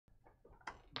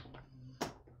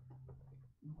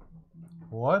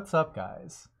What's up,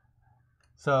 guys?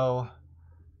 So,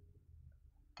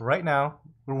 right now,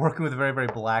 we're working with a very, very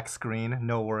black screen.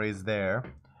 No worries there.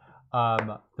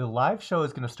 The live show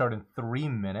is going to start in 3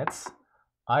 minutes.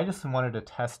 I just wanted to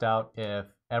test out if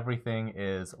everything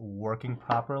is working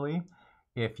properly,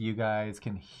 if you guys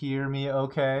can hear me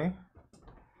okay.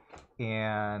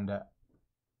 And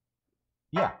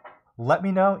yeah, let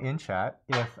me know in chat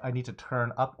if I need to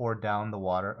turn up or down the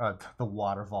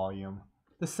water volume,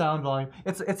 the sound volume.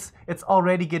 It's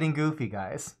already getting goofy,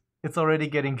 guys. It's already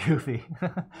getting goofy.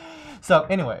 So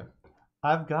anyway,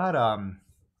 I've got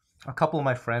a couple of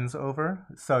my friends over.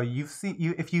 So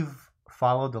if you've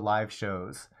followed the live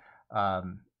shows,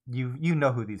 you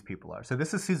know who these people are. So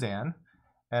this is Suzanne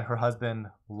and her husband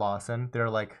Lawson. They're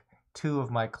like two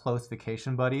of my close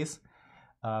vacation buddies.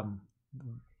 Um,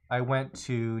 I went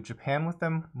to Japan with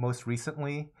them most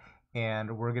recently,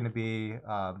 and we're going to be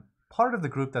part of the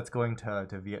group that's going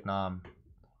to Vietnam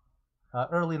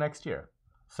early next year.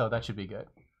 So that should be good.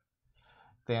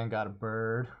 Dan got a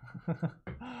bird.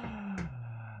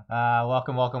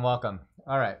 Welcome, welcome, welcome.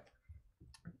 All right.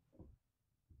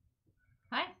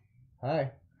 Hi.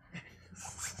 Hi.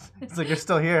 It's like you're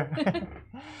still here.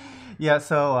 Yeah,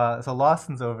 so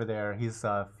Lawson's over there. He's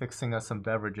fixing us some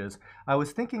beverages. I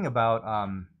was thinking about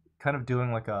kind of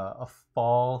doing like a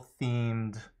fall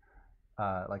themed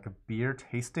like a beer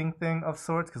tasting thing of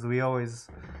sorts, because we always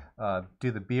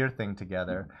do the beer thing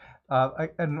together.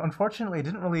 And unfortunately, I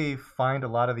didn't really find a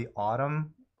lot of the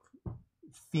autumn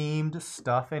themed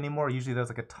stuff anymore. Usually there's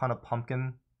like a ton of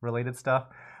pumpkin related stuff,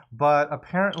 but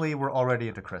apparently we're already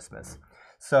into Christmas.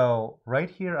 So right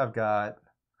here I've got,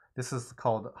 this is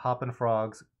called Hoppin'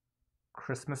 Frog's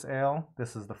Christmas Ale.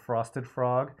 This is the Frosted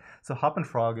Frog. So Hoppin'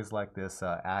 Frog is like this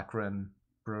Akron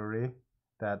brewery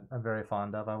that I'm very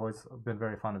fond of. I've always been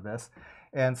very fond of this.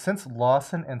 And since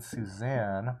Lawson and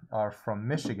Suzanne are from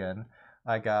Michigan,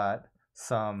 I got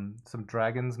some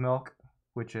Dragon's Milk,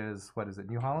 which is, what is it,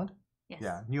 New Holland? Yes.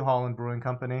 Yeah, New Holland Brewing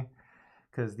Company,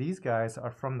 because these guys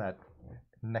are from that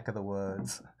neck of the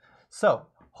woods. So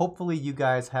hopefully you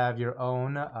guys have your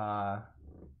own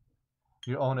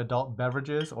adult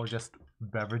beverages, or just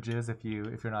beverages if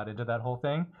you're not into that whole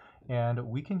thing, and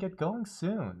we can get going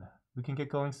soon. We can get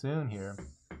going soon here.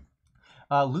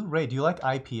 Lou Ray, do you like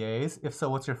IPAs? If so,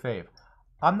 what's your fave?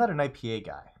 I'm not an IPA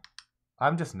guy.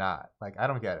 I'm just not. Like, I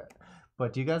don't get it.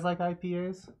 But do you guys like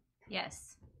IPAs?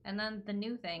 Yes. And then the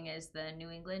new thing is the New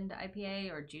England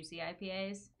IPA or juicy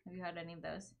IPAs. Have you had any of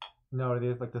those? No, are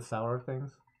they like the sour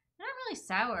things? They're not really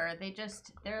sour.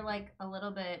 They're like a little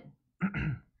bit, I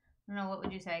don't know, what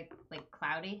would you say? Like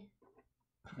cloudy?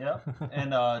 Yep.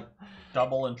 And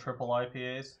double and triple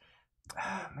IPAs.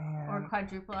 Man. Or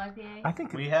quadruple IPA? I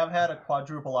think We have had a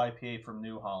quadruple IPA from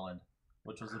New Holland,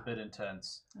 which was a bit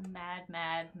intense. Mad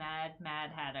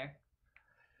Hatter.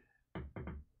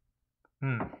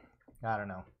 I don't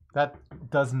know. That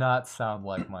does not sound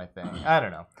like my thing. I don't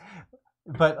know.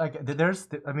 But like,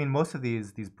 most of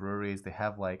these breweries, they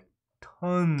have like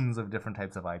tons of different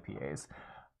types of IPAs.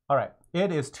 All right,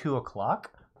 it is 2:00.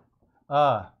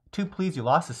 Too pleased you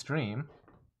lost the stream.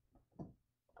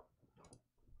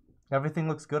 Everything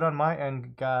looks good on my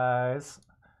end, guys.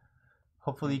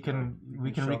 Hopefully we can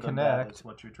reconnect. That's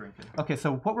what you're drinking. Okay,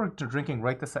 so what we're drinking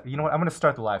right this. You know what? I'm gonna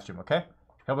start the live stream. Okay,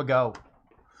 here we go.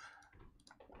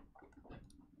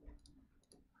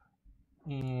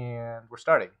 And we're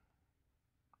starting.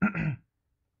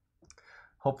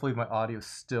 Hopefully my audio is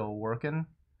still working.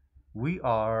 We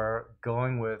are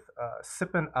going with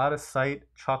Sippin' Out of Sight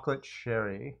Chocolate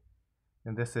Cherry,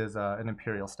 and this is an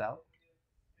Imperial Stout.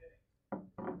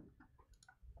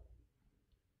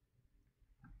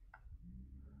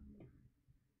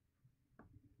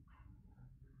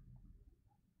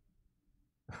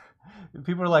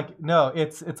 People are like, no,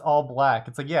 it's all black.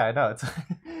 It's like, yeah, I know. It's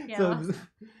Yeah. so,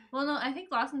 Well, no, I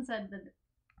think Lawson said that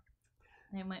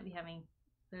there might be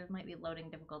loading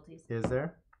difficulties. Is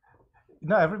there?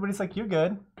 No, everybody's like, you're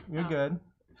good. You're Oh. good.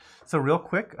 So real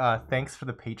quick, thanks for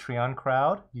the Patreon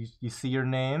crowd. You see your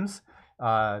names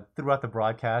throughout the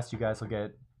broadcast. You guys will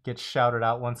get shouted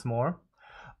out once more.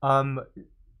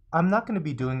 I'm not going to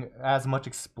be doing as much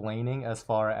explaining as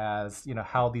far as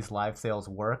how these live sales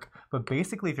work. But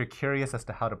basically, if you're curious as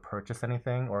to how to purchase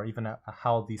anything, or even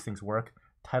how these things work,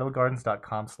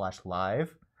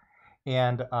 tidalgardens.com/live.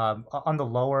 And on the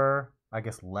lower, I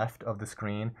guess, left of the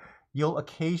screen, you'll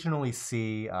occasionally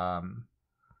see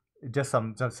just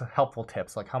some helpful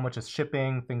tips, like how much is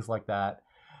shipping, things like that.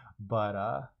 But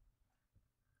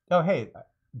oh hey,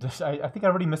 I think I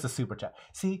already missed a super chat.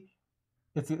 See,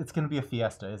 it's gonna be a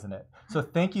fiesta, isn't it? So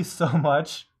thank you so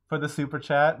much for the super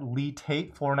chat, Lee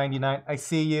Tate 4.99. I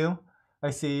see you.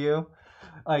 I see you.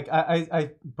 Like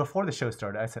I before the show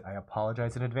started, I said I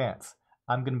apologize in advance.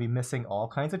 I'm gonna be missing all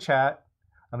kinds of chat.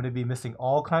 I'm gonna be missing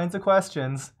all kinds of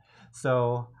questions.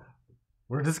 So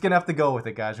we're just gonna have to go with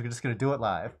it, guys. We're just gonna do it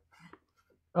live.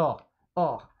 Oh,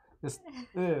 this.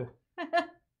 Ugh.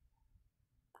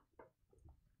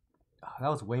 That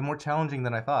was way more challenging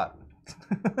than I thought.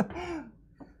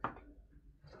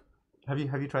 Have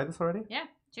you tried this already? Yeah.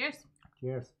 Cheers.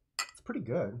 Cheers. It's pretty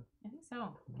good. I think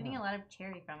so. Getting a lot of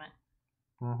cherry from it.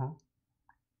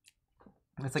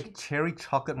 Mm-hmm. It's like cherry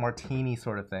chocolate martini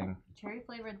sort of thing. Cherry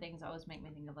flavored things always make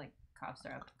me think of like cough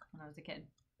syrup when I was a kid.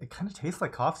 It kind of tastes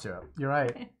like cough syrup. You're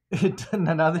right.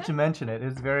 Now that you mention it,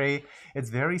 it's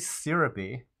very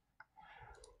syrupy,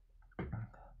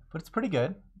 but it's pretty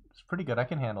good. It's pretty good. I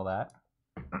can handle that.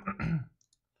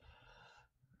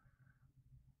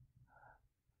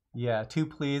 Yeah, 2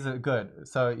 please. Good.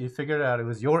 So you figured out it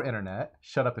was your internet.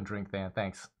 Shut up and drink, Dan.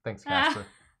 Thanks, Casper.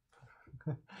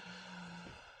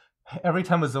 Every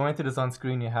time a Zoanthid is on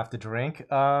screen, you have to drink.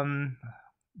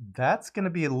 That's gonna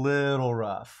be a little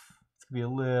rough. It's gonna be a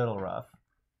little rough.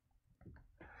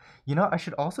 You know, I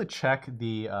should also check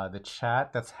the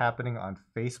chat that's happening on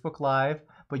Facebook Live.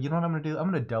 But you know what I'm gonna do? I'm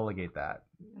gonna delegate that.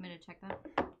 I'm gonna check that.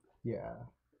 Yeah,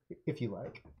 if you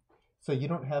like. So you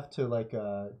don't have to like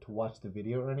to watch the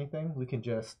video or anything. We can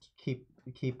just keep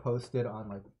posted on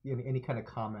like any kind of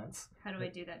comments. How do I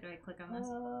do that? Do I click on this?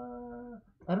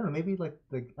 I don't know. Maybe like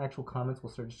the actual comments will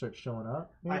start showing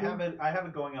up. Maybe? I have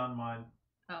it going on mine.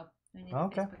 Oh, I need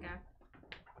Okay. the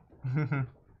Facebook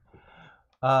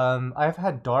app. I've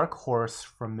had Dark Horse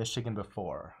from Michigan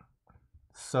before.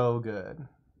 So good.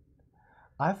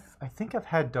 I think I've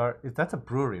had that's a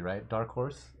brewery, right? Dark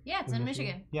Horse? Yeah, it's in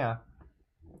Michigan. Yeah.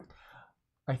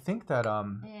 I think that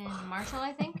In Marshall,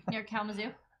 I think, near Kalamazoo.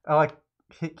 I like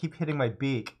keep hitting my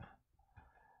beak.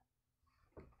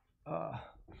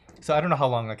 So I don't know how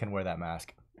long I can wear that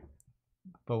mask,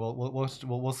 but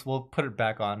we'll put it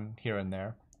back on here and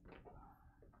there.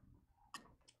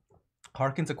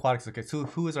 Harkins Aquatics. Okay, so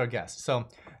who is our guest? So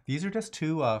these are just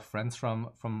 2 friends from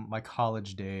my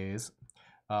college days.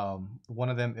 One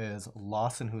of them is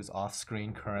Lawson, who's off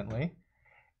screen currently,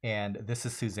 and this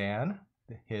is Suzanne,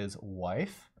 his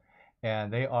wife,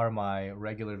 and they are my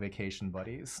regular vacation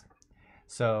buddies.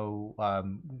 So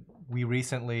we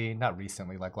not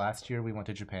recently, like last year we went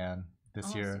to Japan.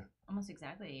 This year, almost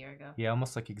exactly a year ago. Yeah,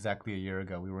 almost like exactly a year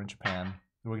ago, we were in Japan.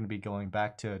 We're going to be going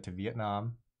back to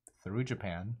Vietnam through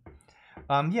Japan.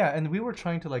 Yeah, and we were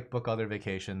trying to like book other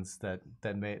vacations that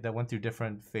went through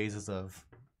different phases of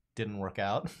didn't work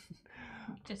out.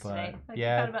 Just today. Like,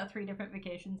 yeah. I thought about 3 different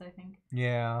vacations, I think.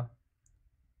 Yeah.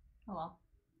 Oh well,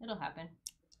 it'll happen.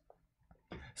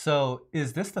 So,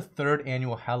 is this the 3rd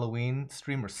annual Halloween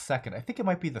stream or 2nd? I think it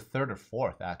might be the 3rd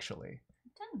or 4th, actually.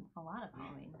 I've done a lot of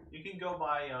Halloween. You can go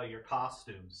by your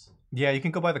costumes. Yeah, you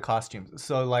can go by the costumes.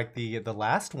 So, like the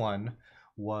last one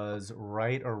was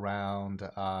right around.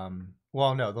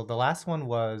 Well, no, the last one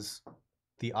was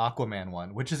the Aquaman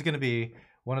one, which is going to be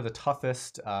one of the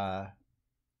toughest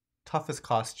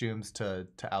costumes to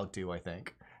outdo. I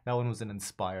think that one was an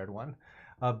inspired one.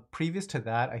 Previous to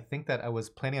that, I think that I was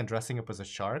planning on dressing up as a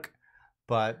shark,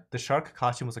 but the shark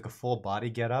costume was like a full body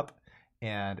getup,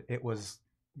 and it was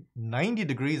 90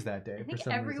 degrees that day. I think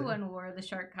everyone wore the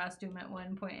shark costume at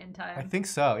one point in time. I think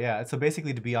so, yeah. So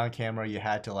basically, to be on camera, you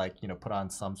had to like put on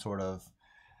some sort of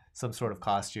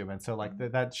costume, and so like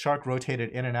that shark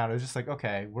rotated in and out. It was just like,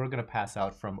 okay, we're gonna pass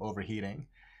out from overheating.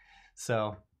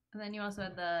 So. And then you also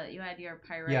had your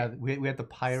pirate. Yeah, we had the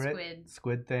pirate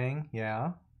squid thing,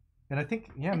 yeah. And I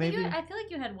think, yeah, maybe. I feel like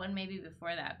you had one maybe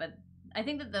before that, but I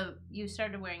think that you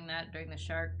started wearing that during the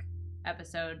shark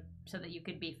episode so that you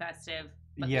could be festive,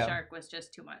 but the shark was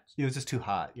just too much. It was just too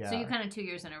hot, yeah. So you kind of 2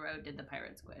 years in a row did the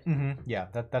pirate squid. Mm-hmm. Yeah,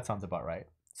 that sounds about right.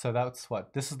 So that's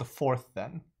what? This is the 4th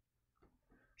then.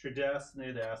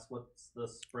 Tridacid asks, what's the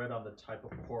spread on the type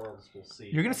of corals we'll see?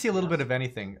 You're going to see a little bit of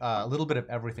anything, a little bit of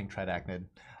everything, Tridacnid.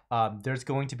 There's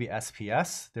going to be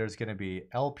SPS, there's going to be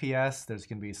LPS, there's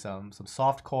going to be some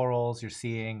soft corals. You're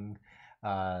seeing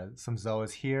some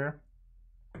zoas here.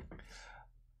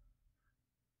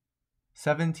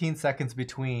 17 seconds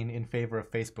between in favor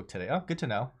of Facebook today. Oh, good to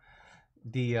know.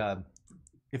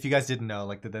 If you guys didn't know,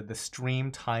 like the stream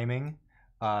timing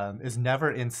is never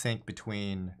in sync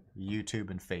between YouTube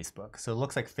and Facebook. So it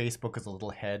looks like Facebook is a little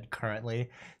ahead currently.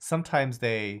 Sometimes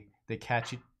they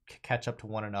catch up to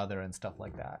one another and stuff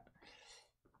like that.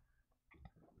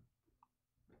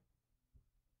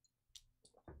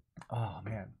 Oh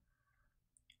man.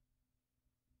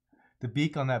 The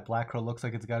beak on that black crow looks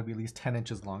like it's got to be at least 10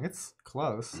 inches long. It's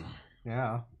close.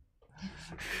 Yeah.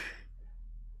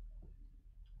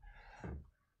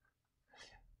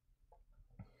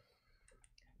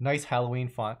 Nice Halloween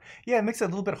font. Yeah, it makes it a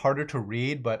little bit harder to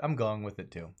read, but I'm going with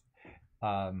it too.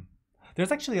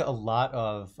 There's actually a lot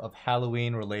of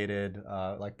Halloween related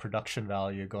like production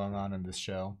value going on in this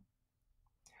show.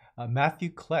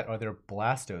 Matthew Klett, are there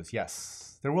Blastos?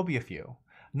 Yes, there will be a few.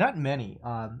 Not many,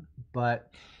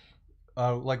 but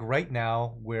like right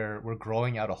now we're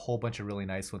growing out a whole bunch of really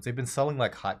nice ones. They've been selling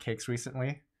like hotcakes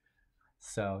recently.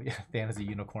 So yeah, Dan is a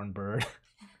unicorn bird.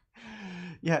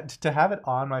 Yeah, to have it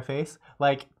on my face,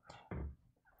 like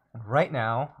right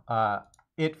now,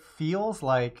 it feels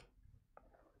like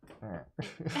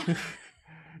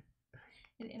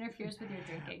It interferes with your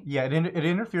drinking. yeah, it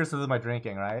interferes with my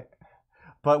drinking, right?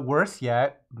 But worse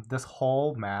yet, this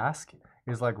whole mask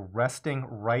is like resting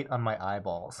right on my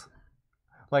eyeballs.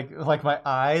 Like my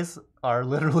eyes are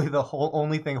literally the whole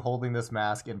only thing holding this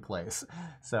mask in place.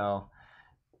 So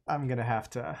I'm gonna have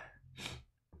to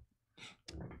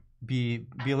be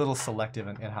a little selective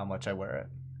in how much I wear it.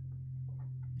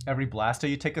 Every blaster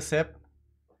you take a sip,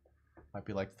 might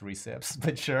be like 3 sips,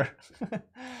 but sure.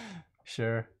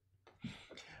 Sure.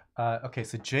 Okay,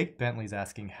 so Jake Bentley's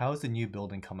asking, how's the new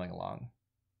building coming along?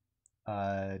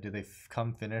 Do they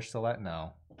come finish the let?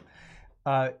 No.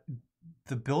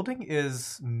 The building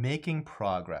is making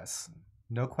progress.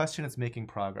 No question it's making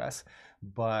progress,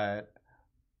 but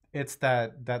it's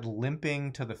that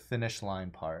limping to the finish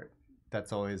line part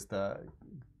that's always the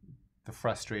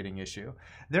frustrating issue.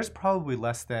 There's probably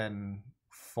less than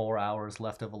 4 hours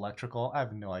left of electrical. I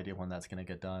have no idea when that's going to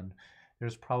get done.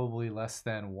 There's probably less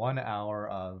than 1 hour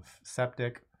of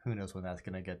septic. Who knows when that's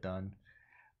going to get done?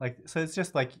 Like, so it's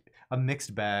just like a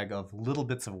mixed bag of little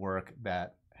bits of work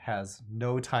that has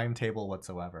no timetable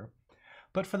whatsoever.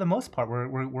 But for the most part,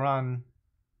 we're on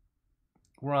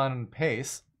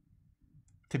pace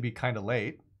to be kind of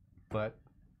late, but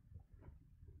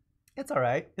it's all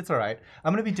right. It's all right.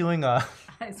 I'm gonna be doing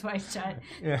Eyes wide shut.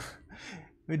 Yeah.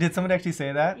 Did someone actually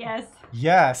say that? Yes.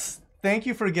 Yes. Thank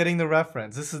you for getting the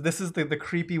reference. This is the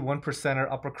creepy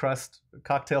 1%er upper crust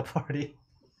cocktail party.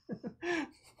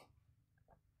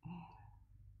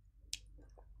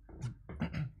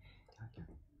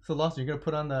 So Lawson, you're gonna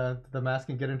put on the mask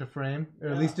and get into frame, or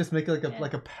at least just make it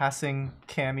like a passing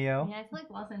cameo. Yeah, I feel like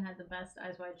Lawson had the best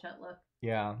eyes wide shut look.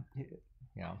 Yeah,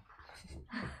 yeah.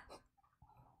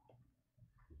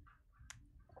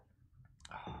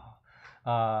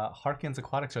 Harkins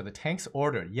Aquatics, are the tanks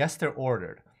ordered? Yes, they're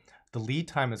ordered. The lead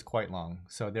time is quite long,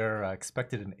 so they're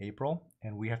expected in April,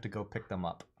 and we have to go pick them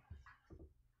up.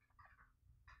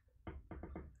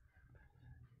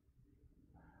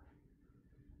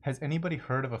 Has anybody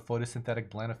heard of a photosynthetic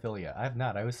blandophilia? I have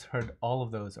not. I always heard all of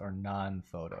those are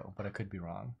non-photo, but I could be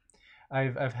wrong.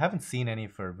 I haven't seen any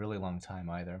for a really long time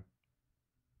either.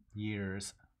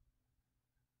 Years.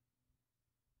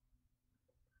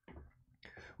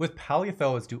 With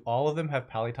paleozoas, do all of them have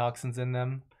palitoxins in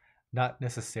them? Not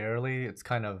necessarily. It's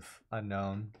kind of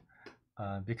unknown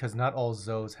because not all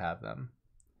zoos have them.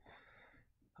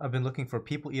 I've been looking for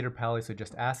people eater paleo, so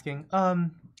just asking.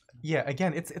 Yeah,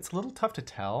 again, it's a little tough to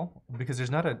tell because there's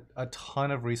not a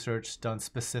ton of research done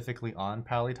specifically on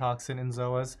palitoxin in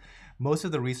zoas. Most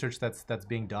of the research that's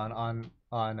being done on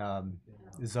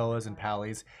zoas and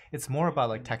pallies, it's more about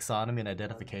like taxonomy and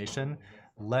identification,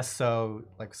 less so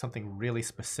like something really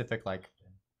specific like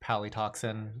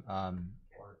palitoxin,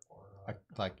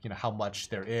 like how much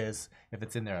there is, if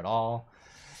it's in there at all.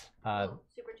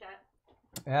 Super chat.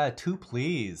 Yeah, 2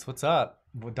 please. What's up?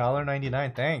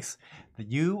 $1.99. Thanks.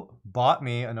 You bought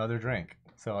me another drink,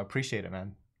 so I appreciate it,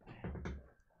 man.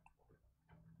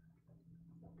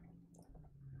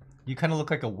 You kind of look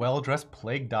like a well-dressed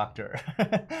plague doctor.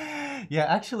 Yeah,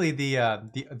 actually, the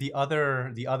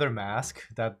other mask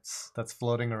that's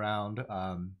floating around,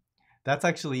 that's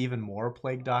actually even more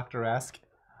plague doctor-esque.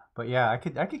 But yeah, I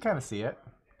could kind of see it.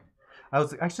 I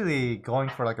was actually going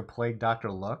for like a plague doctor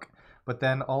look, but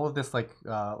then all of this like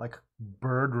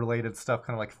bird related stuff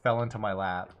kind of like fell into my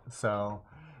lap. So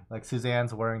like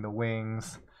Suzanne's wearing the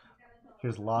wings.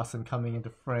 Here's Lawson coming into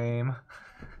frame.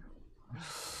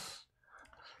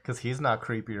 Because he's not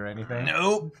creepy or anything.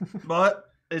 Nope. But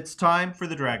it's time for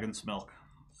the dragon's milk.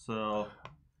 So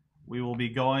we will be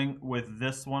going with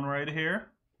this one right here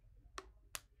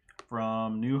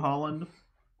from New Holland.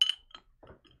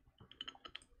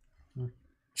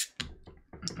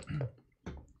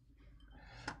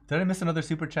 Did I miss another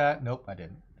super chat? Nope, I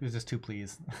didn't. It was just 2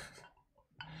 please.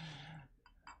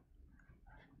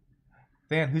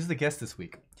 Dan, who's the guest this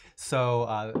week?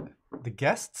 So the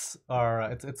guests are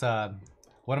it's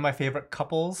one of my favorite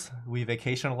couples. We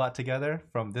vacation a lot together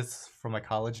from my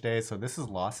college days. So this is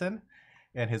Lawson,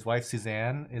 and his wife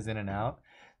Suzanne is in and out.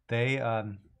 They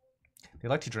They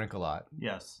like to drink a lot.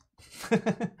 Yes.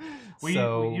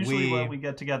 So we usually when we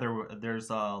get together, there's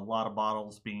a lot of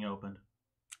bottles being opened.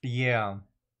 Yeah,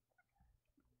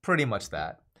 pretty much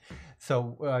that.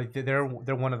 So they're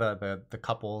one of the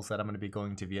couples that I'm going to be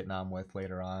going to Vietnam with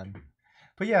later on.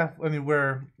 But yeah, I mean,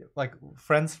 we're like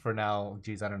friends for now.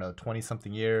 Geez, I don't know, 20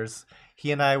 something years.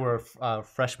 He and I were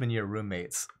freshman year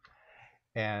roommates,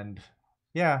 and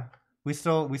yeah, we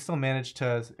still managed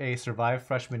to survive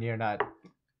freshman year, not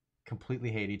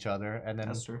completely hate each other, and then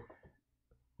That's true.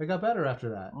 it got better after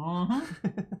that.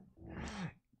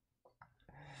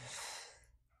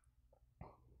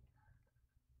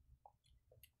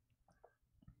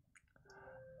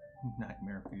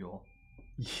 Nightmare fuel.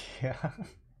 Yeah.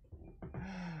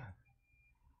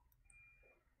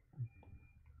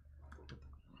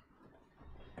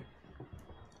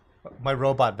 My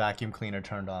robot vacuum cleaner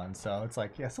turned on, so it's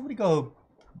like, yeah, somebody go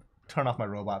turn off my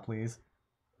robot, please.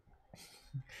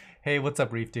 Hey, what's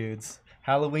up, Reef Dudes?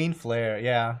 Halloween flair,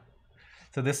 yeah.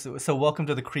 So welcome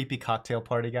to the creepy cocktail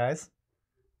party, guys.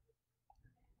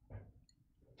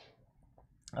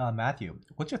 Matthew,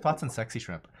 what's your thoughts on sexy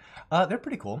shrimp? They're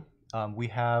pretty cool. We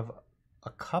have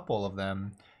a couple of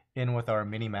them in with our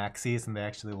mini maxis, and they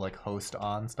actually like host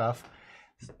on stuff.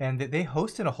 And they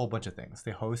host in a whole bunch of things.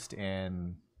 They host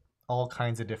in all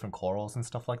kinds of different corals and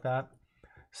stuff like that.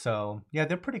 So yeah,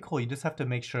 they're pretty cool. You just have to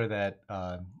make sure that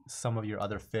some of your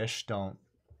other fish don't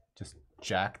just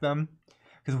jack them,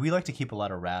 because we like to keep a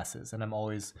lot of wrasses, and I'm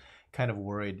always kind of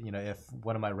worried, you know, if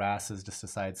one of my wrasses just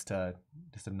decides to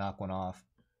knock one off.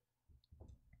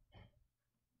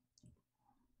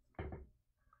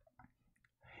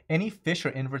 Any fish or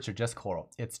inverts or just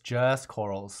coral? It's just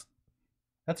corals.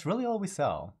 That's really all we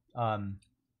sell.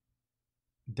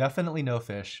 Definitely no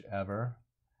fish ever.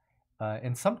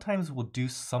 And sometimes we'll do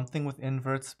something with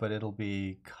inverts, but it'll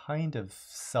be kind of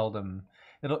seldom.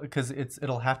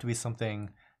 It'll have to be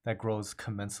something that grows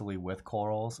commensally with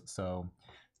corals. So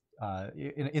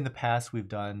in the past, we've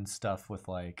done stuff with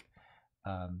like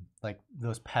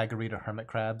those Pagarita hermit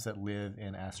crabs that live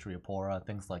in Astereopora,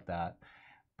 things like that.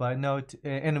 But no,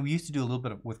 and we used to do a little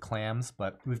bit with clams,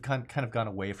 but we've kind of gone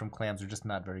away from clams. We're just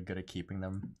not very good at keeping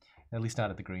them, at least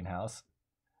not at the greenhouse.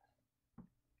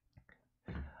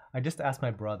 I just asked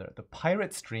my brother. The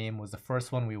pirate stream was the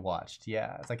first one we watched.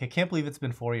 Yeah, it's like I can't believe it's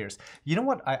been 4 years. You know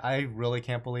what? I really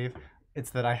can't believe it's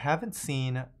that I haven't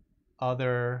seen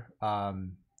other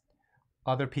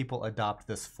people adopt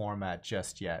this format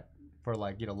just yet for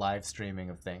like, you know, live streaming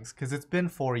of things, because it's been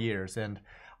 4 years, and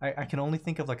I can only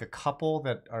think of like a couple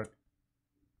that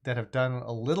have done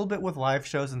a little bit with live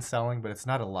shows and selling, but it's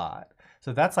not a lot.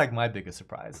 So that's like my biggest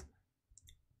surprise.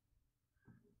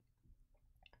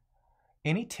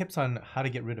 Any tips on how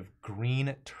to get rid of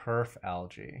green turf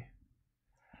algae?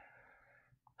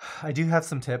 I do have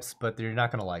some tips, but you're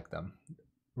not going to like them.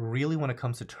 Really, when it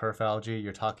comes to turf algae,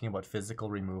 you're talking about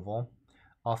physical removal.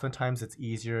 Oftentimes, it's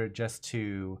easier just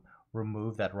to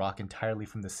remove that rock entirely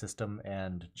from the system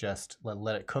and just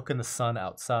let it cook in the sun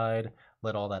outside,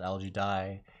 let all that algae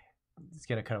die. It's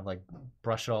going to kind of like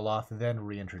brush it all off, then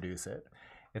reintroduce it.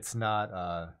 It's not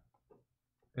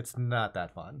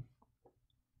that fun.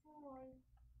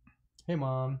 Hey,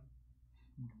 Mom.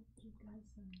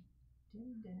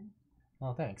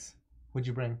 Oh, thanks. What'd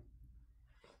you bring?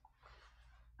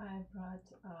 I brought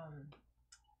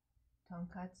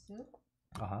tonkatsu,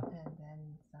 and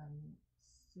then some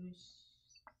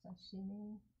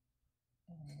sashimi,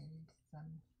 and some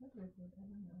what was it? I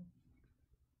don't know.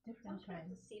 Different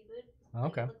kinds. Seafood. Oh,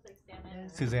 okay. Looks like salmon.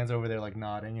 Suzanne's over there like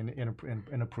nodding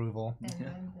in approval. And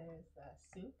then there's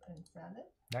soup and salad.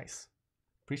 Nice.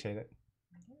 Appreciate it.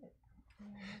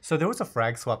 So there was a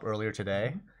frag swap earlier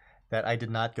today that I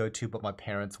did not go to, but my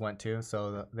parents went to.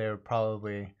 So they're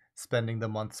probably spending the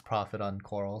month's profit on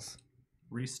corals.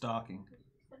 Restocking.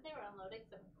 But they were unloading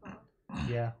some coral.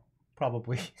 Yeah,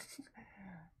 probably.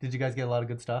 Did you guys get a lot of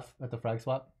good stuff at the frag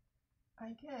swap?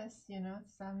 I guess, you know,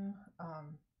 some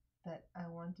that I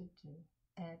wanted to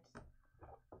add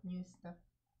new stuff.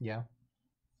 Yeah.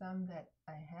 Some that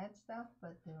I had stuff,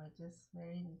 but they were just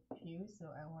very few, so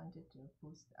I wanted to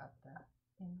boost up the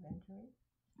inventory.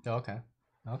 Oh, okay.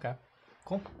 Okay.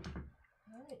 Cool.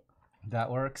 All right.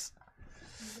 That works.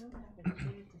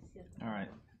 All right.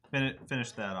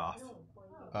 Finish that off.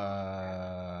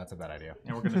 That's a bad idea.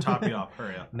 And we're going to top you off.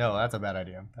 Hurry up. No, that's a bad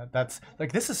idea. That's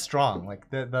like, this is strong. Like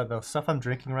the stuff I'm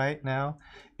drinking right now,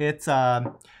 it's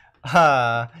yeah,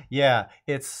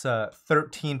 it's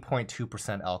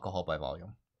 13.2% alcohol by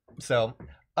volume. So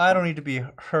I don't need to be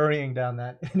hurrying down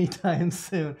that anytime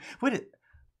soon. Wait,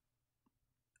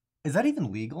 is that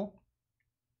even legal?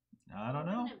 I don't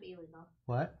Why know. wouldn't it be legal?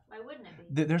 What? Why wouldn't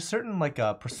it be? There's certain like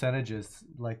percentages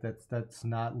like that's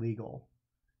not legal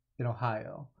in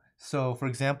Ohio. So for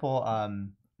example,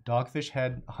 Dogfish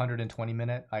Head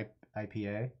 120-minute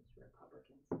IPA.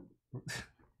 Republicans.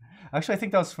 Actually, I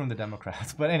think that was from the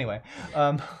Democrats. But anyway,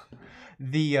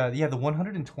 the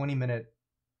 120-minute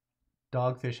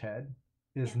Dogfish Head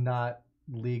is not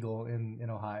legal in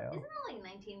Ohio. Isn't it like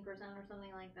 19% or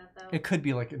something like that though? It could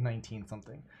be like 19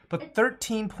 something, but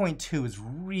 13.2 is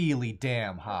really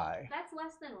damn high. That's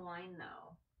less than wine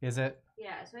though. Is it?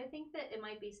 Yeah, so I think that it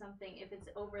might be something. If it's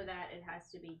over that, it has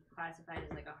to be classified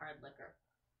as like a hard liquor.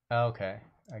 Okay,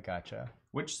 I gotcha.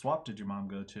 Which swap did your mom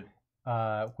go to?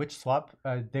 Which swap?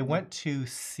 They went to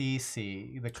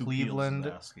CC, the Two Cleveland.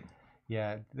 Peels is asking.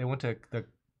 Yeah, they went to the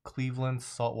Cleveland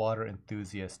Saltwater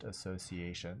Enthusiast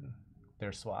Association.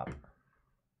 Their swap.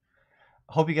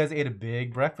 Hope you guys ate a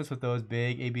big breakfast with those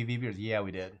big ABV beers. Yeah,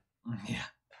 we did. Yeah.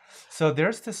 So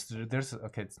there's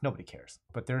okay, nobody cares,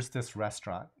 but there's this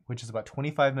restaurant which is about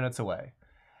 25 minutes away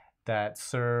that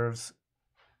serves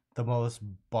the most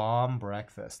bomb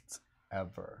breakfasts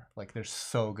ever. Like they're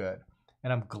so good.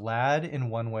 And I'm glad in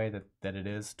one way that it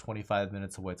is 25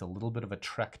 minutes away. It's a little bit of a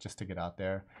trek just to get out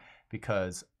there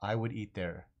because I would eat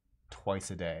there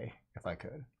twice a day if I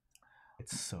could.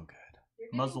 It's so good.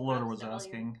 Muzzleloader was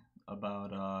asking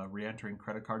about re-entering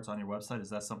credit cards on your website. Is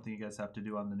that something you guys have to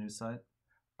do on the new site?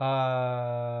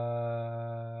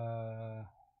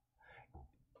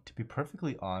 To be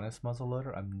perfectly honest,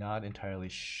 Muzzleloader, I'm not entirely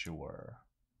sure.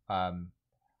 I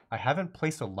haven't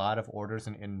placed a lot of orders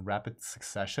in rapid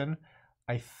succession.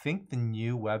 I think the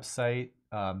new website,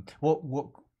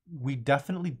 we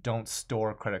definitely don't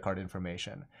store credit card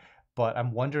information, but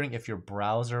I'm wondering if your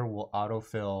browser will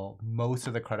autofill most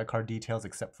of the credit card details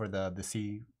except for the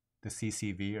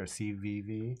CCV or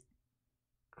CVV,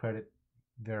 credit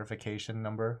verification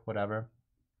number, whatever.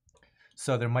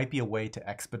 So there might be a way to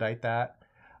expedite that,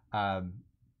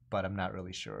 but I'm not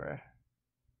really sure.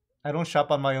 I don't shop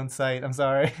on my own site. I'm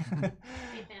sorry. Hey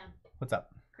fam. What's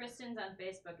up? Kristen's on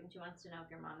Facebook and she wants to know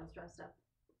if your mom is dressed up.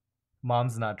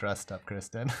 Mom's not dressed up,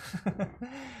 Kristen.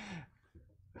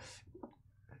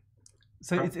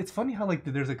 So it's funny how like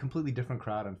there's a completely different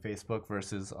crowd on Facebook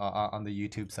versus on the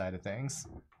YouTube side of things.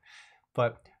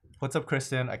 But what's up,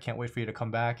 Kristen? I can't wait for you to come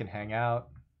back and hang out.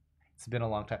 It's been a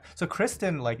long time. So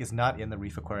Kristen like is not in the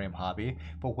reef aquarium hobby,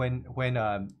 but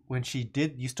when she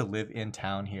used to live in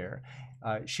town here,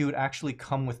 she would actually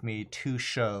come with me to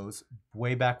shows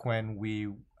way back when we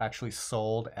actually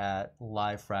sold at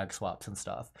live frag swaps and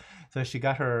stuff. So she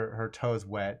got her toes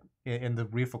wet in the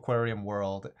reef aquarium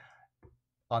world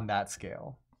on that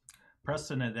scale.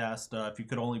 Preston had asked if you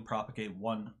could only propagate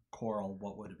one coral,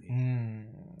 what would it be?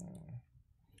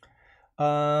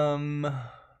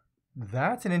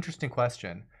 That's an interesting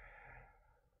question.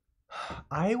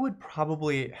 I would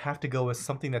probably have to go with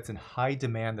something that's in high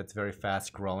demand that's very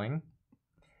fast growing.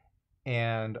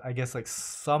 And I guess like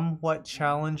somewhat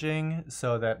challenging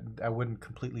so that I wouldn't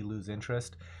completely lose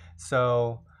interest.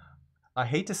 So I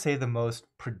hate to say the most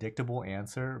predictable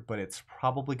answer, but it's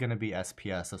probably going to be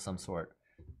SPS of some sort.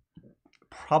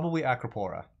 Probably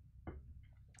Acropora.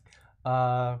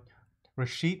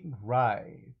 Rashid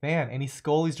Rai. Man, any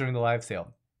Scolies during the live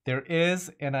sale? There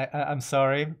is, and I'm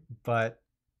sorry, but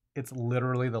it's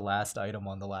literally the last item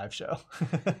on the live show.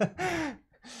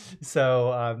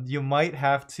 So you might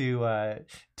have to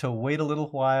wait a little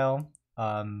while.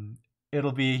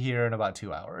 It'll be here in about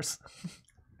 2 hours.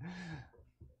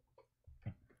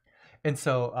 And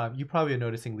so you probably are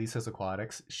noticing Lisa's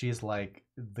Aquatics. She's like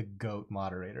the GOAT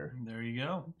moderator. There you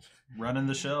go. Running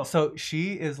the show. So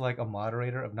she is like a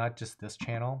moderator of not just this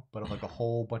channel, but of like a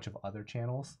whole bunch of other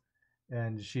channels.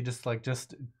 And she just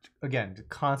again,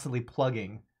 constantly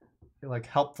plugging like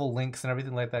helpful links and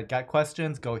everything like that. Got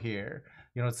questions? Go here.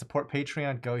 You know, support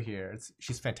Patreon? Go here.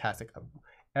 She's fantastic.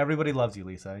 Everybody loves you,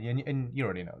 Lisa. And you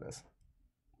already know this.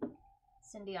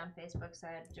 Cindy on Facebook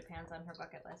said Japan's on her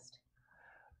bucket list.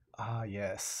 Ah,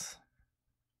 yes.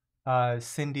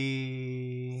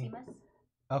 Cindy. Seamus?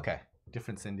 Okay,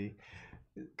 different Cindy.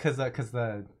 Cause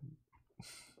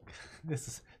this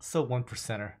is so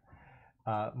 1%er.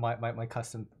 My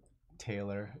custom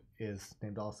tailor is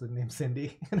named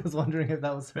Cindy, and I was wondering if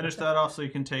that was her. Finish that off so you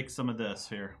can take some of this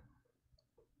here.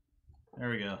 There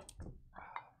we go.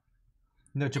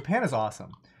 No, Japan is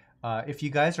awesome. If you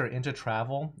guys are into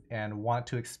travel and want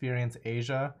to experience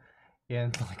Asia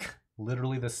in like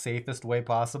literally the safest way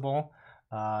possible,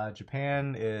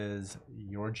 Japan is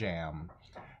your jam.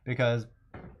 Because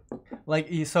like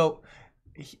so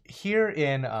here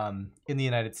in the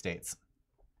United States,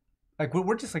 like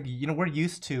we're just like we're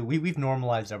used to we've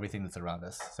normalized everything that's around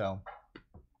us. So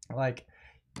like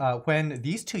when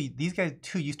these guys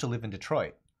too used to live in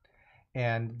Detroit,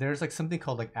 and there's like something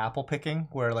called like apple picking,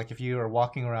 where like if you are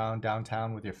walking around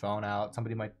downtown with your phone out,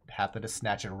 somebody might happen to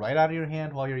snatch it right out of your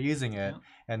hand while you're using it,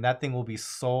 and that thing will be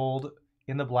sold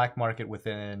in the black market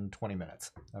within 20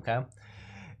 minutes. Okay,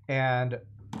 and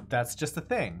that's just a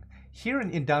thing. Here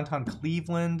in downtown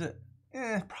Cleveland,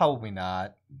 probably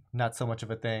not so much of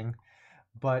a thing,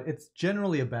 but it's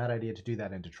generally a bad idea to do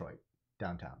that in Detroit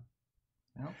downtown.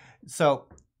 Yep. So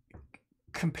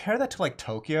compare that to like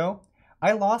Tokyo.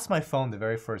 I lost my phone the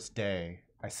very first day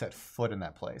I set foot in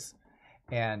that place.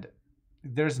 And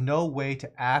there's no way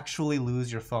to actually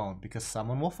lose your phone because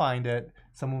someone will find it,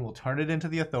 someone will turn it into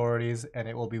the authorities, and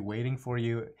it will be waiting for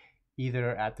you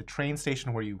either at the train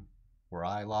station where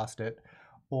I lost it,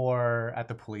 or at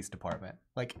the police department.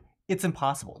 Like, it's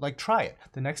impossible. Like, try it.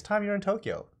 The next time you're in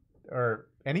Tokyo, or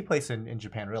any place in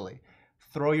Japan really,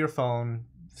 throw your phone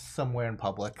somewhere in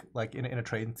public, like in a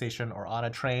train station or on a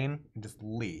train, and just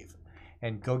leave.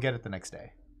 And go get it the next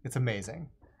day. It's amazing.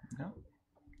 Yeah.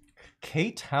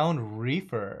 K-Town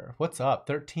Reefer, what's up?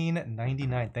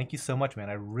 $13.99. Thank you so much, man.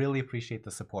 I really appreciate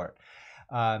the support.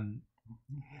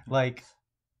 Like,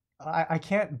 I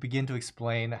can't begin to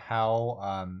explain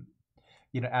how,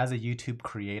 as a YouTube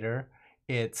creator,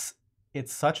 it's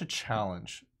such a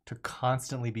challenge to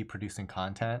constantly be producing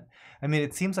content. I mean,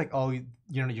 it seems like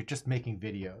you're just making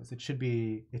videos. It should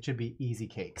be easy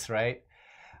cakes, right?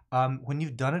 When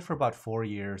you've done it for about 4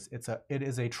 years, it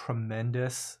is a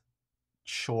tremendous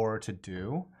chore to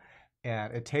do,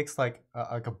 and it takes like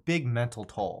a big mental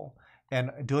toll.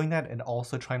 And doing that and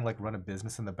also trying to like run a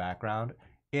business in the background,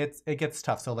 it gets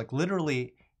tough. So like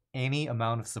literally any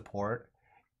amount of support,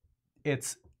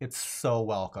 it's so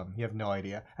welcome. You have no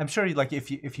idea. I'm sure like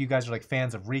if you guys are like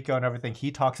fans of Rico and everything, he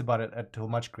talks about it to a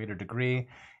much greater degree.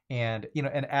 And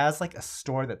and as like a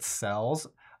store that sells,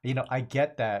 I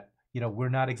get that. We're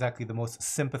not exactly the most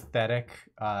sympathetic,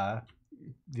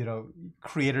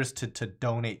 creators to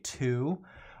donate to,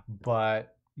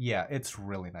 but yeah, it's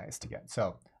really nice to get.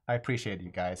 So I appreciate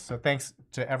you guys. So thanks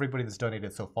to everybody that's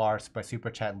donated so far by Super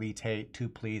Chat, Lee Tate, 2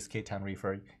 Please, K-Town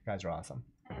Reefer. You guys are awesome.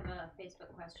 I have a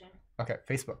Facebook question. Okay,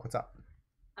 Facebook, what's up?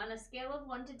 On a scale of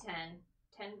 1 to 10,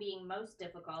 10 being most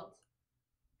difficult,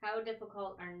 how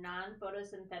difficult are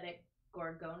non-photosynthetic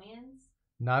gorgonians?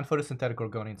 Non-photosynthetic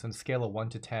gorgonians on a scale of 1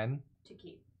 to 10? To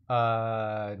keep.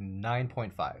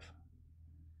 9.5.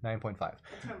 9.5.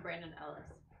 That's from Brandon Ellis.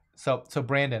 So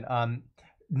Brandon,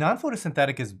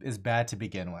 non-photosynthetic is bad to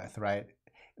begin with, right?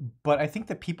 But I think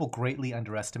that people greatly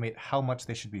underestimate how much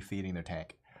they should be feeding their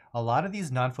tank. A lot of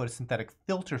these non-photosynthetic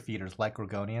filter feeders like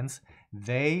gorgonians,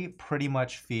 they pretty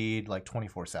much feed like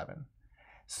 24/7.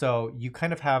 So you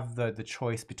kind of have the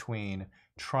choice between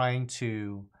trying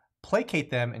to placate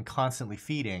them and constantly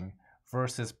feeding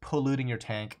versus polluting your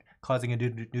tank, causing a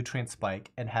nutrient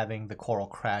spike, and having the coral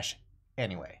crash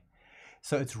anyway.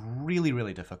 So it's really,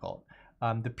 really difficult.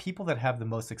 The people that have the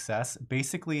most success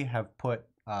basically have put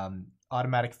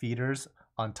automatic feeders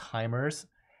on timers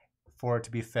for it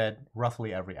to be fed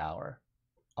roughly every hour,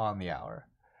 on the hour.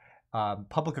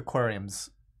 Public aquariums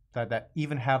that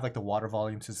even have like the water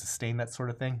volume to sustain that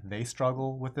sort of thing, they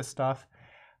struggle with this stuff.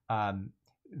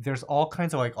 There's all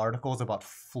kinds of like articles about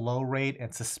flow rate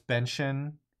and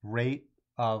suspension rate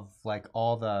of like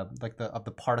all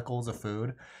the particles of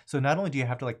food. So not only do you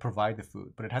have to like provide the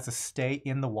food, but it has to stay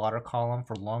in the water column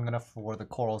for long enough for the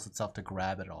corals itself to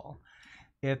grab it all.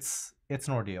 It's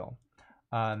an ordeal.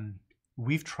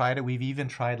 We've tried it. We've even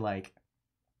tried like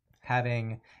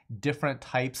having different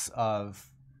types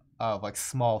of like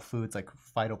small foods like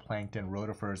phytoplankton,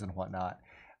 rotifers, and whatnot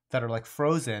that are like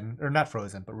frozen, or not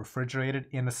frozen, but refrigerated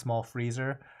in a small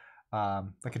freezer,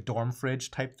 like a dorm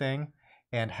fridge type thing,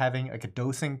 and having like a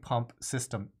dosing pump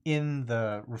system in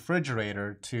the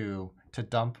refrigerator to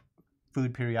dump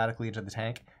food periodically into the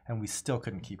tank, and we still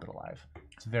couldn't keep it alive.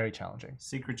 It's very challenging.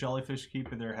 Secret Jellyfish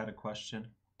Keeper there had a question.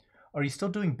 Are you still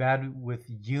doing bad with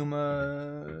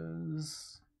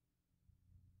Yumas?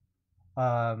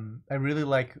 I really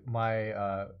like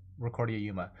my Recordia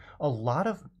Yuma. A lot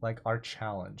of like our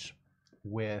challenge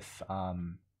with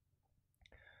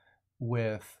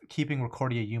keeping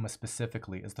Recordia Yuma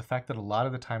specifically is the fact that a lot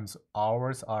of the times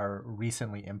ours are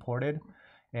recently imported,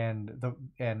 and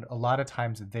a lot of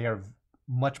times they are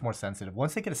much more sensitive.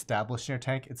 Once they get established in your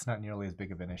tank, it's not nearly as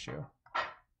big of an issue.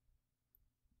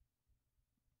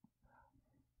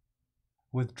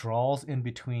 Withdrawals in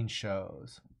between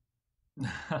shows.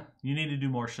 You need to do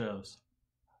more shows.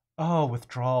 Oh,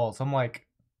 withdrawals. I'm like,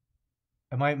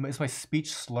 Is my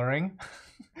speech slurring?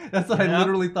 That's what I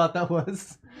literally thought that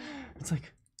was. It's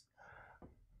like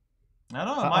I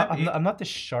don't know. It might be. I'm not the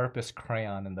sharpest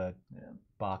crayon in the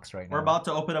box right now. We're about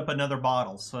to open up another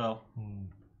bottle, so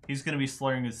he's going to be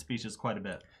slurring his speeches quite a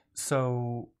bit.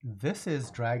 So this is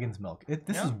dragon's milk.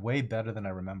 This is way better than I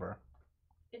remember.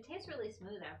 It tastes really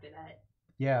smooth after that.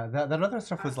 Yeah, that other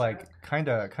stuff was like kind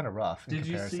of rough. Did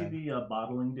you see the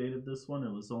bottling date of this one?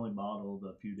 It was only bottled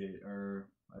a few days, or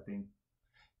I think.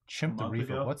 Chimp the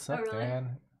Reefer. Ago. What's up, really?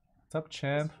 Dan? What's up,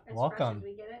 Chimp? As Welcome.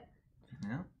 fresh as we get it.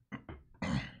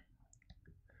 Yeah.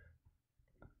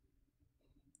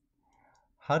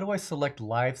 How do I select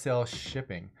live sale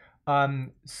shipping?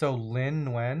 So Lin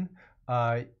Nguyen,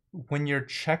 when you're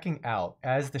checking out,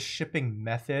 as the shipping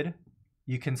method,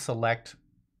 you can select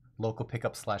local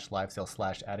pickup / live sale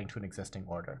 / adding to an existing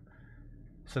order.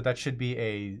 So that should be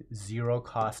a 0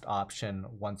 cost option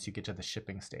once you get to the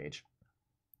shipping stage.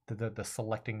 The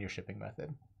selecting your shipping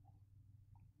method.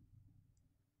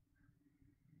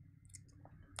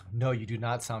 No, you do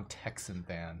not sound Texan,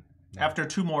 Dan. No. After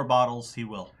 2 more bottles, he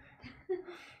will.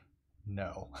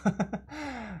 No.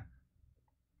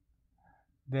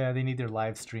 Yeah, they need their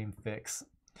live stream fix.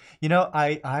 You know,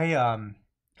 I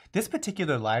this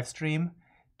particular live stream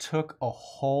took a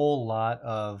whole lot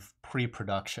of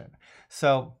pre-production.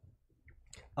 So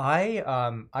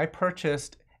I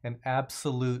purchased an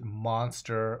absolute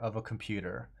monster of a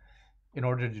computer in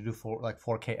order to do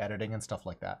 4K editing and stuff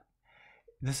like that.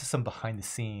 This is some behind the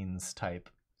scenes type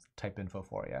info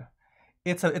for you.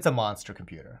 It's a monster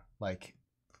computer, like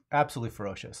absolutely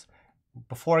ferocious.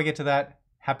 Before I get to that,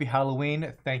 happy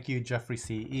Halloween. Thank you, Jeffrey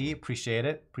CE. Appreciate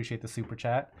it. Appreciate the super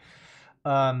chat.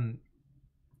 And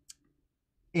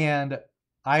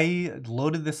I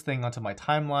loaded this thing onto my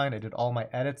timeline. I did all my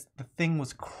edits. The thing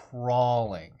was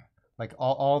crawling. Like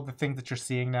all the things that you're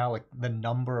seeing now, like the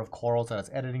number of corals that I was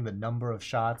editing, the number of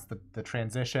shots, the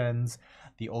transitions,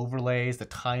 the overlays, the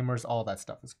timers, all that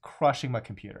stuff is crushing my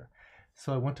computer.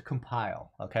 So I went to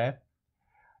compile, okay?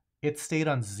 It stayed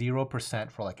on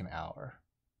 0% for like an hour.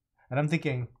 And I'm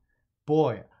thinking,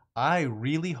 boy, I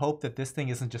really hope that this thing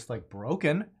isn't just like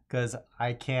broken, because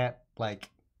I can't,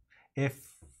 like, if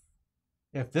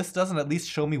this doesn't at least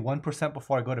show me 1%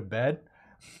 before I go to bed,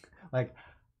 like,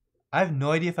 I have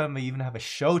no idea if I'm gonna even have a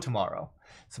show tomorrow.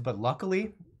 So, but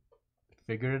luckily,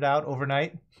 figured it out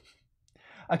overnight.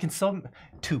 I can smell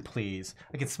 2, please.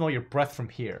 I can smell your breath from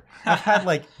here. I've had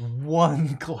like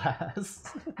 1 glass.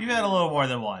 You've had a little more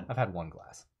than 1. I've had 1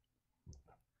 glass.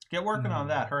 Get working on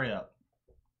that. Hurry up.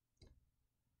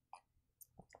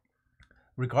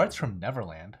 Regards from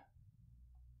Neverland.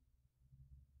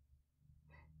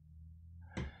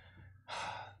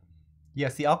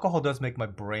 Yes, the alcohol does make my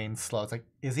brain slow. It's like,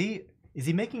 is he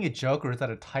making a joke, or is that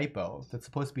a typo? That's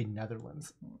supposed to be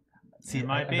Netherlands. See, it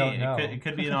might be. I don't know. It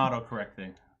could be an autocorrect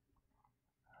thing.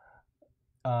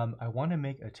 I want to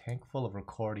make a tank full of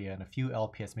Recordia and a few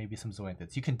LPS, maybe some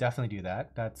Zoanthids. You can definitely do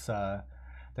that.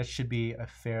 That should be a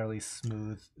fairly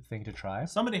smooth thing to try.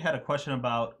 Somebody had a question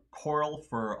about coral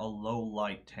for a low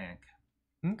light tank.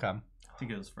 Okay. I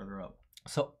think it was further up.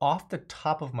 So off the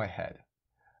top of my head,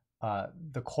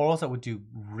 the corals that would do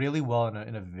really well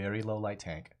in a very low light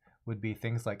tank would be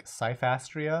things like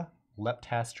Cyphastria,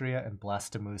 Leptastria, and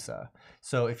Blastomusa.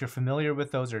 So if you're familiar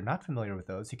with those or not familiar with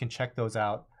those, you can check those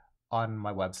out on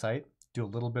my website. Do a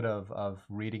little bit of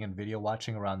reading and video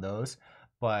watching around those.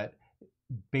 But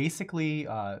basically,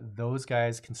 those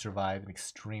guys can survive in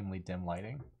extremely dim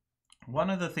lighting. One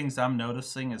of the things I'm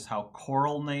noticing is how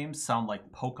coral names sound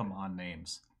like Pokemon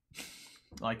names.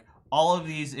 Like all of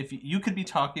these, if you could be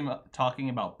talking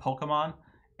about Pokemon,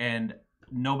 and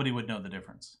nobody would know the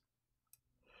difference.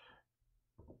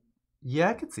 Yeah,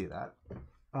 I could see that.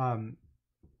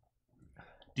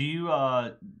 Do you?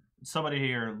 Somebody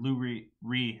here, Lou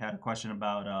Ree, had a question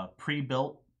about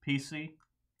pre-built PC,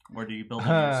 or do you build it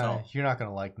yourself? You're not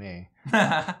gonna like me.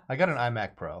 I got an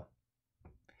iMac Pro.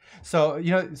 So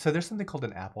there's something called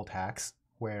an Apple tax,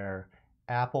 where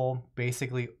Apple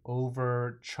basically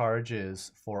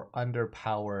overcharges for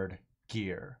underpowered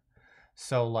gear.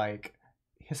 So like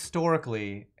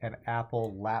historically, an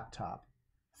Apple laptop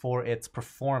for its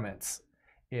performance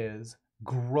is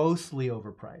grossly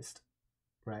overpriced,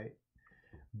 right?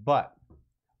 But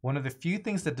one of the few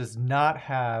things that does not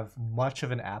have much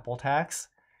of an Apple tax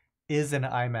is an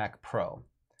iMac Pro.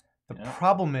 The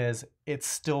problem is it's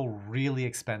still really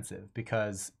expensive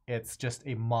because it's just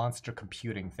a monster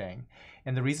computing thing.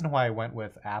 And the reason why I went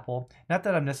with Apple, not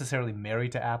that I'm necessarily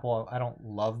married to Apple, I don't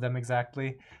love them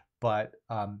exactly, but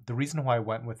the reason why I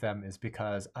went with them is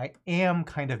because I am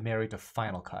kind of married to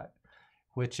Final Cut,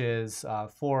 which is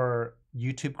for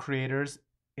YouTube creators,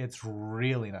 it's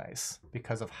really nice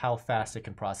because of how fast it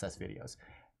can process videos.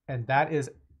 And that is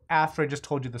after I just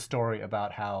told you the story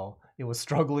about how it was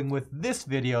struggling with this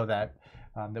video that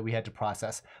we had to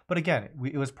process. But again,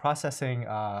 it was processing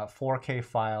 4K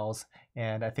files,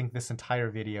 and I think this entire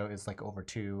video is like over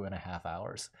 2.5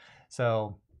 hours.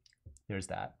 So there's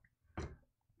that.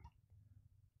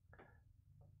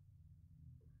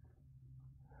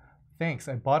 Thanks.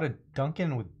 I bought a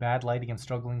Duncan with bad lighting and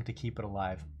struggling to keep it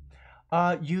alive.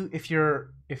 If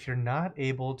you're not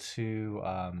able to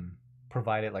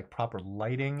provide it like proper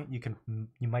lighting,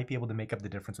 you might be able to make up the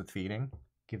difference with feeding.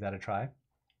 Give that a try.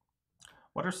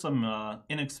 What are some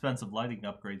inexpensive lighting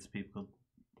upgrades people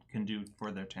can do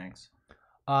for their tanks?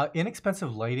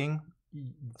 Inexpensive lighting.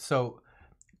 So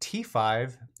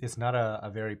T5 is not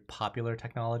a very popular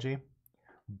technology,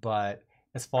 but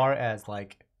as far as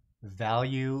like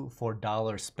value for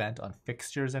dollars spent on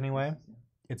fixtures anyway,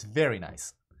 it's very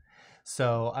nice.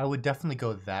 So I would definitely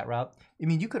go that route. I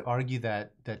mean, you could argue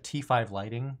that T5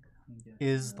 lighting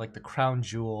is like the crown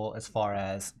jewel as far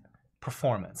as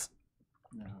performance,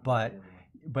 but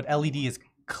LED is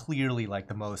clearly like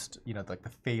the most, like the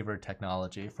favored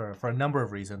technology for a number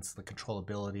of reasons: the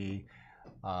controllability,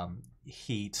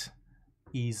 heat,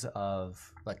 ease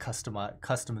of like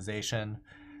customization,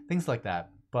 things like that.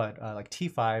 But like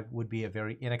T5 would be a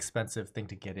very inexpensive thing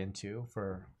to get into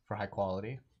for high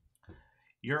quality.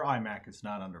 Your iMac is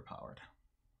not underpowered.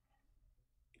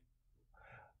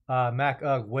 Mac,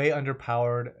 way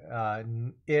underpowered.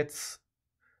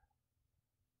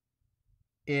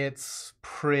 It's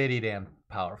pretty damn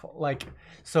powerful. Like,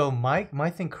 so my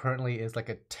thing currently is like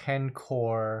a 10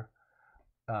 core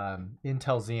Intel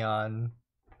Xeon,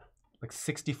 like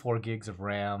 64 gigs of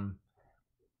RAM,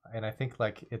 and I think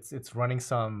like it's running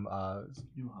some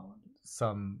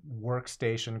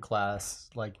workstation class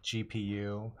like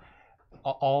GPU.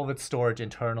 All of its storage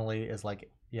internally is like,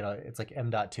 it's like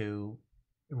M.2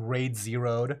 RAID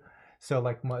zeroed. So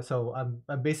like I'm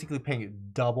basically paying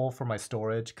double for my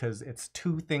storage because it's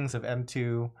 2 things of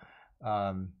M2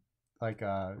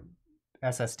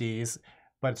 SSDs,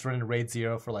 but it's running RAID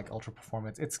 0 for like ultra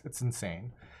performance. It's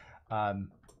insane. And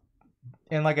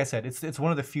like I said, it's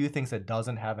one of the few things that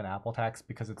doesn't have an Apple tax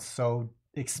because it's so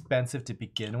expensive to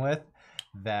begin with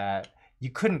that you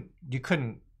couldn't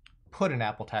put an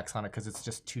Apple tax on it because it's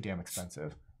just too damn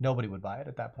expensive. Nobody would buy it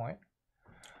at that point.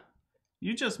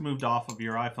 You just moved off of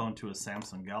your iPhone to a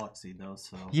Samsung Galaxy, though,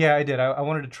 so... Yeah, I did. I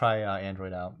wanted to try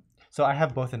Android out. So I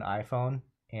have both an iPhone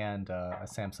and a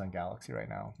Samsung Galaxy right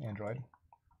now, Android.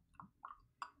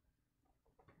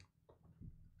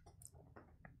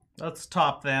 Let's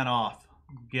top that off.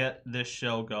 Get this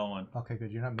show going. Okay,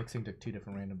 good. You're not mixing to 2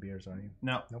 different random beers, are you?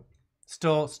 No. Nope.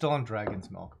 Still on Dragon's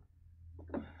Milk.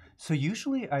 So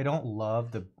usually I don't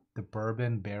love the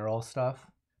bourbon barrel stuff.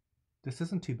 This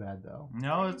isn't too bad though.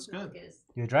 No, it's good.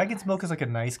 Yeah, Dragon's Milk is like a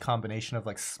nice combination of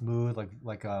like smooth,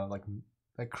 like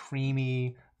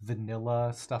creamy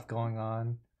vanilla stuff going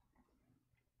on.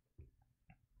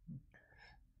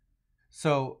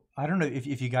 So I don't know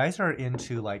if you guys are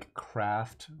into like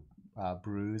craft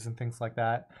brews and things like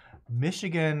that.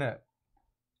 Michigan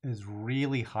is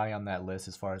really high on that list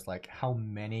as far as like how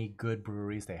many good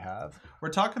breweries they have. We're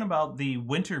talking about the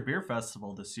Winter Beer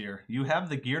Festival this year. You have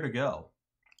the gear to go.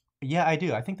 Yeah, I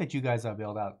do. I think that you guys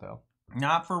bailed out though.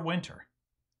 Not for winter.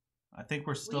 I think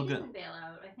we're still good. We didn't bail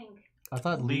out. I think. I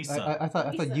thought Lisa. I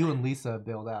thought you and Lisa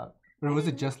bailed out, or was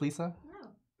it just Lisa? No.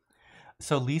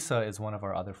 So Lisa is one of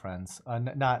our other friends.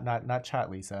 Not chat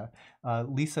Lisa.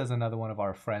 Lisa is another one of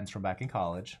our friends from back in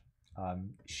college.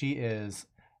 She is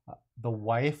the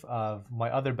wife of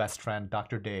my other best friend,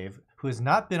 Dr. Dave, who has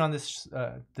not been on this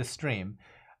stream.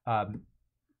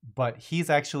 But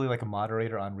he's actually like a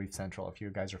moderator on Reef Central, if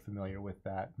you guys are familiar with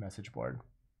that message board.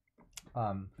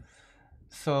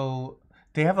 So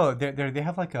they have they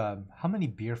have like how many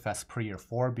beer fests per year?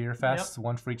 4 beer fests, yep.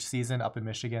 1 for each season up in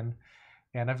Michigan,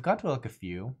 and I've gone to like a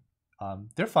few.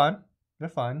 They're fun.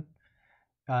 The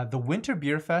Winter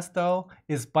Beer Fest though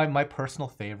is by my personal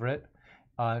favorite,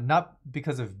 not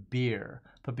because of beer,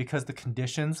 but because the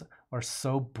conditions are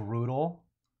so brutal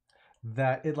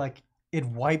that it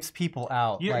wipes people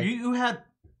out. You had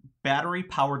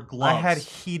battery-powered gloves. I had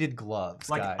heated gloves,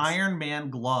 like guys. Iron Man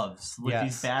gloves with Yes.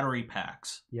 these battery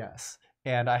packs. Yes,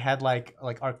 and I had like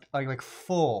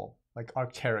full like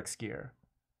Arc'teryx gear.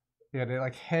 Yeah, they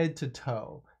like head to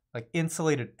toe, like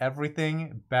insulated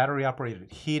everything, battery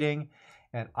operated heating,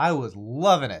 and I was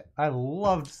loving it. I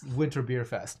loved Winter Beer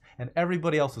Fest, and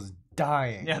everybody else was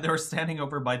dying. Yeah, they were standing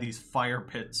over by these fire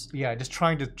pits. Yeah, just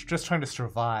trying to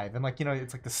survive, and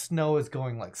it's like the snow is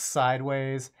going like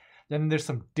sideways. Then there's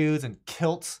some dudes in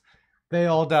kilts They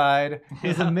all died. It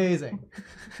was amazing.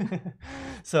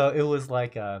 So it was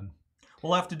like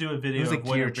we'll have to do a video a of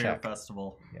Winter gear Beer check.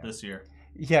 Festival this year.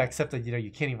 Yeah, except that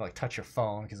you can't even like touch your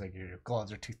phone because like your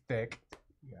gloves are too thick.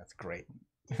 Yeah, that's great.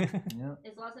 Yeah.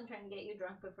 Is Lawson trying to get you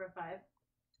drunk before 5?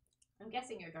 I'm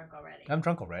guessing you're drunk already. I'm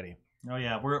drunk already. Oh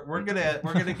yeah, we're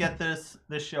gonna get this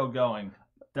show going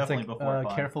definitely like, before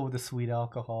 5. Careful with the sweet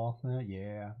alcohol.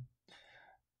 Yeah.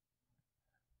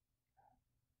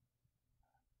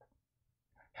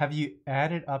 Have you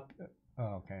added up?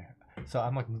 Oh, okay. So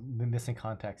I'm like missing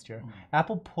context here.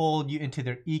 Apple pulled you into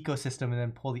their ecosystem and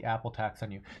then pull the Apple tax on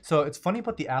you. So it's funny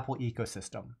about the Apple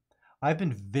ecosystem. I've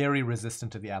been very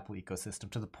resistant to the Apple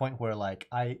ecosystem to the point where like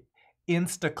I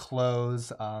insta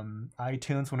close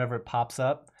iTunes whenever it pops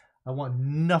up. I want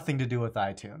nothing to do with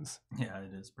iTunes. Yeah,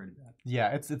 it is pretty bad. Yeah,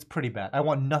 it's pretty bad. I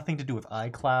want nothing to do with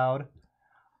iCloud.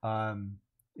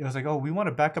 It was like, oh, we want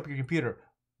to back up your computer.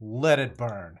 Let it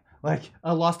burn. Like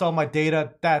I lost all my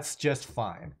data. That's just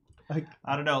fine. Like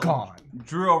I don't know. Gone.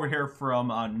 Drew over here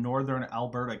from northern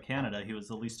Alberta, Canada. He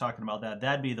was at least talking about that.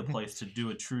 That'd be the place to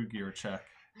do a true gear check.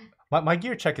 My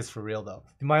gear check is for real though.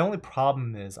 My only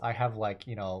problem is I have like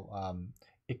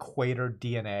equator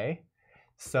DNA,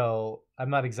 so I'm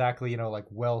not exactly like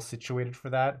well situated for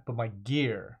that. But my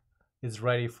gear is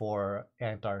ready for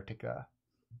Antarctica.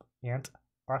 There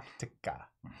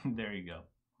you go.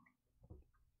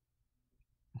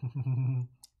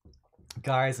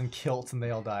 Guys in kilts and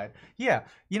they all died. Yeah,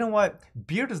 you know what?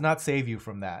 Beer does not save you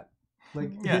from that. Like,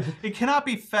 yeah, it cannot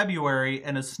be February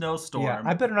and a snowstorm. Yeah,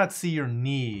 I better not see your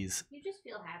knees. You just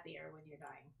feel happier when you're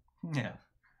dying. Yeah,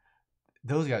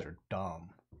 those guys are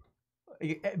dumb.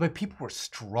 But people were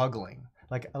struggling.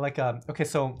 Okay,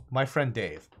 so my friend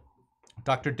Dave,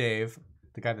 Dr. Dave,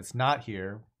 the guy that's not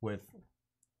here with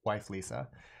wife Lisa,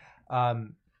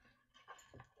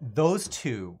 those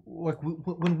two, like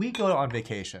when we go on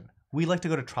vacation, we like to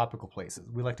go to tropical places.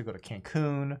 We like to go to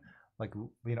Cancun, like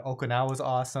Okinawa is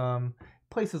awesome.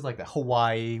 Places like that,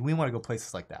 Hawaii. We want to go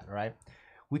places like that, right?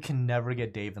 We can never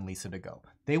get Dave and Lisa to go.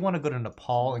 They want to go to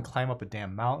Nepal and climb up a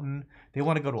damn mountain. They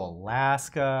want to go to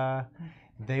Alaska.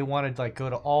 They want to like go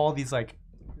to all these like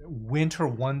winter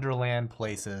wonderland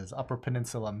places, Upper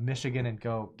Peninsula, Michigan, and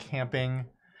go camping.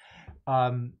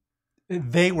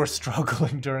 They were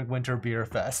struggling during Winter Beer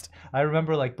Fest. I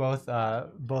remember like both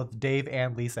Dave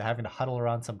and Lisa having to huddle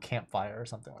around some campfire or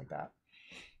something like that.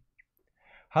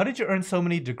 How did you earn so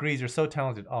many degrees? You're so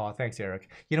talented. Oh, thanks, Eric.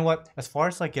 You know what? As far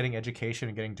as like getting education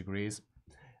and getting degrees,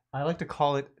 I like to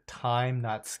call it time,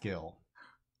 not skill.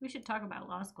 We should talk about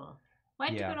law school.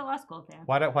 Why'd you go to law school, Dan?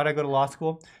 Why'd I go to law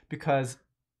school? Because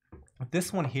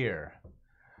this one here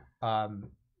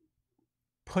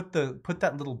put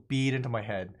that little bead into my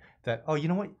head that, oh, you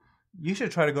know what? You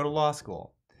should try to go to law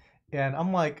school. And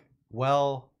I'm like,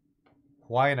 well,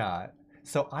 why not?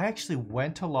 So I actually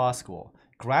went to law school,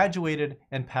 graduated,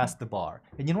 and passed the bar.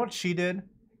 And you know what she did?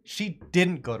 She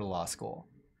didn't go to law school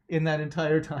in that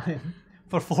entire time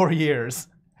for 4 years.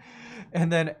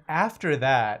 And then after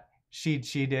that, she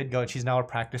did go. She's now a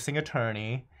practicing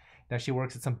attorney. Now she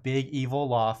works at some big evil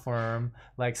law firm,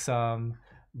 like some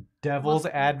devil's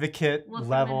advocate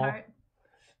level.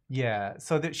 Yeah,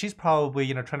 so that she's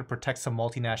probably trying to protect some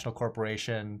multinational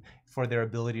corporation for their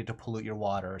ability to pollute your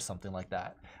water or something like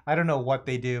that. I don't know what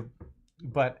they do,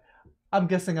 but I'm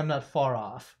guessing I'm not far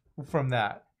off from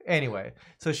that. Anyway,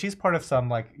 so she's part of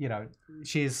some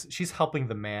she's helping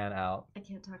the man out. I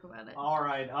can't talk about it. All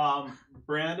right.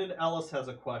 Brandon Ellis has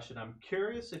a question. I'm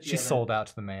curious if she's sold out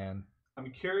to the man. I'm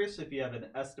curious if you have an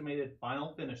estimated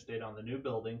final finish date on the new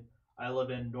building. I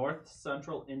live in north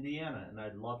central Indiana, and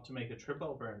I'd love to make a trip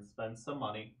over and spend some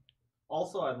money.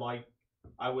 Also,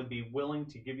 I would be willing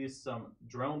to give you some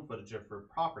drone footage of your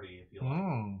property if you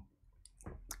like.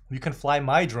 You can fly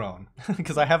my drone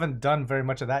because I haven't done very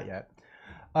much of that yet.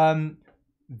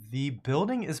 The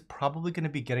building is probably going to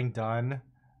be getting done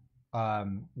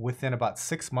within about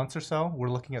 6 months or so. We're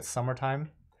looking at summertime,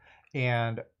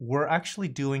 and we're actually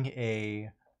doing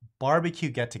a barbecue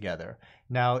get together.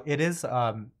 Now it is.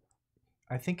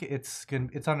 I think it's on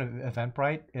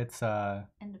Eventbrite. It's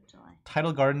end of July.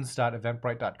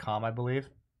 Tidalgardens.eventbrite.com, I believe.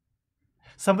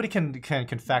 Somebody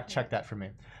can fact check that for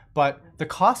me. But the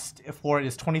cost for it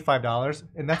is $25,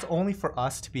 and that's only for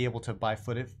us to be able to buy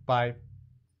footage. I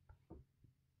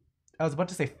was about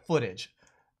to say footage,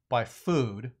 buy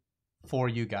food for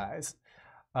you guys.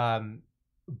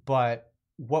 But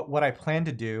what I plan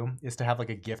to do is to have like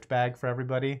a gift bag for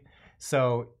everybody.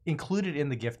 So included in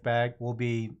the gift bag will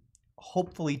be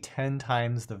hopefully 10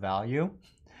 times the value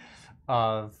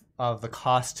of the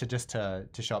cost to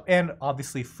show up, and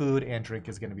obviously food and drink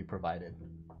is going to be provided.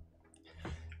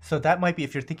 So that might be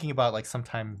if you're thinking about like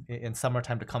sometime in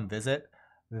summertime to come visit.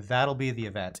 That'll be the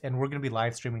event, and we're gonna be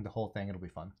live streaming the whole thing. It'll be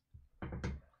fun.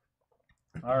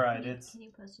 All right, Can you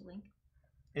post a link?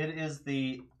 It is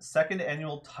the second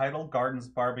annual Tidal Gardens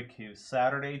Barbecue,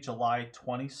 Saturday, July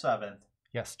 27th.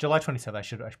 Yes, July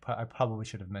 27th. I probably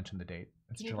should have mentioned the date.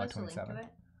 It's Can you July post a link 27th. to it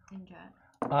in chat?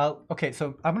 Okay,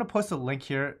 so I'm gonna post a link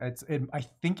here. I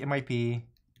think it might be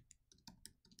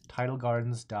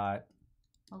tidalgardens. Well,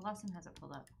 Lawson has it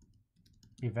pulled up.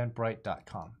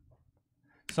 Eventbrite.com.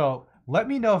 So let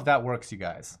me know if that works, you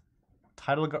guys.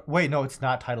 Wait, no, it's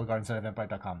not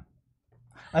tidalgardens.eventbrite.com.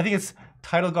 I think it's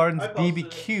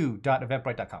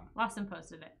tidalgardensbbq.eventbrite.com. Lawson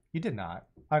posted it. You did not.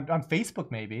 On Facebook,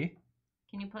 maybe.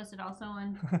 Can you post it also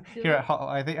on Here,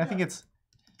 I think it's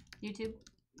YouTube?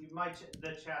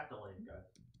 The chat delayed, guys.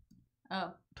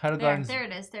 Oh, Tidal Gardens. there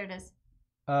it is. There it is.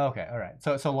 Oh, okay, all right.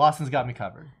 So Lawson's got me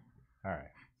covered. All right.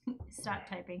 Stop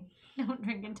typing. Don't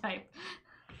drink and type.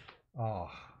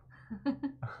 Oh.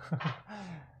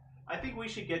 I think we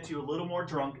should get you a little more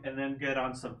drunk and then get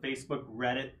on some Facebook,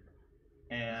 Reddit,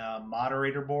 and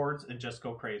moderator boards and just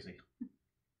go crazy.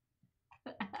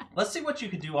 Let's see what you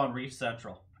could do on Reef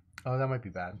Central. Oh, that might be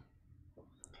bad.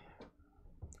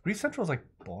 Reef Central is like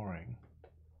boring.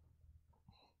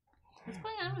 What's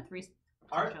going on with Reese?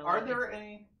 Are there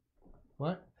any?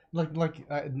 What?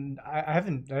 I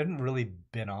haven't really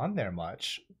been on there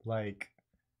much. Like,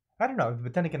 I don't know.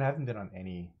 But then again, I haven't been on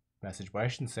any message. But I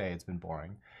shouldn't say it's been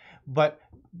boring. But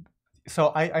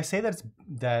so I say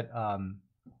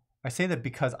I say that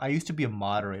because I used to be a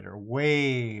moderator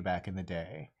way back in the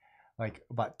day, like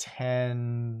about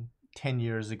 10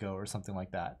 years ago or something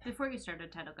like that. Before you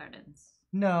started Tidal Gardens.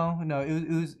 No,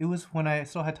 it was when I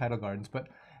still had Tidal Gardens, but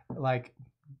like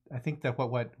I think that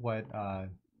what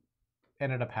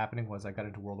ended up happening was I got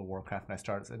into World of Warcraft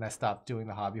and I stopped doing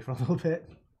the hobby for a little bit.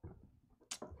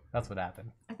 That's what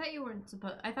happened. I thought you weren't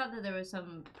supposed. I thought that there was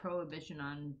some prohibition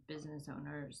on business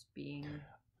owners being.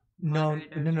 No.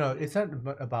 It's not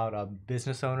about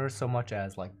business owners so much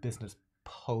as like business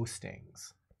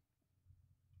postings.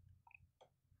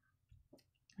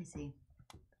 I see.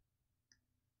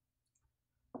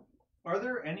 Are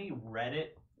there any Reddit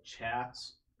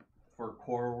chats for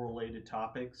coral-related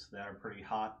topics that are pretty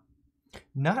hot?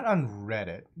 Not on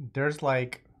Reddit. There's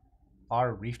like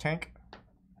our reef tank,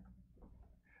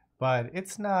 but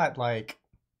it's not like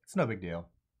it's no big deal.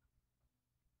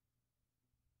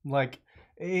 Like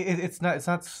it's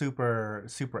not super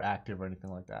active or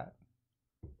anything like that.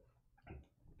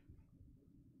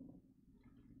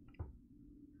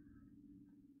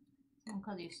 Someone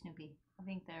called you Snoopy. I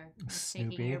think they're Snoopy?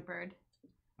 mistaking your bird.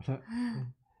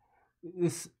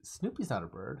 Snoopy's not a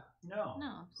bird. No.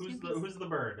 No. Who's the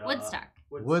bird? Woodstock.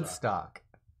 Woodstock.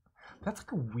 That's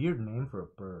like a weird name for a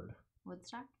bird.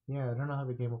 Woodstock? Yeah, I don't know how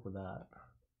they came up with that.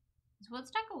 Is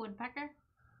Woodstock a woodpecker?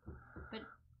 But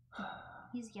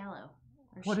he's yellow.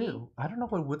 Or What she. is? I don't know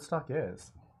what Woodstock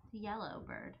is. The yellow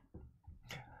bird.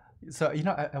 So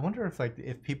I wonder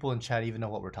if people in chat even know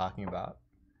what we're talking about.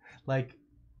 Like,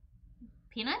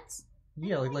 Peanuts?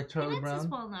 yeah, like Charlie Peanuts is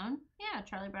Brown. well known. Yeah,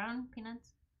 Charlie Brown,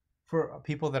 Peanuts. For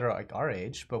people that are like our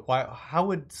age, but why? How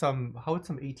would some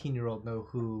 18-year-old know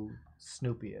who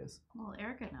Snoopy is? Well,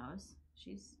 Erica knows.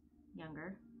 She's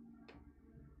younger.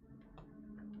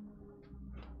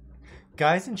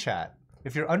 Guys in chat,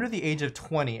 if you're under the age of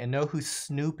 20 and know who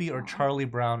Snoopy or Charlie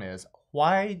Brown is,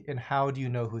 why and how do you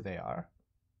know who they are?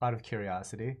 Out of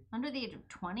curiosity. Under the age of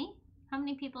 20? How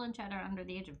many people in chat are under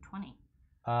the age of 20?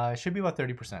 It should be about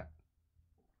 30%.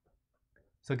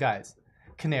 So guys,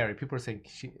 canary. People are saying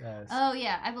she. Oh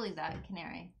yeah, I believe that.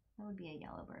 Canary. That would be a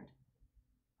yellow bird.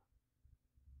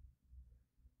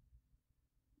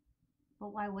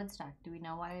 But why Woodstock? Do we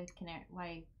know why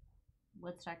why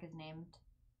Woodstock is named?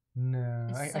 No,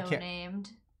 I can't. Named.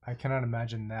 I cannot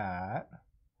imagine that.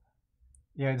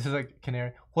 Yeah, this is like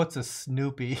canary. What's a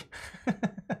Snoopy?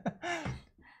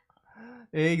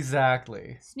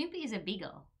 Exactly. Snoopy is a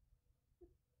beagle.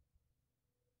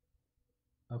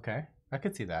 Okay, I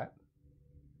could see that.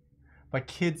 But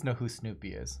kids know who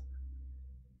Snoopy is.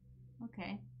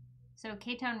 Okay. So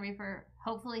K-Town Reaper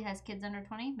hopefully has kids under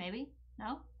 20, maybe?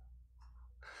 No?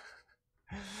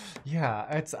 Yeah,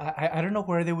 it's I don't know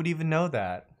where they would even know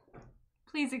that.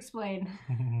 Please explain.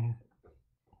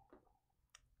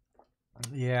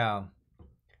 Yeah.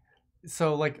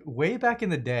 So like way back in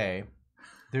the day,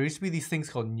 there used to be these things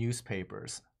called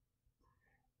newspapers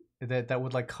that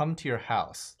would like come to your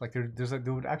house. Like there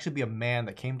would actually be a man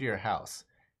that came to your house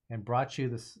and brought you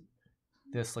this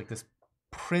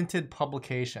printed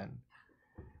publication.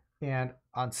 And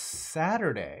on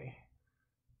Saturday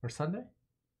or Sunday?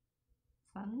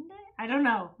 Sunday? I don't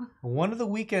know. One of the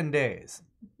weekend days.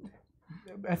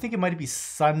 I think it might be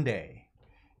Sunday.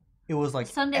 It was like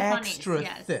Sunday extra funnies,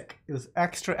 yes. thick. It was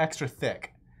extra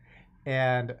thick.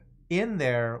 And in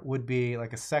there would be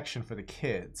like a section for the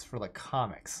kids for like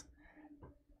comics.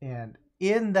 And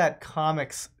in that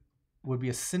comics would be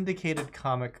a syndicated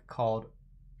comic called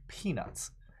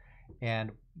Peanuts.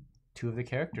 And two of the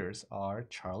characters are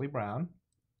Charlie Brown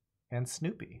and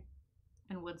Snoopy.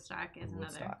 And Woodstock is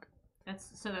another.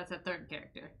 That's a third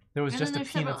character. There was And just a then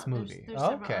there's Peanuts several- movie. there's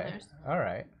several Okay. others. All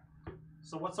right.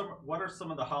 So what are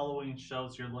some of the Halloween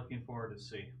shows you're looking forward to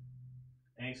see?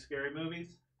 Any scary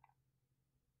movies?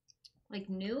 Like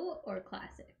new or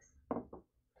classics?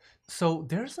 So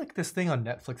there's like this thing on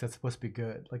Netflix that's supposed to be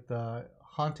good, like the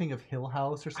Haunting of Hill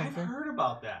House or something. I've heard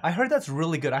about that. I heard that's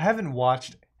really good. I haven't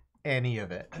watched any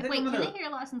of it. I think Wait, I'm can gonna- they hear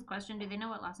Lawson's question? Do they know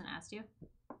what Lawson asked you?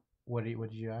 What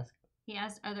did you ask? He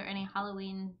asked, "Are there any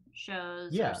Halloween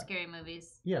shows Yeah. or scary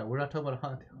movies?" Yeah, we're not talking about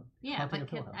Haunting. Yeah, Haunting but of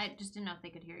Hill House. I just didn't know if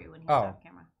they could hear you when he was Oh. off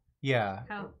camera. Yeah,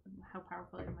 How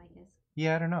powerful your mic is.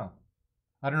 yeah. I don't know.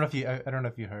 I don't know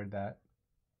if you heard that.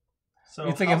 So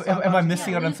It's like, how's am I that-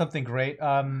 missing Yeah, out on Lucy- something great?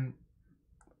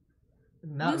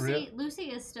 Not Lucy, really. Lucy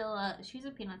is still she's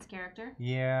a Peanuts character.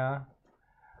 Yeah,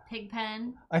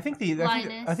 Pigpen. I think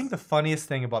Linus. the funniest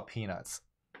thing about Peanuts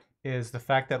is the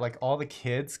fact that like all the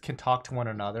kids can talk to one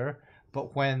another,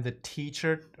 but when the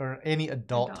teacher or any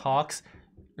adult talks,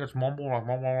 it's mumble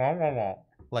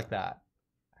like that.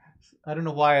 I don't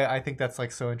know why I think that's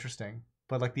like so interesting,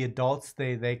 but like the adults,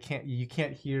 you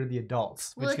can't hear the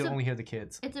adults, but Well, you can it's only hear the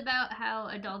kids. It's about how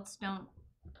adults don't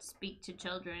speak to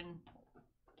children.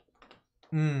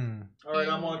 Mm. All right,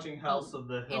 I'm in- watching House of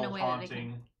the in a Hill way that they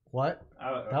Haunting. What?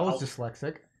 That was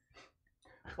dyslexic.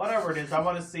 Whatever it is, I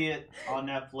want to see it on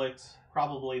Netflix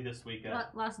probably this weekend.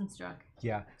 Lawson struck.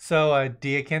 Yeah. So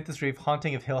Diacanthus Reef,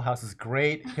 Haunting of Hill House is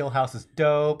great. Hill House is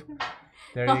dope.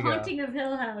 There The you go. Haunting of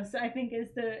Hill House, I think, is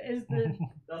the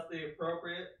That's the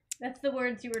appropriate. that's the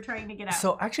words you were trying to get out.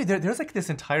 So actually, there's like this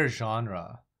entire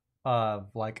genre of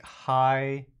like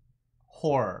high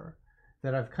horror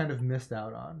that I've kind of missed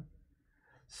out on.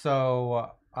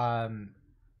 So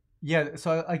yeah,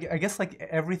 so I guess like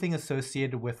everything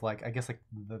associated with like I guess like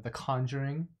the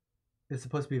Conjuring is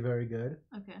supposed to be very good.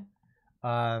 Okay.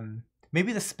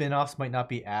 Maybe the spin-offs might not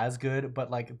be as good, but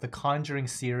like the Conjuring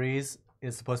series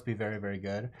is supposed to be very, very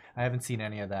good. I haven't seen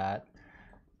any of that.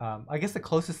 I guess the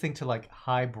closest thing to like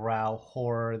highbrow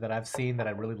horror that I've seen that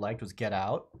I really liked was Get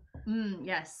Out.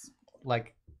 Yes.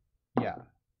 Like, yeah.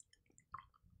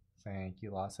 Thank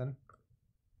you, Lawson.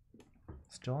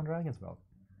 Still on Dragon's Milk.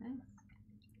 Nice.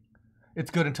 It's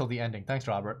good until the ending. Thanks,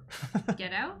 Robert.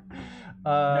 Get Out?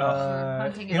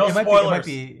 It No might spoilers.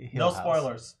 be Hill No House.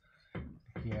 spoilers.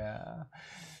 Yeah.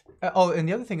 Oh, and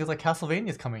the other thing is like Castlevania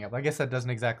is coming up. I guess that doesn't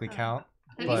exactly count.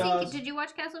 Have But- you seen? Did you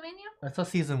watch Castlevania? I saw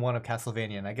season 1 of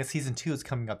Castlevania, and I guess season 2 is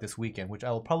coming up this weekend, which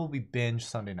I will probably binge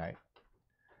Sunday night.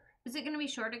 Is it going to be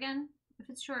short again? If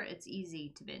it's short, it's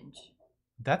easy to binge.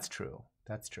 That's true.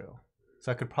 That's true.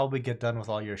 So I could probably get done with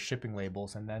all your shipping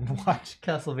labels and then watch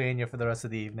Castlevania for the rest of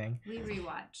the evening. We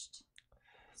rewatched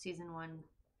season 1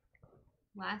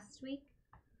 last week.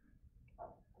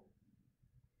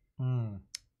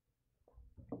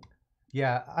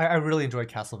 Yeah, I really enjoyed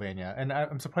Castlevania, and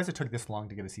I'm surprised it took this long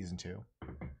to get a season 2.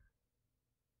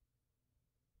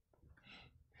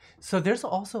 So there's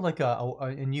also like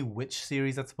a new witch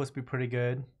series that's supposed to be pretty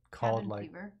good called Cabin like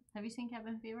Fever. Have you seen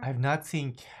Cabin Fever? I've not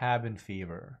seen Cabin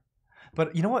Fever.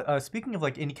 But you know what? Speaking of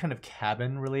like any kind of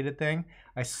cabin related thing,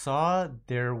 I saw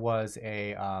there was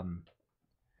a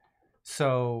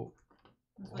so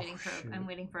I'm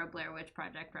waiting for a Blair Witch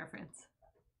Project reference.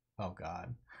 oh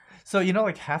god. So you know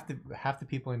like half the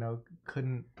people I know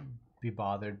couldn't be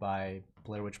bothered by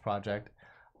Blair Witch Project.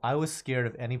 I was scared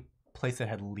of any place that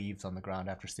had leaves on the ground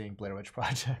after seeing Blair Witch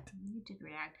Project. You did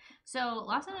react. So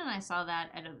Lawson and I saw that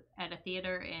at a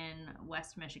theater in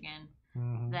West Michigan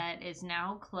that is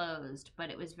now closed, but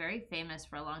it was very famous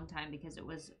for a long time because it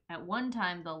was at one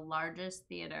time the largest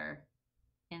theater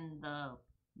in the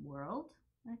world,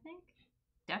 I think.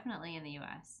 Definitely in the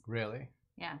US. Really?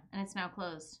 Yeah, and it's now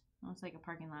closed. It's like a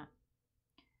parking lot.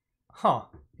 Huh.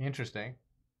 Interesting.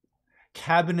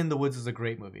 Cabin in the Woods is a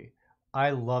great movie.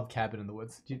 I love Cabin in the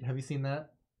Woods. Have you seen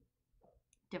that?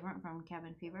 Different from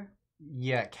Cabin Fever?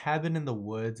 Yeah, Cabin in the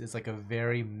Woods is like a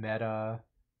very meta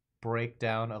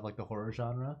breakdown of like the horror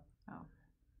genre. Oh.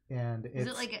 And Is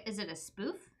it a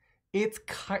spoof? it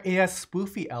has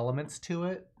spoofy elements to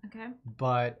it, Okay.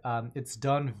 but it's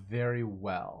done very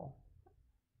well.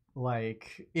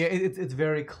 Like it's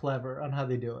very clever on how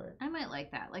they do it. I might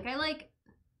like that. Like I like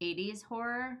 80s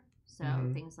horror, So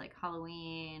things like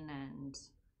Halloween and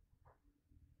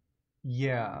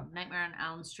Nightmare on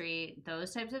Elm Street,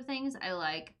 those types of things, I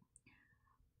like.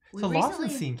 So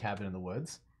Lawson's seen Cabin in the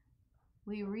Woods.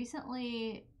 We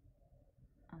recently.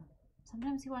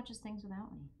 Sometimes he watches things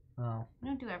without me. Oh. We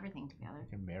don't do everything together.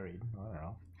 You're married. I don't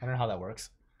know. I don't know how that works.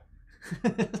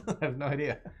 I have no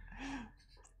idea.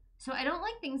 So I don't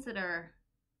like things that are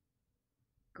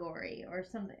gory or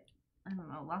something. I don't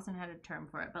know. Lawson had a term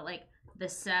for it, but like The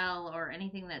Cell or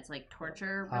anything that's like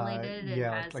torture related.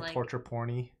 Yeah, like torture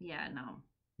porny. Yeah, no.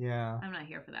 Yeah. I'm not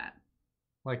here for that.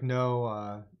 Like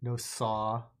no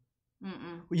Saw.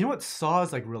 You know what? Saw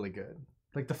is like really good.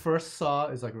 Like the first Saw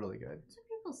is like really good. That's what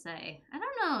people say. I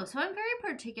don't know. So I'm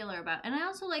very particular about, and I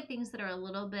also like things that are a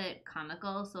little bit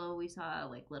comical. So we saw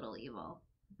like Little Evil.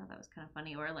 I thought that was kind of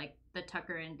funny, or like the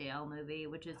Tucker and Dale movie,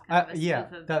 which is kind of a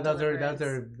spoof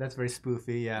of that's very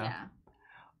spoofy. Yeah.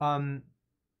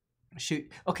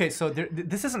 Shoot. Okay, so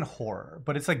this isn't horror,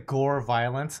 but it's like gore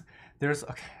violence.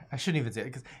 I shouldn't even say it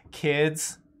because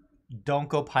kids, don't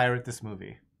go pirate this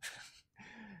movie.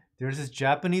 There's this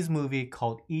Japanese movie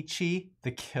called Ichi the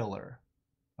Killer,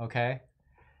 okay?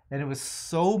 And it was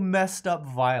so messed up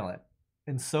violent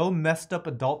and so messed up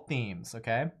adult themes,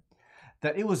 okay,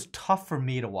 that it was tough for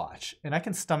me to watch. And I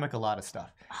can stomach a lot of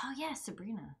stuff. Oh yeah,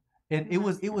 Sabrina. And it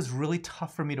was really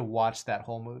tough for me to watch that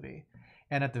whole movie.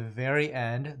 And at the very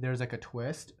end, there's like a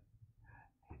twist.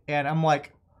 And I'm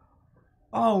like,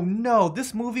 oh no,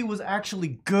 this movie was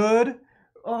actually good.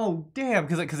 Oh damn,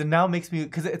 because it now makes me,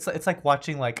 because it's like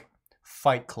watching like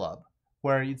Fight Club,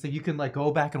 where it's like you can like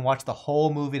go back and watch the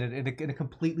whole movie and it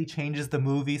completely changes the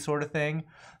movie sort of thing.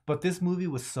 But this movie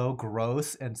was so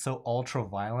gross and so ultra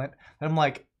violent that I'm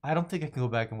like, I don't think I can go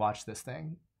back and watch this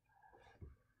thing.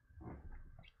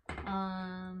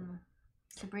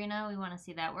 Sabrina, we want to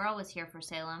see that. We're always here for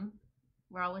Salem.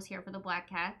 We're always here for the Black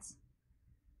Cats.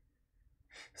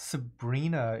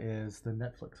 Sabrina is the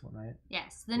Netflix one, right?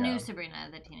 Yes, the new Sabrina,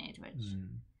 the Teenage Witch.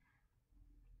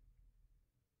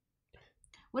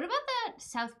 What about that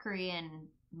South Korean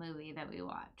movie that we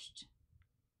watched?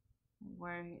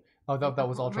 Where that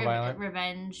was ultra violent.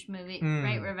 Revenge movie,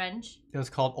 right? Revenge. It was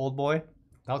called Old Boy.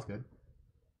 That was good.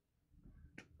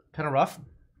 Kind of rough,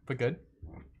 but good.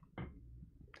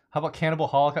 How about Cannibal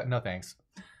Holocaust? No, thanks.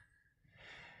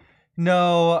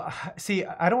 No, see,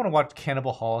 I don't want to watch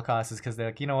Cannibal Holocaust because they're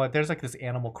like, you know what? There's like this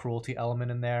animal cruelty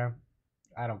element in there.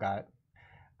 I don't got it.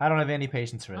 I don't have any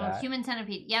patience for that. Human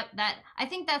Centipede. Yep, I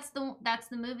think that's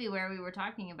the movie where we were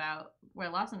talking about, where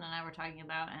Lawson and I were talking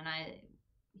about, and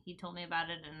he told me about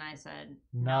it, and I said,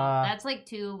 nah. That's like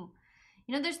too.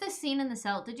 You know, there's this scene in The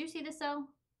Cell. Did you see The Cell?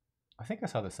 I think I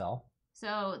saw The Cell.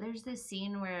 So there's this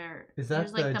scene where is that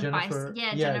there's like Jennifer?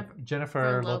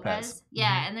 Jennifer Lopez.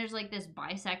 Yeah, and there's like this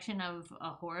bisection of a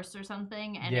horse or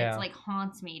something, and it's like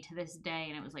haunts me to this day.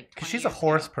 And it was like 20 she's years a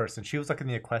horse ago. person. She was like in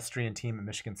the equestrian team at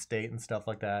Michigan State and stuff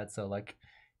like that. So like,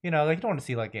 you know, like you don't want to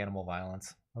see like animal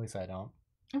violence. At least I don't.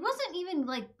 It wasn't even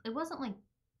like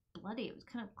bloody. It was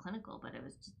kind of clinical, but it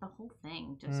was just the whole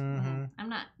thing. Just I'm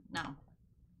not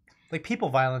Like people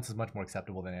violence is much more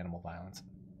acceptable than animal violence.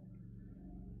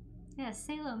 Yes,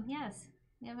 Salem, yes.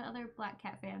 We have other Black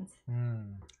Cat fans.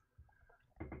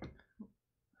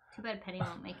 Too bad Penny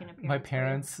won't make an appearance. My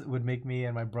parents would make me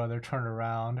and my brother turn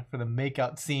around for the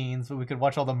makeout scenes, but we could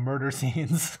watch all the murder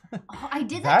scenes. Oh, I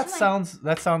did that.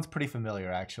 That sounds pretty familiar,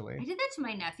 actually. I did that to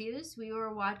my nephews. We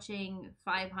were watching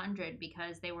 500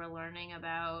 because they were learning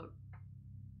about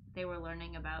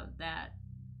that,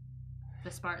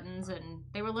 the Spartans, and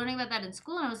they were learning about that in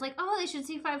school. And I was like, oh, they should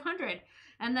see 500.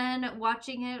 And then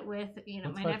watching it with, What's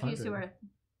my 500? nephews who are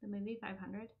the movie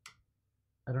 500.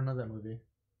 I don't know that movie.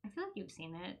 I feel like you've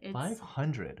seen it. It's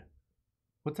 500.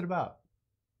 What's it about?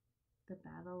 The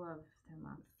Battle of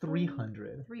Thermopylae.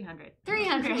 300.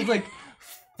 300. It was like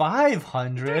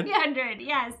 500. 300.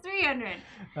 Yes, 300.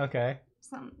 Okay.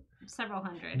 Several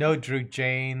hundred. No Drew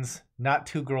Janes. Not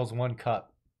Two Girls, One Cup.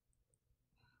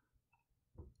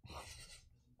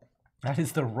 That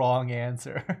is the wrong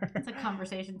answer. It's a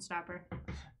conversation stopper.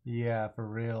 Yeah, for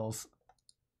reals.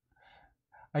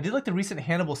 I did like the recent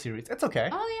Hannibal series. It's okay.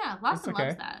 Oh yeah, Lawson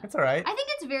loves that. It's all right. I think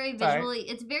it's very visually.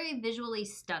 It's very visually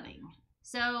stunning.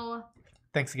 So.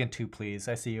 Thanks again, too. Please,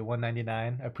 I see you.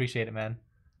 $1.99. I appreciate it, man.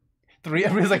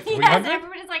 Everybody's like 300. Yes,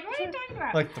 everybody's like, what are you talking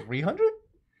about? Like 300.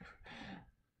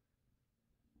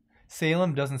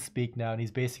 Salem doesn't speak now, and he's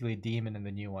basically a demon in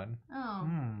the new one. Oh.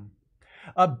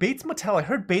 Bates Motel. I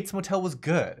heard Bates Motel was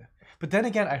good, but then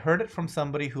again, I heard it from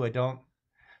somebody who I don't.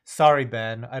 Sorry,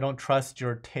 Ben. I don't trust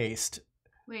your taste.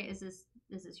 Wait, is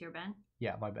this your Ben?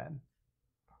 Yeah, my Ben.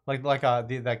 Like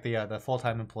the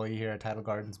full-time employee here at Tidal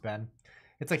Gardens, Ben.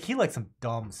 It's like he likes some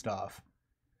dumb stuff.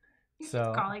 He's So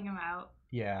just calling him out.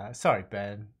 yeah, sorry,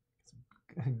 Ben.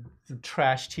 Some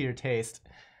trash to your taste.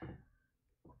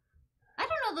 I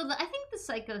don't know though. I think the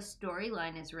Psycho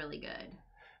storyline is really good.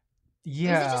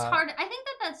 Yeah. It's just hard. I think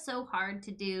that's so hard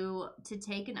to do, to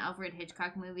take an Alfred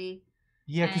Hitchcock movie.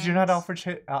 Yeah, because you're not Alfred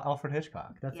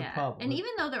Hitchcock. That's the problem. And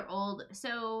even though they're old,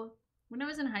 so when I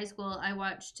was in high school, I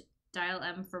watched Dial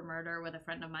M for Murder with a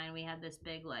friend of mine. We had this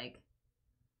big like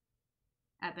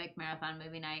epic marathon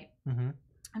movie night, and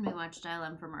we watched Dial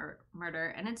M for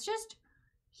Murder, and it's just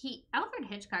Alfred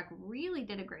Hitchcock really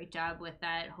did a great job with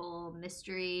that whole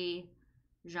mystery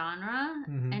genre,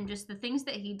 and just the things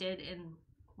that he did in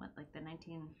like the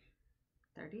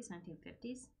 1930s,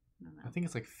 1950s. I think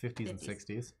it's like 50s and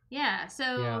 60s. Yeah,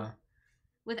 so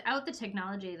without the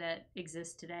technology that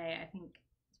exists today, I think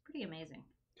it's pretty amazing.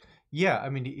 Yeah, I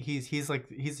mean he's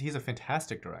a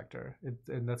fantastic director,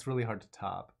 and that's really hard to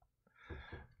top.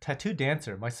 Tattoo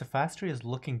Dancer, my Sophastry is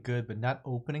looking good, but not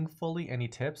opening fully. Any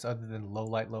tips other than low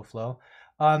light, low flow?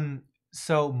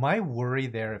 So my worry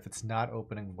there, if it's not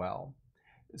opening well,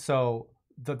 so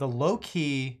the low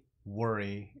key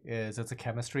worry is it's a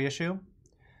chemistry issue.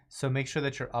 So make sure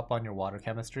that you're up on your water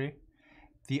chemistry.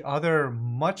 The other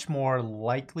much more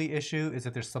likely issue is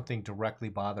that there's something directly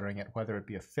bothering it, whether it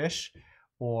be a fish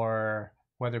or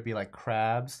whether it be like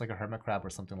crabs, like a hermit crab or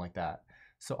something like that.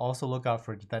 So also look out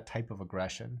for that type of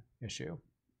aggression issue.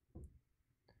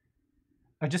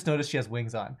 I just noticed she has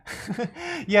wings on.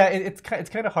 Yeah, it's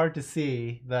kind of hard to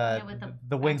see the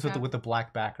wings with the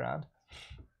black background.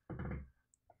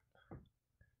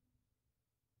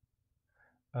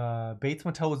 Bates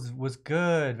Motel was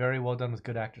good, very well done with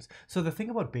good actors. So the thing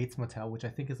about Bates Motel, which I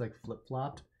think is like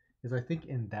flip-flopped, is I think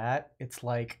in that it's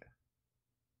like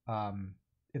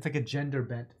a gender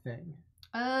bent thing.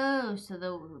 Oh, so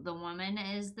the woman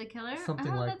is the killer?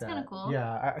 Something like that's that. Kind of cool.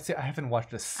 Yeah, I haven't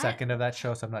watched a second of that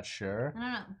show, so I'm not sure. I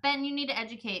don't know. Ben, you need to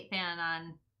educate Fan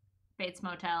on Bates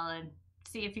Motel and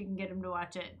see if you can get him to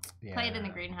watch it. Yeah. Play it in the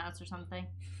greenhouse or something.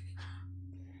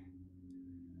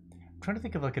 I'm trying to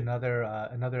think of like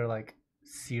another like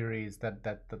series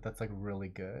that's like really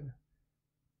good.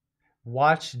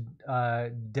 Watch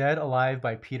Dead Alive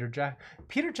by Peter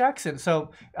Jackson.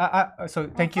 So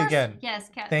thank you again.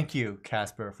 Yes, thank you,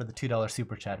 Casper, for the $2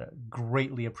 super chat.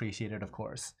 Greatly appreciated, of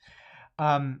course.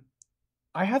 I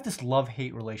have this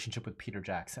love-hate relationship with Peter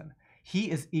Jackson. He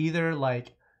is either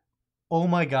like, oh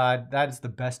my god, that is the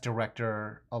best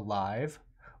director alive,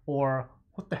 or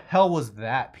what the hell was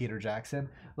that, Peter Jackson?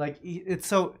 Like, it's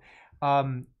so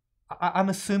I'm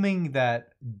assuming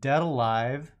that Dead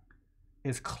Alive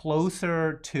is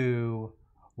closer to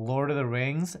Lord of the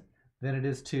Rings than it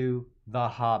is to The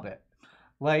Hobbit.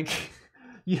 Like,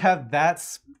 you have that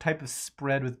type of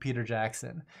spread with Peter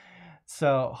Jackson.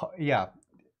 So, yeah,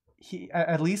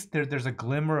 at least there's a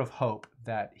glimmer of hope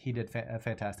that he did a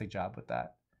fantastic job with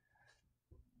that.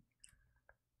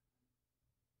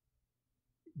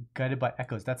 Guided by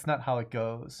Echoes. That's not how it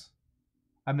goes.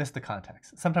 I missed the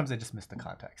context. Sometimes I just miss the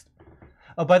context.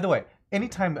 Oh, by the way,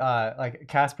 anytime like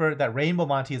Casper, that Rainbow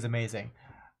Monty is amazing.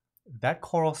 That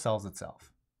coral sells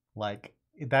itself. Like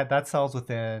that sells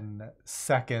within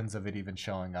seconds of it even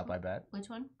showing up, I bet. Which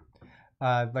one?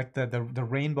 Like the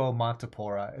Rainbow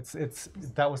Montipora. It's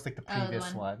that was like the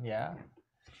previous one. Yeah.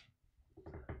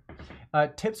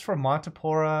 Tips for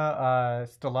Montipora,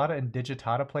 stellata and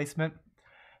digitata placement.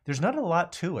 There's not a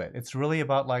lot to it. It's really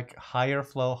about like higher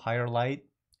flow, higher light.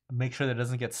 Make sure that it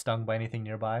doesn't get stung by anything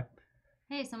nearby.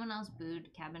 Hey, someone else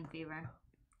booed Cabin Fever.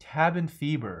 Cabin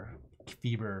Fever.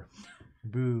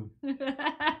 Boo.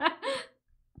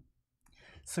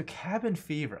 So Cabin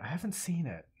Fever. I haven't seen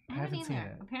it. I haven't seen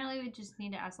it. Apparently we just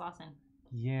need to ask Lawson.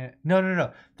 Yeah.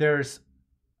 No. There's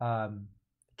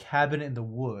Cabin in the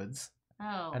Woods.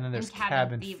 Oh. And then there's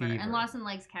Cabin Fever. And Lawson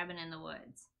likes Cabin in the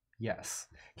Woods. Yes.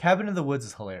 Cabin in the Woods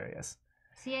is hilarious.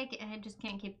 See, I just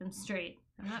can't keep them straight.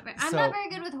 I'm not very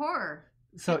good with horror.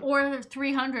 So, or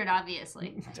 300,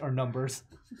 obviously. Or numbers.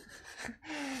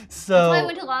 So that's why I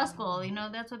went to law school. You know,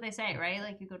 that's what they say, right?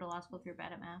 Like, you go to law school if you're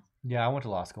bad at math. Yeah, I went to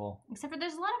law school. Except for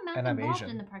there's a lot of math involved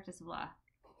in the practice of law.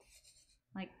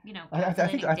 Like, you know, I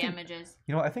think damages.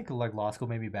 You know, I think like law school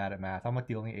made me bad at math. I'm like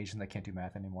the only Asian that can't do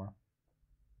math anymore.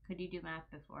 Could you do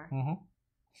math before? Mm-hmm.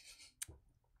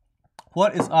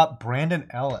 What is up, Brandon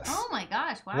Ellis? Oh my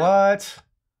gosh! Wow.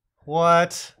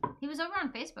 What? He was over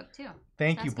on Facebook too.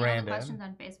 Thank you, Brandon. All the questions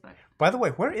on Facebook. By the way,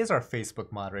 where is our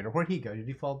Facebook moderator? Where'd he go? Did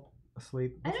he fall?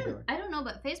 asleep? I What's he don't. doing? I don't know,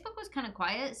 but Facebook was kind of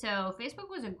quiet. So Facebook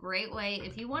was a great way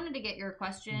if you wanted to get your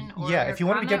question. Or Yeah, your if you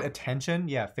wanted to get comment- attention,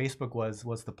 yeah, Facebook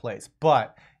was the place.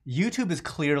 But YouTube is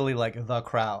clearly like the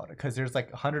crowd because there's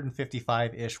like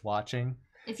 155-ish watching.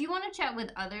 If you want to chat with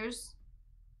others,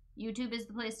 YouTube is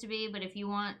the place to be. But if you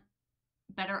want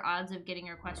better odds of getting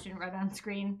your question read on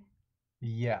screen,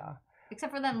 Yeah.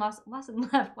 except for then Lawson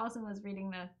left. Lawson was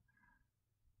reading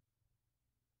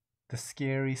The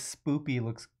scary Spoopy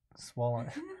looks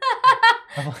swollen.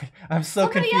 I'm so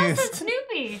Somebody confused. else said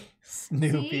Snoopy.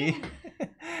 Snoopy. See?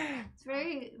 It's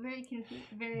very, very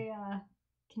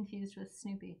confused with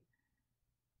Snoopy.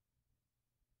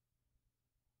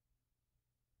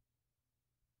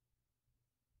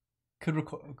 Could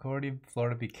Recordia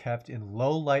Florida be kept in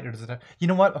low light, or does it have... You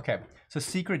know what? Okay, so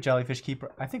secret jellyfish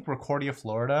keeper. I think Recordia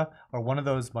Florida are one of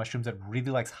those mushrooms that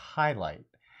really likes highlight.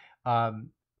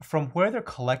 From where they're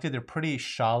collected, they're pretty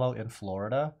shallow in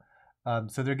Florida,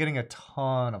 so they're getting a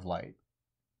ton of light.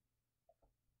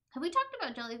 Have we talked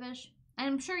about jellyfish?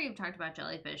 I'm sure you've talked about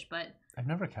jellyfish, but I've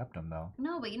never kept them though.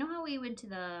 no. But you know how we went to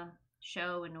the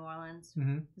show in New Orleans?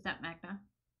 Mm-hmm. Was that Magna?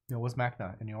 It was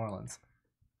Macna in New Orleans.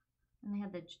 And they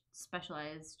had the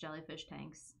specialized jellyfish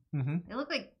tanks. Mm-hmm. They look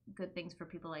like good things for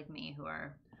people like me who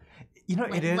are, You know,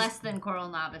 like, it is less than coral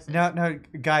novices. now,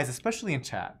 guys, especially in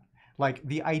chat, like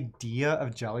the idea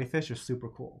of jellyfish is super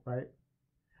cool, right?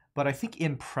 But I think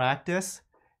in practice,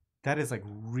 that is like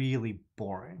really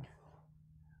boring.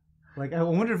 Like, I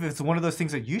wonder if it's one of those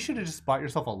things that you should have just bought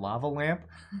yourself a lava lamp.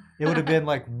 It would have been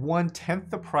like 1/10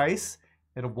 the price.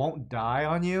 It won't die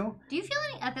on you. Do you feel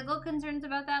any ethical concerns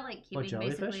about that? Like keeping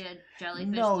jellyfish? basically a jellyfish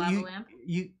No, lava you, lamp?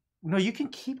 you can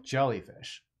keep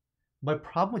jellyfish. My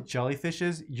problem with jellyfish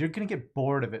is you're gonna get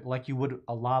bored of it like you would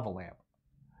a lava lamp.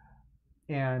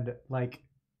 And like,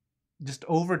 just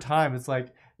over time, it's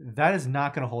like that is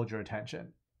not gonna hold your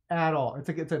attention at all. It's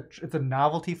like it's a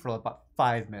novelty for about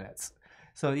 5 minutes.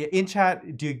 So yeah, in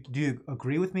chat, do you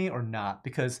agree with me or not?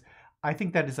 Because I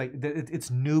think that is like it's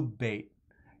noob bait.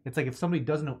 It's like if somebody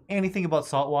doesn't know anything about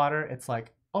saltwater, it's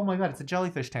like, oh my god, it's a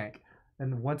jellyfish tank.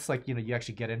 And once like you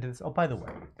actually get into this. Oh, by the way,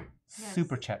 Yes.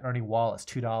 super chat, Ernie Wallace,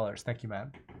 $2. Thank you,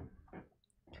 man.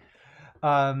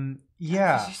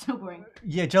 Yeah, You're so boring.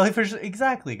 yeah, jellyfish.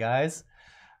 Exactly, guys.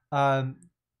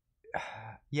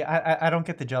 Yeah, I don't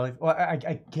get the jelly. Well,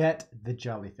 I get the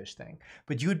jellyfish thing,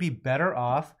 but you would be better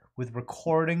off with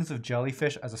recordings of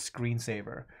jellyfish as a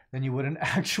screensaver than you would an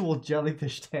actual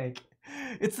jellyfish tank.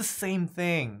 It's the same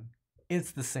thing.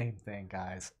 It's the same thing,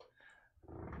 guys.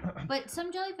 But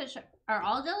some jellyfish are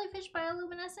all jellyfish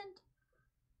bioluminescent?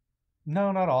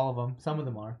 No, not all of them. Some of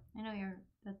them are. I know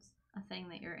that's a thing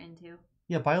that you're into.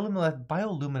 Yeah,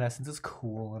 bioluminescence is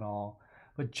cool and all,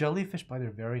 but jellyfish, by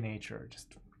their very nature,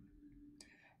 just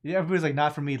yeah. Everybody's like,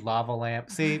 not for me, lava lamp.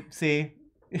 See.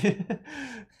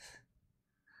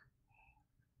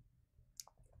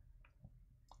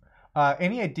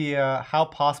 Any idea how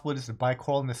possible it is to buy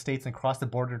coral in the States and cross the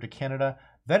border to Canada?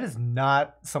 That is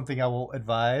not something I will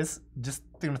advise. Just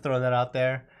going to throw that out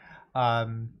there.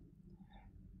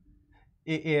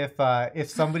 If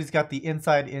somebody's got the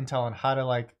inside intel on how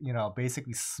to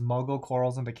basically smuggle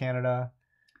corals into Canada,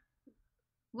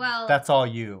 Well, that's all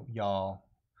y'all.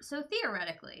 so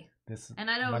theoretically, This and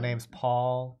I don't. My name's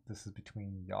Paul. This is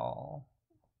between y'all.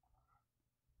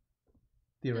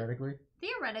 Theoretically.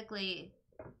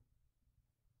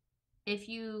 If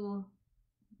you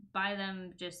buy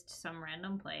them just some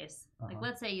random place, like Uh-huh.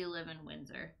 let's say you live in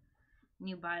Windsor, and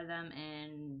you buy them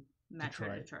in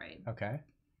Metro Detroit, Okay.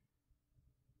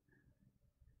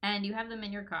 and you have them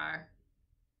in your car,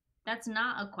 that's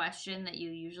not a question that you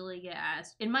usually get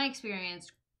asked. In my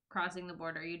experience, crossing the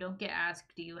border, you don't get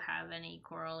asked, do you have any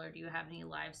coral or do you have any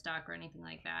livestock or anything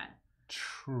like that.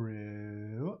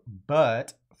 True.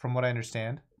 But from what I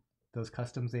understand, those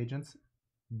customs agents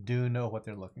do know what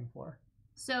they're looking for.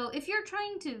 So if you're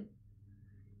trying to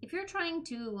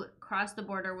cross the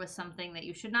border with something that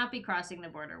you should not be crossing the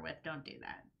border with, don't do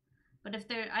that. But if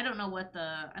I don't know what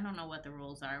the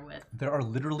rules are with. There are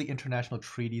literally international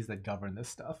treaties that govern this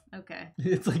stuff. Okay.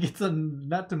 It's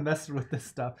not to mess with this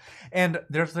stuff. And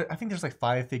I think there's like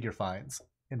 5-figure fines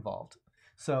involved.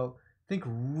 So think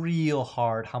real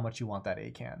hard how much you want that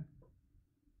ACAN.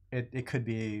 It could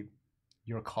be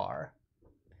your car.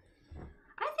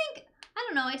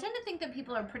 I don't know. I tend to think that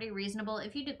people are pretty reasonable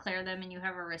if you declare them and you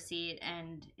have a receipt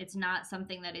and it's not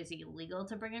something that is illegal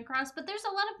to bring across. But there's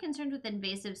a lot of concerns with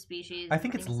invasive species. I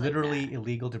think it's things like literally that.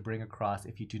 illegal to bring across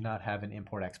if you do not have an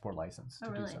import-export license to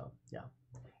do really? so. Yeah.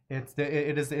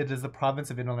 It is the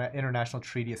province of international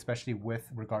treaty, especially with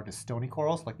regard to stony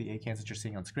corals, like the acants that you're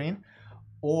seeing on screen,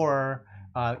 or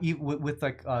with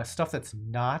like stuff that's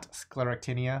not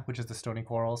scleractinia, which is the stony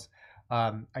corals.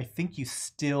 I think you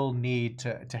still need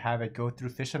to have it go through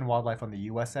Fish and Wildlife on the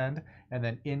U.S. end, and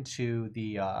then into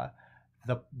the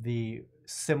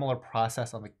similar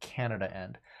process on the Canada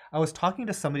end. I was talking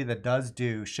to somebody that does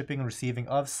do shipping and receiving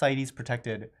of CITES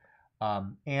protected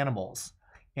animals,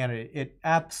 and it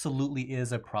absolutely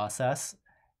is a process.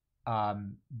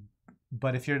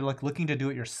 But if you're like looking to do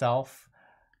it yourself,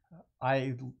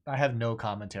 I have no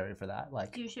commentary for that.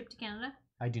 Like, do you ship to Canada?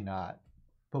 I do not,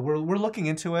 but we're looking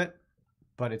into it,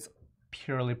 but it's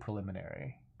purely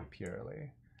preliminary.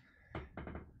 Purely.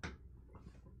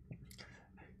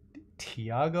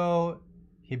 Tiago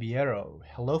Ribeiro,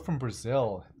 hello from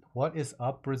Brazil. What is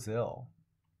up, Brazil?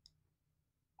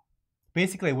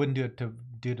 Basically, I wouldn't do it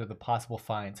due to the possible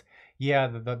fines. Yeah,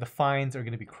 the fines are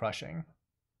going to be crushing.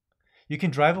 You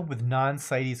can drive up with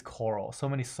non-CITES coral, so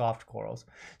many soft corals.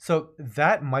 So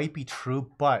that might be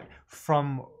true, but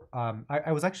from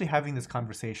I was actually having this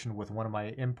conversation with one of my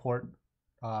import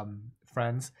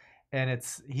friends, and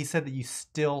he said that you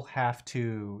still have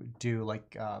to do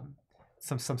like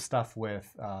some stuff with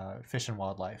Fish and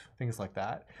Wildlife, things like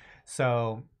that.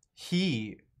 So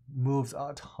he moves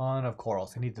a ton of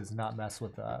corals, and he does not mess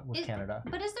with Canada.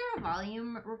 But is there a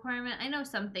volume requirement? I know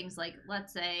some things, like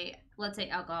let's say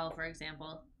alcohol, for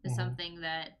example, is something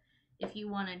that if you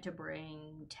wanted to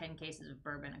bring 10 cases of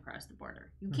bourbon across the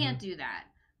border, you can't do that.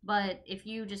 But if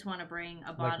you just want to bring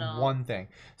a bottle, like one thing.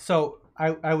 So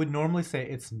I would normally say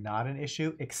it's not an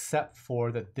issue, except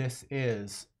for that this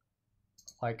is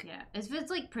like, yeah, if it's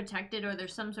like protected or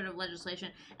there's some sort of legislation,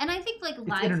 and I think like it's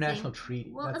live international treaty.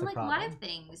 Well, That's and the like problem. live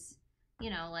things, you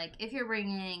know, like if you're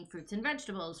bringing fruits and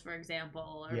vegetables, for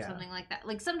example, or something like that.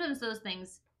 Like sometimes those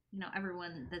things, you know,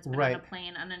 everyone that's been on a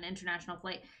plane on an international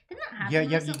flight, didn't that happen? Yeah,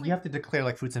 you have to declare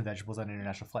like fruits and vegetables on an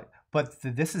international flight. But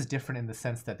this is different in the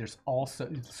sense that there's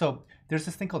there's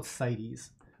this thing called CITES,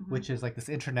 which is like this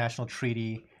international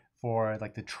treaty for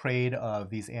like the trade of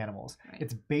these animals. Right.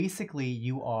 It's basically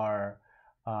you are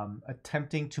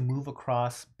attempting to move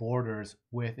across borders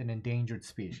with an endangered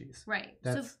species. Right.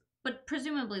 But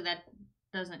presumably that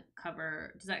doesn't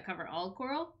cover. Does that cover all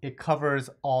coral? It covers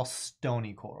all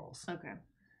stony corals. Okay.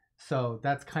 So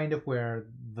that's kind of where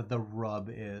the rub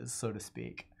is, so to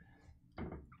speak.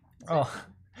 Oh,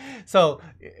 so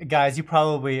guys, you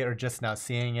probably are just now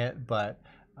seeing it, but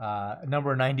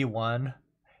number 91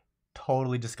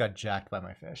 totally just got jacked by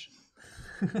my fish.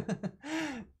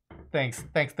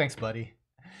 Thanks, buddy.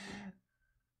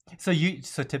 So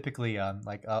typically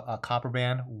like a copper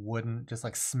band wouldn't just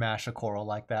like smash a coral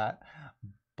like that,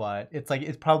 but it's like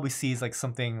it probably sees like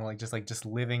something like just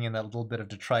living in that little bit of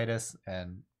detritus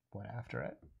and went after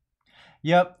it.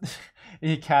 Yep.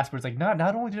 Casper's like, not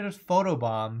only did it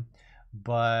photobomb,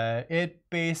 but it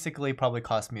basically probably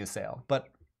cost me a sale. But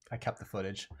I kept the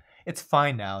footage. It's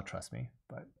fine now, trust me.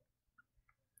 But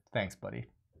thanks, buddy.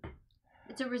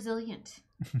 It's a resilient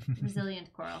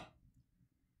coral.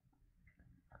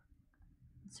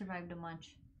 It survived a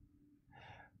munch.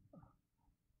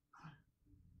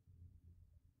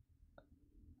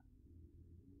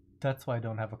 That's why I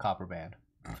don't have a copper band.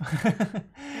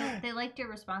 They liked your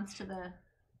response to the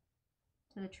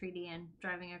treaty and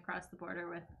driving across the border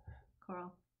with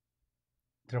coral.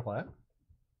 Did what?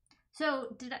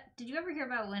 So did you ever hear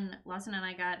about when Lawson and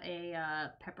I got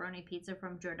a pepperoni pizza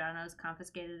from Giordano's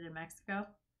confiscated in Mexico?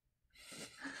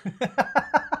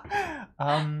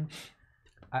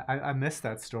 I missed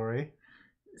that story.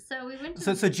 So we went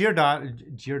to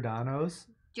Giordano's.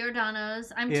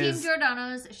 Giordano's. I'm Team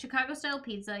Giordano's Chicago style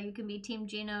pizza. You can be Team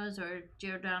Gino's or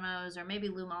Giordano's or maybe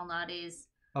Lou Malnati's.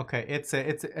 Okay, it's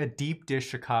a deep dish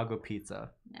Chicago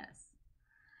pizza. Yes.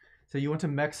 So you went to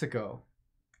Mexico.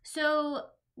 So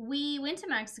we went to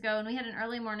Mexico and we had an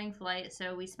early morning flight.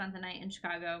 So we spent the night in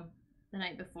Chicago the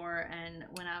night before and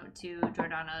went out to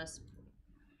Giordano's.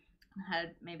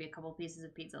 Had maybe a couple pieces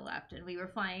of pizza left, and we were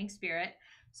flying Spirit.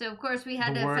 So of course we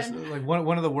had fend. Like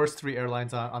one of the worst 3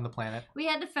 airlines on the planet. We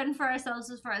had to fend for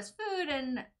ourselves as far as food,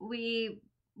 and we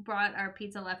brought our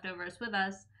pizza leftovers with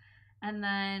us. And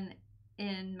then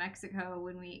in Mexico,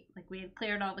 when we had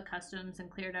cleared all the customs and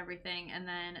cleared everything, and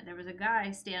then there was a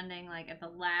guy standing like at the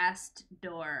last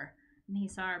door, and he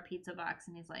saw our pizza box,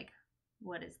 and he's like,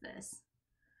 "What is this?"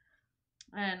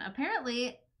 And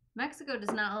apparently Mexico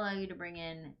does not allow you to bring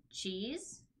in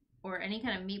cheese or any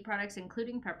kind of meat products,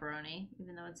 including pepperoni,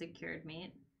 even though it's a cured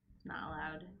meat. It's not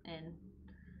allowed in.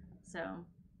 So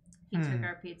he took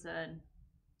our pizza and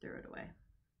threw it away.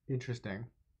 Interesting.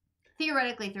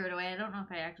 theoretically threw it away. I don't know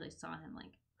if I actually saw him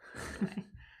like throw it away.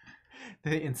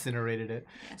 They incinerated it.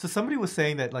 Yeah. So somebody was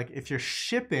saying that like if you're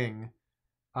shipping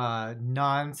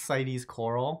non-CITES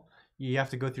coral, you have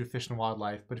to go through Fish and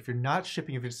Wildlife. But if you're not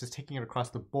shipping, if you're just taking it across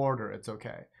the border, it's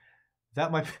okay.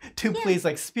 That might too. Yeah. Please,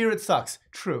 like Spirit sucks.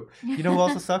 True. You know who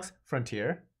also sucks?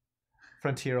 Frontier.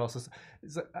 Frontier also.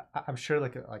 I'm sure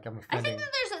like I'm I offending. think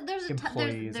that there's a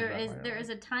employees there of that is way, there right? is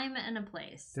a time and a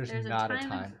place. There's not a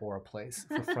time or a place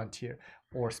for Frontier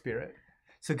or Spirit.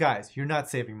 So guys, you're not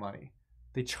saving money.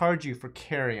 They charge you for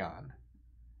carry-on.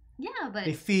 Yeah, but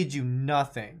They feed you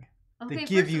nothing. okay, They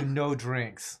give first you of- no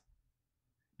drinks.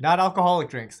 Not alcoholic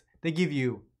drinks. They give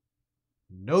you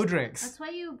no drinks. That's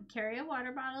why you carry a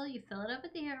water bottle. You fill it up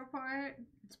at the airport.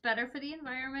 It's better for the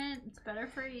environment. It's better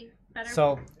for you.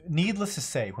 So, needless to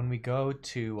say, when we go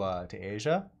to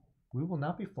Asia, we will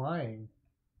not be flying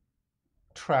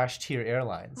trash tier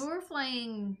airlines. We're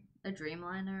flying a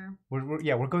Dreamliner. We're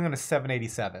going on a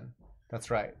 787. That's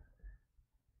right.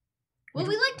 Well,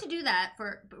 we like to do that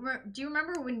do you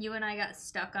remember when you and I got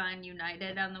stuck on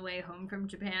United on the way home from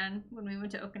Japan when we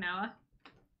went to Okinawa?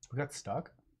 We got stuck.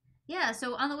 Yeah,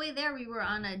 so on the way there we were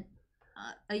on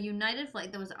a United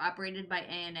flight that was operated by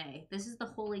ANA. This is the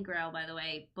holy grail, by the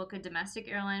way. Book a domestic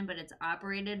airline, but it's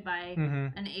operated by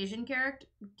an Asian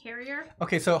carrier.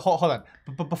 Okay, so hold on.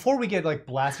 But before we get like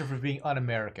blasted for being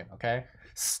un-American, okay?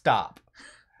 Stop.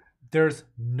 There's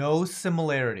no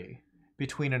similarity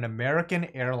between an American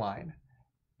airline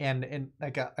and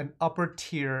like an upper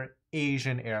tier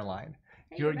Asian airline.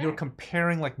 Hey, You're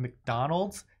comparing like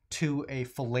McDonald's to a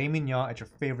filet mignon at your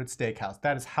favorite steakhouse.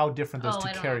 That is how different those two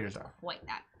carriers are. Quite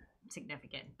that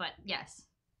significant, but yes,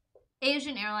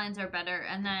 Asian airlines are better,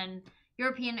 and then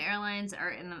European airlines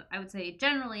are I would say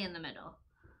generally in the middle.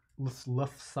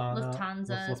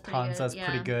 Lufthansa is pretty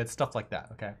pretty good. good. Stuff like that.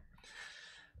 Okay.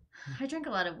 I drink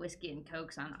a lot of whiskey and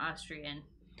cokes on Austrian.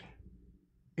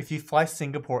 If you fly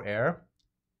Singapore Air,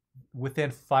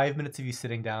 within 5 minutes of you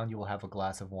sitting down, you will have a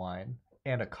glass of wine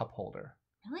and a cup holder.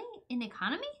 Really? In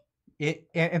economy?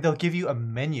 And they'll give you a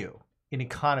menu in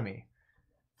economy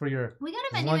for your We got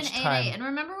a menu lunchtime. in AA, and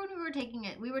remember when we were taking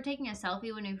it? We were taking a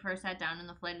selfie when we first sat down, and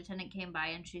the flight attendant came by,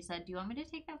 and she said, "Do you want me to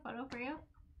take that photo for you?"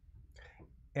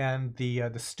 And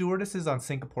the stewardesses on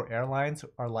Singapore Airlines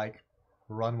are like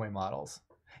runway models.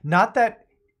 Not that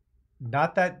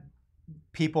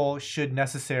people should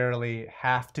necessarily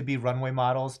have to be runway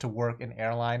models to work in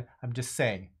airline. I'm just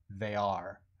saying they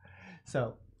are.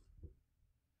 So,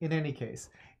 in any case,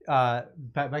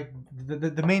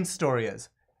 the main story is,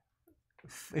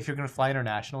 if you're going to fly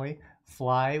internationally,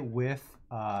 fly with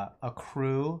a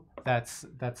crew that's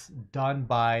done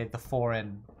by the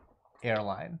foreign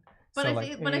airline. But so I like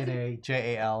think- but I ANA,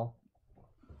 JAL.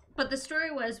 But the story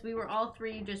was we were all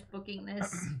three just booking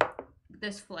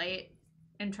this flight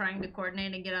and trying to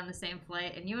coordinate and get on the same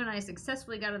flight. And you and I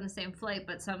successfully got on the same flight,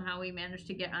 but somehow we managed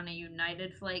to get on a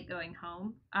United flight going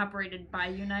home, operated by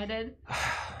United.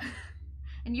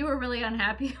 And you were really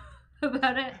unhappy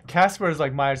about it. Casper is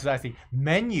like Myers. I think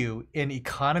menu in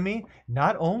economy.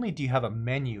 Not only do you have a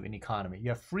menu in economy, you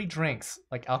have free drinks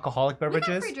like alcoholic We beverages.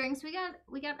 got free drinks.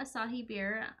 We got Asahi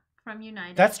beer from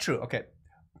United. That's true. Okay,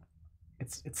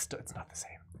 it's not the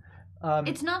same.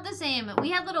 It's not the same.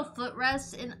 We had little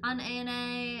footrests on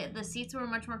ANA. The seats were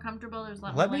much more comfortable. There's a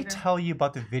lot more Let me legroom. tell you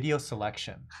about the video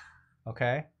selection.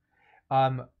 Okay,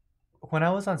 when I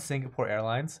was on Singapore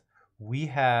Airlines, we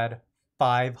had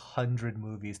 500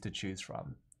 movies to choose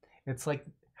from. It's like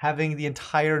having the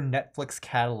entire Netflix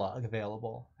catalog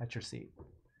available at your seat.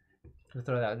 To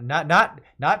throw that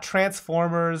not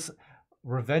Transformers,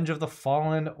 Revenge of the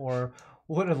Fallen, or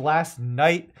what last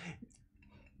night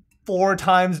 4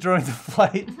 times during the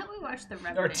flight. I thought we watched The Or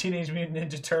Revenant. Teenage Mutant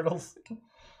Ninja Turtles.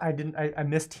 I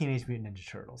missed Teenage Mutant Ninja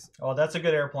Turtles. Oh, that's a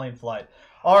good airplane flight.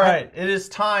 All right, it is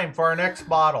time for our next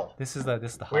bottle. This is the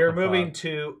We are Hop and moving Frog.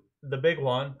 to the big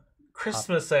one,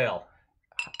 Christmas Ale.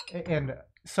 And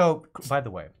so, by the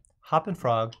way, Hop and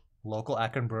Frog, local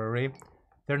Akron brewery,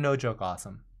 they're no joke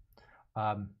awesome.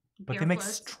 But Beer they make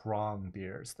floats. strong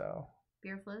beers, though.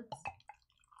 Beer floats.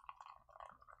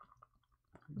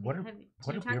 What are Did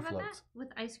what you are talk beer about floats? that with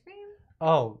ice cream?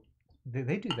 Oh,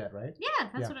 they do that, right? Yeah,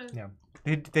 that's yeah, what I was. yeah.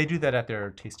 They do that at their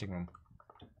tasting room.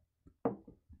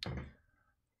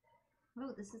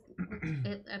 Oh, this is.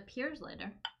 It appears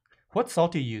later. What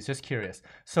salt do you use? Just curious.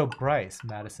 So Bryce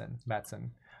Matson.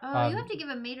 Oh, you have to give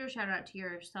a major shout out to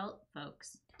your salt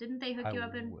folks. Didn't they hook you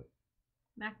up in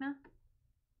Macna?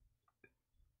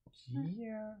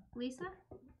 Yeah. Lisa?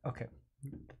 Okay.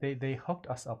 They hooked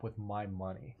us up with my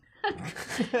money.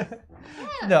 Yeah.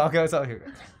 No, okay, so okay.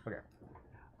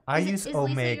 I Is use Lisa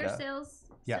Omega. your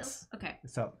sales Yes. Okay.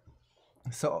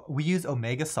 So we use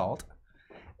Omega Salt.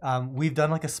 We've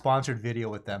done like a sponsored video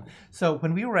with them. So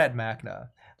when we were at Magna,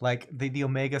 like the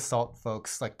Omega Salt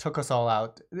folks like took us all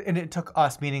out, and it took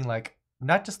us, meaning like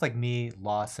not just like me,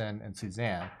 Lawson, and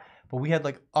Suzanne, but we had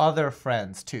like other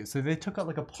friends too. So they took out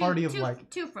like a party of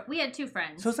like we had 2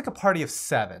 friends. So it's like a party of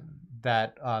 7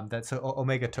 that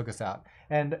Omega took us out,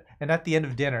 and at the end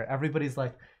of dinner, everybody's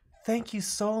like, "Thank you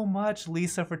so much,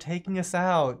 Lisa, for taking us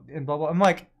out," and blah blah. I'm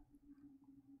like,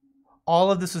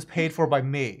 all of this was paid for by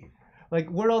me. Like,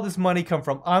 where'd all this money come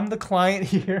from? I'm the client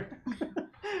here.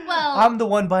 Well, I'm the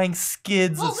one buying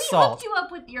skids of we salt. hooked you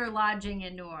up with your lodging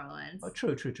in New Orleans. Oh,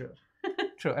 true.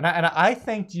 True. And I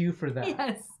thanked you for that.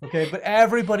 Yes. Okay, but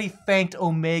everybody thanked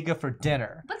Omega for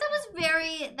dinner. But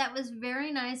that was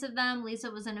very nice of them.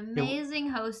 Lisa was an amazing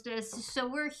hostess, so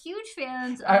we're huge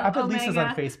fans of I bet Omega. Lisa's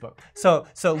on Facebook.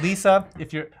 So Lisa,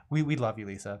 if you're, we love you,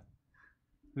 Lisa.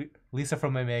 Lisa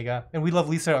from Omega, and we love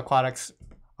Lisa Aquatics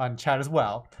on chat as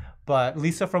well. But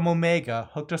Lisa from Omega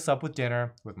hooked us up with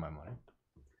dinner with my money.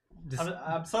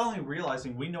 I'm suddenly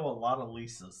realizing we know a lot of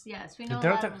Lisas. Yes, we know a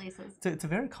lot of Lisas. It's a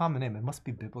very common name. It must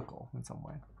be biblical in some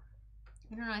way.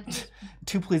 I don't know. I think it's...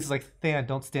 2 Please is like, Than,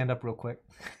 don't stand up real quick.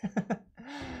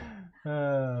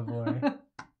 Oh, boy.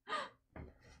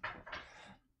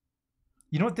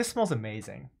 You know what? This smells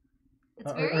amazing.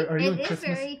 It's very, are you in it is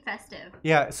Christmas? very festive.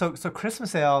 Yeah, so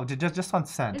Christmas ale, just on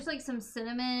scent. There's like some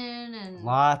cinnamon and...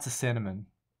 Lots of cinnamon.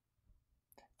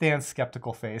 Dan's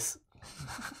skeptical face.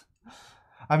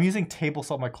 I'm using table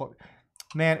salt in my cold.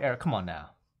 Man, Eric, come on now.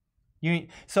 Okay.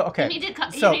 You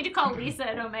need to call Lisa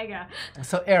and Omega.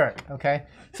 So Eric, okay.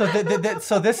 So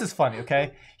so this is funny,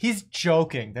 okay. He's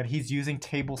joking that he's using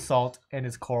table salt and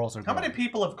his corals are. How many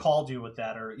people have called you with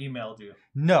that or emailed you?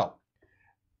 No.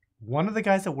 One of the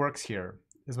guys that works here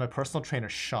is my personal trainer,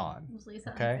 Sean. Was Lisa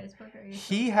okay. on Facebook? Or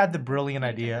He had the brilliant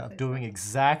idea of doing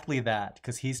exactly that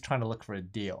because he's trying to look for a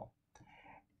deal.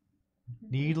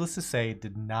 Needless to say, it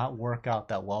did not work out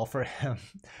that well for him.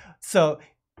 So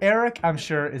Eric, I'm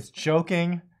sure, is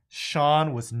joking.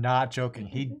 Sean was not joking.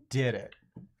 He did it.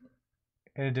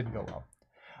 And it didn't go well.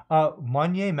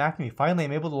 Monye McNamee, finally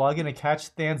I'm able to log in and catch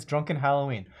Than's drunken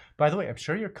Halloween. By the way, I'm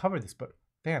sure you're covered this, but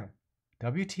Than,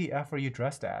 WTF are you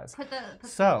dressed as?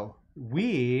 So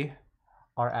we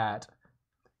are at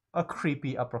a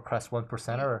creepy upper crust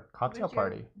 1%er cocktail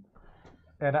party.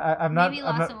 And I'm not. Maybe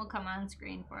Lawson will come on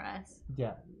screen for us.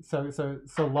 Yeah. So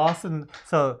Lawson.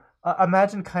 So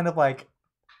imagine kind of like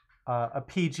a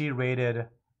PG rated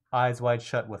Eyes Wide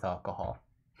Shut with alcohol.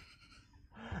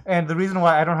 And the reason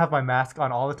why I don't have my mask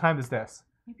on all the time is this.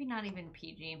 Maybe not even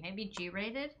PG. Maybe G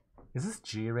rated. Is this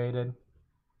G rated?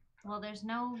 Well, there's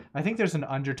no. I think there's an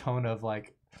undertone of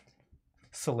like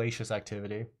salacious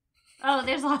activity. Oh,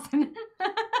 there's Lawson.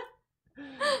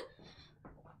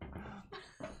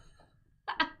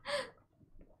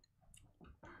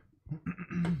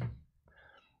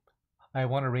 I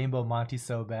want a Rainbow Monty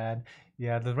so bad.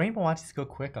 Yeah, the Rainbow Monties go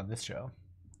quick on this show.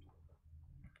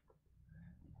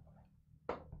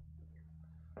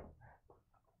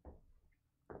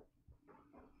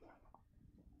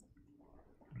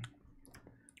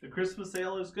 The Christmas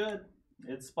ale is good.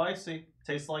 It's spicy.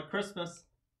 Tastes like Christmas.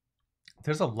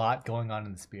 There's a lot going on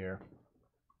in this beer.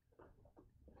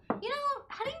 You know,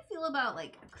 how do you feel about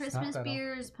like Christmas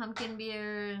beers, pumpkin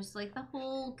beers, like the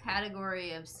whole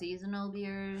category of seasonal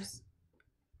beers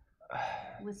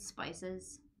with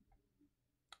spices?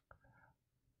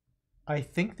 I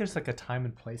think there's like a time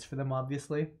and place for them,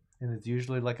 obviously, and it's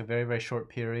usually like a very, very short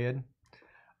period.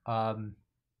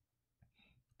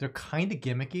 They're kind of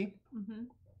gimmicky. Mm-hmm.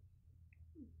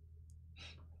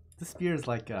 This beer is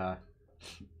like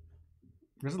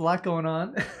there's a lot going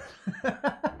on.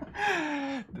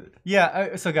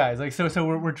 Yeah, so guys, like so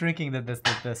we're drinking this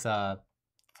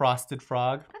Frosted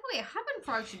Frog. By the way, Hoppin'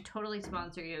 Frog should totally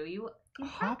sponsor you. You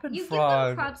Hoppin' you Frog.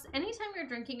 give them props. Anytime you're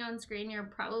drinking on screen, you're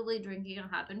probably drinking a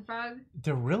Hoppin' Frog.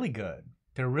 They're really good.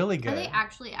 They're really good. Are they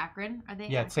actually Akron? Are they?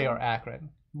 Yeah, Akron? they are Akron.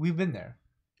 We've been there.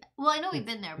 Well, I know we've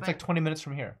been there, It's but like 20 minutes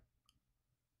from here.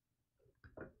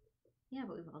 yeah,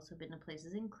 but we've also been to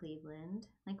places in Cleveland.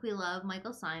 Like we love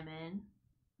Michael Simon.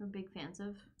 We're big fans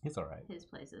of He's all right. his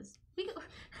places.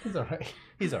 He's all right.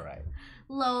 He's all right.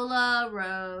 Lola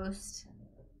Roast.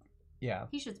 Yeah.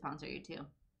 He should sponsor you too.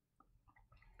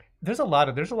 There's a lot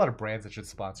of brands that should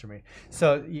sponsor me.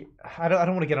 So I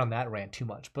don't want to get on that rant too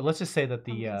much, but let's just say that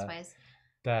the Pumpkin spice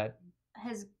that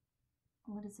has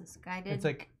what is this guided? it's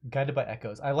like Guided by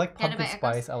Echoes. I like Guided pumpkin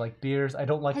by spice. I like beers. I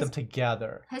don't like them Has-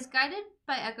 together. Has Guided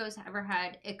by Echoes ever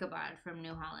had Ichabod from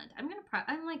New Holland?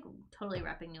 I'm like totally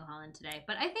repping New Holland today,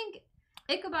 but I think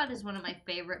Ichabod is one of my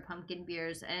favorite pumpkin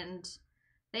beers, and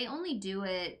They only do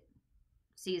it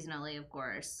seasonally, of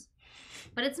course.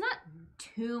 But it's not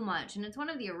too much, and it's one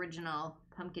of the original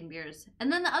pumpkin beers.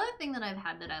 And then the other thing that I've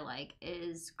had that I like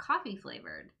is coffee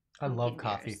flavored. I love pumpkin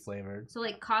coffee beers. flavored. So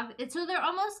like coffee, so they're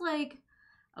almost like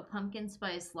a pumpkin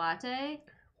spice latte.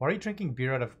 Why are you drinking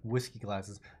beer out of whiskey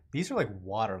glasses? These are like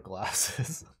water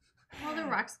glasses. Well, they're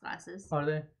rocks glasses. Are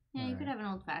they? Yeah, you Alright. could have an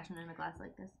old fashioned in a glass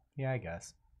like this. Yeah, I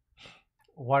guess.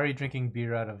 Why are you drinking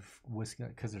beer out of whiskey?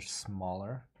 Because they're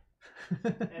smaller.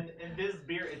 And this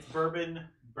beer, it's bourbon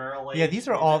barrel aged. Yeah, these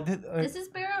are all. This is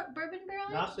bourbon barrel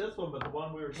aged? Not this one, but the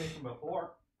one we were tasting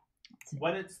before.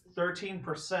 When it's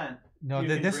 13%. No, you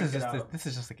can this drink is it just out of. this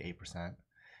is just like 8%.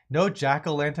 No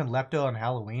jack-o'-lantern lepto on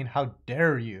Halloween. How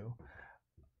dare you?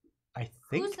 I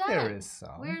think Who's that? there is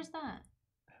some. Where's that?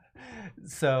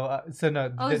 So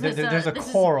no, Oh, is this there's a this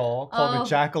is- coral called oh. the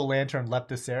jack-o'-lantern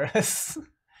leptocerus.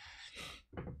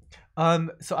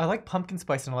 So I like pumpkin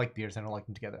spice and I like beers and I don't like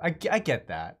them together. I get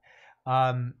that.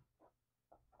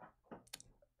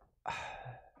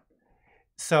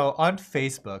 So on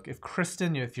Facebook,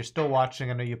 if you're still watching,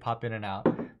 I know you pop in and out,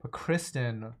 but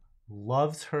Kristen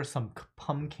loves her some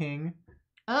pumpkin.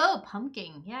 Oh,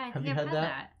 pumpkin. Yeah, I Have think you I've had had that?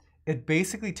 that. It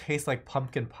basically tastes like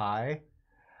pumpkin pie.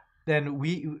 Then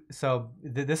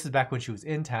this is back when she was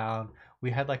in town. We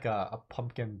had like a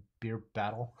pumpkin beer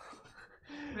battle.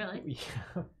 Really?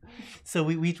 Yeah. So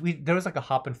we there was like a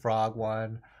hop and frog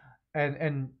one,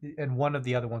 and one of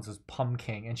the other ones was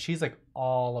pumpkin, and she's like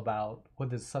all about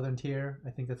what is Southern Tier. I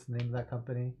think that's the name of that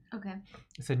company. Okay.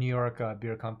 It's a New York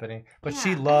beer company, but Yeah,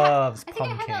 she loves I think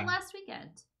pumpkin. I had that last weekend.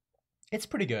 It's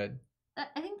pretty good.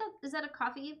 I think is that a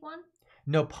coffee one?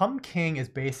 No, pumpkin is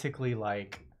basically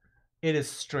like it is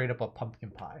straight up a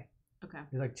pumpkin pie. Okay.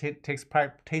 It like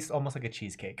tastes almost like a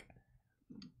cheesecake.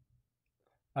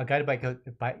 Guided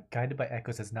by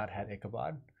Echoes has not had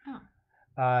Ichabod.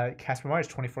 Oh. Casper Myers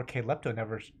 24K Lepto,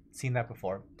 never seen that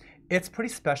before. It's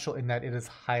pretty special in that it is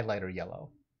highlighter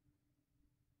yellow.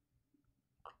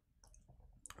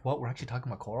 Well, we're actually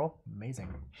talking about coral?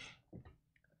 Amazing.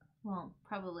 Well,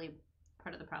 probably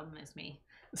part of the problem is me.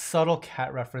 Subtle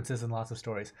cat references and lots of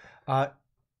stories. I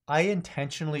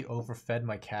intentionally overfed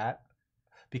my cat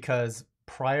because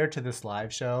prior to this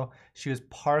live show, she was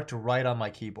parked right on my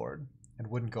keyboard and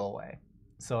wouldn't go away.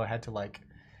 So I had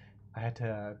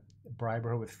to bribe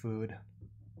her with food.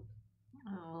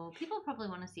 Oh, people probably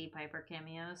want to see Piper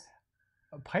cameos.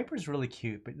 Piper's really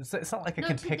cute, but it's not like I No,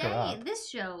 can pick her today, up. this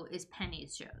show is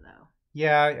Penny's show, though.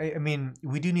 Yeah, I mean,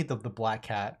 we do need the black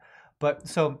cat. But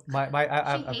so I've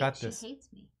got this. She hates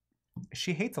me.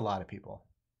 She hates a lot of people.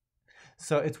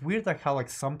 So it's weird like how like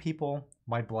some people,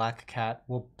 my black cat,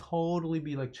 will totally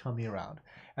be like chummy around.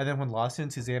 And then when Lawson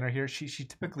and Suzanne are here, she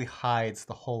typically hides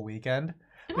the whole weekend.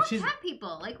 And But we're cat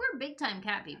people. Like, we're big time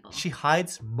cat people. She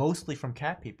hides mostly from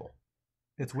cat people.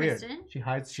 It's weird. Kristen? She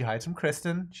hides from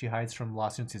Kristen. She hides from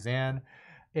Lawson and Suzanne.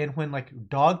 And when like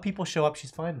dog people show up,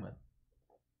 she's fine with.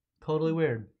 Totally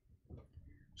weird.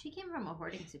 She came from a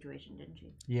hoarding situation, didn't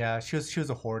she? Yeah, she was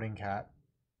a hoarding cat.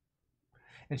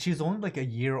 And she's only like a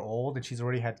year old and she's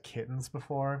already had kittens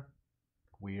before.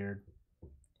 Weird.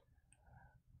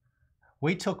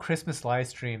 Wait till Christmas live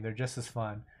stream. They're just as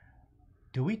fun.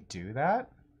 Do we do that?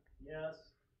 Yes.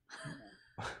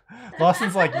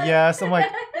 Lawson's like, yes. I'm like,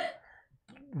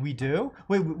 we do?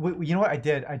 Wait, you know what I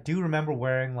did? I do remember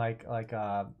wearing like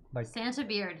Santa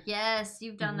beard. Yes,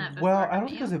 you've done that before. well, I don't haven't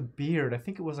think you? it was a beard. I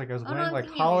think it was like I was Oh, no, wearing I'm like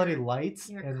thinking of holiday your- lights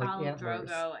Your and like Khal antlers.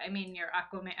 Drogo. I mean, your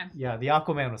Aquaman. Yeah, the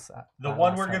Aquaman was The that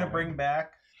one last we're going to Halloween. bring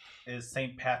back is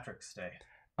St. Patrick's Day.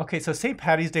 Okay, so St.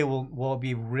 Patty's Day will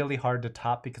be really hard to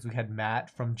top because we had Matt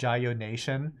from Jayo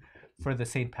Nation for the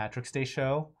St. Patrick's Day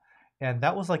show, and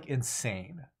that was like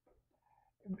insane.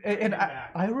 And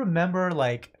I remember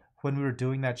like when we were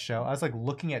doing that show, I was like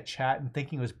looking at chat and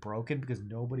thinking it was broken because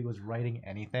nobody was writing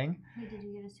anything. Hey, did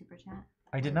you get a super chat?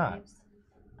 I did Or not. babes?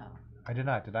 Oh, I did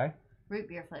not. Did I? root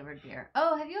beer flavored beer.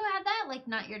 Oh, have you had that? Like,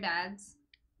 not your dad's,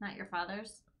 not your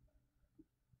father's.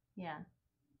 Yeah.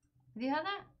 Have you had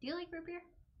that? Do you like root beer?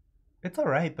 It's all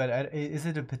right, but is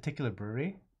it a particular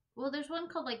brewery? Well, there's one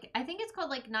called like I think it's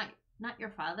called like not your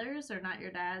father's or not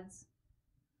your dad's.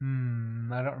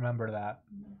 I don't remember that.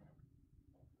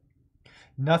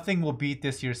 Nothing will beat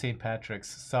this year's St. Patrick's.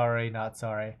 Sorry, not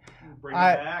sorry. Bring it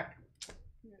back.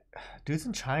 Dude's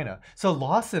in China. So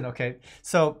Lawson, okay.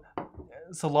 So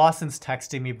Lawson's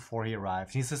texting me before he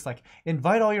arrived. He's just like,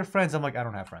 invite all your friends. I'm like, I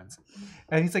don't have friends.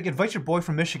 And he's like, invite your boy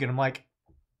from Michigan. I'm like,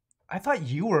 I thought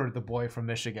you were the boy from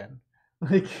Michigan.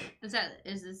 Like, Is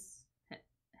this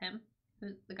him?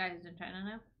 Who's the guy who's in China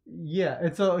now? yeah.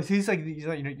 And so he's like,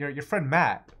 your friend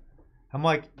Matt. I'm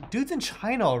like, dude's in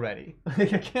China already. I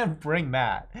can't bring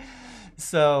Matt.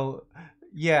 So,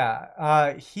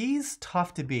 yeah, he's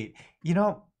tough to beat. You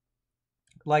know,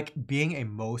 like being a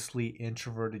mostly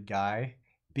introverted guy,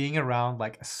 being around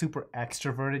like a super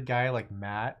extroverted guy like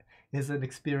Matt is an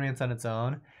experience on its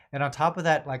own. And on top of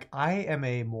that, like I am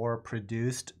a more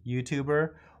produced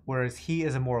YouTuber, whereas he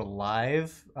is a more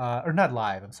live, or not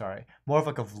live, I'm sorry, more of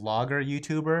like a vlogger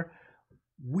YouTuber.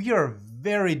 We are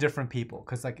very different people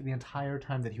because like the entire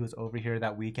time that he was over here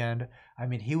that weekend, I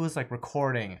mean, he was like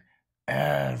recording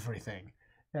everything,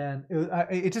 and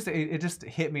it just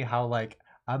hit me how like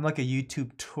I'm like a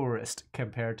YouTube tourist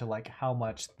compared to like how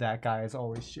much that guy is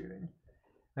always shooting.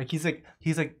 Like he's like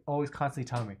always constantly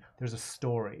telling me there's a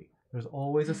story. There's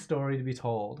always a story to be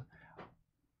told.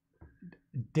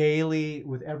 Daily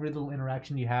with every little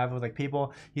interaction you have with like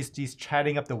people, he's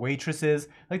chatting up the waitresses.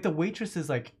 Like the waitresses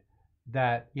like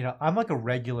that, you know, I'm like a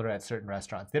regular at certain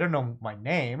restaurants. They don't know my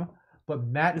name, but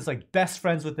Matt is like best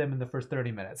friends with them in the first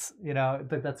 30 minutes. You know,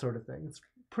 that sort of thing. It's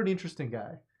a pretty interesting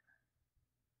guy.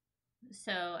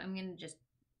 So I'm gonna just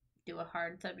do a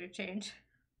hard subject change.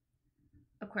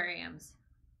 Aquariums.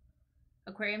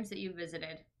 Aquariums that you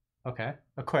visited. Okay,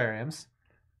 aquariums.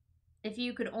 If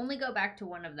you could only go back to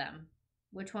one of them,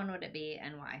 which one would it be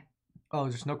and why? Oh,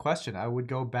 there's no question. I would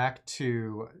go back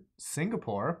to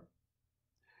Singapore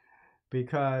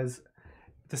because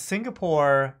the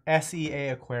Singapore SEA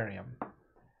Aquarium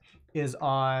is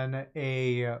on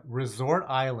a resort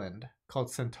island called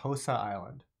Sentosa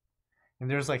Island. And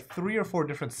there's like 3 or 4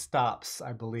 different stops,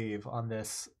 I believe, on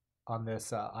this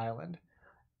island.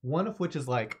 One of which is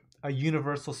like a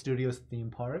Universal Studios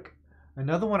theme park.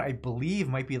 Another one I believe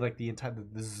might be like the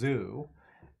zoo.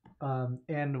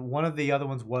 And one of the other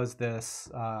ones was this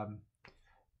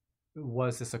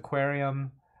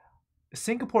aquarium.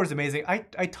 Singapore is amazing.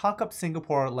 I talk up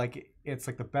Singapore like it's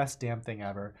like the best damn thing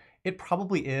ever. It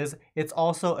probably is. It's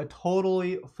also a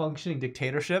totally functioning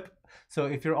dictatorship. So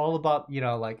if you're all about,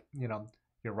 your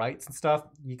rights and stuff,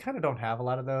 you kind of don't have a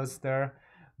lot of those there.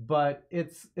 But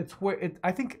it's where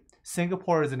I think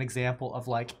Singapore is an example of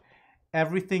like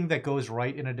everything that goes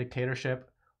right in a dictatorship,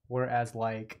 whereas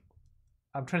like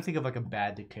I'm trying to think of like a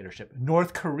bad dictatorship.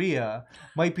 North Korea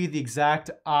might be the exact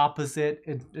opposite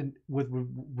with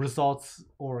results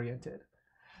oriented.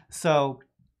 So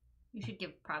you should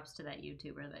give props to that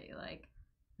YouTuber that you like.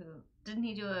 Who didn't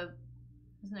he do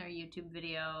isn't there a YouTube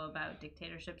video about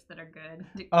dictatorships that are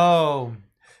good? Oh,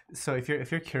 so if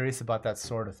you're curious about that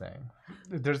sort of thing,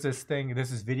 there's this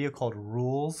video called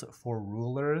Rules for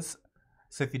Rulers.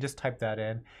 So if you just type that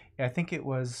in, I think it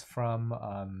was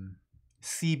from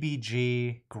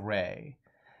CBG Gray,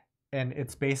 and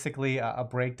it's basically a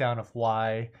breakdown of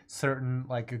why certain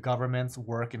like governments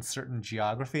work in certain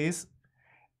geographies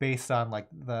based on like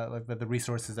the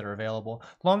resources that are available.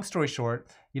 Long story short,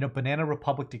 Banana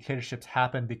Republic dictatorships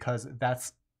happen because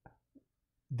that's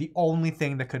the only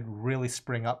thing that could really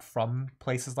spring up from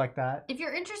places like that. If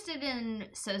you're interested in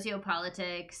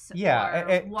sociopolitics, yeah,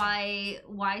 or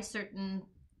why certain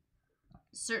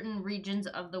regions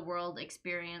of the world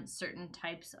experience certain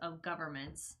types of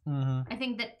governments, I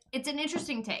think that it's an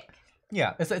interesting take.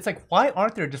 Yeah, it's like, why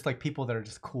aren't there just like people that are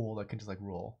just cool that can just like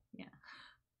rule? Yeah.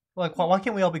 Like, why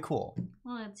can't we all be cool?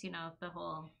 Well, it's the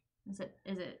whole is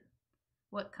it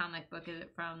what comic book is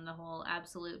it from? The whole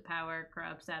absolute power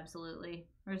corrupts absolutely,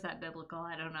 or is that biblical?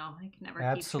 I don't know. I can never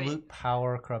absolute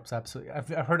power corrupts absolutely.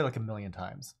 I've heard it like a million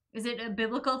times. Is it a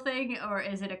biblical thing or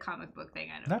is it a comic book thing?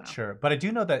 I don't know. Not sure, but I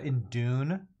do know that in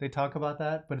Dune they talk about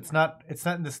that, but it's not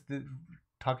in this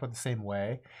talked about the same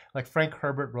way. Like Frank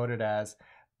Herbert wrote it as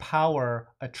power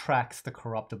attracts the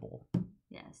corruptible.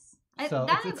 Yes. So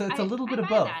it's a little bit of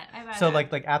both. So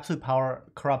like absolute power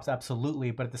corrupts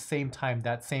absolutely, but at the same time,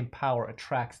 that same power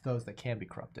attracts those that can be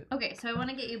corrupted. Okay, so I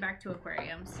want to get you back to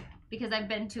aquariums because I've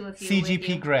been to a few.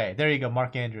 CGP Grey. There you go,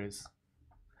 Mark Andrews.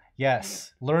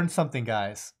 Yes, learn something,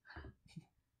 guys.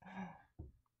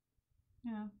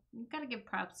 Yeah, you've got to give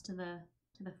props to the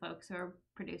folks who are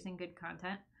producing good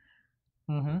content.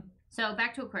 Mm-hmm. So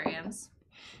back to aquariums.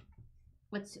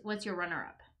 What's your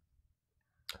runner-up?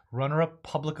 Runner-up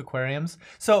public aquariums.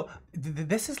 So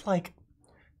this is like,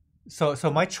 so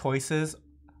my choices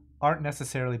aren't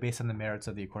necessarily based on the merits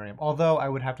of the aquarium. Although I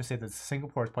would have to say that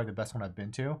Singapore is probably the best one I've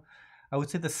been to. I would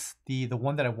say the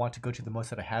one that I want to go to the most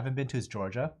that I haven't been to is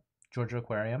Georgia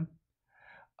Aquarium.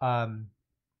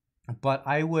 But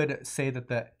I would say that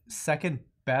the second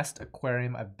best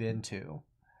aquarium I've been to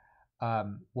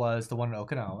was the one in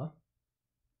Okinawa.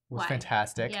 It was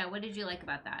fantastic. Yeah, what did you like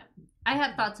about that? I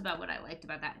have thoughts about what I liked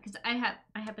about that because I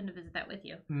happened to visit that with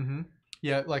you. Mm-hmm.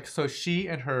 Yeah, like so she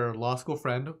and her law school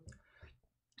friend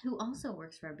Who also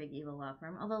works for a big evil law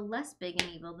firm, although less big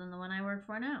and evil than the one I work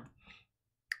for now.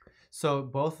 So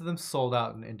both of them sold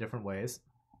out in different ways.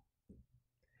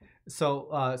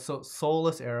 So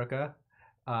Soulless Erica,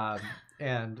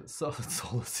 and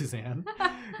Soulless Suzanne,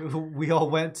 we all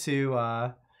went to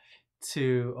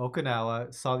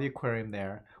Okinawa, saw the aquarium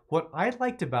there. What I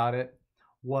liked about it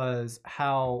was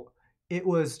how it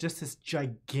was just this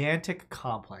gigantic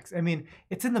complex. I mean,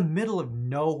 it's in the middle of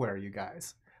nowhere, you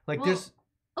guys. Like, Well, there's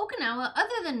Okinawa,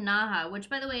 other than Naha, which,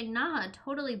 by the way, Naha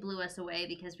totally blew us away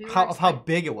because we were how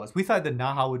big it was. We thought that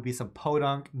Naha would be some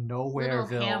podunk little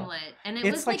nowhereville. hamlet, and it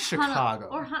It's was like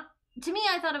Chicago. To me,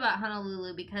 I thought about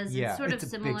Honolulu because Yeah, it's sort of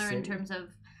it's a big similar in city. terms of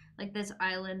like this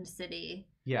island city.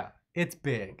 Yeah, it's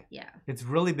big. Yeah. It's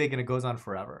really big and it goes on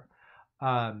forever.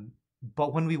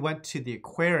 But when we went to the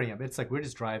aquarium, it's like we're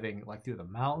just driving like through the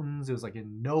mountains. It was like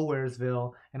in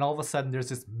Nowheresville, and all of a sudden there's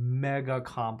this mega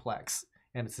complex,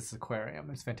 and it's this aquarium.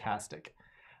 It's fantastic.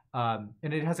 And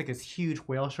it has like this huge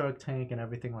whale shark tank and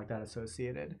everything like that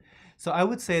associated. So I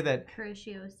would say that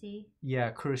Kuroshio Sea.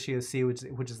 yeah, Kuroshio Sea,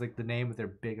 which is like the name of their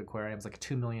big aquarium, it's like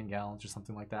 2 million gallons or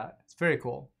something like that. It's very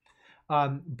cool.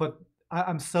 But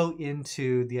I'm so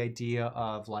into the idea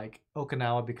of like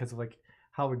Okinawa because of like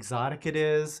how exotic it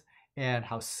is and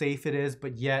how safe it is,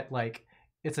 but yet like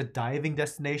it's a diving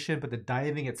destination, but the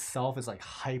diving itself is like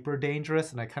hyper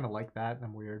dangerous, and I kind of like that. And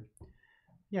I'm weird.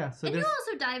 Yeah. So And you there's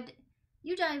also dived.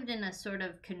 You dived in a sort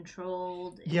of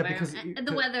controlled Yeah, because environment. it-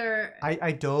 The weather.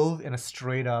 I dove in a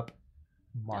straight up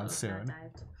Dove, not monsoon.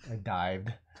 dived. I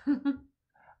dived.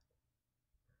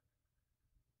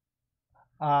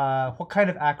 What kind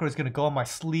of acro is gonna go on my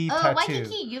sleeve Oh, tattoo?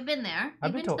 Waikiki, you've been there. I've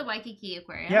You've been been to to- the Waikiki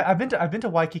Aquarium. Yeah, I've been to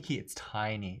Waikiki. It's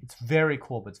tiny. It's very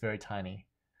cool, but it's very tiny.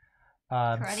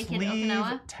 Karate Kid Sleeve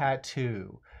Okinawa?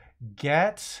 tattoo.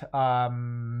 Get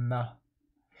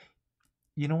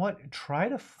you know what? Try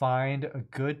to find a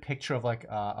good picture of like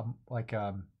a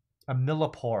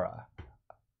millipora.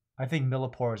 I think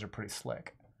milliporas are pretty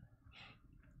slick.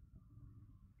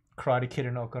 Karate Kid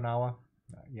in Okinawa?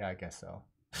 Yeah, I guess so.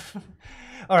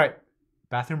 All right,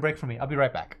 bathroom break for me. I'll be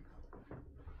right back.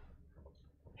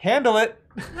 Handle it.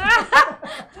 All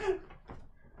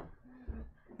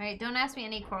right, don't ask me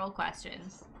any coral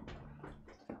questions.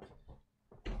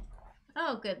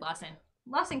 Oh, good, Lawson.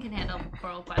 Lawson can handle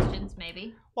coral questions,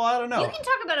 maybe. Well, I don't know. You can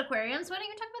talk about aquariums. Why don't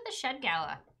you talk about the Shed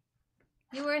Gala?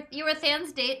 You were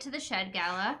Than's date to the Shed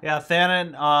Gala. Yeah, Than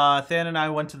and I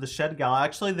went to the Shed Gala.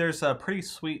 Actually, there's a pretty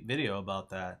sweet video about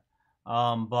that.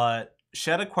 But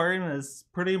Shed Aquarium is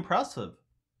pretty impressive.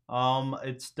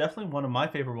 It's definitely one of my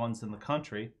favorite ones in the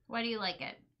country. Why do you like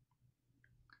it?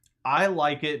 I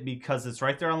like it because it's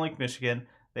right there on Lake Michigan.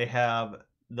 They have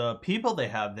the people they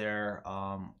have there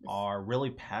are really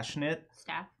passionate.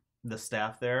 Staff. The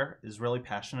staff there is really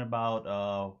passionate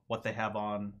about what they have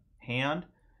on hand,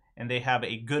 and they have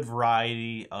a good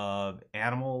variety of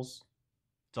animals,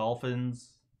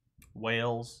 dolphins,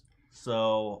 whales.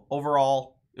 So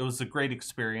overall, it was a great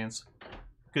experience.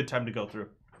 Good time to go through.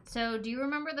 So, do you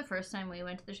remember the first time we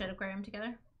went to the Shed Aquarium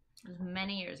together? It was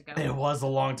many years ago. It was a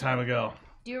long time ago.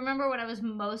 Do you remember what I was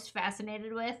most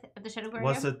fascinated with at the Shed Aquarium?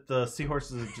 Was it the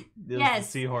seahorses? It was Yes.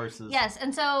 the seahorses. Yes,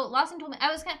 and so Lawson told me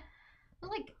I was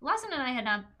like Lawson and I had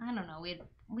not. I don't know.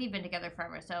 We'd been together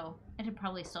forever, so it had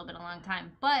probably still been a long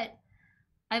time. But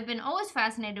I've been always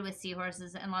fascinated with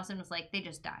seahorses, and Lawson was like, they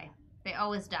just die. They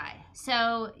always die.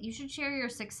 So you should share your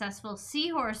successful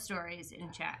seahorse stories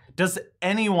in chat. Does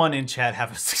anyone in chat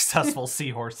have a successful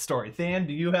seahorse story? Than,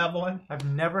 do you have one? I've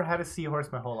never had a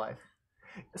seahorse my whole life.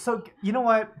 So you know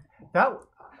what? That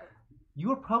you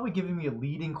were probably giving me a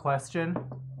leading question,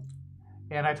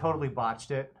 and I totally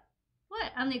botched it.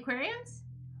 What, on the aquariums?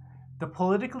 The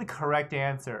politically correct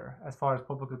answer, as far as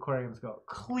public aquariums go,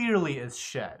 clearly is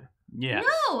Shed. Yeah.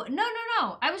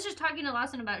 No. I was just talking to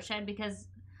Lawson about Shed because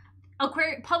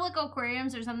public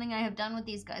aquariums are something I have done with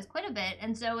these guys quite a bit,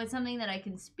 and so it's something that I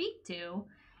can speak to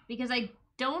because I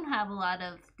don't have a lot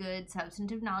of good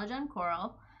substantive knowledge on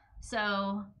coral.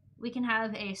 So we can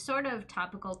have a sort of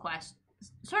topical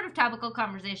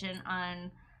conversation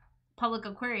on public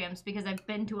aquariums because I've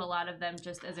been to a lot of them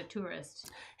just as a tourist.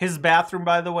 His bathroom,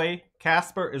 by the way,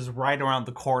 Casper, is right around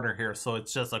the corner here, so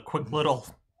it's just a quick little.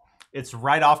 It's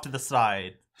right off to the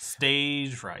side,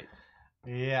 stage right.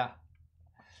 Yeah.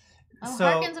 Oh, So-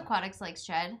 Harkins Aquatics likes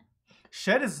Shed.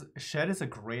 Shed is a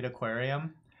great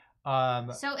aquarium.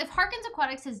 So if Harkins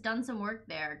Aquatics has done some work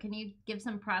there, can you give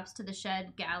some props to the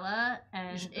Shed Gala?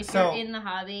 And if So, you're in the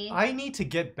hobby, I need to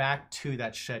get back to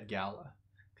that Shed Gala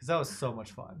because that was so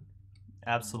much fun.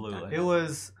 Absolutely. It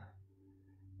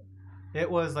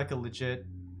was like a legit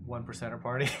one percenter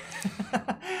party.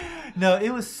 No, it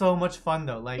was so much fun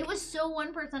though. Like It was so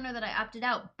 1%er that I opted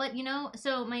out. But you know,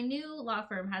 so my new law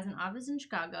firm has an office in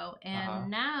Chicago, and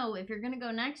now if you're gonna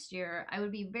go next year, I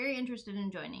would be very interested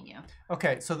in joining you.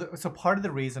 okay, so so part of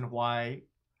the reason why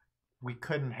we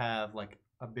couldn't have like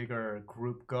a bigger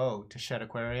group go to Shed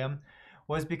Aquarium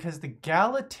was because the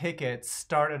gala tickets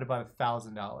start at about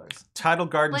 $1,000. Tidal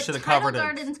Gardens But should have Tidal covered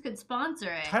Gardens could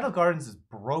sponsor it. Tidal Gardens is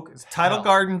broke as hell. Tidal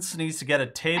Gardens needs to get a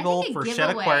table for Shed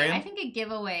Aquarium. I think a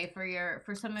giveaway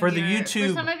for some of For your, the YouTube.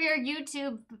 for some of your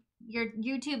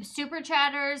YouTube super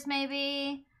chatters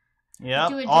maybe. Yeah,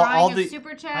 Do a all drawing the of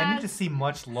super chats. I need to see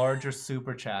much larger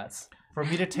super chats for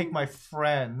me to take my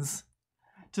friends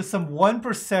to some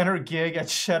 1%er gig at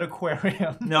Shed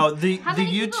Aquarium. no the how the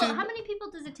many YouTube. People, how many people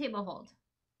does a table hold?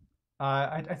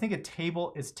 I think a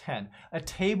table is 10. A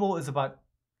table is about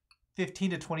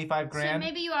 15 to 25 grand. So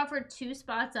maybe you offer 2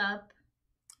 spots up.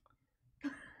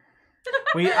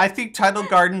 I think Tidal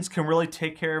Gardens can really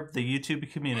take care of the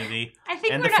YouTube community. I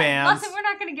think And we're the not, fans. Lawson, we're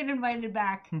not going to get invited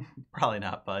back. Probably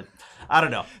not, but I don't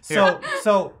know. Here.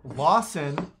 So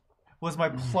Lawson was my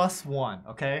 +1,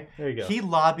 okay? There you go. He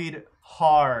lobbied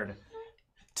hard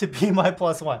to be my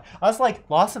 +1. I was like,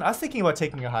 Lawson, I was thinking about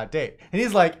taking a hot date. And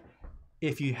he's like,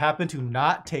 if you happen to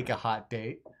not take a hot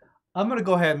date, I'm gonna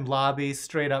go ahead and lobby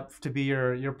straight up to be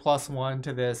your +1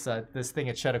 to this this thing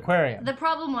at Shed Aquarium. The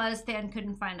problem was Stan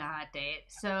couldn't find a hot date,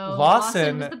 so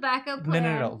Lawson was the backup plan.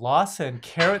 No. Lawson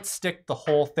carrot sticked the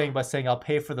whole thing by saying I'll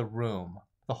pay for the room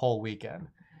the whole weekend,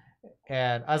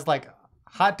 and I was like,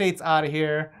 hot date's out of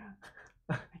here.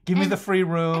 Give me the free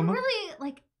room. And really,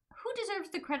 like, who deserves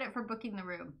the credit for booking the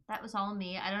room? That was all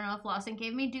me. I don't know if Lawson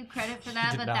gave me due credit for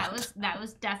that, did but not. that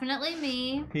was definitely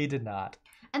me. He did not.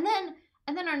 And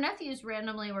then our nephews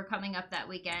randomly were coming up that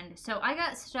weekend, so I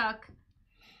got stuck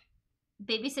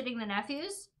babysitting the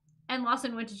nephews, and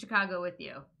Lawson went to Chicago with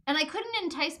you. And I couldn't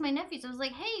entice my nephews. I was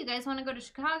like, hey, you guys want to go to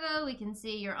Chicago? We can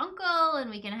see your uncle, and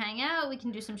we can hang out. We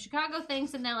can do some Chicago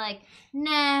things. And they're like,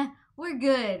 nah, we're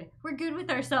good. We're good with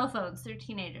our cell phones. They're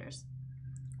teenagers.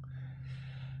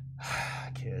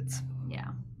 Kids. Yeah.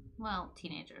 Well,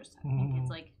 teenagers. I think it's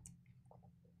like...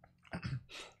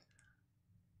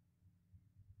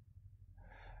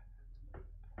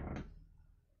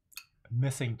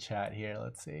 Missing chat here.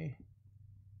 Let's see.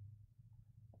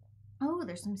 Oh,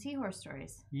 there's some seahorse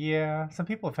stories. Yeah, some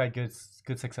people have had good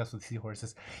success with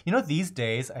seahorses. You know, these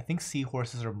days I think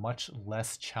seahorses are much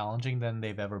less challenging than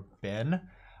they've ever been.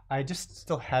 I just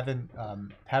still haven't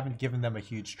given them a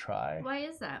huge try. Why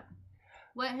is that?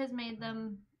 What has made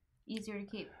them easier to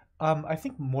keep? I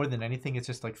think more than anything, it's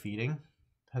just like feeding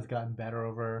has gotten better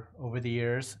over the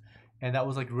years, and that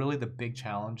was like really the big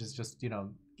challenge is just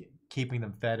keeping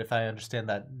them fed. If I understand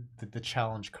that the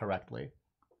challenge correctly.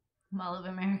 Mall of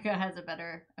America has a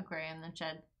better aquarium than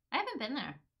Shed. I haven't been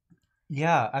there.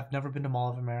 Yeah, I've never been to Mall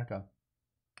of America.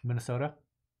 Minnesota?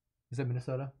 Is it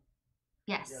Minnesota?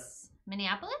 Yes. Yes.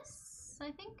 Minneapolis,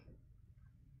 I think.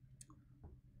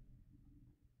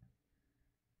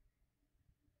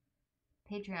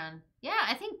 Patreon. Yeah,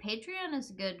 I think Patreon is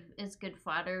good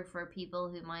fodder for people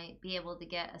who might be able to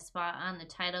get a spot on the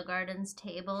Tidal Gardens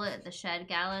table at the Shed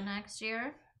Gala next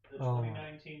year. The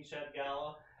 2019 Shed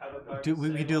Gala.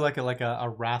 We could do like a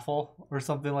raffle or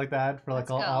something like that for like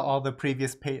Let's go. all the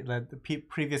previous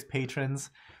previous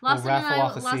patrons. Lawson, We'll raffle and,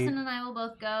 off a seat. Lawson and I will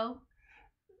both go.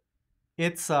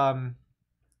 It's a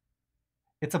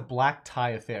black tie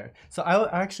affair. So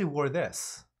I actually wore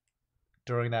this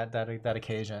during that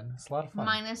occasion. It's a lot of fun.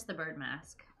 Minus the bird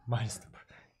mask. Minus the,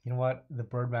 you know what? The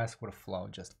bird mask would have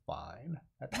flown just fine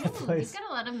at that Ooh, place. you've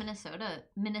got a lot of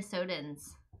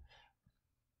Minnesotans.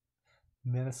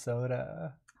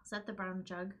 Minnesota. Is that the brown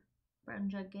jug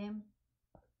game?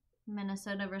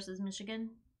 Minnesota versus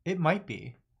Michigan? It might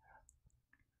be.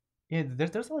 Yeah,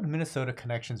 there's a lot of Minnesota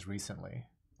connections recently.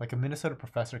 Like a Minnesota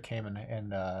professor came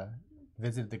and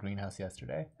visited the greenhouse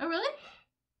yesterday. Oh, really?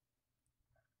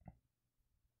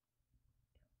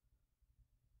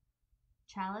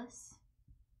 Chalice?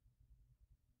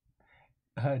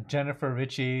 Jennifer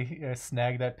Ritchie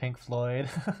snagged that Pink Floyd.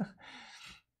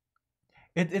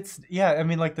 It's yeah. I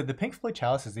mean, like the Pink Floyd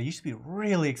chalices, they used to be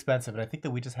really expensive, and I think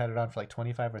that we just had it on for like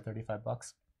 $25 or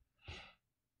 $35.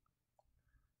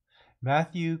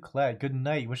 Matthew Klett, good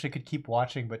night. Wish I could keep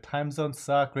watching, but time zones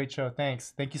suck. Great show.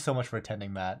 Thanks. Thank you so much for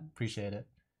attending, Matt. Appreciate it.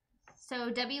 So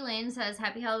Debbie Lane says,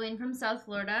 Happy Halloween from South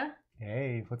Florida.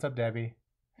 Hey, what's up, Debbie?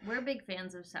 We're big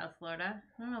fans of South Florida.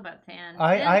 I don't know about Tan.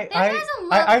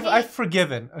 I've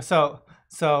forgiven. So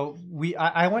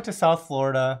I went to South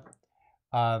Florida,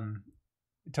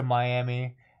 to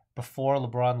Miami before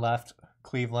LeBron left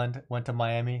Cleveland, went to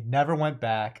Miami, never went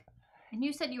back. And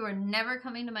you said you were never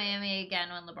coming to Miami again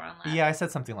when LeBron left. Yeah, I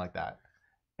said something like that.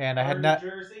 And I had Burned not. the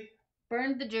jersey.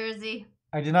 Burned the jersey.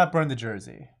 I did not burn the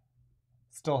jersey.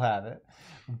 Still have it.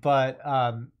 But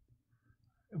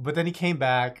then he came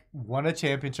back, won a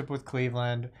championship with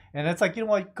Cleveland, and it's like, you know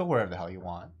what? Go wherever the hell you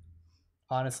want.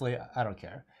 Honestly, I don't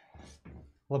care.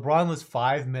 LeBron was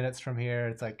 5 minutes from here.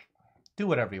 It's like, do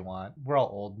whatever you want. We're all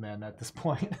old men at this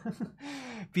point.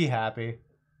 Be happy.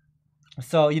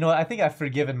 So, you know what? I think I've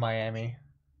forgiven Miami.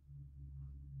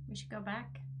 We should go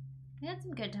back. We had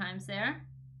some good times there.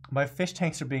 My fish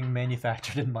tanks are being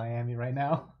manufactured in Miami right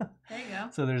now. There you go.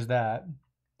 So there's that.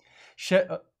 Shit.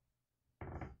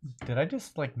 Did I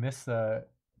just like miss the?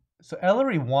 So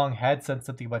Ellery Wong had said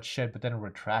something about shit, but then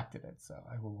retracted it. So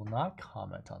I will not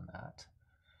comment on that.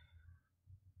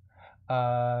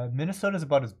 Minnesota's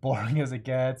about as boring as it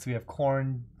gets. We have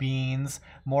corn, beans,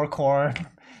 more corn,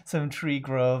 some tree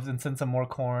groves, and then some more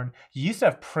corn. You used to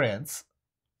have Prince.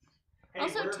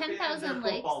 Also, we're 10,000 fans of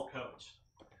lakes. Football coach.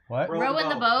 What? Rowing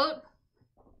the boat.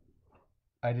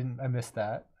 I missed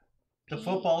that. The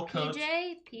football coach.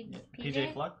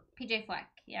 PJ Fleck. PJ Fleck.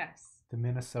 Yes. The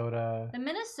Minnesota The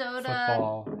Minnesota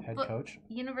football head coach.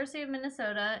 University of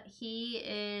Minnesota. He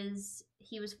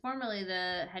was formerly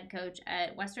the head coach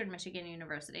at Western Michigan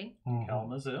University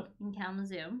Kalamazoo. in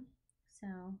Kalamazoo. So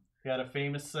Got a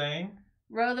famous saying.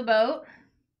 row the boat.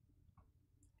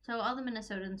 So all the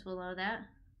Minnesotans will know that.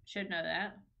 Should know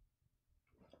that.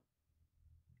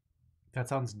 That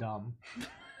sounds dumb.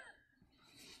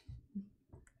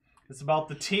 It's about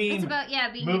the team. It's about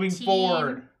being moving a team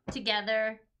forward.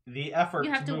 together. The effort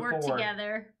You have to move work forward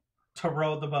together. to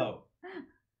row the boat.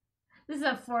 This is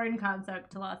a foreign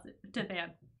concept to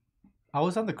Van. I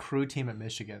was on the crew team at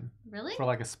Michigan Really? for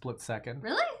like a split second.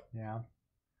 Really? Yeah.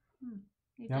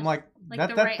 You And I'm just- like,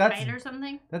 the right height or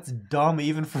something. that's dumb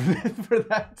even for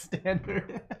that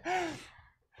standard.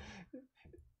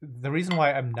 The reason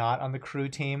why I'm not on the crew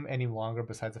team any longer,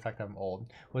 besides the fact that I'm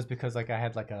old, was because like I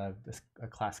had like a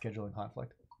class scheduling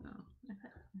conflict. Oh, okay.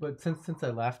 But since I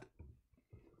left,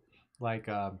 like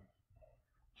I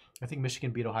think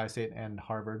Michigan beat Ohio State and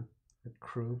Harvard at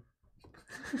crew.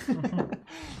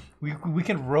 we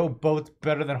can row boats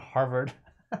better than Harvard.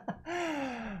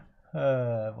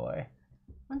 Oh boy.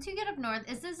 Once you get up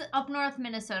north, is this up north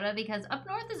Minnesota? Because up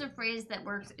north is a phrase that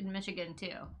works in Michigan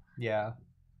too. Yeah.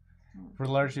 We're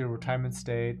largely a retirement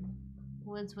state.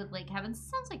 Woods with lake cabins.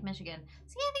 Sounds like Michigan.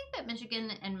 See, I think that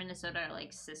Michigan and Minnesota are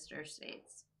like sister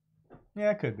states.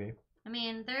 Yeah, it could be. I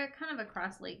mean, they're kind of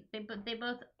across lake. They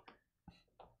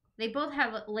both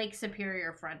have Lake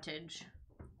Superior frontage.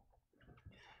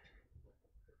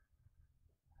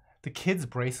 The kids'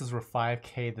 braces were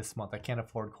 $5,000 this month. I can't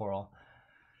afford Coral.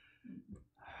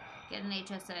 Get an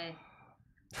HSA.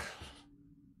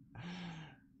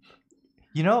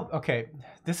 You know, okay,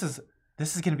 this is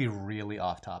going to be really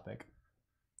off topic.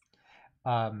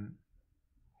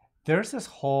 There's this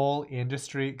whole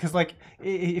industry because, like,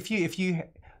 if you,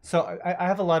 so I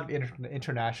have a lot of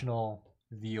international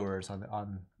viewers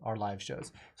on our live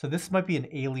shows. So this might be an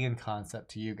alien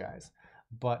concept to you guys,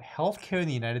 but healthcare in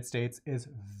the United States is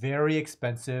very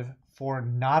expensive for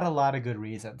not a lot of good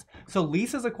reasons. So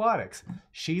Lisa's Aquatics,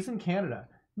 she's in Canada.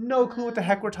 No clue what the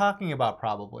heck we're talking about,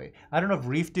 probably. I don't know if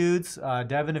Reef Dudes,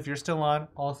 Devin, if you're still on,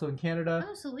 also in Canada.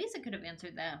 Oh, so Lisa could have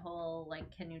answered that whole,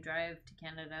 like, can you drive to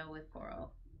Canada with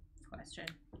Coral question.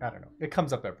 I don't know. It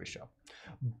comes up every show.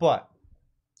 But,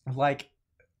 like,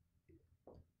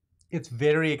 it's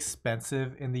very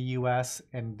expensive in the US,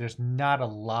 and there's not a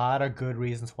lot of good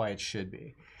reasons why it should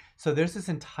be. So there's this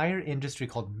entire industry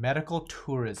called medical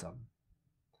tourism,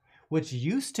 which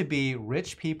used to be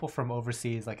rich people from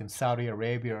overseas, like in Saudi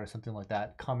Arabia or something like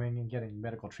that, coming and getting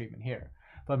medical treatment here.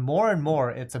 But more and more,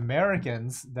 it's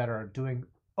Americans that are doing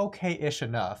okay-ish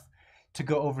enough to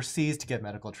go overseas to get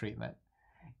medical treatment.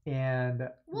 And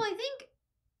Well, I think,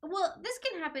 this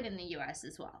can happen in the US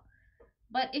as well.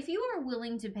 But if you are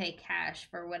willing to pay cash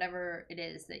for whatever it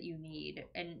is that you need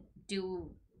and do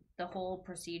the whole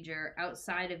procedure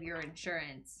outside of your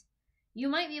insurance, you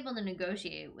might be able to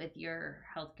negotiate with your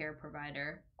healthcare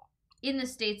provider in the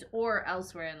States or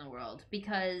elsewhere in the world.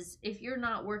 Because if you're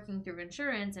not working through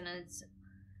insurance and it's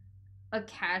a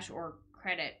cash or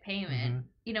credit payment,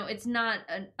 you know, it's not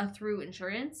a through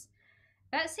insurance,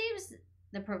 that saves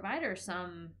the provider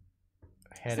some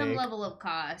level of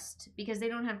cost because they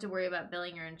don't have to worry about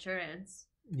billing your insurance.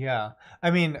 Yeah. I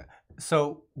mean,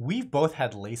 so we've both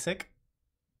had LASIK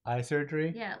eye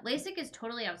surgery. Yeah, LASIK is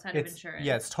totally outside of insurance.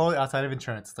 Yeah, it's totally outside of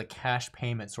insurance. It's like cash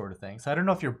payment sort of thing. So I don't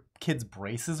know if your kids'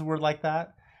 braces were like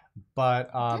that,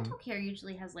 But dental care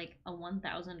usually has like a $1,000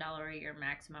 a year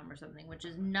maximum or something, which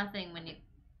is nothing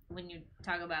when you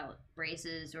talk about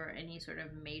braces or any sort of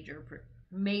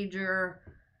major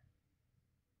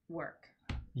work.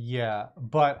 yeah,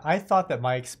 but I thought that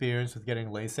my experience with getting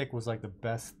LASIK was like the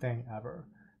best thing ever.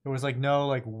 There was like no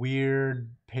like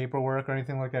weird paperwork or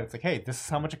anything like that. It's like, hey, this is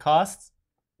how much it costs.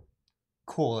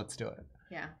 Cool, let's do it.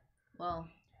 Yeah. Well,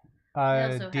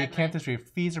 also The had dentistry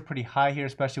fees are pretty high here,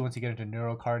 especially once you get into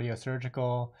neurocardio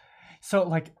surgical. So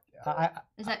like,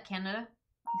 is that Canada? Is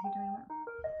he talking about?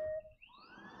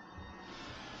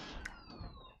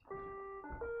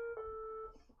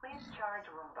 Please charge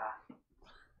Roomba.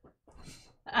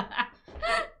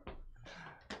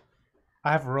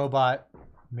 I have robot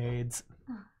maids.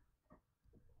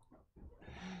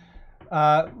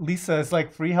 Lisa is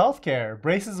like free healthcare.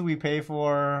 Braces we pay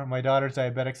for. My daughter's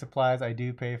diabetic supplies I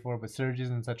do pay for, but surgeries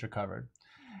and such are covered.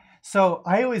 So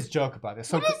I always joke about this.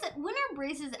 So When are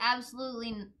braces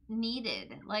absolutely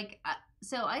needed? Like,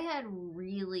 so I had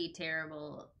really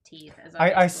terrible teeth. As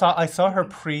I saw her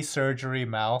pre-surgery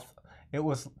mouth. It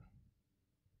was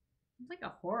It's like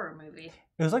a horror movie.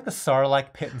 It was like the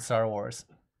Sarlacc pit in Star Wars.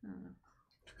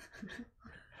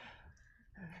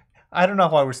 I don't know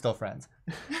why we're still friends,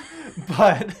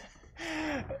 but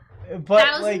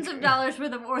Thousands like, of dollars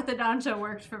worth of orthodontia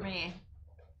worked for me.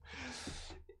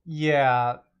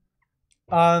 yeah.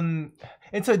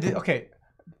 It's okay.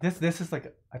 This is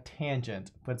like a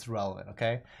tangent, but it's relevant.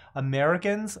 Okay,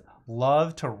 Americans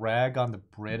love to rag on the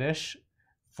British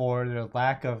for their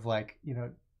lack of like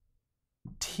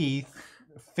teeth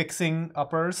fixing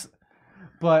uppers,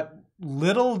 but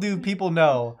little do people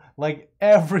know, like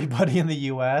everybody in the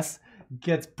U.S.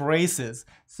 gets braces.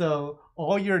 So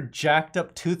all your jacked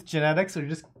up tooth genetics are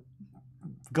just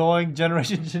going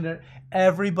generation to generation.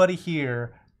 Everybody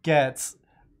here gets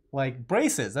like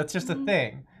braces. That's just a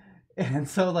thing. And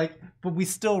so like, but we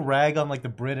still rag on like the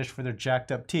British for their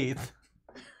jacked up teeth.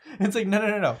 It's like,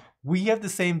 no. We have the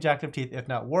same jacked up teeth, if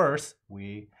not worse.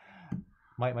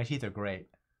 My teeth are great.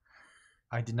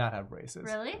 I did not have braces.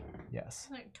 Really? Yes.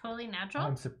 Like totally natural?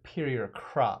 I'm superior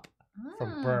crop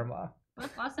from Burma.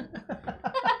 Both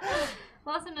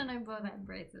Lawson and I both had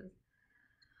braces.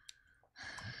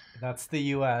 That's the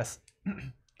U.S.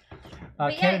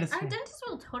 But yeah, Canada's our dentist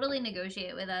will totally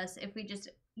negotiate with us if we just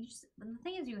the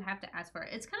thing is you have to ask for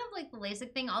it. It's kind of like the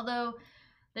LASIK thing, although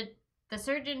the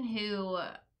surgeon who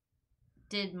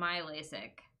did my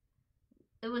LASIK,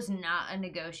 it was not a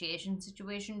negotiation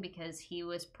situation because he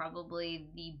was probably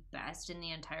the best in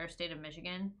the entire state of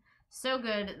Michigan. So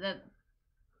good that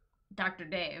Dr.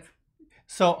 Dave.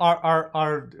 So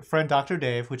our friend Dr.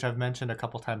 Dave, which I've mentioned a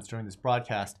couple times during this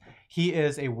broadcast, he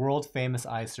is a world famous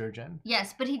eye surgeon.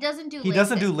 Yes, but he doesn't do LASIK. He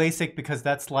doesn't do LASIK because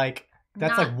that's like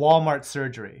Walmart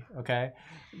surgery, okay?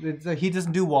 He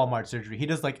doesn't do Walmart surgery. He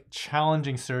does like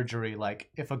challenging surgery, like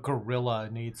if a gorilla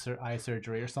needs eye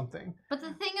surgery or something. But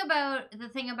the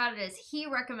thing about it is he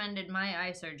recommended my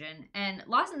eye surgeon, and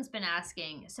Lawson's been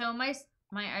asking. So my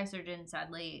eye surgeon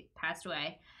sadly passed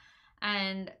away,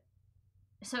 and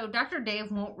so Dr. Dave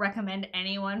won't recommend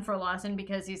anyone for Lawson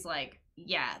because he's like,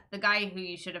 yeah, the guy who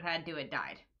you should have had do it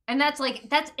died. And that's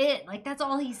it. Like that's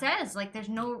all he says. Like there's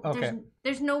no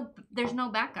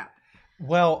backup.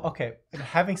 Well, okay.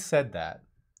 Having said that,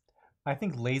 I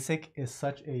think LASIK is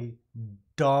such a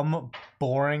dumb,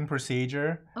 boring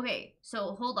procedure. Okay,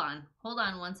 so hold on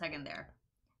 1 second there.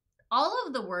 All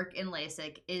of the work in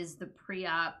LASIK is the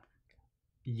pre-op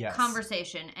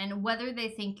conversation and whether they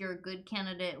think you're a good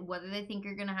candidate, whether they think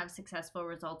you're going to have successful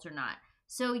results or not.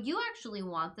 So you actually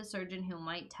want the surgeon who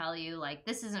might tell you like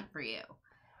this isn't for you.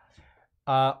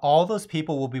 All those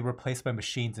people will be replaced by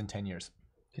machines in 10 years.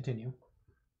 Continue.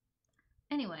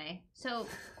 Anyway, so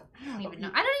I don't even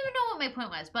know what my point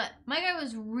was, but my guy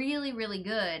was really, really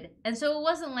good. And so it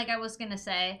wasn't like I was going to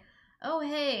say, oh,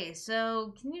 hey,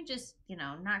 so can you just,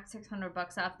 knock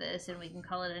 $600 off this and we can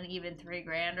call it an even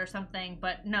 $3,000 or something.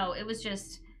 But no, it was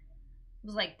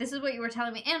like, this is what you were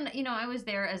telling me. And, I was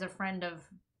there as a friend of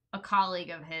a colleague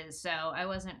of his. So I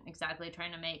wasn't exactly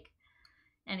trying to make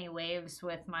any waves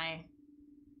with my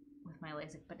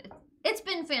LASIK, but it's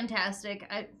been fantastic.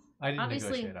 I didn't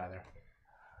obviously negotiate either.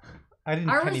 I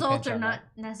didn't. Our results are not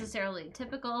necessarily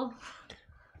typical,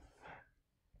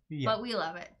 yeah. But we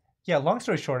love it. Yeah. Long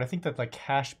story short, I think that like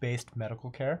cash-based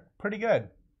medical care, pretty good.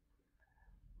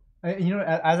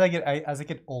 As I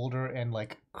get older and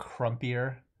like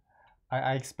crumpier,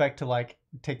 I expect to like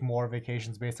take more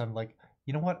vacations based on like,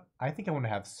 you know what? I think I want to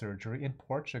have surgery in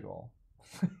Portugal.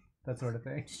 That sort of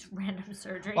thing. Just random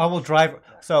surgery. I will drive.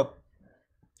 So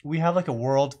we have like a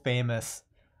world famous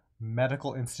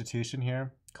medical institution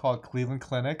here called Cleveland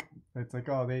Clinic. It's like,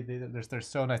 oh, they're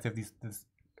so nice. They have this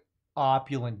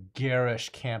opulent, garish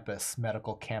campus,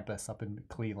 medical campus up in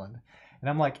Cleveland. And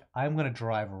I'm like, I'm gonna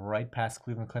drive right past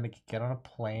Cleveland Clinic, get on a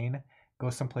plane, go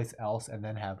someplace else, and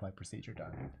then have my procedure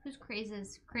done. Who's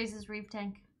Craze's Reef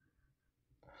Tank?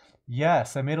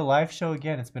 Yes, I made a live show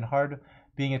again. It's been hard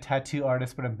being a tattoo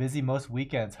artist, but I'm busy most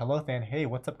weekends. Hello, Than. Hey,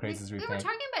 what's up, Craze's We Reef were Tank?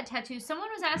 talking about tattoos. Someone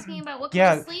was asking about what kind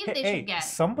Yeah, of sleeve they hey, should get.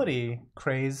 somebody,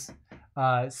 Craze,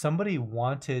 somebody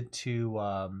wanted to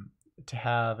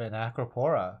have an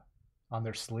acropora on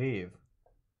their sleeve.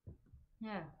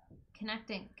 Yeah,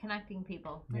 connecting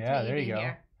people. That's Yeah, what there you do go.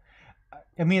 here.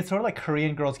 I mean, it's sort of like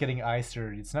Korean girls getting eye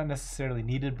surgery. It's not necessarily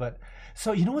needed, but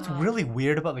so you know what's Oh. really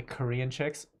weird about the Korean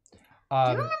chicks? Do you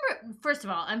remember? First of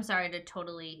all, I'm sorry to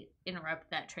totally interrupt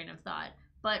that train of thought,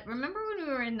 but remember when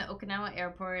we were in the Okinawa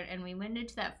airport and we went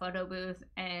into that photo booth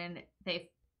and they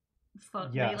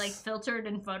Yes. like filtered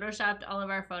and photoshopped all of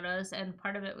our photos, and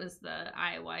part of it was the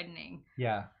eye widening.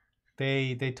 Yeah,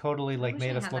 they totally like wish I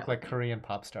made us had look that like with me. Korean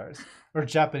pop stars or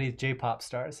Japanese J-pop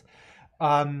stars.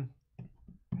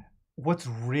 What's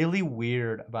really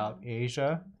weird about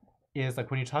Asia is like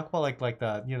when you talk about like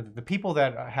the the people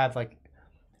that have like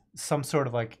some sort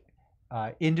of like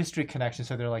industry connection,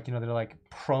 so they're like they're like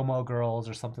promo girls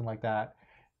or something like that,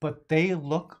 but they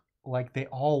look like they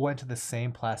all went to the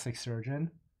same plastic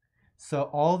surgeon. So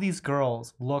all these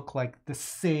girls look like the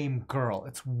same girl.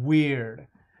 It's weird.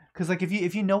 Cuz like if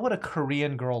you know what a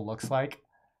Korean girl looks like,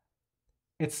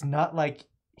 it's not like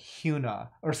Hyuna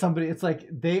or somebody. It's like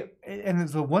and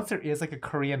so once there is like a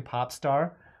Korean pop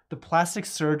star, the plastic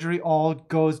surgery all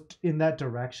goes in that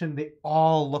direction. They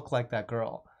all look like that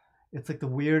girl. It's like the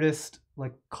weirdest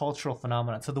like cultural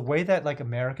phenomenon. So the way that like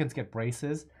Americans get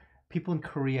braces, people in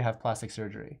Korea have plastic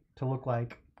surgery to look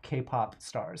like K-pop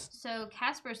stars. So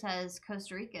Casper says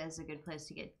Costa Rica is a good place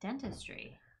to get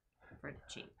dentistry for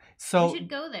cheap. So We should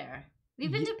go there.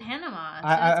 We've been to Panama. So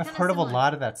I've it's kinda heard of a similar.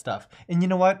 lot of that stuff. And you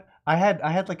know what? I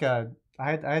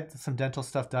had some dental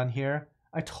stuff done here.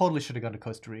 I totally should have gone to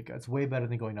Costa Rica. It's way better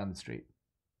than going down the street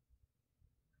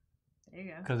There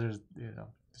you go. because there's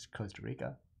there's Costa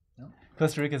Rica. Yeah.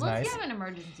 Costa Rica's Well, nice. if you have an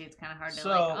emergency, it's kind of hard to So-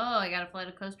 like, oh, I gotta fly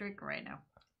to Costa Rica right now.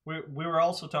 We were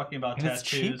also talking about And tattoos. it's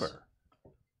cheaper.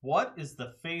 What is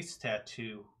the face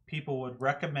tattoo people would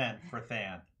recommend for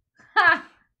Than? I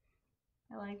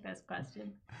like this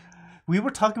question. We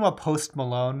were talking about Post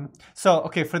Malone. So,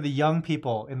 okay, for the young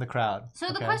people in the crowd. So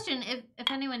the okay? question, if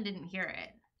anyone didn't hear it,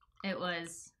 it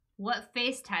was, what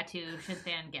face tattoo should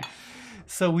Than get?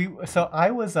 So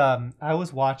I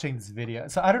was watching this video.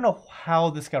 So I don't know how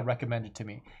this got recommended to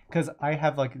me because I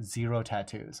have like 0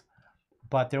 tattoos.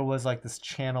 But there was like this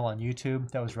channel on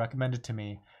YouTube that was recommended to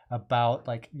me about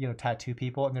like, tattoo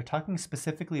people, and they're talking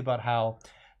specifically about how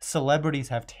celebrities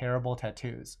have terrible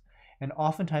tattoos. And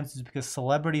oftentimes it's because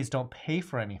celebrities don't pay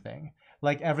for anything.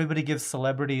 Like everybody gives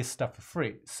celebrities stuff for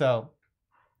free. So,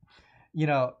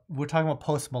 we're talking about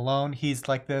Post Malone. He's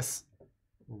like this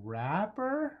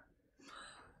rapper.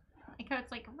 Like how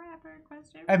it's like a rapper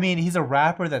question. I mean, he's a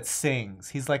rapper that sings.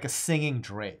 He's like a singing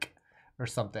Drake or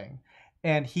something.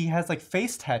 And he has like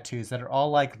face tattoos that are all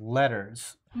like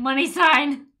letters. Money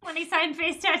sign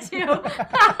face tattoo.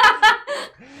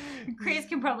 Craze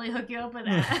can probably hook you up with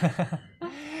that.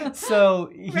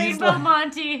 So he's Rainbow like,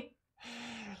 Monty.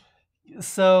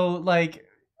 so like,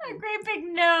 A great big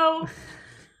no.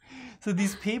 so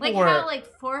these people Like were how like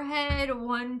forehead,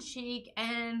 one cheek,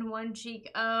 and one cheek.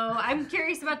 Oh, I'm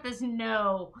curious about this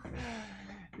no.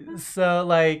 so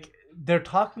like they're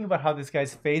talking about how this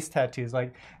guy's face tattoos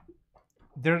like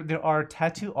there are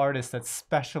tattoo artists that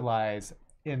specialize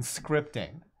in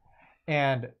scripting,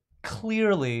 and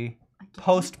clearly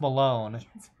Post Malone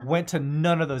went to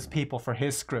none of those people for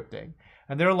his scripting,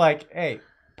 and they're like, hey,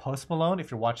 Post Malone, if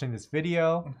you're watching this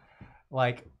video,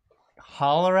 like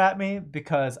holler at me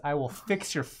because I will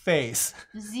fix your face.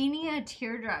 Xenia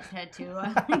teardrop tattoo. I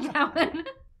like that one.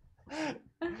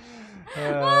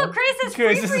 Uh, Chris is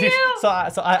Chris free for is- you. So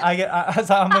I'm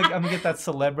gonna get that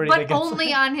celebrity. that But gets,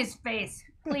 only on his face.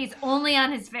 Please, only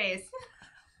on his face.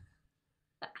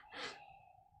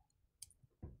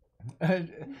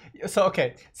 So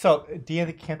okay, so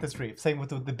Deanna Canthus Reef, same with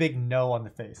the big no on the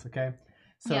face. Okay,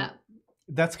 so Yeah.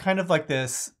 that's kind of like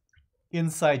this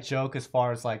inside joke as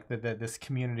far as like this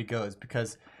community goes,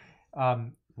 because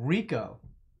Rico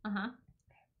Uh-huh.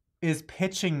 is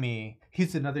pitching me.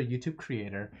 He's another YouTube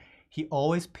creator. He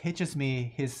always pitches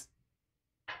me his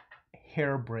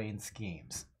harebrained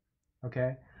schemes,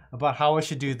 okay, about how I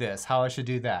should do this, how I should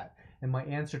do that, and my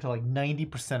answer to like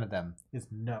 90% of them is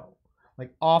no.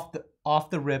 Like off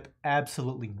the rip,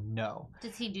 absolutely no.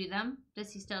 Does he do them?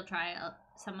 Does he still try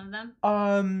some of them?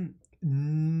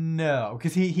 No,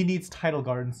 because he needs Tidal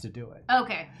Gardens to do it.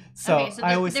 Okay. So, okay, so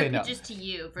I always they're say no. pitches to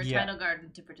you for Yeah. Tidal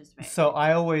Garden to participate. So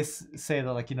I always say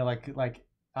that, like, like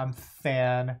I'm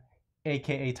fan,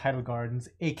 aka Tidal Gardens,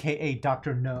 aka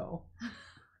Dr. No,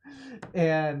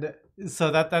 and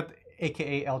so that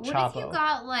aka El Chapo. What if you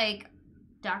got like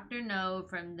Dr. No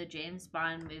from the James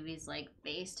Bond movies, like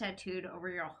face tattooed over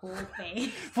your whole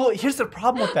face? Well, here's the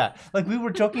problem with that. Like, we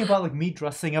were joking about like me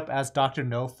dressing up as Dr.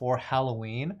 No for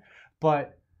Halloween,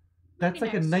 but that's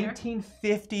Maybe like a next year.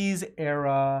 1950s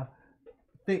era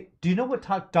thing. Do you know what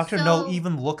Dr. So- No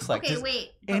even looks like? Okay, Does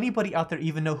wait. but anybody out there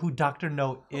even know who Dr.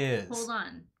 No is? Hold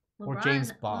on. Or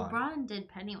James Bond. LeBron did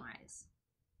Pennywise.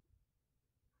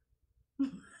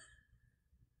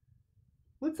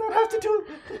 What's that have to do?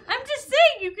 I'm just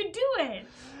saying you could do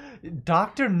it.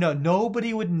 Dr. No.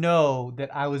 Nobody would know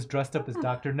that I was dressed up as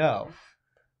Dr. No.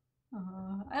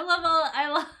 I love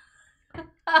I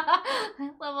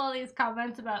love all these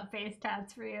comments about face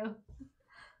tats for you.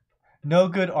 No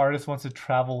good artist wants to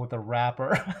travel with a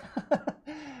rapper.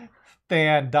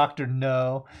 Fan, Dr.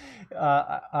 No.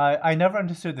 I never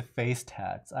understood the face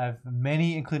tats. I have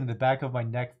many, including the back of my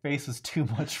neck. Face was too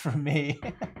much for me.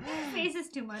 Face is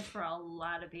too much for a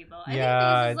lot of people. Yeah,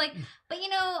 I think face is like, but you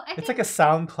know, I It's think, like a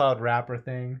SoundCloud rapper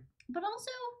thing. but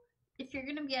also, if you're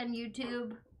gonna be on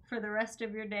YouTube for the rest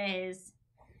of your days,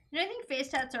 you know, I think face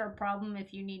tats are a problem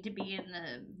if you need to be in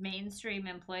the mainstream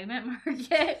employment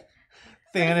market.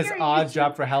 Fan If is you're odd YouTube-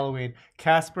 job for Halloween.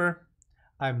 Casper,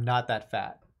 I'm not that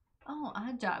fat. Oh,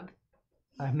 odd job.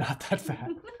 I'm not that fat.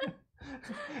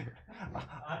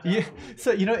 Yeah,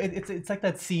 so you know it's like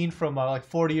that scene from like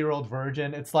 40-Year-Old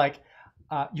Virgin. It's like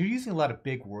you're using a lot of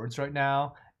big words right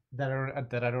now that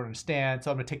I don't understand,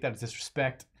 so I'm gonna take that as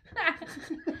disrespect.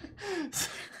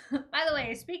 By the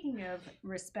way, speaking of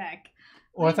respect,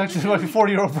 Or it's actually like a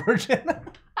 40-Year-Old Virgin.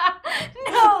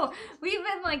 no, we've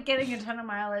been like getting a ton of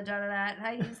mileage out of that.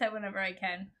 I use that whenever I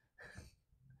can.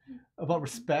 About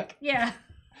respect. Yeah.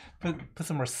 Put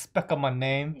some respect on my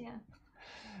name. Yeah.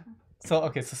 So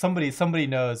okay, so somebody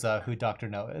knows who Dr.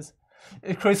 No is.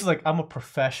 Chris is like, I'm a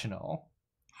professional.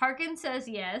 Harkin says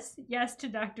yes. Yes to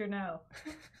Dr. No.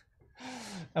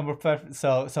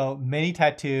 So many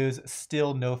tattoos,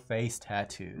 still no face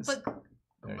tattoos. But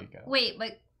There you go. wait,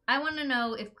 but I want to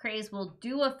know if Craze will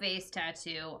do a face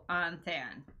tattoo on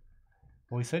Than.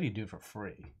 Well, he said he'd do it for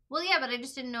free. Well, yeah, but I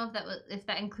just didn't know if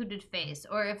that included face,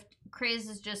 or if Craze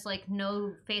is just like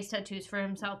no face tattoos for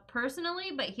himself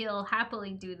personally, but he'll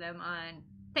happily do them on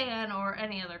Than or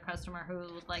any other customer who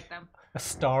would like them. A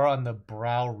star on the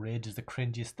brow ridge is the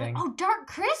cringiest thing. Oh, Dark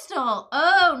Crystal!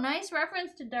 Oh, nice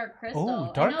reference to Dark Crystal.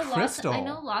 Oh, Dark Crystal. I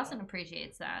know Lawson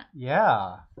appreciates that.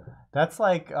 Yeah, that's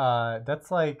like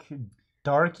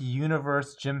Dark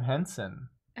Universe Jim Henson.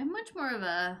 I'm much more of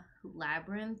a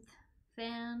Labyrinth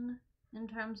fan in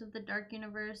terms of the Dark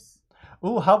Universe.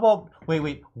 Ooh, how about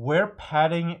wait, wear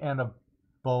padding and a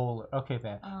bowler. Okay,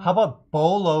 then. How about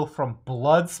Bolo from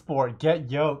Bloodsport?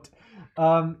 Get yoked.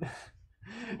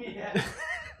 Yeah.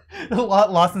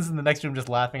 Lawson's in the next room just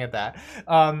laughing at that.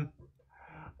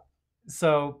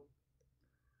 So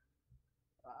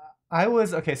I've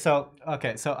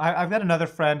got another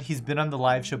friend. He's been on the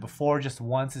live show before, just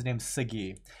once. His name's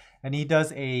Sigi, and he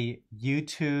does a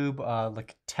YouTube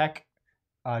like tech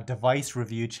device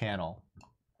review channel.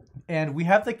 And we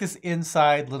have like this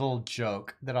inside little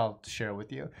joke that I'll share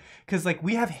with you, because like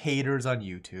we have haters on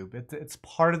YouTube. It's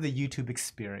part of the YouTube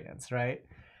experience, right?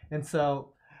 And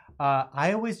so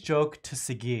I always joke to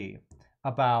Sigi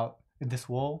about, and this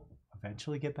will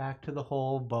eventually get back to the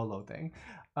whole Bolo thing.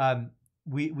 I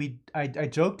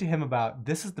joked to him about,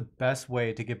 this is the best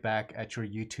way to get back at your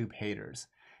YouTube haters,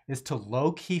 is to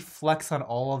low-key flex on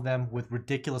all of them with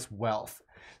ridiculous wealth.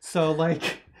 So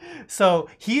like, so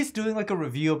he's doing like a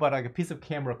review about like a piece of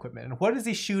camera equipment, and what is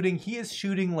he shooting? He is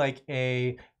shooting like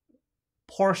a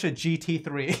Porsche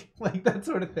GT3, like that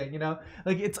sort of thing, you know?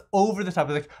 Like it's over the top.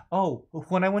 It's like, oh,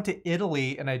 when I went to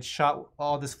Italy and I'd shot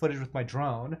all this footage with my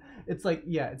drone, it's like,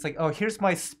 yeah, it's like, oh, here's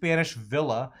my Spanish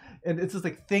villa. And it's just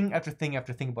like thing after thing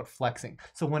after thing about flexing.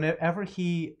 So whenever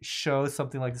he shows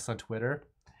something like this on Twitter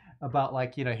about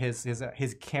like, you know,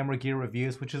 his camera gear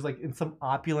reviews, which is like in some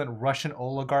opulent Russian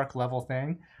oligarch level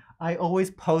thing, I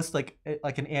always post like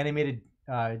an animated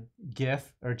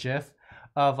GIF or GIF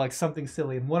of like something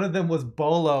silly, and one of them was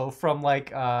Bolo from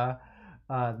like one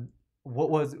of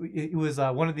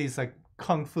these like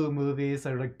kung fu movies,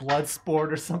 or like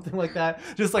Bloodsport or something like that,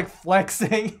 just like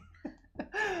flexing.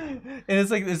 And it's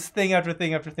like this thing after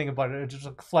thing after thing about it, just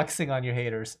like flexing on your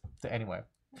haters. So anyway,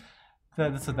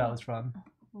 That's what that was from.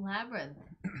 Labyrinth.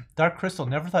 Dark Crystal.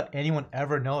 Never thought anyone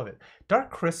ever know of it. Dark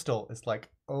Crystal is like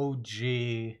OG.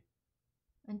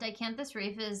 And Dicanthus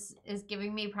Reef is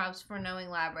giving me props for knowing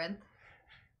Labyrinth.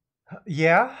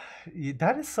 Yeah,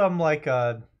 that is some like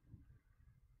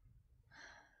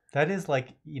that is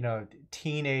like,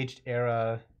 teenage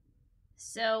era.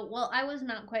 So, well, I was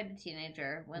not quite a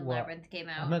teenager when Well, Labyrinth came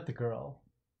out. I met the girl.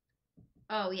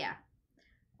 Oh, yeah.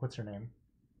 What's her name?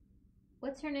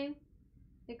 What's her name?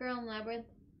 The girl in Labyrinth?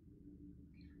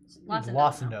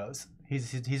 Lawson knows.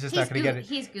 He's just not gonna get it.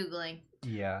 He's Googling.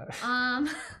 Yeah.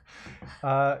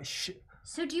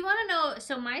 So do you want to know?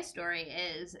 So my story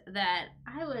is that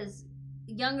I was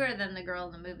younger than the girl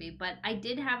in the movie, but I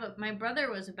did have my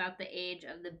brother was about the age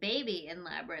of the baby in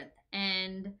Labyrinth,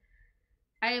 and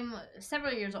I am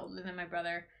several years older than my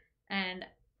brother, and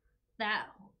that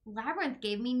Labyrinth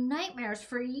gave me nightmares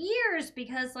for years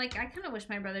because, like, I kind of wish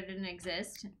my brother didn't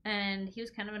exist, and he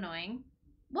was kind of annoying.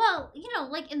 Well,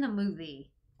 like in the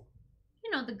movie,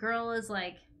 the girl is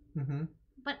like,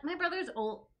 but my brother's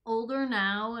older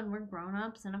now, and we're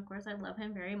grown-ups, and of course I love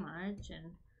him very much,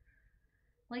 and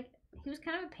like he was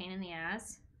kind of a pain in the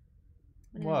ass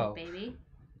when he was a baby.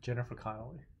 Jennifer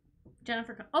Connelly.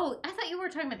 Oh, I thought you were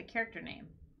talking about the character name.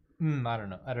 I don't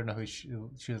know who she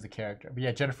was the character, but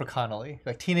yeah, Jennifer Connelly,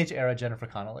 like teenage era Jennifer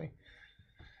Connelly.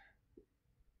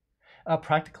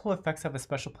 Practical effects have a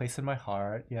special place in my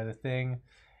heart. Yeah, The Thing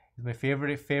is my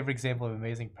favorite example of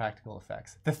amazing practical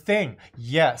effects. The Thing,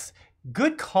 yes.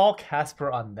 Good call,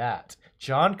 Casper, on that.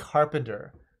 John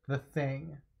Carpenter, The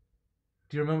Thing.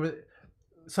 Do you remember?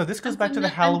 So this goes back to the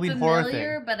Halloween horror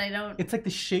thing. But I don't. It's like the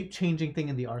shape-changing thing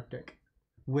in the Arctic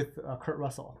with Kurt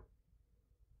Russell.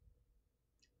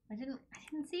 I didn't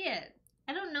see it.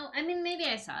 I don't know. I mean, maybe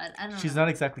I saw it. I don't know. She's not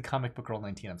exactly comic book girl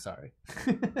 19. I'm sorry.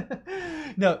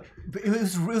 No, but it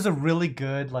was a really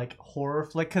good like horror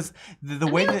flick because the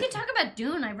way that we could talk about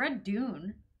Dune. I read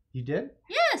Dune. You did?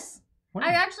 Yes. When?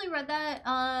 I actually read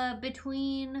that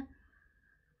between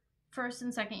first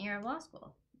and second year of law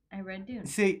school. I read Dune.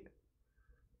 See,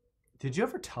 did you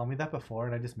ever tell me that before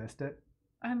and I just missed it?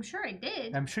 I'm sure I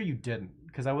did. I'm sure you didn't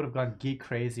because I would have gone geek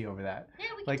crazy over that. Yeah,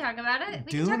 we can talk about it.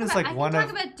 Dune is like one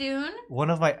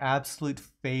of my absolute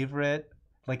favorite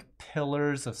like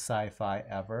pillars of sci-fi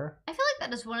ever. I feel like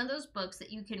that is one of those books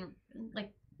that you can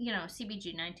like.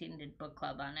 CBG 19 did book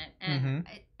club on it, and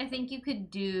I think you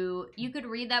could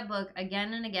read that book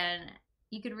again and again.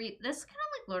 You could read this kind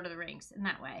of like Lord of the Rings in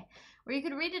that way, where you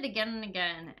could read it again and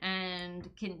again and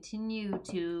continue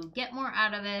to get more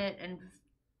out of it and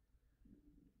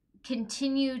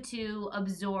continue to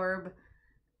absorb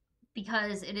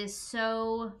because it is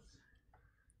so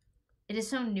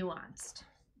nuanced.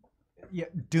 Yeah,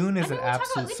 Dune is an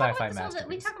absolute sci-fi masterpiece.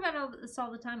 We talk about this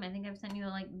all the time. I think I've sent you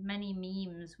like many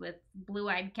memes with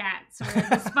blue-eyed cats where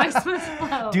the spice must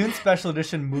flow. Dune Special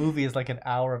Edition movie is like an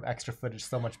hour of extra footage,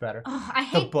 so much better. Oh, I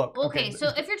hate the book. Okay, so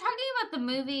if you're talking about the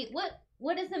movie,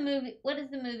 what is the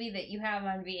movie that you have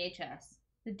on VHS?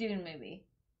 The Dune movie.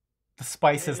 The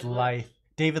Spice is Life.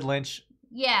 David Lynch.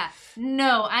 Yeah.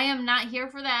 No, I am not here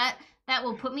for that. That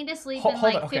will put me to sleep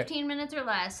in 15 minutes or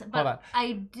less. But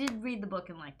I did read the book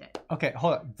and liked it. Okay,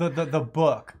 hold on. The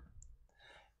book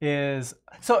is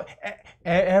so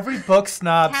every book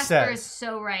snob says. Casper is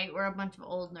so right. We're a bunch of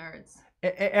old nerds.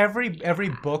 Every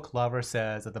book lover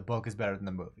says that the book is better than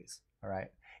the movies. All right.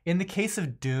 In the case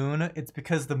of Dune, it's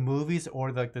because the movies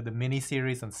or the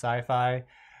miniseries on sci-fi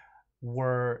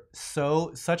were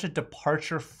such a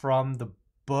departure from the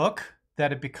book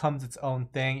that it becomes its own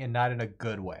thing and not in a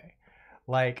good way.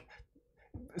 Like,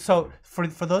 so for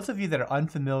those of you that are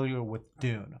unfamiliar with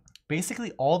Dune,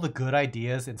 basically all the good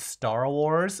ideas in Star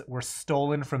Wars were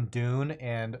stolen from Dune,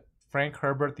 and Frank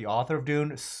Herbert, the author of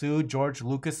Dune, sued George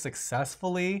Lucas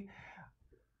successfully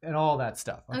and all that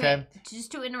stuff. Okay?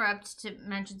 Just to interrupt to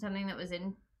mention something that was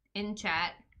in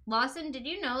chat. Lawson, did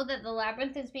you know that The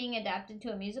Labyrinth is being adapted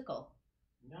to a musical?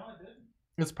 No, I didn't.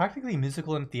 It's practically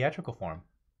musical in theatrical form.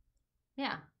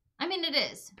 Yeah. I mean, it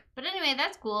is. But anyway,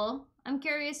 that's cool. I'm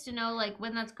curious to know, like,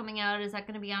 when that's coming out. Is that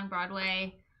going to be on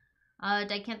Broadway?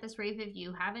 Dicanthus Reef, if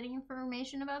you have any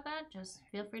information about that, just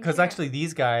feel free to Because actually,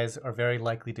 these guys are very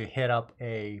likely to hit up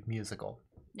a musical.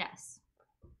 Yes.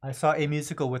 I saw a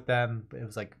musical with them. It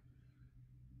was like...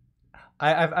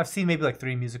 I've seen maybe like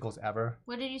 3 musicals ever.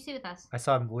 What did you see with us? I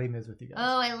saw Les Mis with you guys.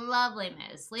 Oh, I love Les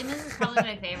Mis. Les Mis is probably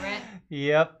my favorite.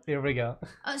 Yep, here we go.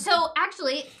 So,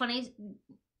 actually, funny...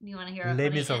 You want to hear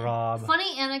Les Miserables.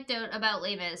 Funny anecdote about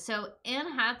Les Mis. So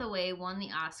Anne Hathaway won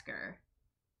the Oscar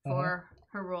for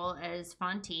her role as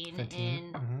Fantine.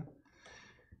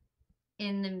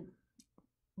 in the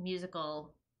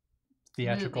musical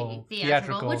theatrical,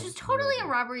 which is totally a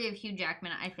movie. robbery of Hugh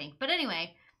Jackman, I think. But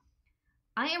anyway,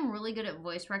 I am really good at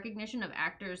voice recognition of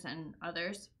actors and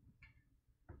others.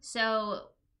 So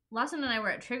Lawson and I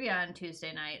were at trivia on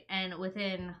Tuesday night, and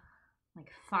within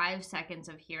like 5 seconds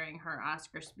of hearing her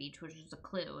Oscar speech, which was a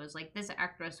clue, it was like, this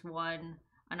actress won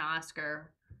an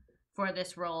Oscar for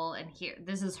this role, and here,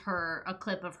 this is a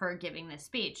clip of her giving this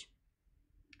speech.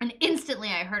 And instantly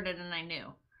I heard it and I knew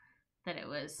that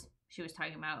she was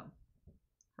talking about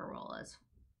her role as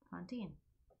Fantine.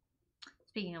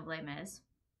 Speaking of Les Mis,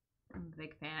 I'm a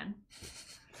big fan.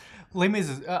 Les Mis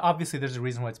is obviously there's a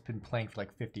reason why it's been playing for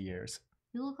like 50 years.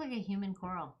 You look like a human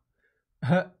coral.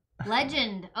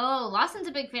 Legend. Oh, Lawson's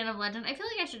a big fan of Legend. I feel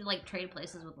like I should like trade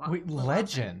places with Lawson. Wait,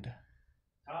 Legend.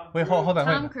 Tom Wait, hold on.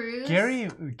 Tom wait. Cruise. Gary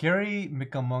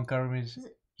McMonk.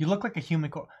 You look like a human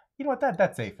coral. You know what?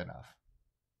 That's safe enough.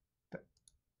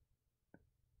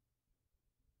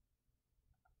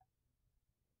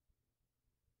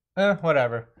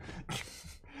 Whatever.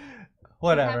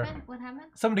 Whatever. What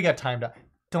happened? Somebody got timed out.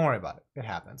 Don't worry about it. It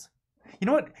happens. You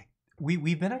know what?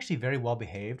 We've been actually very well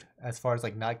behaved as far as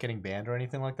like not getting banned or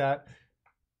anything like that.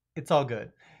 It's all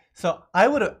good. So I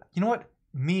would have, you know what?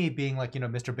 Me being like,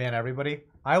 Mr. Ban everybody,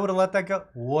 I would have let that go.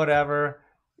 Whatever.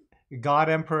 God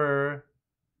Emperor,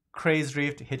 Crazed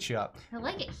Reef hit you up. I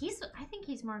like it. I think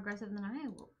he's more aggressive than I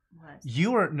was.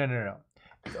 You were no.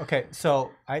 Okay,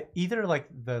 so I either like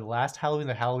the last Halloween,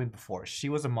 the Halloween before, she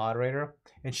was a moderator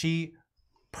and she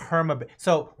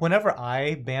so whenever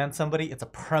I ban somebody, it's a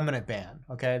permanent ban.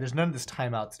 Okay, there's none of this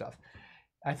timeout stuff.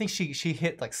 I think she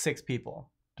hit like 6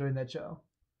 people during that show.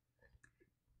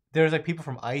 There's like people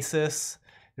from ISIS.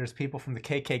 There's people from the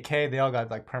KKK. They all got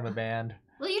like perma banned.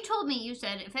 Well, you told me, you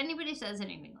said if anybody says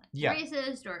anything like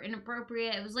racist or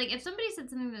inappropriate, it was like if somebody said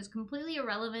something that was completely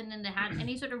irrelevant and it had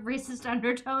any sort of racist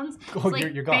undertones, Oh,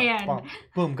 like, you're gone. banned.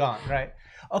 Boom, gone. Right.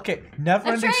 Okay.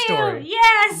 Never-ending story.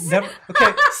 Yes.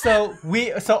 Okay. So Do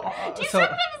you talk about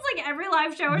this like every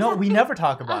live show? Or no, something? we never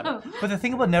talk about Oh. it. But the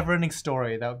thing about Never-ending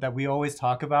Story that we always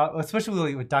talk about,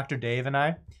 especially with Dr. Dave and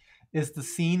I, is the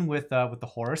scene with the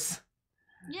horse.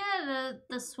 Yeah,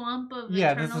 the swamp of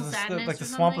Yeah, eternal this is sadness like the or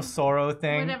swamp of something. sorrow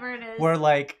thing. Whatever it is. Where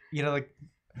like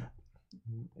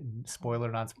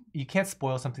spoiler not you can't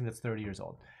spoil something that's 30 years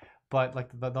old, but like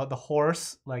the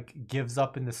horse like gives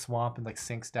up in the swamp and like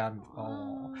sinks down.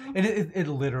 Oh, and it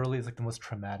literally is like the most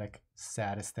traumatic,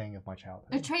 saddest thing of my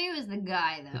childhood. Atreyu is the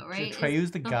guy though, right? Atreyu's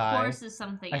the guy. The horse is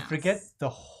something else. I forget the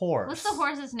horse. What's the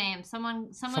horse's name? Someone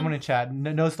in chat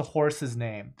knows the horse's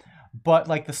name. But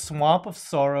like the Swamp of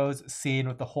Sorrows scene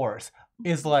with the horse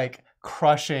is like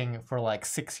crushing for like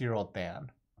 6-year-old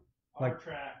Dan. Like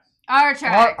Our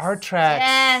tracks. Our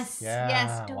tracks. Yes.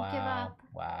 Yes. Don't wow. give up.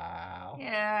 Wow.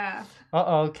 Yeah.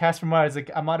 Casper Myers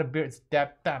like I'm out of beer. It's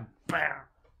that bam.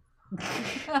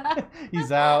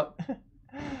 He's out.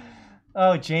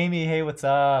 Oh, Jamie. Hey, what's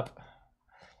up?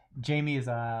 Jamie is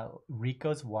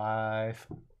Rico's wife.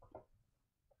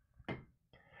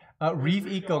 Reeve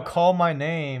Eco, call my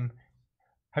name.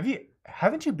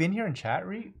 Haven't you been here in chat,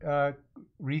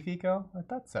 Reeve Eco? I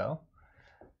thought so.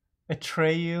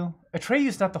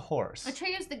 Atreyu's not the horse.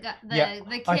 Atreyu's the guy,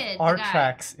 the kid.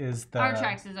 Artrax is the.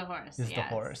 Artrax is a horse. Is the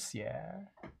horse? Yeah.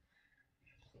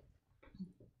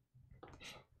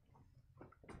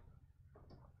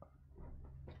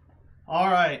 All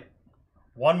right,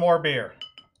 one more beer.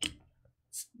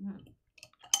 We've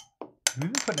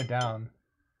been putting it down.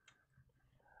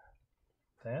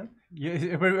 Dan? Yeah,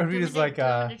 everybody's like. Do you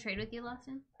want to trade with you,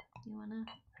 Lawson? You wanna?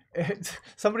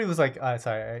 Somebody was like,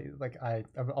 sorry,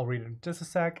 I'll read it in just a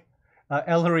sec.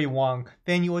 Ellery Wong,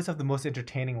 then you always have the most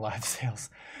entertaining live sales.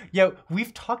 Yeah,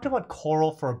 we've talked about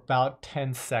Coral for about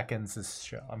 10 seconds this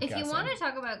show. I'm guessing. If you want to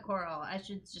talk about Coral, I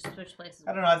should just switch places.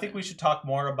 I don't know. I think we should talk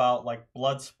more about like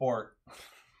blood sport.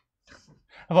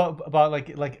 About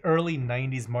like early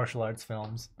 90s martial arts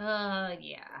films.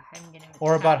 Yeah, I'm gonna.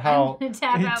 Or about how you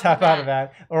tap out of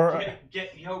that. Or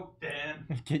Get yoked,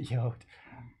 Dan. get yoked.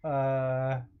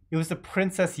 It was the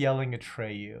princess yelling at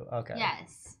Atreyu. Okay.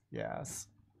 Yes. Yes.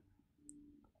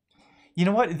 You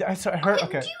know what? I heard.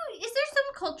 Okay. Is there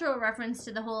some cultural reference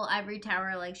to the whole ivory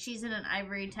tower? Like she's in an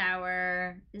ivory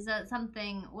tower. Is that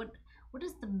something? What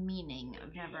is the meaning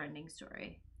of Neverending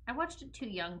Story? I watched it too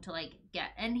young to like get.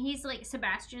 And he's like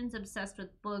Sebastian's obsessed with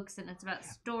books, and it's about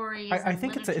stories. I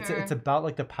think it's about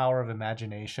like the power of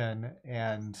imagination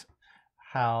and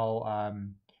how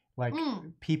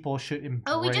people should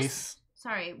embrace.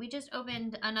 We just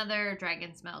opened another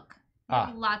Dragon's Milk.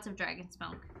 Lots of Dragon's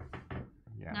Milk.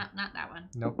 Yeah. Not that one.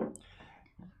 Nope.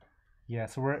 Yeah,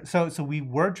 so we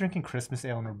were drinking Christmas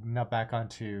ale and we're now back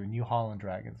onto New Holland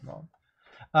Dragon's Milk.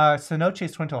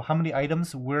 Sonoche's Twinto, how many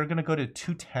items? We're gonna go to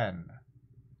 210.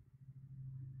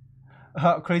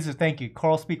 Crazy, thank you.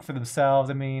 Coral speak for themselves.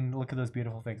 I mean, look at those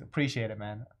beautiful things. Appreciate it,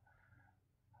 man.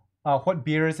 What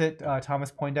beer is it,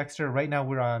 Thomas Poindexter? Right now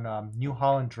we're on New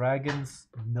Holland Dragon's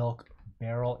Milk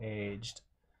Barrel Aged.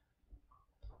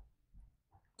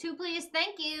 2, please.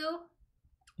 Thank you.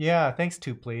 Yeah, thanks,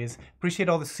 2, please. Appreciate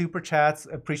all the super chats.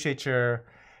 Appreciate your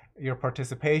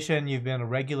participation. You've been a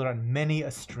regular on many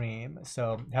a stream.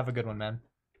 So have a good one, man.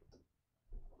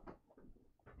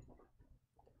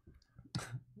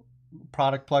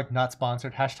 Product plug, not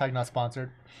sponsored. Hashtag not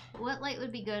sponsored. What light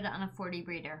would be good on a 40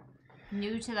 breeder?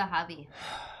 New to the hobby.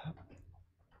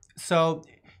 So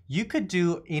you could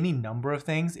do any number of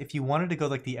things. If you wanted to go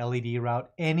like the LED route,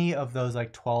 any of those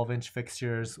like 12-inch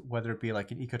fixtures, whether it be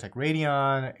like an Ecotech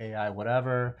Radeon, AI,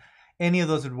 whatever, any of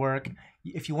those would work.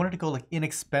 If you wanted to go like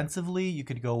inexpensively, you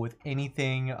could go with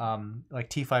anything like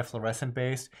T5 fluorescent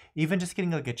based. Even just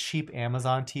getting like a cheap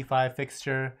Amazon T5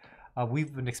 fixture.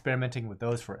 We've been experimenting with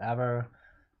those forever.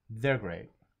 They're great.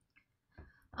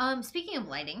 Speaking of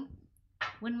lighting,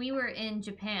 when we were in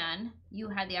Japan, you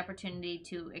had the opportunity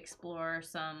to explore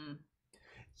some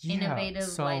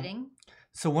innovative lighting.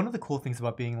 So one of the cool things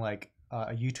about being like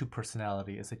a YouTube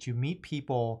personality is that you meet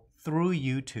people through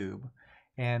YouTube.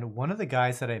 And one of the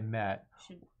guys that I met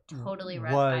Should totally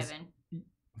rep was Ivan.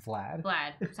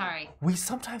 Vlad. Sorry. We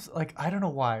sometimes, like, I don't know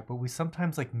why, but we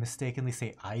sometimes like mistakenly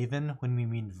say Ivan when we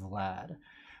mean Vlad.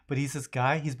 But he's this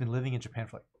guy, he's been living in Japan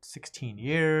for like 16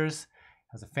 years,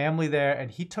 has a family there, and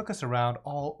he took us around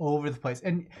all over the place.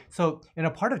 And so, in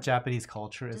a part of Japanese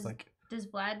culture is like... Does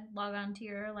Vlad log on to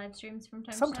your live streams from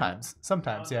time to time?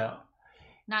 Sometimes, yeah.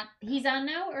 Not, he's on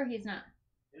now or he's not?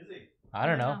 Is he? I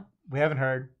don't know. We haven't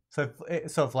heard. So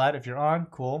Vlad, if you're on,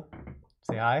 cool.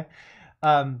 Say hi.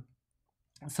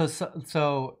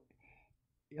 So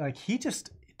like he just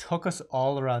took us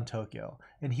all around Tokyo,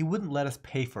 and he wouldn't let us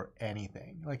pay for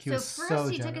anything. Like he was so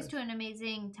first he generous. took us to an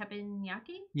amazing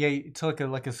teppanyaki. Yeah, to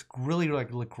like a really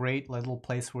like great little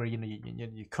place where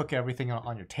you cook everything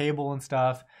on your table and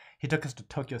stuff. He took us to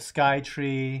Tokyo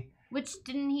Skytree. Which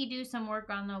didn't he do some work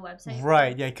on the website?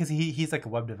 Right, yeah, because he's like a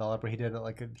web developer. He did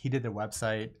their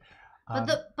website.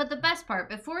 But the best part,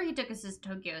 before he took us to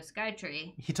Tokyo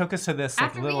Skytree, he took us to this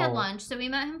after like, we had lunch. So we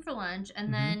met him for lunch, and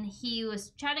Mhm. then he was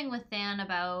chatting with Dan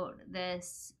about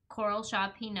this coral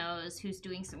shop he knows who's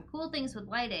doing some cool things with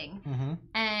lighting. Mm-hmm.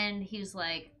 And he was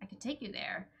like, "I could take you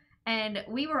there." And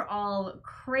we were all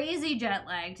crazy jet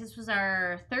lagged. This was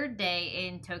our 3rd day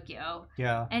in Tokyo.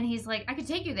 Yeah. And he's like, "I could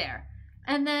take you there."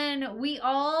 And then we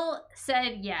all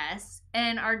said yes,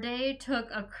 and our day took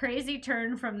a crazy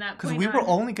turn from that point Because we were on.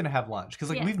 only going to have lunch.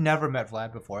 Because Yeah. we've never met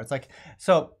Vlad before. It's like,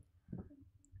 so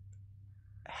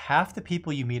half the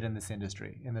people you meet in this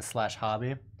industry, in this /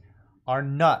 hobby, are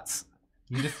nuts.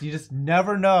 You just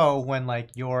never know when like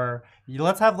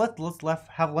let's have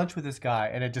lunch with this guy,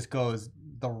 and it just goes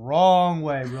the wrong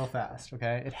way real fast.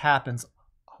 Okay, it happens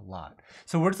a lot.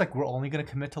 So we're just like, we're only going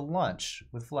to commit to lunch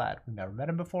with Vlad. We've never met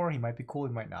him before. He might be cool,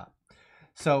 he might not.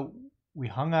 So we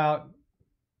hung out.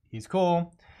 He's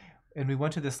cool. And we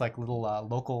went to this like little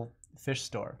local fish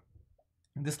store.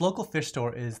 And this local fish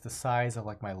store is the size of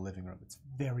like my living room. It's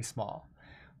very small.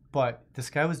 But this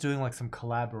guy was doing like some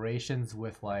collaborations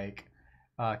with like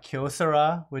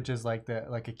Kyocera, which is like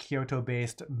a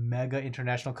Kyoto-based mega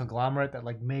international conglomerate that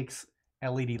like makes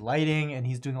LED lighting, and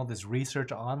he's doing all this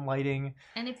research on lighting.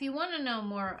 And if you want to know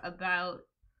more about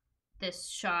this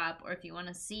shop, or if you want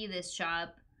to see this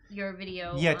shop, your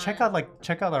video. Yeah, check out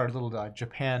our little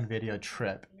Japan video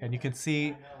trip, and you can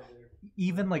see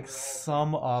even like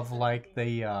some of like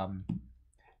the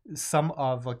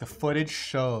footage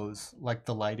shows like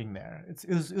the lighting there.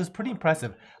 It was pretty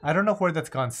impressive. I don't know where that's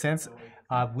gone since.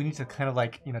 We need to kind of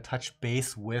like touch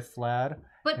base with Vlad.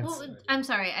 But I'm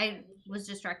sorry, I was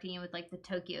distracting you with like the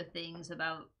Tokyo things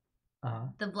about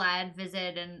the Vlad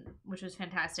visit, and which was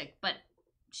fantastic. But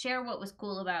share what was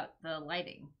cool about the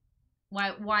lighting.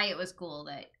 Why it was cool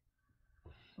that.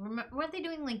 Weren't they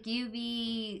doing like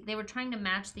UV? They were trying to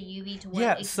match the UV to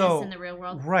what exists in the real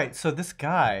world. Right. So this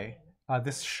guy,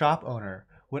 this shop owner,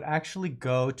 would actually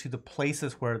go to the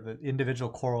places where the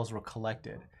individual corals were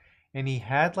collected, and he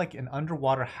had like an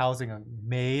underwater housing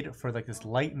made for like this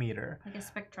light meter, like a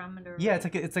spectrometer. Yeah, it's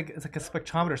like a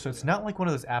spectrometer. So it's not like one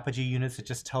of those apogee units that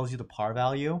just tells you the par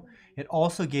value. It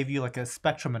also gave you like a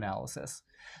spectrum analysis.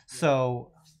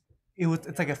 So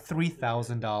it's like a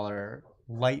 $3,000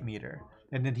 light meter.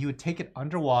 And then he would take it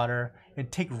underwater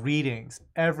and take readings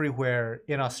everywhere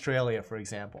in Australia, for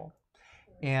example.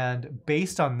 And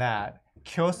based on that,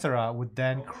 Kyocera would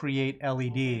then create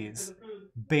LEDs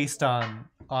based on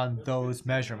those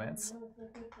measurements.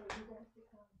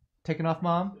 Taking off,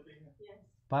 Mom?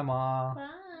 Bye, Mom. Bye.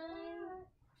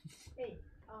 Hey,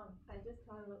 I just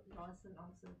told Lawson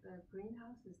also the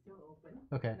greenhouse is still open.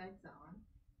 Okay. Lights are on.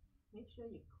 Make sure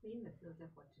you clean the filter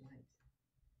for tonight.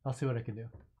 I'll see what I can do.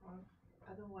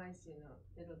 Otherwise,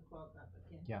 it'll clog up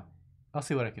again. Yeah. I'll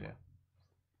see what I can do.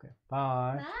 Okay.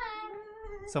 Bye. Bye.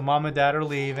 So Mom and Dad are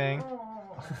leaving.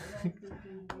 Oh, nice to see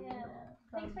you. Yeah.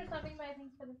 Thanks for stopping by.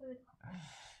 Thanks for the food. I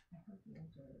hope you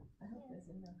enjoy it. I hope there's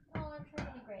enough. Oh, I'm sure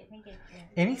it'll be great. Thank you.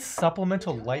 Any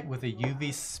supplemental light with a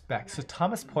UV spec. So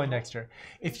Thomas Poindexter,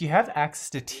 if you have access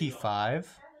to T5,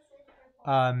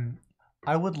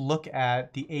 I would look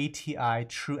at the ATI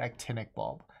True Actinic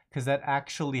bulb because that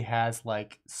actually has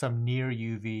like some near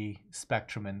UV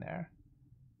spectrum in there.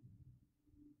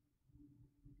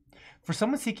 For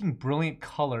someone seeking brilliant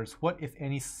colors, what, if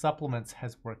any, supplements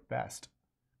has worked best?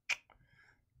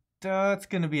 That's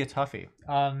going to be a toughie.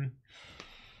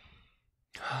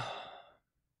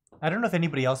 I don't know if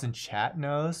anybody else in chat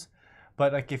knows,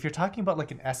 but like if you're talking about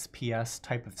like an SPS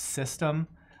type of system,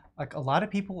 like a lot of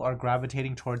people are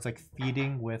gravitating towards like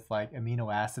feeding with like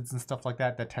amino acids and stuff like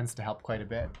that. That tends to help quite a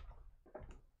bit.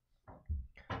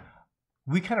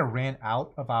 We kind of ran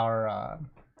out of our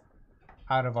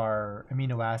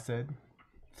amino acid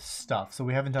stuff, so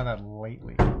we haven't done that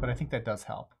lately, but I think that does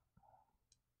help.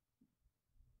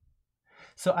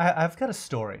 So I've got a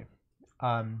story.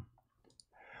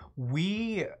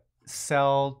 We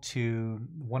sell to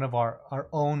one of our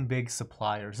own big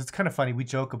suppliers. It's kind of funny. We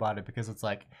joke about it because it's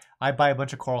like I buy a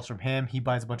bunch of corals from him, he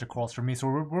buys a bunch of corals from me. So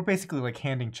we're basically like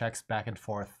handing checks back and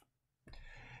forth.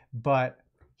 But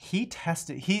he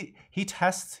tests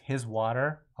his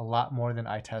water a lot more than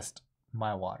I test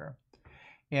my water.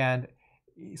 And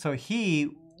so he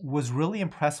was really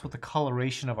impressed with the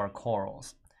coloration of our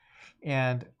corals.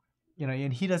 And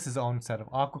and he does his own set of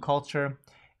aquaculture.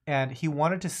 And he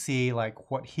wanted to see like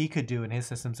what he could do in his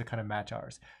systems to kind of match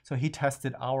ours. So he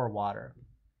tested our water.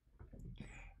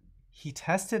 He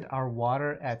tested our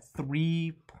water at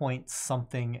 3 point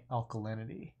something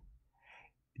alkalinity.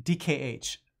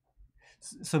 DKH.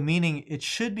 So meaning it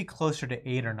should be closer to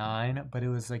 8 or 9, but it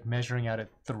was like measuring out at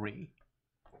 3.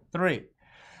 3.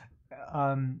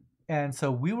 And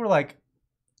so we were like,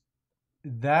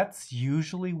 that's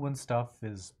usually when stuff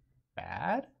is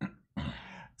bad.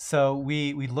 So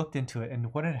we looked into it,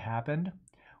 and what had happened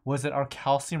was that our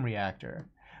calcium reactor,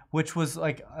 which was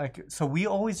so we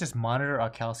always just monitor our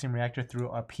calcium reactor through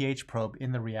our pH probe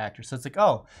in the reactor. So it's like,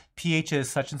 oh, pH is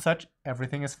such and such,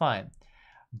 everything is fine.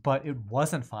 But it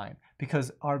wasn't fine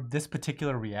because this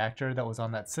particular reactor that was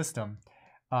on that system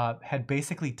had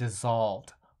basically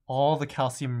dissolved all the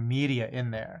calcium media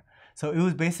in there. So it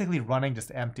was basically running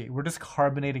just empty. We're just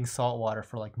carbonating salt water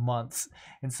for like months.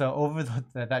 And so over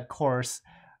that course,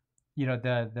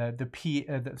 the pH,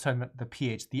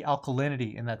 the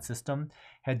alkalinity in that system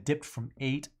had dipped from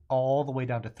 8 all the way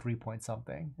down to 3 point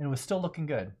something, and it was still looking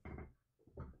good.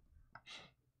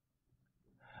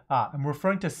 I'm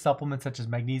referring to supplements such as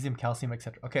magnesium, calcium,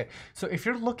 etc. Okay, so if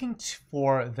you're looking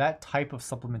for that type of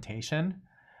supplementation,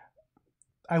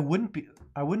 I wouldn't be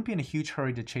in a huge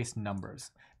hurry to chase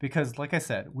numbers because, like I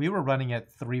said, we were running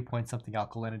at 3 point something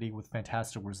alkalinity with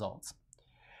fantastic results.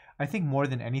 I think more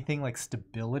than anything, like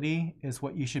stability is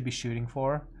what you should be shooting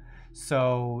for.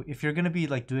 So if you're going to be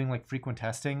like doing like frequent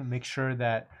testing, make sure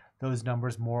that those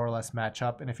numbers more or less match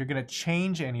up. And if you're going to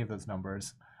change any of those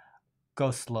numbers, go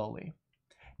slowly.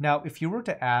 Now, if you were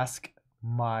to ask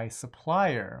my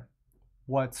supplier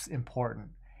what's important,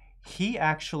 he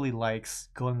actually likes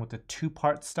going with the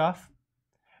 2-part stuff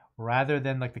rather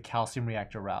than like the calcium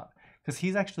reactor route, because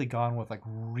he's actually gone with like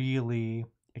really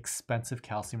expensive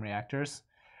calcium reactors.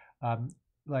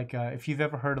 If you've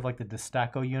ever heard of like the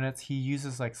Destaco units, he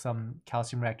uses like some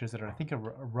calcium reactors that are, I think,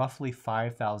 roughly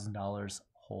 $5,000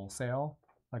 wholesale,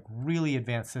 like really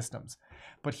advanced systems.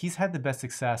 But he's had the best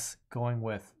success going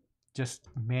with just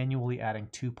manually adding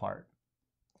 2-part.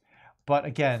 But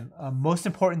again, most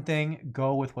important thing,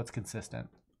 go with what's consistent.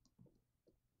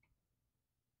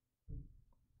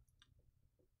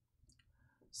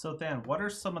 So Dan, what are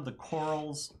some of the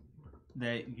corals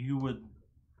that you would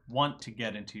want to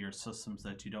get into your systems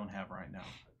that you don't have right now?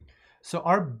 So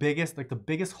our biggest, the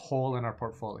biggest hole in our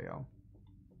portfolio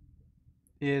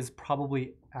is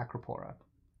probably Acropora.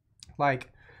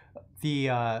 Like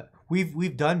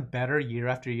we've done better year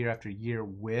after year after year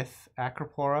with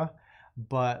Acropora,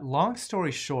 but long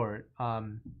story short,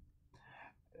 the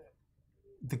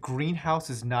greenhouse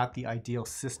is not the ideal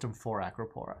system for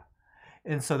Acropora.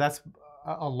 And so that's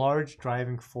a large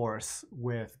driving force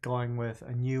with going with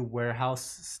a new warehouse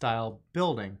style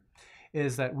building,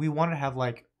 is that we want to have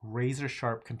like razor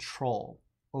sharp control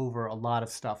over a lot of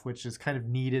stuff, which is kind of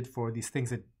needed for these things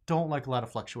that don't like a lot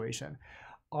of fluctuation.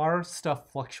 Our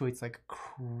stuff fluctuates like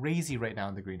crazy right now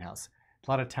in the greenhouse.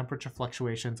 A lot of temperature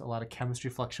fluctuations, a lot of chemistry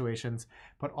fluctuations,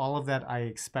 but all of that I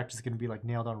expect is going to be like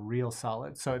nailed on real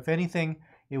solid. So if anything,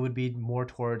 it would be more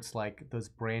towards like those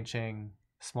branching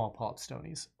small polyp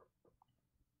stonies.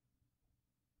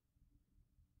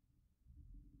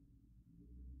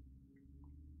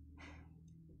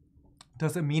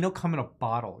 Does amino come in a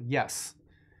bottle? Yes.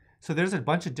 So there's a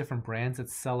bunch of different brands that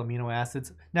sell amino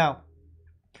acids. Now,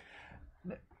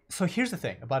 so here's the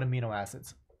thing about amino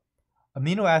acids.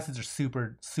 Amino acids are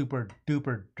super, super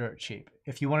duper dirt cheap.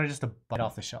 If you want to just buy it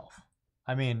off the shelf.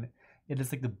 I mean, it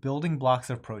is like the building blocks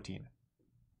of protein.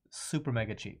 Super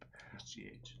mega cheap.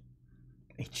 HGH.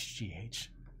 HGH.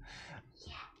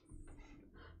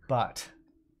 But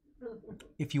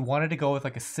if you wanted to go with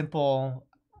like a simple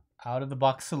out of the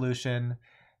box solution,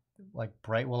 like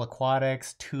Brightwell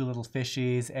Aquatics, Two Little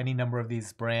Fishies, any number of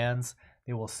these brands,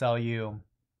 they will sell you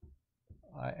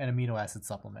an amino acid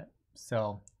supplement.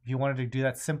 So if you wanted to do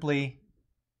that simply,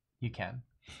 you can.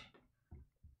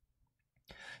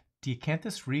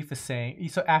 Deacanthus Reef is saying,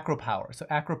 so Acropower. So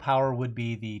Acropower would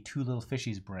be the Two Little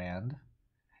Fishies brand.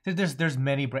 There's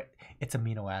many it's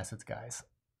amino acids, guys.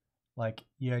 Like,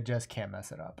 you just can't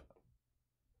mess it up.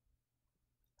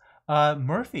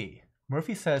 Murphy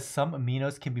says some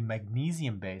aminos can be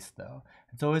magnesium based though.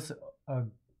 It's always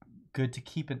good to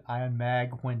keep an eye on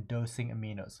mag when dosing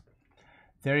aminos.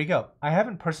 There you go. I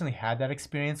haven't personally had that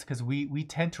experience because we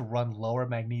tend to run lower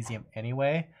magnesium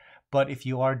anyway. But if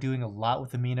you are doing a lot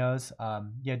with aminos,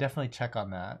 yeah, definitely check on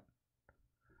that.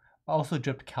 Also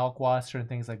dripped calc wash and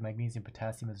things like magnesium,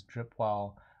 potassium is dripped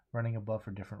while running above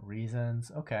for different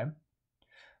reasons. Okay.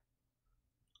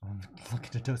 I'm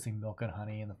looking at dosing milk and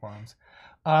honey in the forums.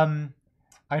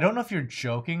 I don't know if you're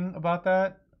joking about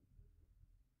that.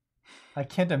 I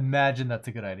can't imagine that's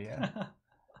a good idea.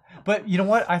 But you know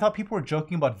what? I thought people were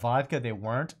joking about vodka. They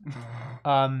weren't.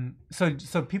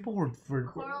 So people were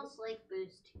Corals like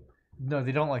booze too. No,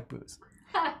 they don't like booze.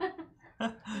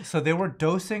 So they were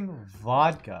dosing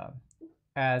vodka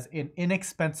as an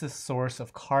inexpensive source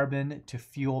of carbon to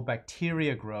fuel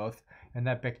bacteria growth, and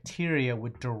that bacteria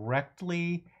would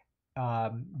directly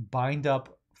bind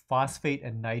up phosphate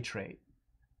and nitrate.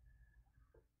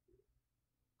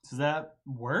 Does that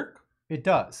work? It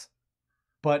does,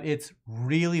 but it's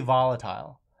really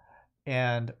volatile.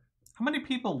 And how many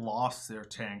people lost their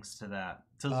tanks to that?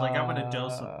 So it's like, I'm going to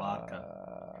dose with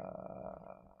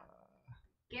vodka.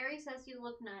 Gary says you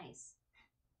look nice.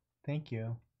 Thank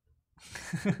you.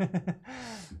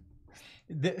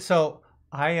 So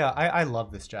I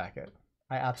love this jacket.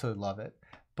 I absolutely love it.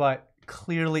 But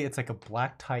clearly it's like a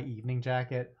black tie evening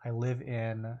jacket. I live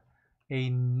in a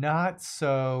not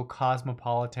so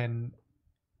cosmopolitan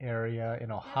area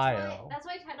in Ohio. That's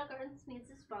why Tidal Gardens needs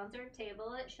a sponsored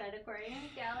table at Shed Aquarium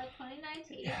Gala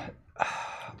 2019.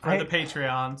 For the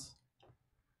Patreons.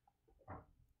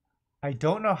 I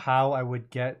don't know how I would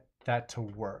get that to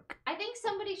work. I think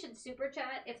somebody should super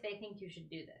chat if they think you should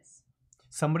do this.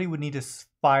 Somebody would need a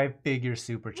 5-figure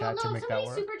super chat to make that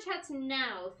work. Somebody super chats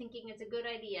now thinking it's a good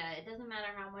idea. It doesn't matter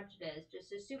how much it is.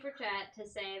 Just a super chat to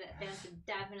say that fans should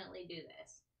definitely do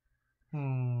this.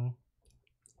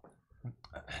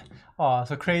 Oh,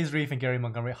 so Craze Reef and Gary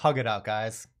Montgomery, hug it out,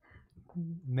 guys.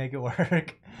 Make it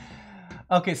work.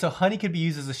 Okay, so honey could be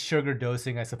used as a sugar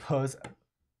dosing, I suppose.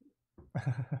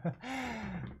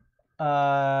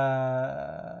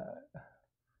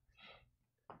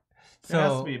 There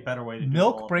has to be a better way to do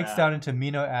milk all breaks of that. down into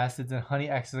amino acids and honey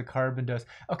acts as a carbon dose.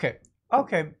 Okay,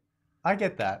 I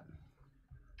get that.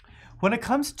 When it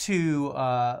comes to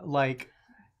like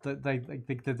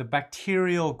the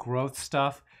bacterial growth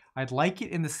stuff, I'd like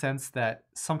it in the sense that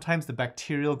sometimes the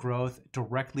bacterial growth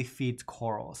directly feeds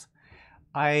corals.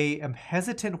 I am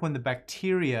hesitant when the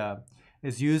bacteria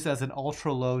is used as an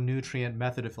ultra low nutrient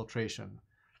method of filtration.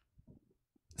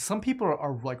 Some people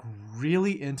are like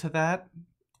really into that.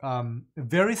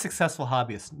 Very successful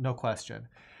hobbyists, no question,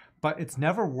 but it's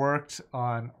never worked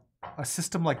on a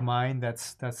system like mine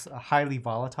that's highly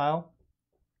volatile.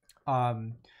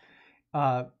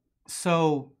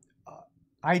 So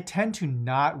I tend to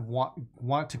not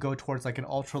want to go towards like an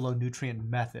ultra low nutrient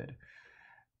method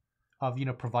of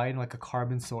providing like a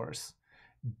carbon source,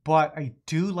 but I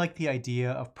do like the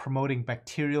idea of promoting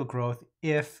bacterial growth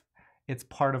if it's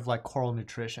part of like coral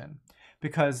nutrition,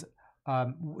 because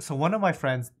so one of my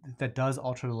friends that does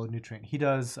ultra low nutrient, he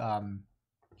does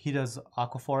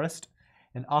aquaforest,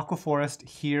 and aquaforest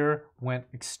here went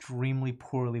extremely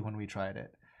poorly when we tried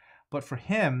it. But for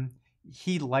him,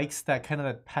 he likes that kind of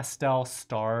that pastel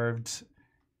starved,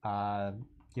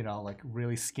 like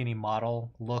really skinny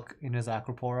model look in his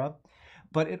Acropora.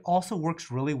 But it also works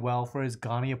really well for his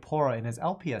Goniopora in his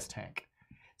LPS tank.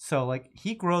 So like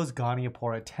he grows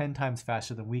Goniopora 10 times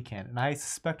faster than we can, and I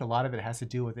suspect a lot of it has to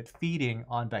do with it feeding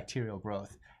on bacterial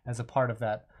growth as a part of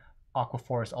that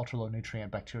Aquaforest ultra low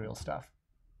nutrient bacterial stuff.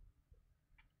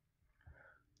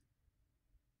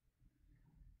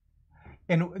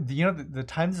 And the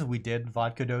times that we did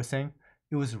vodka dosing,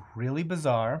 it was really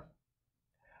bizarre,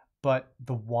 but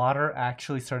the water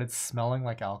actually started smelling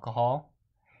like alcohol.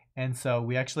 And so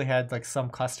we actually had like some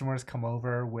customers come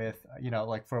over with,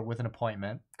 with an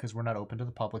appointment, because we're not open to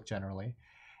the public generally.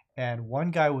 And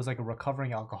one guy was like a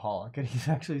recovering alcoholic, and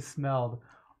he actually smelled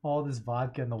all this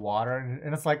vodka in the water.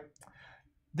 And it's like,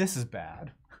 this is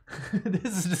bad.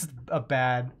 This is just a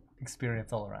bad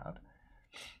experience all around.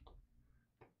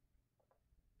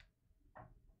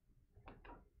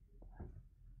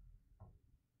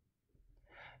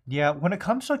 Yeah, when it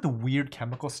comes to like the weird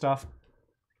chemical stuff,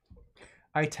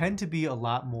 I tend to be a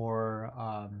lot more,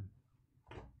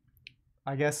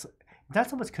 I guess, not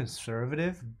so much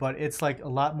conservative, but it's like a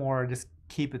lot more just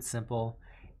keep it simple.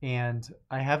 And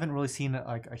I haven't really seen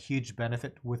like a huge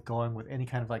benefit with going with any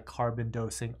kind of like carbon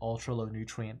dosing, ultra low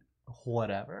nutrient,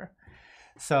 whatever.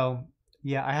 So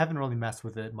yeah, I haven't really messed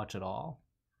with it much at all.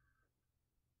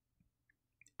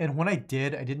 And when I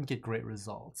did, I didn't get great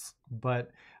results.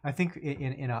 But I think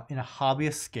in a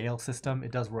hobbyist scale system,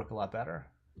 it does work a lot better.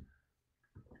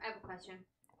 I have a question.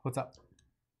 What's up?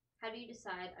 How do you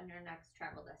decide on your next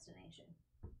travel destination?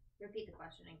 Repeat the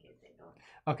question in case they don't.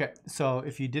 Okay, so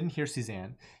if you didn't hear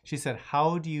Suzanne, she said,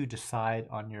 how do you decide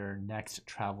on your next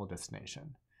travel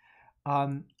destination?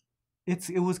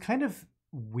 It was kind of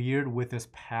weird with this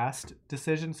past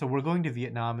decision. So we're going to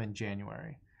Vietnam in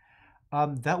January.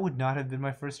 That would not have been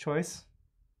my first choice,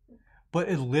 but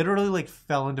it literally like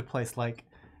fell into place. Like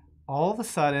all of a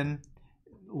sudden,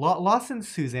 Lawson,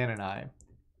 Suzanne, and I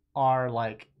are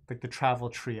like the travel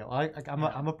trio.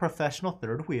 I'm a professional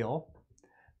third wheel.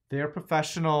 They're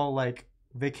professional like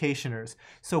vacationers.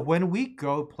 So when we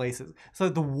go places, so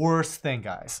the worst thing,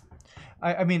 guys.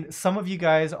 I mean, some of you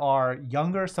guys are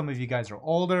younger, some of you guys are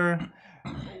older.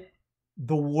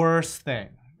 The worst thing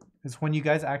is when you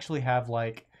guys actually have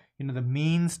like, the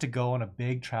means to go on a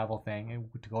big travel thing and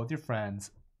to go with your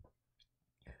friends.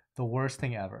 The worst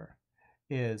thing ever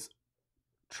is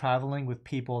traveling with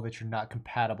people that you're not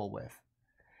compatible with.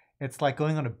 It's like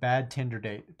going on a bad Tinder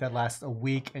date that lasts a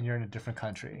week and you're in a different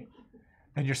country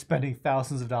and you're spending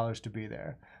thousands of dollars to be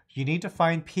there. You need to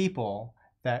find people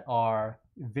that are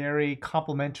very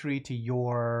complementary to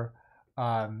your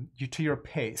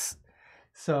pace.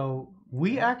 So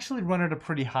we actually run at a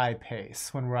pretty high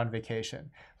pace when we're on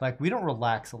vacation. Like we don't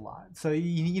relax a lot. So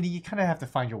you kind of have to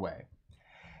find your way.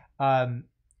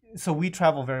 So we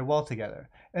travel very well together.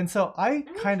 And so we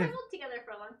traveled together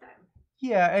for a long time.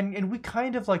 Yeah, and we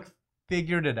kind of like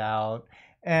figured it out.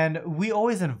 And we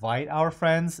always invite our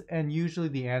friends, and usually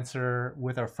the answer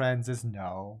with our friends is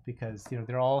no, because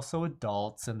they're also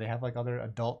adults and they have like other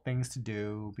adult things to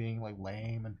do, being like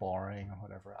lame and boring or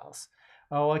whatever else.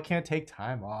 Oh, I can't take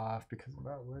time off because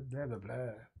blah, blah, blah,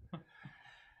 blah.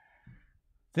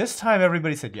 This time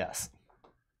everybody said yes.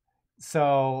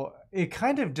 So it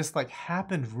kind of just like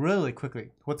happened really quickly.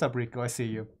 What's up, Rico? I see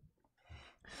you.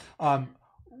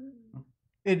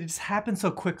 It just happened so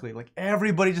quickly. Like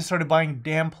everybody just started buying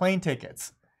damn plane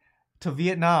tickets to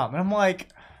Vietnam. And I'm like,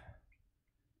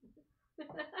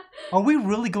 are we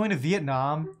really going to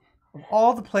Vietnam? Of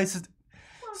all the places.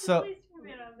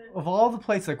 Of all the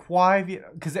places, like why?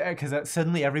 Because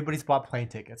suddenly everybody's bought plane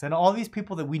tickets, and all these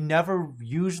people that we never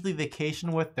usually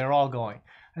vacation with, they're all going,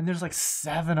 and there's like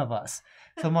 7 of us.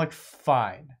 So I'm like,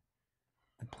 fine,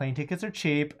 the plane tickets are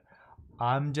cheap.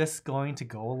 I'm just going to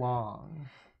go along,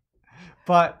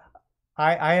 but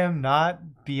I am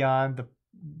not beyond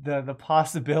the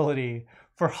possibility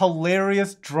for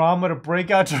hilarious drama to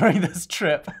break out during this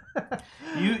trip.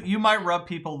 You might rub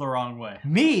people the wrong way.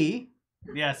 Me?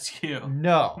 Yes, you.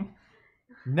 No.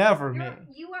 Never me.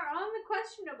 You are on the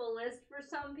questionable list for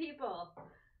some people.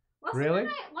 Really?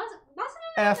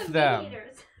 F them.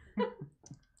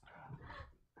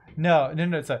 No.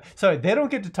 Sorry, they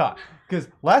don't get to talk. Because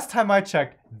last time I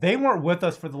checked, they weren't with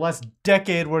us for the last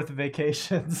decade worth of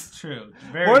vacations. True.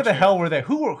 Where the hell were they?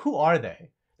 Who are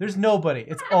they? There's nobody.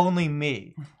 It's only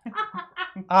me.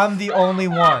 I'm the only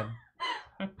one.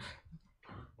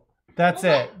 That's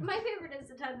it. My favorite is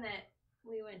the time that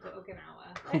we went to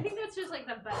Okinawa. I think that's just like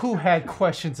the best. Who had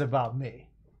questions about me?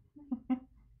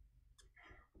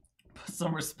 Put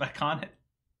some respect on it.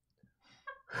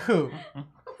 Who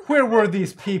Where were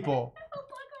these people?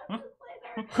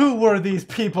 Who were these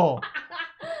people?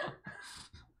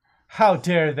 How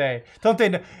dare they? Don't they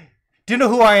know? Do you know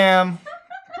who I am?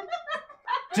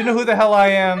 Do you know who the hell I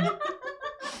am?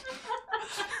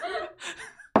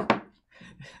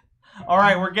 All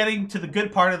right, we're getting to the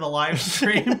good part of the live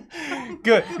stream.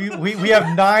 Good. We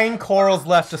have 9 corals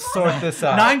left to sort this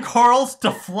out. 9 corals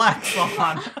to flex on.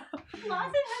 Lawson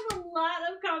has a lot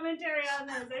of commentary on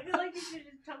this. I feel like you should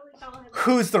just totally call him.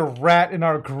 Who's the rat in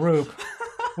our group?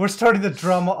 We're starting the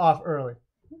drama off early.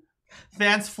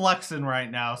 Than's flexing right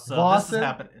now, so Lawson? this is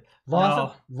happening.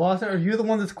 Lawson, are you the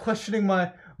one that's questioning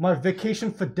my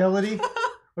vacation fidelity?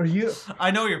 Or you?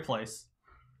 I know your place.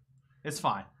 It's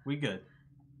fine. We good.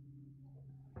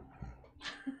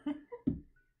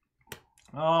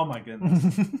 Oh my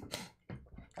goodness.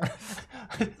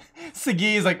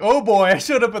 Sagi is like, oh boy, I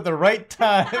showed up at the right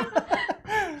time.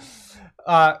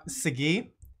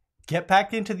 Sagi, get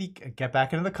back into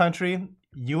the country.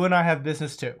 You and I have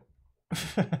business too. Is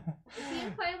he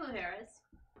in Playa Mujeres?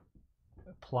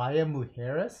 Playa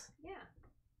Mujeres? Yeah.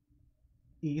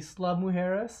 Isla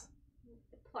Mujeres?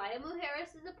 Playa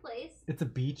Mujeres is a place. It's a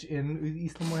beach in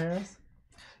Isla Mujeres?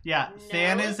 Yeah, No,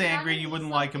 Than is it's not angry. in You wouldn't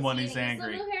Isla- like him is when he he's in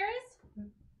angry. Isla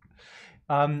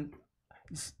Mujeres?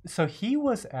 So he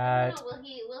was at. No, will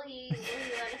he let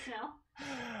us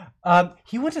know?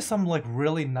 He went to some like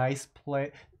really nice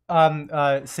place.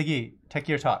 Sigi, take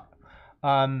your talk.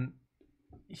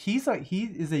 He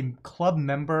is a club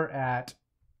member at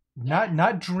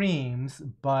not Dreams,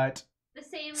 but The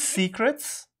same.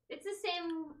 Secrets. It's the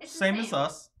same. It's the Same as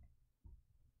us.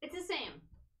 It's the same.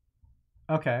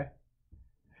 Okay.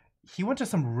 He went to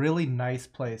some really nice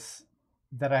place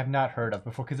that I have not heard of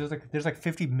before, because there's like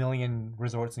 50 million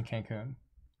resorts in Cancun.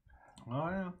 Oh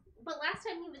yeah. But last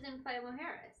time he was in Playa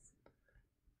Mujeres.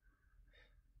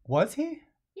 Was he?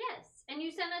 Yes, and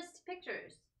you sent us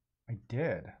pictures I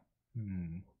did.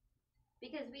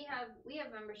 because we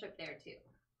have membership there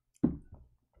too.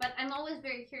 But I'm always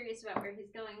very curious about where he's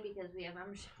going because we have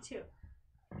membership too.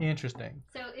 Interesting.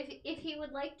 So if he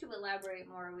would like to elaborate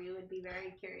more, we would be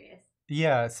very curious.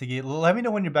 Yeah, Sigi, let me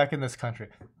know when you're back in this country.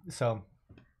 So,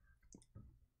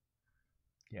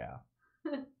 yeah.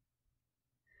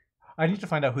 I need to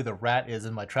find out who the rat is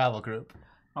in my travel group.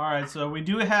 All right, so we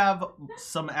do have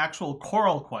some actual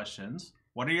coral questions.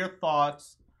 What are your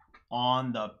thoughts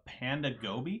on the panda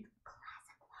goby?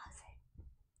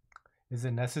 Is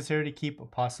it necessary to keep a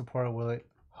passport, or will it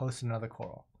host another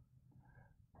coral?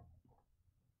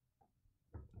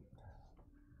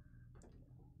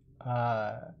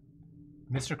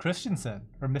 Mr. Christensen,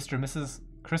 or Mr. and Mrs.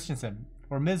 Christensen,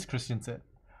 or Ms. Christensen.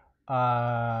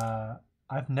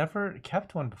 I've never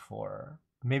kept one before.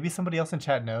 Maybe somebody else in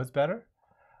chat knows better.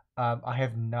 I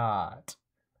have not.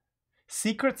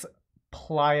 Secrets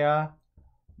Playa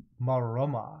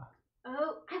Maroma.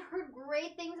 Oh, I've heard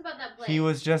great things about that place. He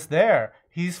was just there.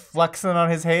 He's flexing on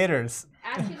his haters.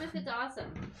 Ask him if it's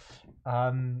awesome.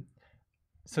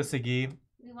 So Sigi,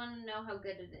 We want to know how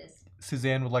good it is.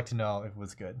 Suzanne would like to know if it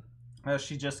was good.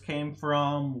 She just came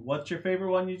from, what's your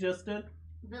favorite one you just did?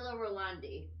 Villa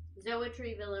Rolandi.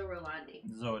 Zoetry Villa Rolandi.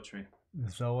 Zoetry.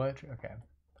 Zoet? Okay.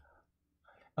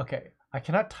 Okay. I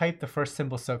cannot type the first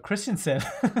symbol, so Christensen.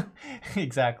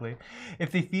 Exactly.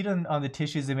 If they feed on the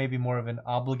tissues, it may be more of an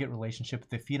obligate relationship. If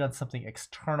they feed on something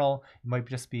external, it might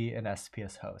just be an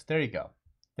SPS host. There you go.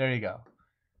 There you go.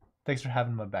 Thanks for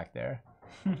having my back there.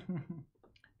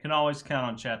 Can always count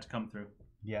on chat to come through.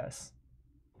 Yes.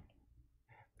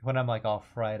 When I'm like all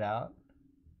fried out.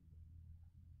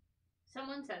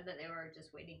 Someone said that they were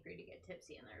just waiting for you to get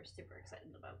tipsy, and they were super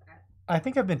excited about that. I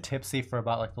think I've been tipsy for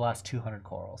about like the last 200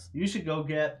 corals. You should go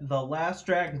get the last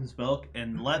dragon's milk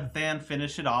and let Than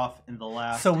finish it off in the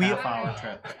last So we- half-hour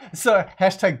trip. So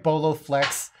hashtag Bolo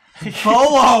Flex.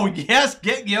 Bolo, yes,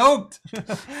 get yoked.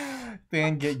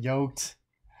 Then get yoked.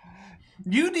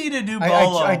 You need to do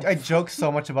Bolo. I joke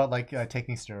so much about like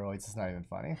taking steroids. It's not even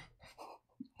funny.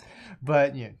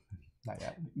 But yeah, not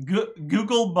yet.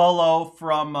 Google Bolo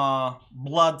from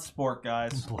Bloodsport,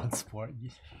 guys. Bloodsport.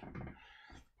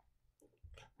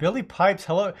 Billy Pipes,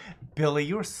 hello. Billy,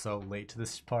 you were so late to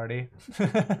this party.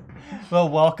 Well,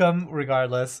 welcome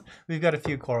regardless. We've got a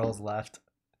few corals left.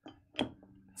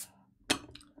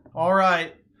 All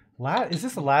right. Is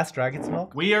this the last Dragon's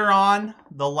Milk? We are on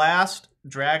the last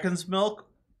dragon's milk.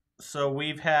 So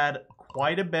we've had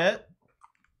quite a bit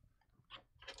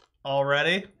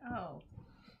already.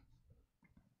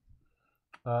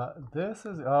 Oh. This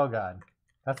is, oh God.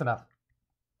 That's enough.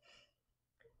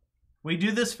 We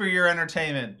do this for your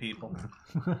entertainment, people.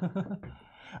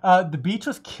 The beach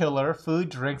was killer. Food,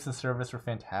 drinks, and service were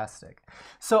fantastic.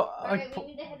 So, like, we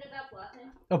need to hit it up,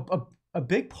 Lawson. a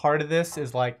big part of this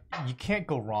is like you can't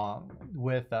go wrong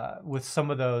with some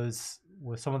of those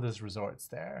resorts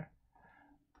there.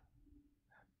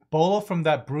 Bolo from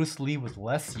that Bruce Lee was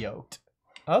less yoked.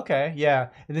 Okay, yeah,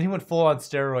 and then he went full on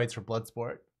steroids for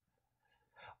Bloodsport.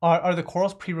 Are the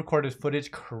corals pre-recorded footage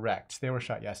correct? They were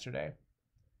shot yesterday.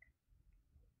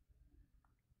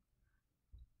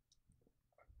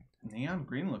 Neon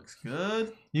green looks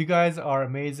good. You guys are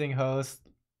amazing hosts.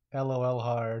 LOL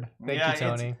hard. Thank you,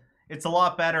 Tony. It's a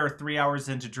lot better 3 hours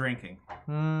into drinking.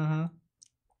 Mm-hmm.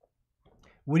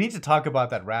 We need to talk about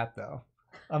that rat, though.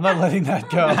 I'm not letting that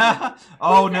go.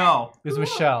 Oh, no. It was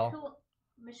Michelle.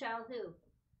 Michelle who?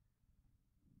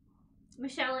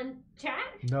 Michelle in chat?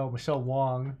 No, Michelle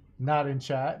Wong. Not in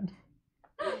chat.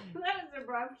 That was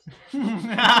abrupt.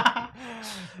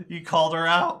 You called her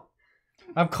out.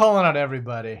 I'm calling out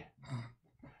everybody.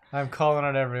 I'm calling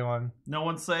out everyone. No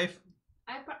one's safe?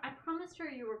 I promised her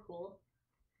you were cool.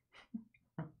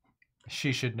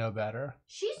 She should know better.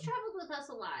 She's traveled with us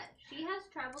a lot. She has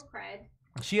travel cred.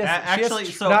 She has Actually,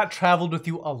 she has not traveled with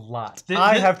you a lot. Th-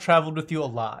 I th- have traveled with you a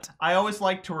lot. I always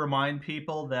like to remind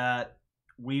people that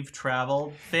we've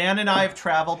traveled. Fan and I have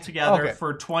traveled together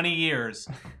for 20 years.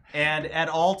 And at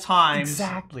all times,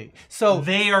 exactly. So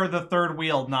they are the third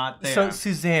wheel, not there. So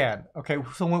Suzanne, okay.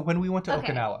 So when we went to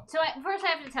Okinawa, So first I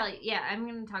have to tell you, yeah, I'm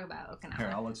going to talk about Okinawa.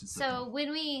 Here, I'll let you sit So down.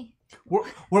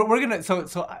 when we're gonna so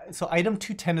item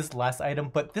 210 is the last item,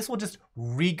 but this will just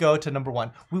re-go to number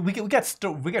 1. We got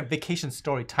vacation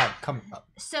story time coming up.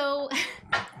 So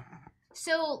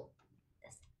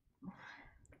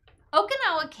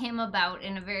Okinawa came about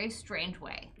in a very strange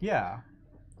way. Yeah.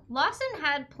 Lawson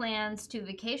had plans to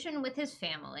vacation with his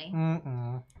family,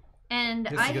 and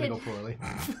This is gonna go poorly.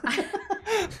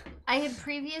 I had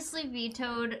previously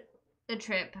vetoed the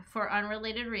trip for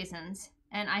unrelated reasons,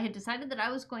 and I had decided that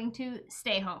I was going to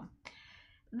stay home.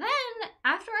 Then,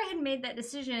 after I had made that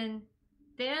decision,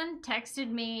 Dan texted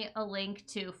me a link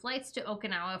to flights to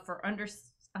Okinawa for under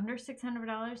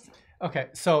 $600. Okay,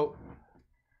 so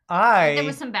There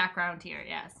was some background here,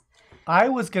 yes. I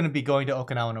was gonna be going to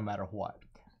Okinawa no matter what.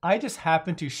 I just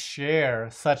happened to share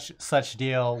such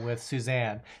deal with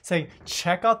Suzanne, saying,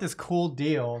 check out this cool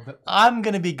deal that I'm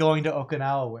going to be going to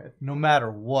Okinawa with, no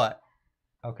matter what.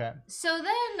 Okay. So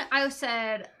then I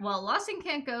said, well, Lawson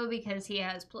can't go because he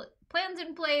has plans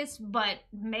in place, but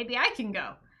maybe I can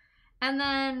go. And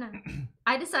then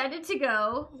I decided to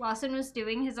go. Lawson was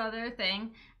doing his other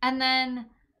thing. And then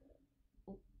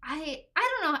I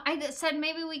don't know. I said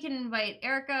maybe we can invite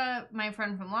Erica, my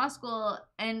friend from law school.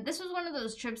 And this was one of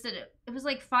those trips that it was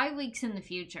like 5 weeks in the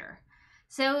future.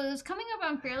 So it was coming up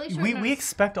on fairly short notice. We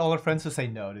expect all our friends to say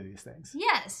no to these things.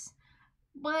 Yes.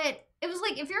 But it was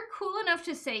like, if you're cool enough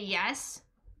to say yes,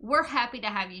 we're happy to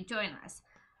have you join us.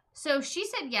 So she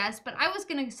said yes, but I was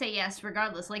going to say yes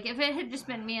regardless. Like, if it had just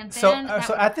been me and Fan.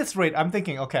 So at this rate, I'm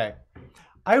thinking, okay,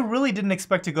 I really didn't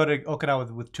expect to go to Okinawa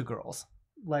with 2 girls.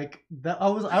 Like, that,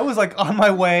 I was like on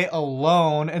my way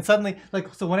alone, and suddenly,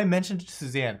 like, so when I mentioned to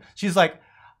Suzanne, she's like,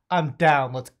 I'm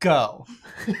down, let's go.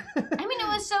 I mean, it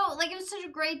was such a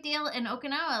great deal in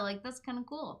Okinawa. Like, that's kind of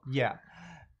cool. Yeah.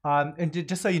 And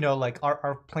just so you know, like,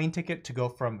 our plane ticket to go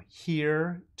from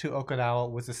here to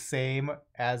Okinawa was the same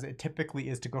as it typically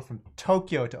is to go from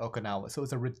Tokyo to Okinawa. So it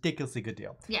was a ridiculously good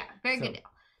deal. Yeah, very good deal.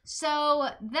 So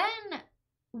then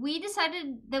we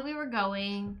decided that we were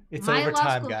going. It's over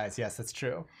time, guys. Yes, that's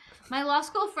true. My law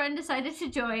school friend decided to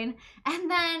join.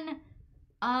 And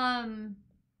then,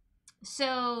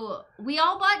 so we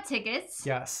all bought tickets.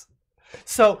 Yes.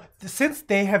 So since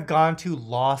they have gone to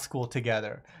law school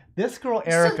together, this girl,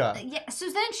 Erica. So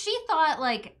then she thought,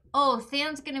 like, oh,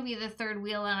 Than's going to be the third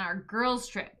wheel on our girls'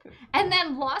 trip. And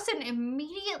then Lawson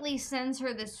immediately sends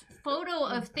her this photo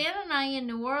of Than and I in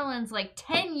New Orleans like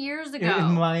 10 years ago.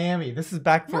 In Miami. This is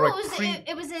back for it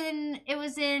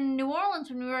was in New Orleans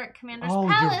when we were at Commander's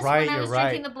Palace when I was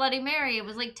drinking the Bloody Mary. It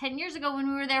was like 10 years ago when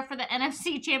we were there for the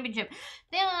NFC Championship.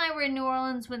 Than and I were in New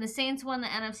Orleans when the Saints won the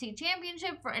NFC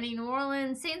Championship. For any New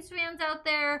Orleans Saints fans out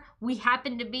there, we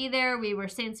happened to be there. We were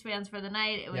Saints fans for the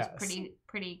night. It was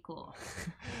pretty cool.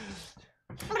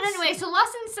 But anyway, so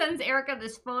Lawson sends Erica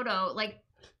this photo. Like,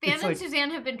 Than and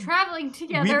Suzanne have been traveling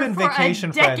together we've been for vacation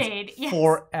a decade. Friends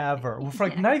forever. For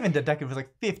like not even a decade, it was like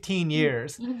 15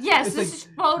 years. Yes, it's this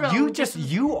photo.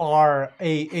 You are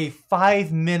a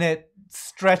 5-minute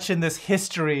stretch in this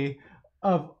history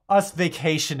of us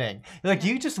vacationing. Like,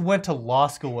 you just went to law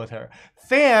school with her.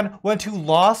 Fan went to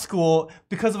law school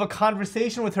because of a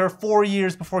conversation with her 4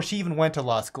 years before she even went to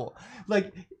law school.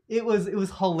 Like, it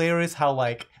was hilarious how,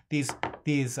 like, these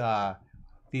these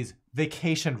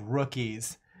vacation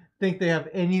rookies think they have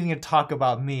anything to talk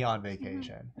about me on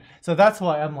vacation. So that's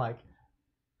why I'm like,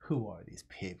 who are these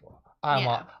people? I'm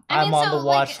on the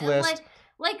watch list.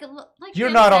 Like You're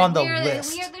Pam not said, on the we are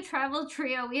list. We are the travel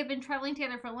trio. We have been traveling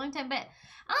together for a long time, but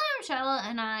Michelle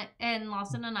and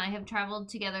Lawson and I have traveled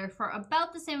together for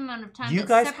about the same amount of time. You but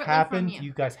guys separately from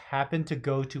you guys happened to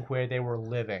go to where they were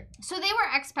living. So they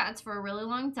were expats for a really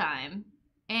long time.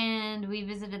 And we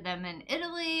visited them in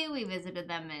Italy. We visited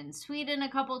them in Sweden a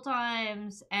couple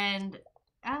times. And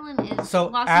Alan is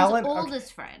Lawson's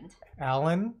oldest friend.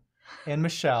 Alan and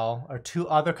Michelle are two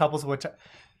other couples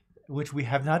which we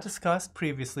have not discussed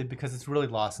previously because it's really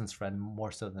Lawson's friend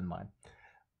more so than mine.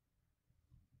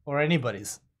 Or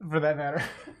anybody's, for that matter.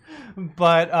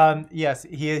 But yes,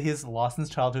 he's Lawson's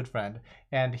childhood friend.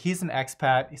 And he's an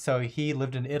expat. So he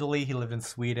lived in Italy. He lived in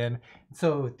Sweden.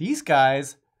 So these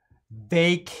guys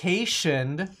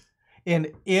vacationed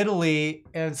in Italy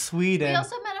and Sweden. We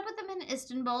also met up with them in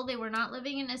Istanbul. They were not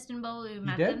living in Istanbul. We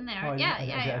met them there. Oh,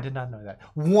 I did not know that.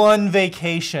 One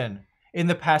vacation in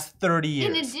the past 30 years.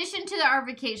 In addition to our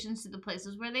vacations to the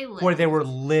places where they lived. Where they were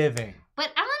living. But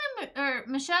Alan or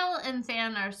Michelle and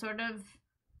Than are sort of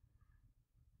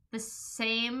the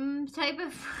same type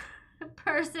of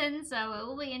person, so it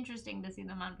will be interesting to see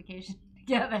them on vacation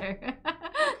together.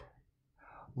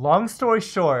 Long story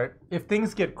short, if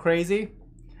things get crazy,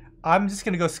 I'm just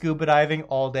going to go scuba diving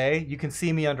all day. You can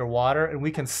see me underwater, and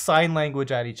we can sign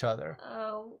language at each other.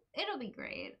 Oh, it'll be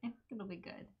great. It'll be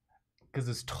good. Because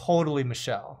it's totally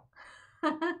Michelle.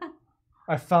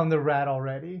 I found the rat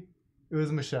already. It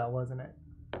was Michelle, wasn't it?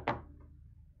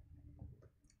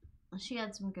 She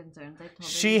had some concerns. I told her.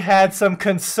 She had some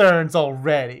concerns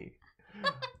already.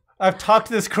 I've talked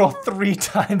to this girl 3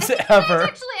 times ever.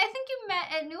 Actually, I think you met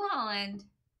at New Holland.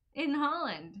 In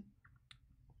Holland.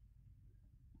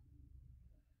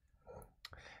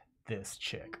 This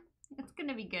chick. It's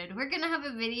gonna be good. We're gonna have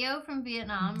a video from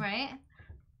Vietnam, right?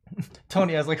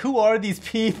 Tony, I was like, who are these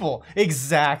people?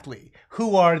 Exactly.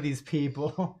 Who are these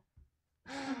people?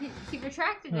 He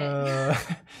retracted it.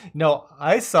 No,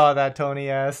 I saw that, Tony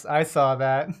S. I saw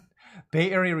that.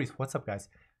 Bay Area Reese. What's up, guys?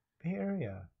 Bay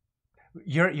Area. So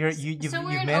we're you've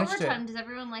in managed overtime. it. Does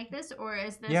everyone like this, or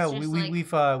is this Yeah, just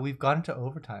we've gone to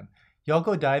overtime. Y'all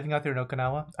go diving out there in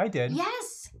Okinawa? I did.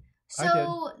 Yes. I did.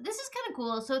 So this is kind of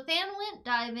cool. So Than went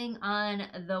diving on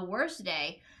the worst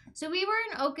day. So we were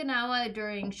in Okinawa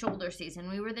during shoulder season.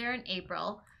 We were there in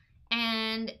April.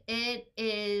 And it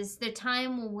is the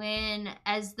time when,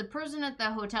 as the person at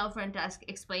the hotel front desk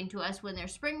explained to us, when their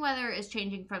spring weather is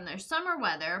changing from their summer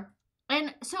weather.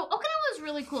 And so Okinawa is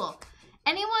really cool.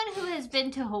 Anyone who has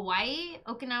been to Hawaii,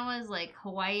 Okinawa is like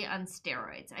Hawaii on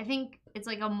steroids. I think it's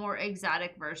like a more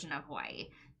exotic version of Hawaii.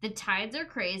 The tides are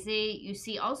crazy. You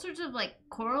see all sorts of like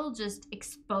coral just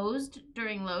exposed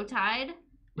during low tide.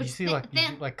 You see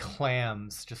like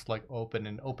clams just like open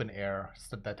in open air,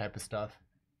 that type of stuff.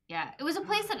 Yeah, it was a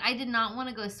place that I did not want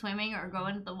to go swimming or go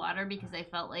into the water because I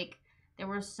felt like there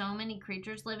were so many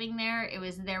creatures living there. It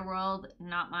was their world,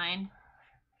 not mine.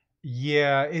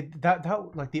 Yeah,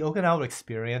 that like the Okinawa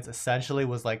experience essentially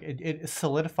was like it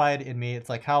solidified in me. It's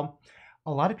like how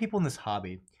a lot of people in this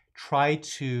hobby try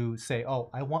to say, "Oh,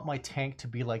 I want my tank to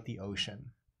be like the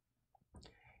ocean."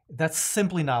 That's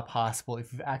simply not possible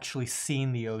if you've actually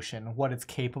seen the ocean, what it's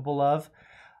capable of.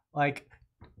 Like,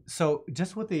 so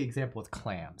just with the example with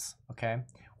clams, okay?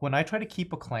 When I try to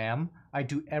keep a clam, I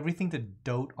do everything to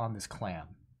dote on this clam.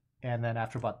 And then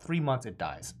after about 3 months, it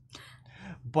dies.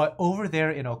 But over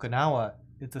there in Okinawa,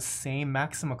 it's the same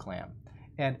Maxima clam.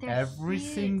 And They're every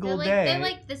huge. single They're day... They're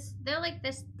like this. They're like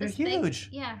this. They're this big. huge.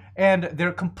 Yeah. And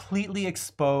they're completely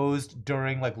exposed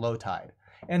during like low tide.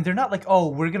 And they're not like, oh,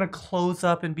 we're going to close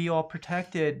up and be all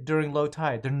protected during low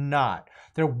tide. They're not.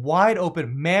 They're wide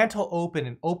open, mantle open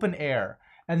in open air.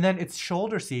 And then it's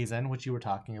shoulder season, which you were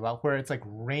talking about, where it's like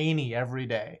rainy every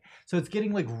day. So it's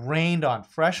getting like rained on,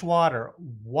 fresh water,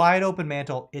 wide open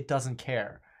mantle. It doesn't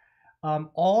care.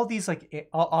 All these like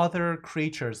other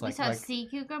creatures, We like saw sea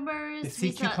cucumbers.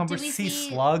 sea cucumbers, sea see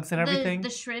slugs, and everything. The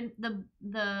shrimp, the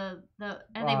are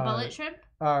they bullet shrimp?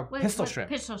 Pistol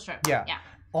shrimp. Pistol shrimp. Yeah. Yeah.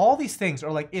 All these things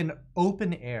are like in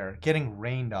open air, getting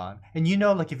rained on. And you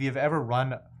know, like if you've ever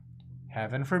run,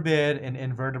 heaven forbid, an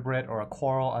invertebrate or a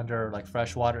coral under like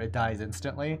fresh water, it dies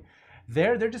instantly.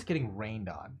 They're just getting rained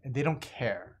on, and they don't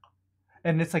care.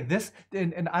 And it's like this,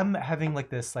 and I'm having like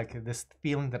this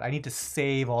feeling that I need to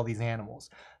save all these animals.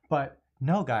 But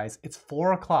no, guys, it's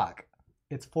 4 o'clock.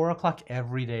 It's 4 o'clock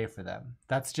every day for them.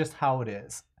 That's just how it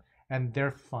is, and they're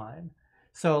fine.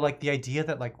 So like the idea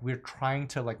that like we're trying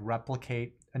to like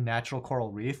replicate a natural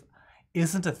coral reef,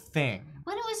 isn't a thing.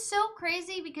 But it was so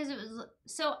crazy because it was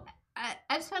so.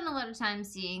 I've spent a lot of time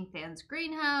seeing Than's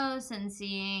greenhouse and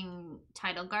seeing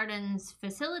Tidal Gardens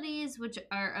facilities, which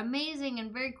are amazing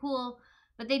and very cool,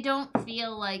 but they don't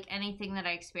feel like anything that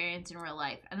I experience in real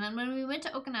life. And then when we went to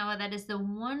Okinawa, that is the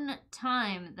one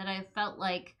time that I felt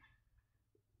like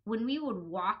when we would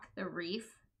walk the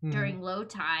reef during low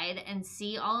tide and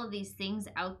see all of these things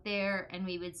out there, and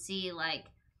we would see like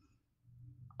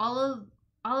all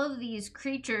of these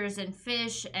creatures and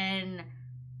fish and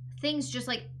things just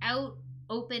like out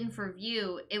open for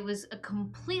view. It was a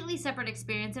completely separate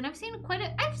experience, and I've seen quite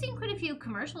a few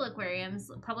commercial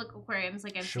aquariums, public aquariums.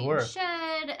 Like I've seen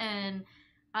Shed, and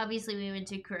obviously we went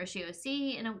to Kuroshio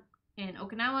Sea in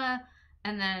Okinawa,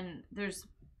 and then there's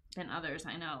been others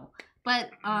I know,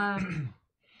 but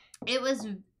it was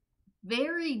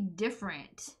very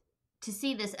different to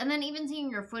see this. And then even seeing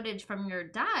your footage from your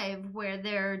dive where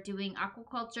they're doing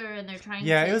aquaculture and they're trying to...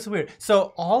 it was weird.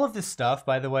 So all of this stuff,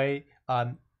 by the way,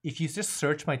 if you just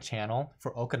search my channel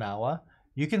for Okinawa,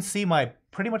 you can see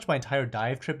pretty much my entire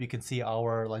dive trip. You can see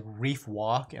our like reef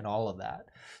walk and all of that.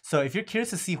 So if you're curious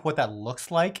to see what that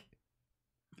looks like,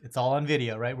 it's all on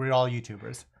video, right? We're all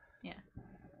YouTubers. Yeah.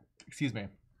 Excuse me.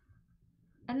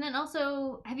 And then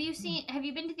also, have you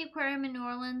been to the aquarium in New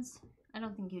Orleans? I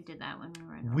don't think you did that when we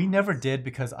were in New Orleans. We never did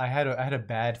because I had a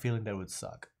bad feeling that it would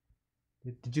suck.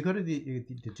 Did you go to the?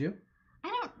 Did you? I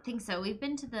don't think so. We've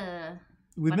been to the.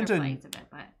 We've been to exhibit,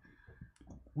 but.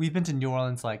 We've been to New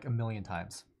Orleans like a million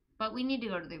times. But we need to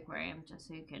go to the aquarium just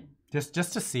so you can.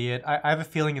 Just to see it. I have a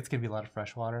feeling it's gonna be a lot of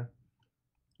freshwater.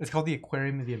 It's called the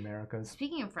Aquarium of the Americas.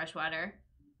 Speaking of freshwater,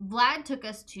 Vlad took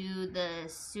us to the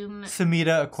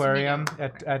Sumida Aquarium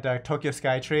at Tokyo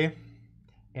Skytree.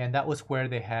 And that was where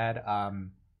they had,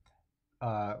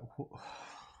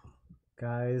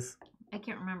 guys. I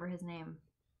can't remember his name.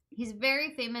 He's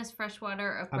very famous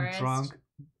freshwater aquarist. I'm drunk.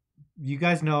 You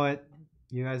guys know it.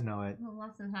 You guys know it. Well,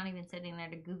 Lawson's not even sitting there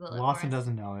to Google it. Lawson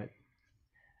doesn't know it.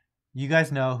 You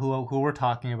guys know who we're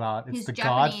talking about. It's He's the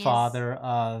Japanese. godfather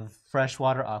of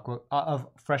freshwater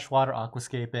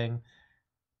aquascaping.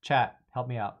 Chat, help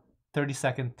me out. 30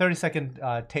 second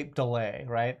tape delay,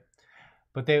 right?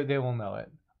 But they will know it.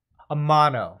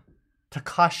 Amano,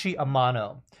 Takashi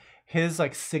Amano, his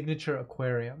like signature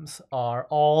aquariums are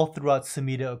all throughout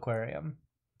Sumida Aquarium.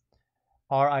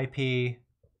 R.I.P.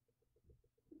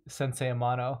 Sensei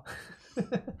Amano.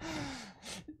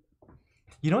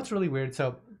 You know what's really weird?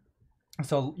 So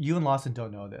you and Lawson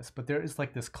don't know this, but there is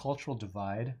like this cultural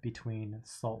divide between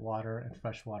saltwater and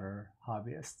freshwater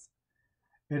hobbyists.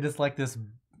 It is like this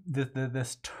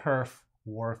turf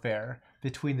warfare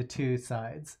between the two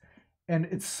sides. And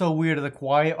it's so weird. Like,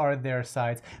 why are there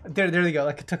sides? There they go.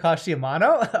 Like Takashi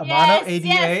Amano, Yes,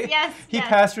 ADA. Yes. He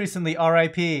passed recently.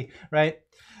 R.I.P. Right?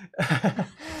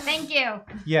 Thank you.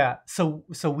 Yeah. So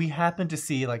we happen to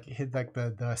see like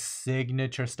the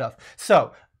signature stuff.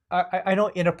 So I know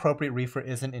Inappropriate Reefer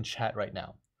isn't in chat right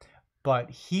now, but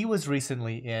he was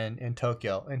recently in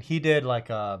Tokyo, and he did like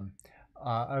a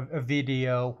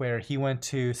video where he went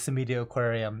to Sumida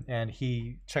Aquarium and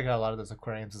he checked out a lot of those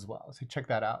aquariums as well. So check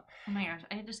that out. Oh my gosh,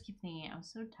 I just keep thinking I was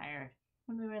so tired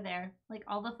when we were there. Like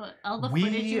all the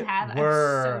footage you have, I'm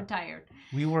so tired.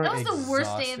 We were. That was exhausted. the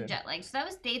worst day of jet lag. So that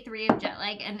was day 3 of jet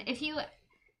lag. And if you.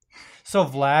 So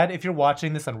Vlad, if you're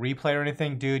watching this on replay or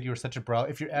anything, dude, you're such a bro.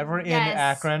 If you're ever in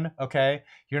Akron, okay,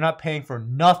 you're not paying for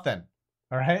nothing.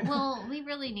 All right. Well, we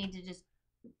really need to just.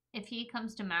 If he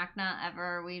comes to Macna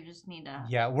ever, we just need to.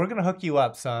 Yeah, we're gonna hook you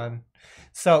up, son.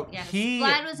 So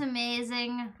Vlad was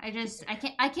amazing. I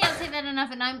can't say that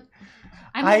enough. And I'm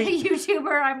a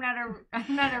YouTuber.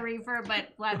 I'm not a reefer,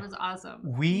 but Vlad was awesome.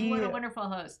 What a wonderful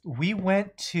host. We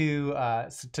went to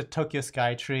Tokyo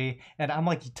Skytree, and I'm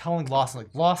like telling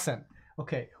Lawson,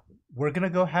 okay, we're gonna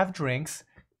go have drinks.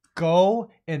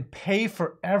 Go and pay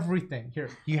for everything. Here,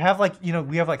 you have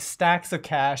we have like stacks of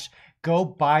cash. Go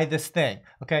buy this thing,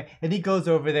 okay? And he goes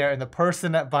over there, and the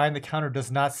person behind the counter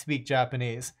does not speak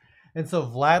Japanese. And so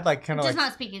Vlad does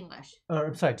not speak English.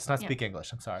 I'm sorry, does not speak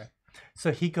English. I'm sorry.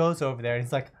 So he goes over there, and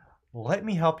he's like, let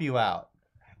me help you out.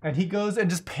 And he goes and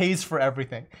just pays for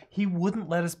everything. He wouldn't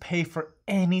let us pay for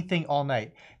anything all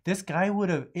night. This guy would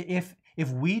have, if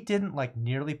we didn't like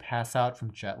nearly pass out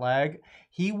from jet lag,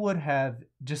 he would have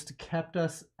just kept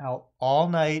us out all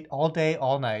night, all day,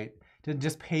 all night, and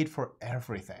just paid for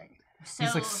everything. So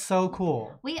he's like so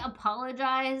cool. We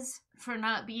apologize for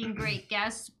not being great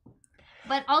guests,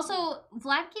 but also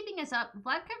Vlad keeping us up.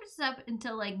 Vlad kept us up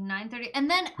until like 9:30, and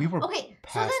then we were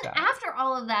after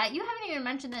all of that, you haven't even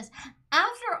mentioned this.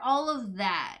 After all of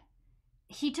that,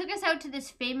 he took us out to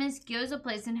this famous gyoza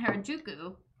place in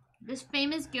Harajuku. this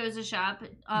famous gyoza shop.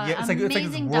 It's like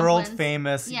amazing world dumplings.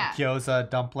 famous Yeah. gyoza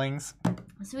dumplings.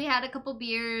 So we had a couple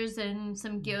beers and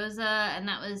some gyoza, and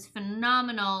that was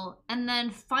phenomenal. And then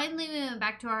finally we went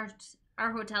back to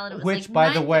our hotel, and it was Which, like by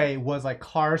the 9:30. way, was like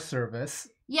car service.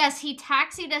 Yes, he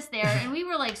taxied us there, and we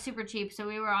were like super cheap, so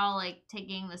we were all like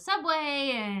taking the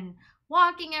subway and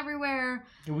walking everywhere.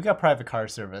 We got private car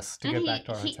service to And get back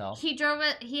to our hotel. He drove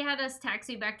it. He had us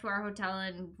taxi back to our hotel,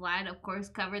 and Vlad, of course,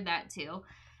 covered that too.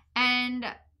 And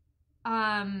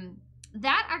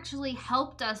that actually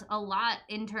helped us a lot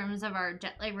in terms of our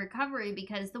jet lag recovery,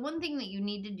 because the one thing that you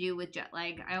need to do with jet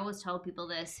lag, I always tell people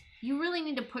this, you really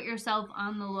need to put yourself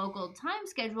on the local time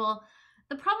schedule.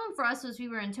 The problem for us was we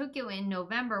were in Tokyo in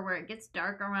November, where it gets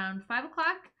dark around 5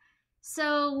 o'clock.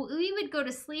 So we would go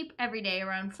to sleep every day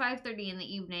around 5:30 in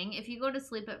the evening. If you go to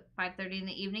sleep at 5:30 in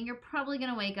the evening, you're probably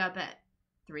going to wake up at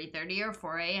 3:30 or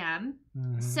 4 a.m.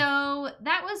 Mhm. So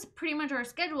that was pretty much our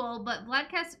schedule, but Vlad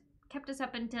kept us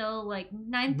up until like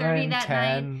 9:30 that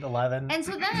 10, night. 11. And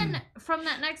so then from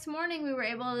that next morning, we were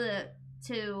able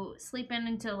to sleep in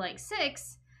until like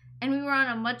 6, and we were on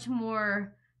a much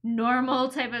more normal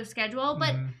type of schedule.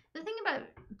 But Mhm. the thing about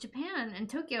Japan and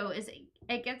Tokyo is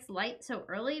it gets light so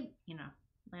early,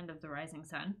 land of the rising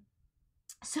sun.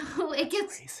 So it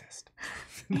gets Racist.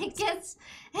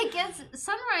 it gets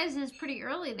sunrise is pretty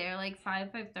early there, like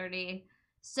 5:30.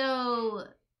 So,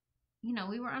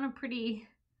 we were on a pretty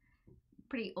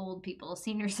old people,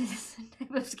 senior citizen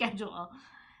type of schedule.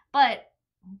 But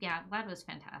yeah, Vlad was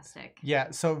fantastic.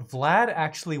 Yeah, so Vlad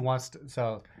actually wants to.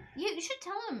 So You should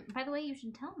tell him. By the way, you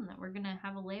should tell him that we're gonna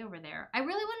have a layover there. I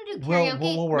really want to do We'll- karaoke.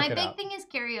 we'll work My it big out. thing is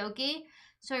karaoke,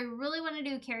 so I really want to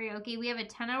do karaoke. We have a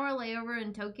 10-hour layover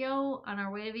in Tokyo on our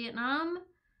way to Vietnam,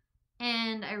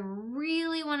 and I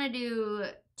really want to do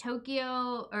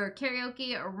Tokyo or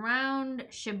karaoke around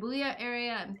Shibuya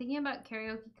area. I'm thinking about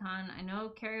Karaoke Con. I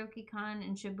know Karaoke Con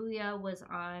in Shibuya was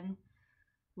on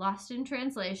Lost in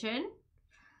Translation.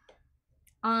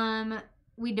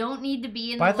 We don't need to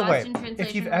be in by the the Lost way, in Translation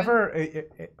if you've room. ever,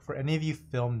 for any of you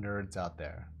film nerds out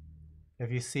there,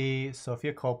 if you see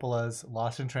Sofia Coppola's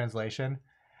Lost in Translation,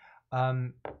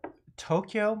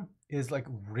 Tokyo is like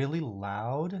really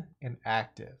loud and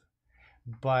active,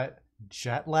 but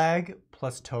jet lag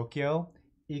plus Tokyo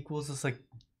equals this like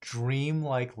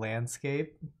dream-like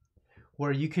landscape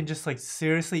where you can just like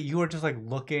seriously, you are just like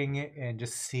looking and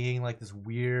just seeing like this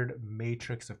weird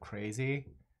matrix of crazy,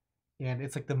 and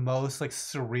it's like the most like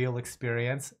surreal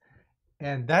experience.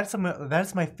 And that's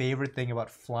my favorite thing about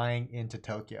flying into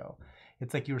Tokyo.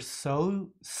 It's like you're so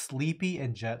sleepy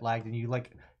and jet lagged, and you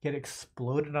like get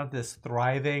exploded onto this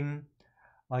thriving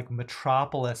like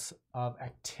metropolis of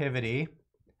activity,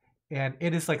 and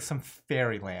it is like some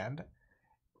fairyland.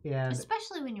 And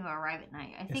especially when you arrive at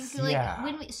night. I think It's- like yeah.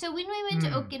 when we went to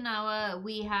Mm. Okinawa,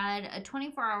 we had a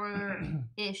 24-hour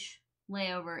ish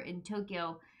layover in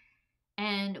Tokyo,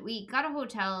 and we got a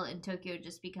hotel in Tokyo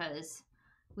just because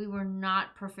we were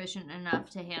not proficient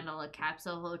enough to handle a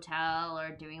capsule hotel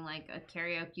or doing like a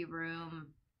karaoke room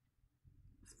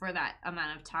for that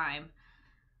amount of time.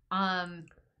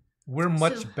 we're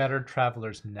much So- better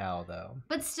travelers now, though.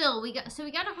 But still, we got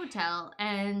a hotel,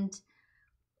 and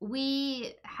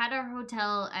we had our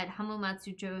hotel at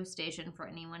Hamumatsucho Station for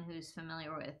anyone who's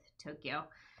familiar with Tokyo.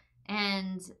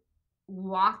 And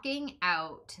walking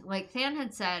out, like Than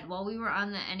had said, while we were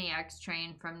on the NEX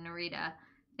train from Narita,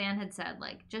 Than had said,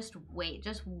 like, just wait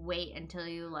until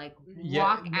you like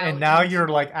walk out. And now you're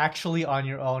like actually on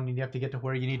your own, and you have to get to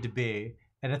where you need to be.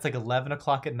 And it's like 11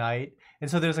 o'clock at night, and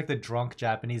so there's like the drunk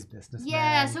Japanese businessman.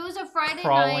 Yeah, so it was a Friday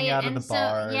crawling night, out of and the so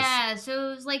bars. yeah, so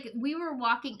it was like we were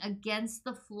walking against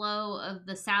the flow of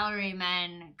the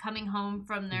salarymen coming home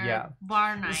from their Yeah.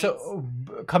 bar nights. So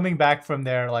coming back from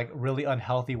their like really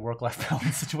unhealthy work-life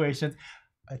balance situations,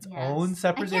 its Yes. own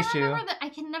separate issue. I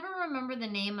can never remember the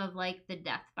name of like the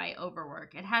death by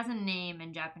overwork. It has a name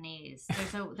in Japanese.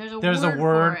 There's a There's word a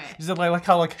word. for it. Is it like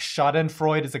how like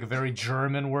Schadenfreude is like a very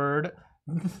German word?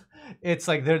 It's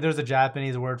like there's a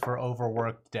Japanese word for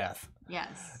overworked death.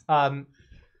 Yes.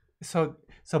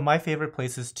 So my favorite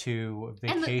places to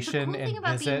And the vacation cool thing and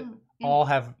about visit being in- all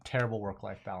have terrible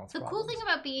work-life balance The cool problems. thing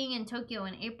about being in Tokyo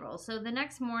in April, so the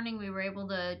next morning we were able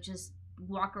to just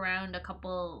walk around a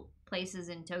couple places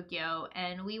in Tokyo,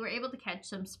 and we were able to catch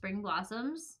some spring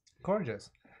blossoms. Gorgeous.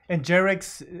 And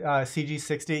Jarek's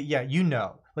CG60, yeah,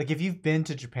 like if you've been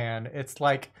to Japan, it's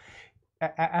like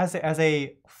as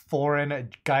a foreign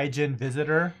gaijin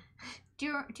visitor. Do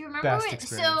you remember Best when,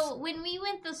 experience. so when we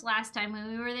went this last time, when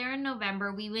we were there in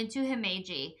November, we went to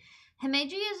Himeji.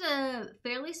 Himeji is a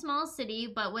fairly small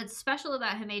city, but what's special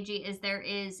about Himeji is there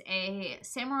is a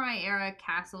samurai era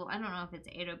castle. I don't know if it's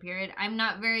Edo period. I'm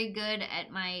not very good at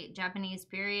my Japanese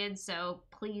period, so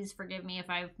please forgive me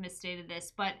if I've misstated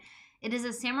this, but it is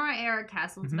a samurai era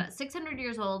castle. It's about 600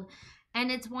 years old, and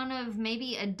it's one of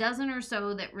maybe a dozen or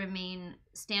so that remain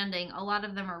standing. A lot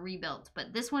of them are rebuilt,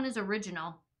 but this one is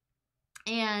original.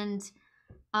 And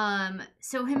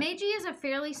so Himeji is a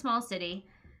fairly small city.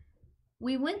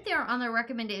 We went there on the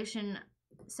recommendation.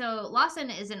 So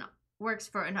Lawson works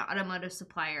for an automotive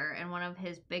supplier, and one of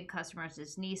his big customers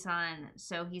is Nissan.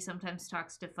 So he sometimes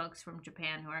talks to folks from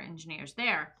Japan who are engineers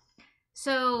there.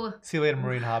 So See you later,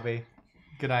 Marine Hobby.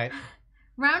 Good night.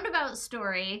 roundabout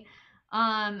story.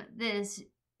 This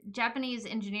Japanese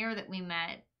engineer that we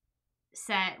met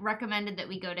recommended that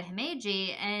we go to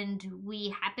Himeji, and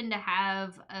we happened to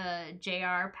have a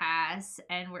JR pass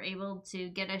and were able to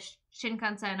get a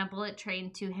Shinkansen, a bullet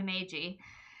train to Himeji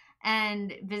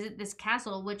and visit this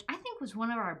castle, which I think was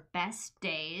one of our best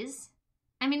days.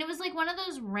 I mean, it was like one of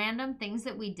those random things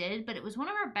that we did, but it was one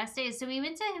of our best days. So we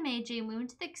went to Himeji and we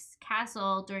went to the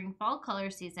castle during fall color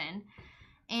season,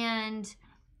 and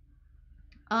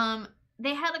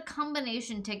they had a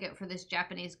combination ticket for this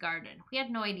Japanese garden. We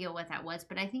had no idea what that was,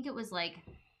 but I think it was like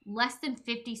less than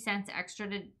 50 cents extra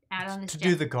to add on this. To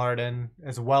do the garden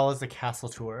as well as the castle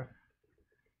tour.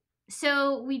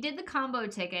 So we did the combo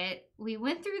ticket. We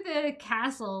went through the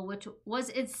castle, which was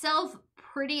itself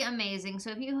pretty amazing.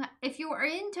 So if you are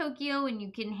in Tokyo and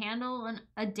you can handle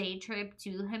a day trip to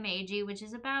Himeji, which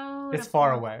is about It's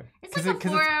far away. It's like a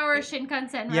 4-hour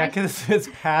Shinkansen ride. Yeah, because it's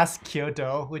past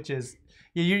Kyoto, which is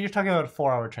you're talking about a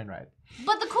 4-hour train ride.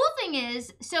 But the cool thing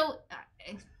is, so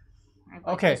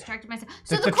I distracted myself.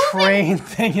 So the cool train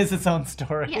thing is its own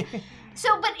story. Yeah.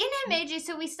 So, but in Himeji,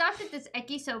 so we stopped at this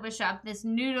ekisoba shop, this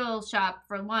noodle shop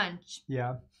for lunch.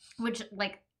 Yeah. Which,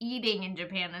 like, eating in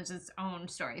Japan is its own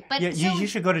story. But yeah, you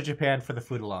should go to Japan for the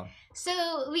food alone.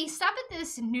 So we stop at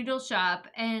this noodle shop,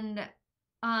 and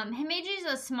Himeji is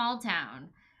a small town.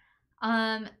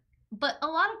 But a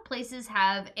lot of places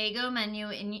have Eigo menu,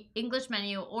 English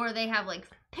menu, or they have like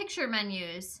picture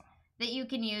menus that you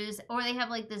can use, or they have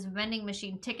like this vending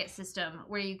machine ticket system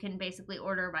where you can basically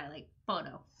order by like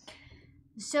photo.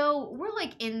 So we're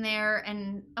like in there,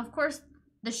 and of course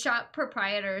the shop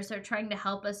proprietors are trying to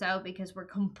help us out because we're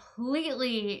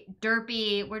completely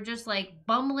derpy. We're just like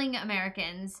bumbling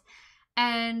Americans.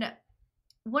 And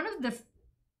one of the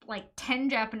like 10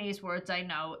 Japanese words I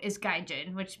know is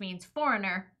gaijin, which means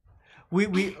foreigner. We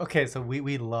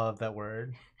love that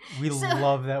word. We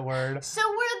love that word. So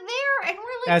we're there and we're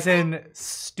like, as in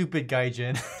stupid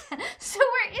gaijin. So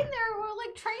we're in there, we're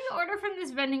like trying to order from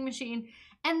this vending machine,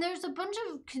 and there's a bunch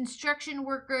of construction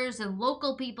workers and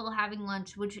local people having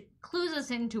lunch, which clues us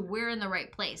into we're in the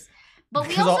right place. But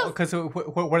we also because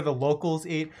where the locals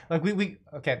eat, like we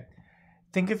okay.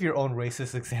 Think of your own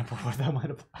racist example where that might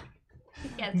apply.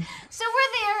 Yes. So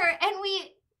we're there, and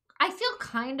I feel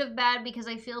kind of bad because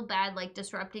I feel bad like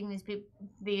disrupting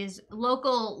these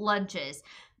local lunches,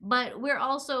 but we're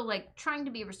also like trying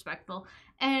to be respectful.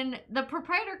 And the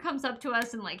proprietor comes up to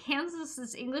us and like hands us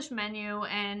this English menu,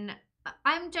 and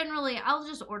I'll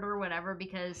just order whatever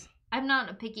because I'm not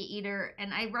a picky eater,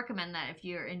 and I recommend that if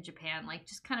you're in Japan, like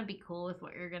just kind of be cool with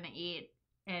what you're gonna eat,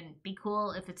 and be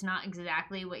cool if it's not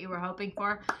exactly what you were hoping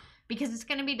for, because it's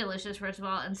gonna be delicious, first of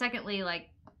all, and secondly,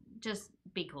 like just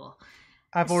be cool.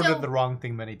 I've ordered the wrong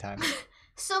thing many times.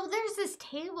 So there's this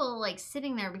table like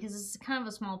sitting there because it's kind of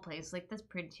a small place. Like that's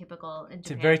pretty typical in Japan.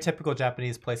 It's a very typical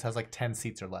Japanese place, has like 10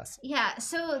 seats or less. Yeah,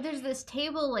 so there's this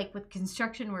table like with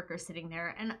construction workers sitting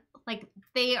there, and like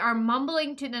they are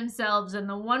mumbling to themselves, and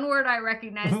the one word I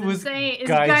recognize them saying is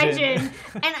gaijin.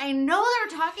 And I know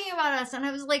they're talking about us, and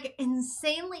I was like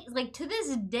insanely, like to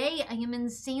this day I am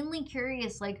insanely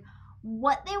curious like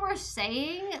what they were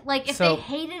saying, like if they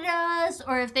hated us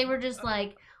or if they were just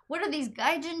like, what are these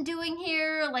gaijin doing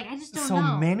here? Like I just don't know.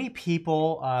 So many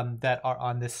people that are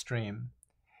on this stream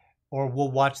or will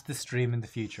watch the stream in the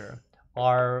future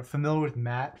are familiar with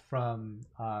Matt from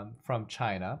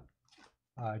China,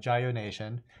 Jayo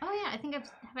Nation. Oh yeah, I think have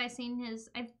I seen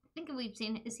his? I think we've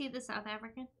seen. Is he the South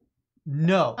African?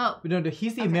 No. Oh. No,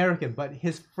 he's the American, but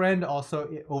his friend also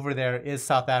over there is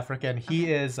South African.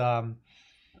 He is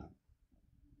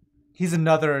he's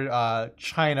another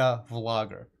China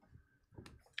vlogger.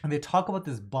 And they talk about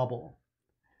this bubble.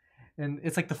 And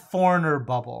it's like the foreigner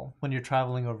bubble when you're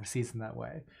traveling overseas in that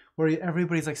way, where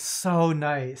everybody's like so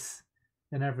nice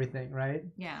and everything, right?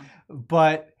 Yeah.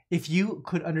 But if you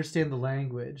could understand the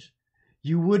language,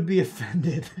 you would be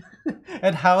offended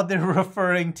at how they're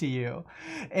referring to you.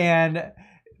 And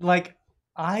like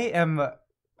I am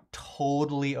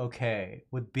totally okay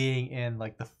with being in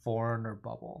like the foreigner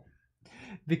bubble.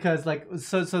 Because like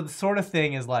so the sort of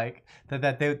thing is like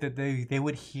that they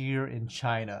would hear in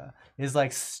China is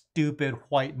like stupid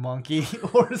white monkey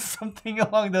or something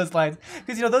along those lines.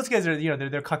 Because those guys are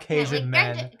they're Caucasian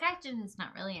men. Gaijin is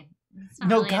not really. It's not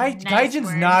No, really a nice gaijin's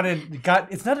word. not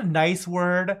it's not a nice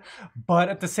word, but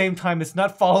at the same time it's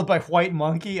not followed by white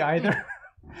monkey either.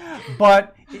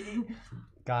 But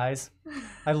guys,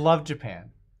 I love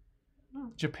Japan.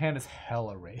 Japan is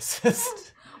hella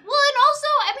racist. Well, and also,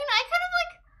 I mean, I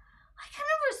kind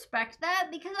of respect that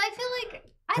because I feel like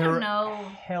I don't know.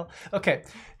 Hell, okay.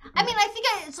 I mean, I think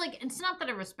it's like it's not that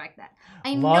I respect that.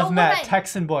 I Love know Matt, what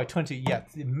Texan boy, 20. Yeah,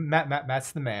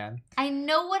 Matt's the man. I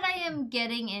know what I am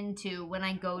getting into when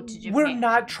I go to Japan. We're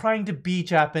not trying to be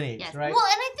Japanese, Yes. right? Well,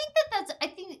 and I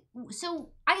think so.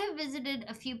 I have visited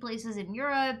a few places in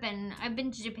Europe, and I've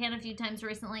been to Japan a few times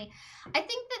recently. I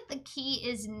think that the key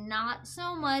is not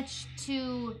so much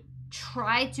to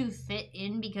try to fit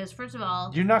in because, first of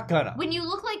all, You're not gonna. when you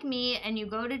look like me and you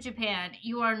go to Japan,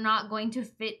 you are not going to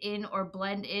fit in or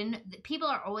blend in. People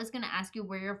are always going to ask you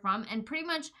where you're from, and pretty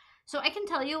much, so I can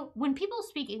tell you, when people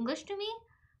speak English to me,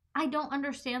 I don't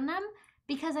understand them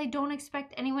because I don't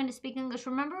expect anyone to speak English.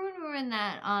 Remember when we were in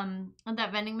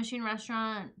that vending machine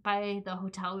restaurant by the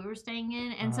hotel we were staying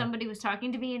in, and somebody was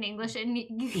talking to me in English, and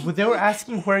They were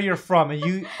asking where you're from, and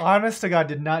you, honest to God,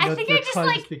 did not know I that think they I were just trying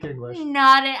like to speak English.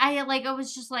 nodded. I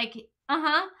was just like,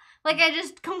 like I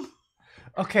just come.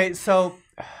 Okay, so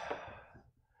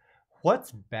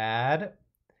what's bad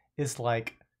is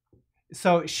like,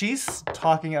 so she's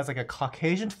talking as like a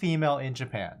Caucasian female in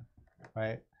Japan,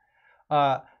 right?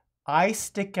 I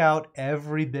stick out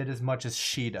every bit as much as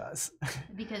she does.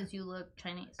 Because you look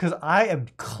Chinese. Because I am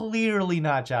clearly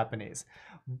not Japanese.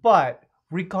 But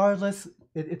regardless,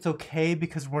 it's okay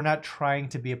because we're not trying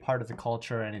to be a part of the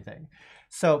culture or anything.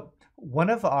 So one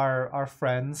of our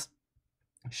friends,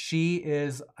 she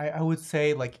is, I would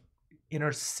say, like in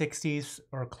her 60s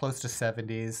or close to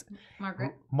 70s.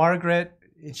 Margaret,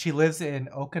 she lives in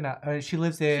Okinawa. She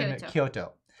lives in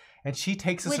Kyoto. And she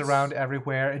takes us around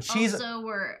everywhere. And she's also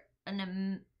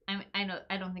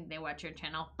I don't think they watch your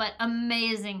channel, but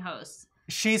amazing hosts.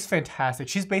 She's fantastic.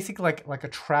 She's basically like a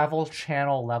travel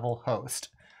channel level host.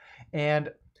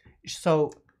 And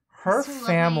so her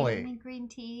family, my green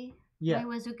tea, yeah,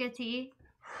 my Wazuka tea.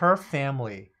 Her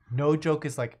family, no joke,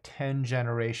 is like 10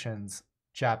 generations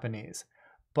Japanese.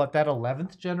 But that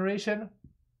 11th generation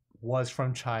was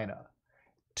from China.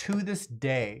 To this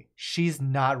day, she's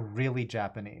not really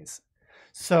Japanese.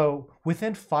 So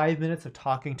within 5 minutes of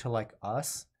talking to like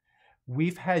us,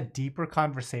 we've had deeper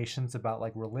conversations about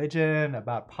like religion,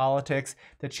 about politics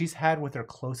that she's had with her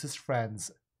closest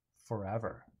friends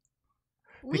forever.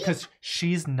 Because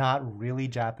she's not really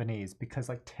Japanese, because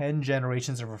like 10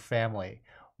 generations of her family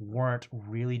weren't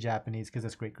really Japanese because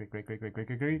his great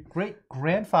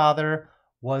grandfather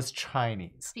was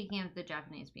Chinese. Speaking of the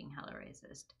Japanese being hella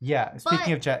racist. Yeah,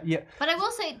 speaking of yeah. But I will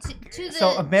say to the So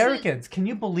Americans, can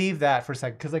you believe that for a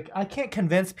second? Because like I can't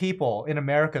convince people in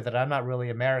America that I'm not really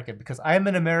American because I am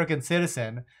an American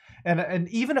citizen, and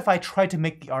even if I tried to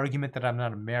make the argument that I'm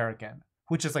not American,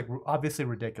 which is like obviously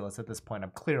ridiculous at this point, I'm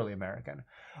clearly American,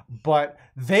 but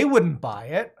they wouldn't buy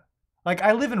it. Like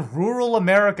I live in rural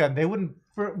America, and they wouldn't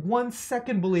for 1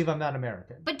 second believe I'm not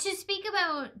American. But to speak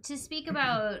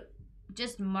about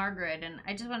just Margaret, and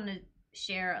I just wanted to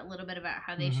share a little bit about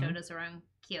how they showed us around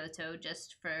Kyoto,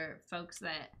 just for folks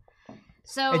that.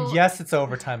 So. And yes, it's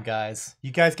overtime, guys.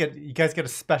 You guys get a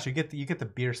special. You get the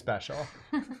beer special.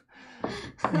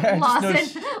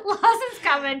 Lawson's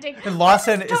commenting. And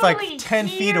Lawson is totally like 10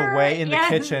 feet away in the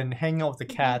kitchen, hanging out with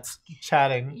the cats,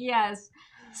 chatting. Yes.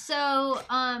 So,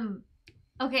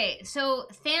 okay. So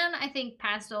Than, I think,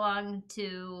 passed along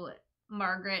to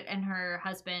Margaret and her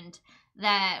husband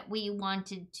that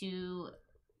Lawson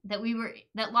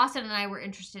and I were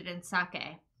interested in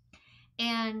sake.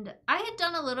 And I had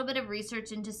done a little bit of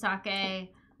research into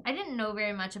sake. I didn't know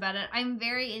very much about it. I'm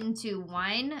very into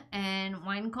wine and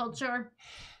wine culture,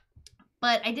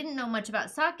 but I didn't know much about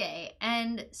sake.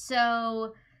 And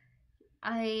so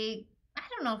I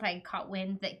don't know if I caught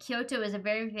wind that Kyoto is a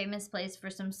very famous place for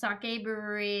some sake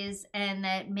breweries, and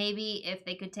that maybe if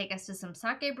they could take us to some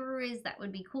sake breweries, that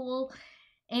would be cool.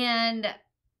 And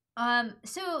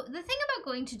so the thing about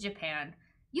going to Japan,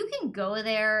 you can go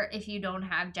there if you don't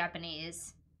have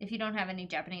Japanese, if you don't have any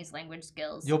Japanese language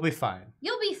skills. You'll be fine.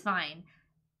 You'll be fine.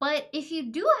 But if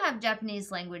you do have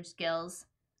Japanese language skills,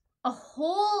 a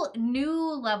whole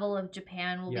new level of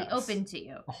Japan will be open to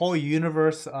you. A whole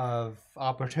universe of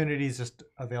opportunities just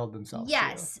availed themselves.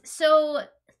 Yes. So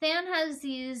Than has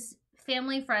these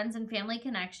family friends and family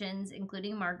connections,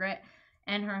 including Margaret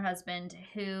and her husband,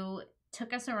 who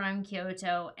took us around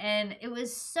Kyoto. And it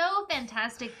was so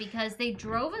fantastic because they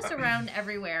drove us around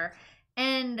everywhere.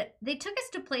 And they took us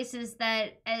to places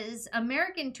that, as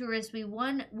American tourists, we,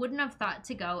 one, wouldn't have thought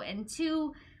to go, and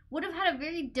two, would have had a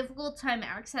very difficult time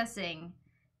accessing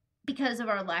because of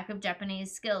our lack of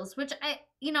Japanese skills, which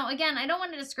again, I don't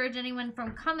want to discourage anyone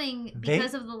from coming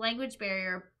because of the language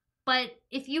barrier, but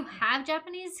if you have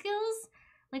Japanese skills,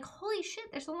 like, holy shit,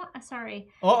 there's a lot. Sorry.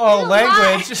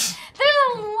 Language. There's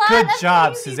a lot. Good of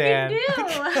job, things Suzanne. You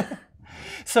can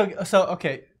do. So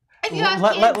okay. If you have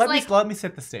kids, let me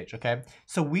set the stage, okay?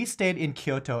 So we stayed in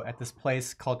Kyoto at this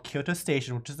place called Kyoto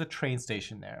Station, which is a train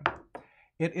station there.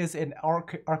 It is an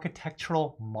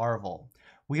architectural marvel.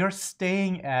 We are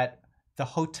staying at the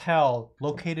hotel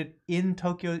located in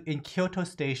Kyoto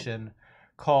Station,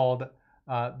 called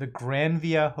the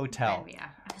Granvia Hotel.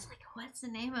 Granvia. I was like, what's the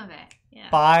name of it? Yeah.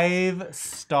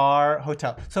 5-star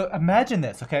hotel. So imagine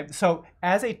this, okay? So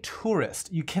as a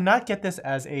tourist, you cannot get this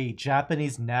as a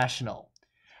Japanese national.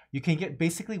 You can get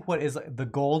basically what is the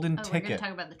golden We're ticket. going to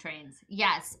talk about the trains.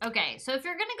 Yes. Okay. So if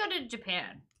you're going to go to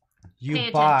Japan,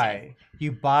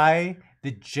 You buy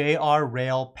the JR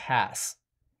Rail Pass.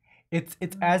 It's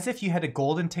as if you had a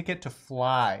golden ticket to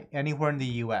fly anywhere in the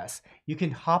U.S. You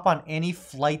can hop on any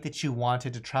flight that you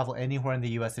wanted to travel anywhere in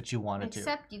the U.S. that you wanted to.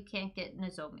 Except you can't get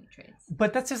Nozomi trains.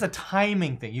 But that's just a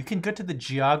timing thing. You can go to the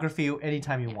geography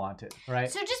anytime you want it,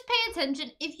 right? So just pay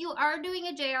attention. If you are doing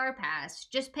a JR pass,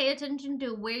 just pay attention to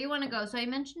where you want to go. So I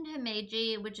mentioned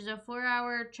Himeji, which is a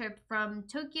 4-hour trip from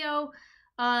Tokyo.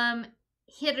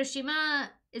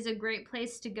 Hiroshima is a great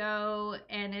place to go,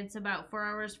 and it's about 4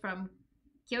 hours from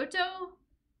Kyoto.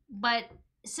 But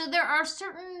so there are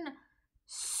certain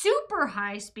super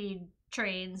high speed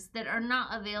trains that are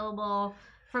not available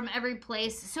from every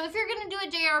place. So if you're going to do a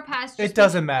JR pass, it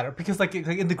doesn't matter, because like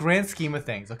in the grand scheme of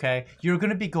things, okay, you're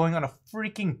going to be going on a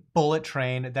freaking bullet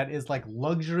train that is like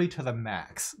luxury to the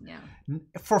max. Yeah.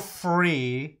 For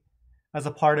free as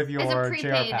a part of your JR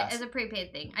pass. As a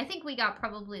prepaid thing. I think we got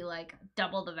probably like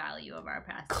double the value of our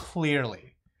pass.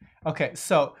 Clearly. Okay,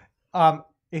 so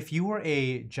if you were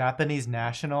a Japanese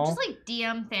national, just like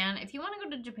DM Than, if you want to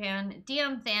go to Japan,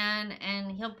 DM Than,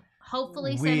 and he'll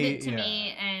hopefully send it to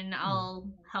me, and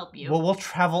I'll help you. Well, we'll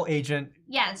travel agent.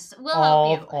 Yes, we'll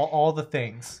help you. All the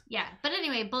things. Yeah, but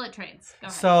anyway, bullet trains. Go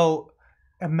ahead. So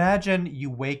imagine you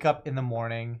wake up in the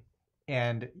morning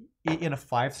and in a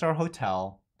 5-star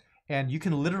hotel, and you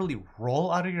can literally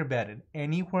roll out of your bed and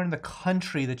anywhere in the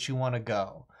country that you want to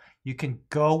go. You can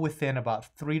go within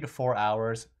about 3 to 4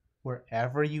 hours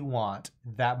wherever you want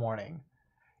that morning.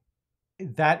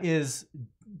 That is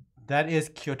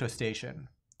Kyoto Station.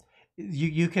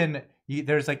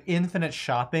 There's like infinite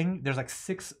shopping. There's like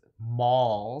 6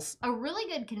 malls. A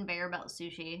really good conveyor belt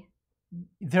sushi.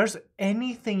 There's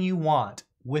anything you want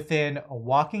within a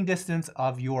walking distance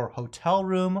of your hotel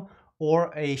room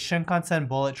or a Shinkansen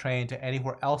bullet train to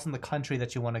anywhere else in the country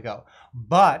that you want to go.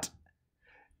 But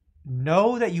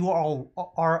know that you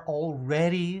are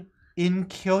already in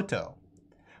Kyoto,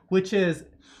 which is,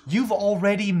 you've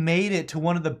already made it to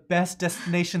one of the best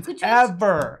destinations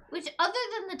ever. Which, other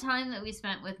than the time that we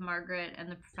spent with Margaret and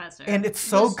the professor. And it's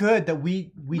so good that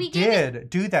we did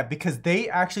do that, because they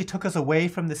actually took us away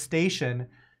from the station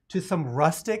to some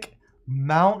rustic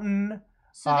mountain.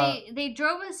 So they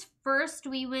drove us first.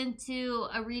 We went to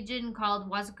a region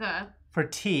called Wazuka. For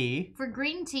tea. For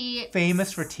green tea.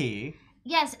 Famous for tea.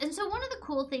 Yes, and so one of the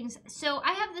cool things, so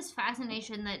I have this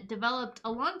fascination that developed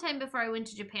a long time before I went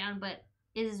to Japan, but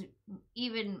is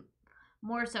even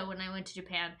more so when I went to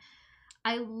Japan.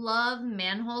 I love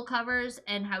manhole covers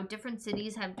and how different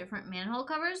cities have different manhole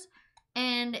covers.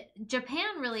 And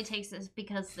Japan really takes this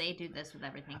because they do this with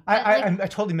everything. I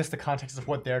totally missed the context of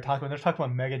what they're talking about. They're talking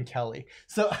about Megyn Kelly.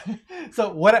 So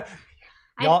what...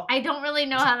 I don't really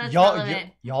know how that's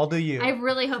relevant. Y'all do you. I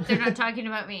really hope they're not talking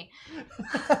about me.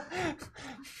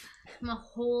 I'm a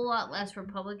whole lot less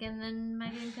Republican than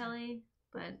Megyn Kelly,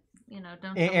 but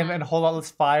don't. And a whole lot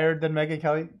less fired than Megyn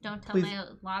Kelly. Don't tell my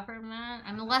law firm that.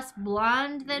 I'm less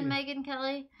blonde than Megyn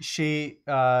Kelly. She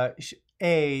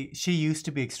used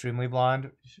to be extremely blonde.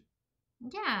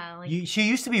 Yeah, she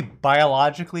used to be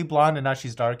biologically blonde, and now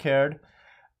she's dark haired.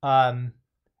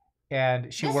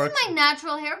 And she works. This is my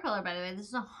natural hair color, by the way. This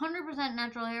is 100%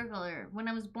 natural hair color. When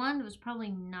I was blonde, it was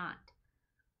probably not.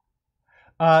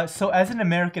 So as an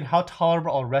American, how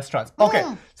tolerable are restaurants? Okay,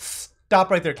 stop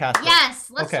right there, Casper.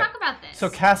 Yes, let's talk about this. So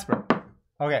Casper,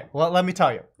 okay, let me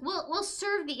tell you. We'll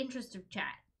serve the interest of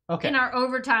chat. Okay. In our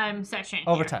overtime session.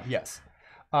 Overtime, yes.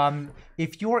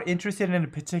 If you're interested in a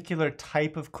particular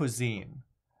type of cuisine,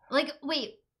 Like,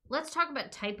 wait, let's talk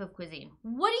about type of cuisine.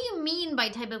 What do you mean by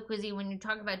type of cuisine when you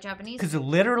talk about Japanese? because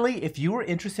literally, if you were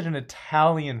interested in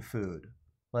Italian food,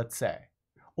 let's say,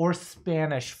 or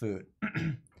Spanish food,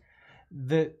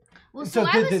 Well, so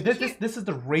I was this is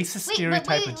the racist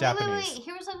stereotype of Japanese. Wait.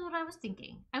 Here's what I was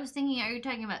thinking. I was thinking, are you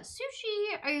talking about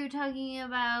sushi? Are you talking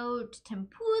about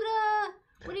tempura?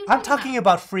 What are you I'm talking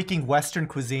about freaking Western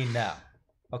cuisine now.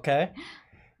 Okay,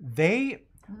 they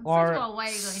are. First of all, why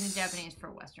are you going to Japanese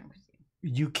for Western cuisine?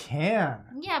 You can.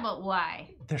 Yeah, but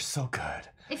why? They're so good.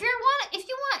 If you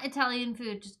want Italian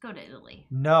food, just go to Italy.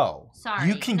 No. Sorry,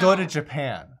 You can no. go to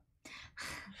Japan.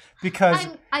 Because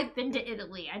I've been to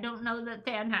Italy. I don't know that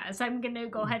Than has. I'm gonna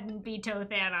go ahead and veto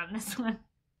Than on this one.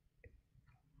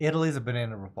 Italy's a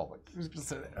banana republic.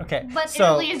 Okay. But so,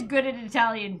 Italy is good at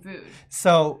Italian food.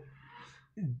 So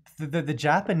the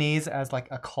Japanese as like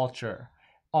a culture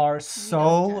are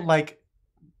so like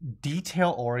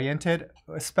detail oriented,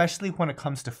 especially when it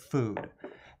comes to food,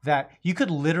 that you could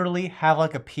literally have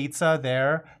like a pizza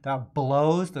there that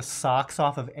blows the socks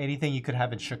off of anything you could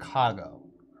have in Chicago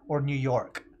or New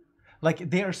York. Like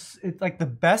it's like the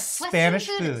best Spanish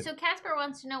food. So Casper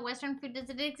wants to know Western food, does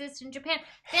it exist in Japan?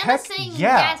 Than Heck is saying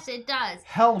yeah. yes, it does.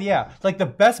 Hell yeah. Like the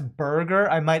best burger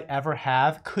I might ever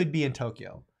have could be in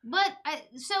Tokyo. But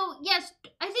yes,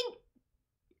 I think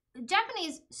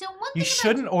Japanese. So one thing You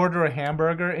shouldn't order a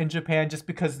hamburger in Japan just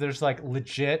because there's like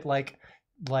legit like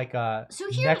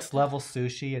next level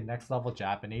sushi and next level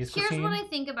Japanese Here's cuisine. what I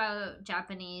think about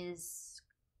Japanese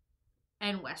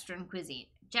and Western cuisine.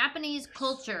 Japanese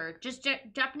culture,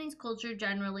 Japanese culture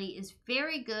generally is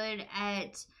very good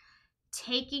at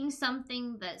taking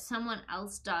something that someone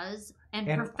else does and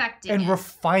perfecting and it.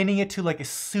 refining it to like a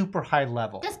super high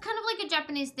level. That's kind of like a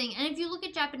Japanese thing. And if you look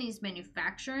at Japanese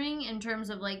manufacturing in terms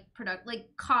of like like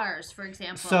cars, for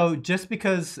example. So just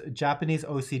because Japanese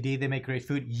OCD, they make great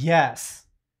food, yes.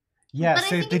 Yes,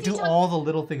 they do all the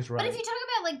little things right. But if you talk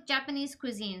about like Japanese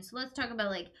cuisine, so let's talk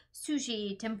about like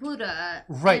sushi, tempura,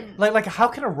 right? Like how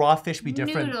can a raw fish be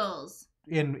different? Noodles.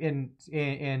 In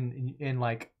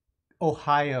like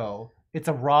Ohio, it's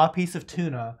a raw piece of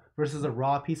tuna versus a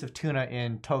raw piece of tuna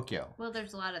in Tokyo. Well,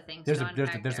 there's a lot of things. There's a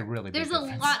really big difference.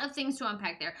 There's a lot of things to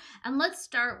unpack there, and let's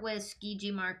start with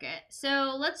Tsukiji Market.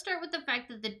 So let's start with the fact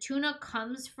that the tuna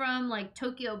comes from like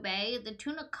Tokyo Bay. The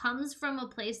tuna comes from a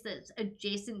place that's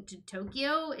adjacent to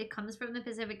Tokyo. It comes from the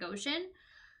Pacific Ocean.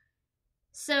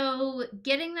 So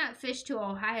getting that fish to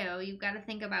Ohio, you've got to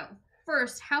think about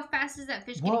first how fast is that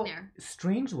fish getting there?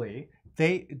 Strangely,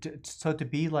 so to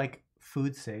be like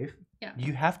food safe,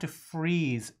 you have to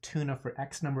freeze tuna for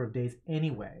X number of days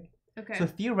anyway. Okay. So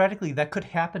theoretically, that could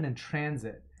happen in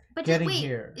transit. But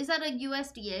here. Is that a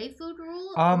USDA food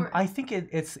rule? I think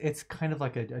it's kind of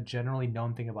like a generally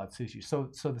known thing about sushi. So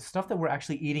the stuff that we're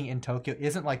actually eating in Tokyo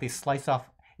isn't like they slice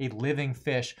off a living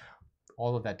fish.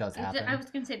 All of that does happen. I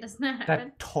was gonna say, doesn't that happen?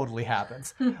 That totally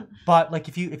happens. But like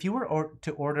if you were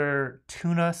to order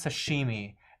tuna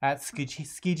sashimi at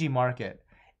Tsukiji Market,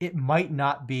 it might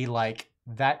not be like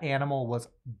that animal was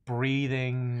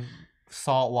breathing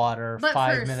salt water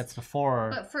 5 minutes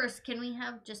before. But first, can we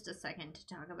have just a second to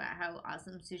talk about how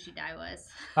awesome Sushi Dai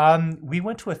was? We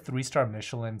went to a 3-star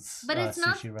Michelin but it's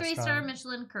not sushi 3-star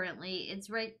Michelin currently.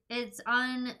 It's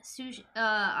on sushi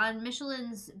on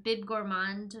Michelin's Bib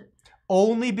Gourmand.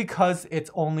 Only because it's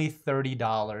only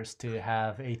 $30 to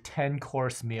have a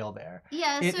 10-course meal there.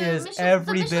 Yeah, it is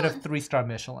every bit of 3-star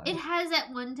Michelin. It has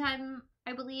at one time,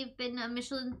 I believe, been a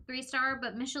Michelin 3-star,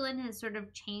 but Michelin has sort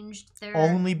of changed their...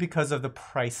 Only because of the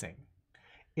pricing.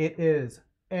 It is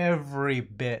every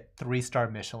bit 3-star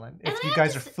Michelin. If you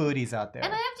guys are foodies out there.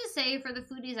 And I have to say, for the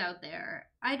foodies out there,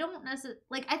 I don't necessarily...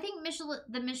 Like, I think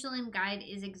the Michelin guide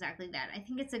is exactly that. I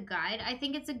think it's a guide. I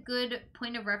think it's a good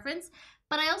point of reference.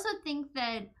 But I also think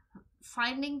that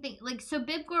finding things... Like, so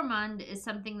Bib Gourmand is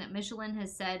something that Michelin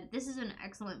has said, this is an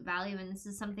excellent value, and this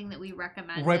is something that we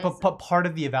recommend. Right, but part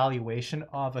of the evaluation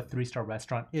of a 3-star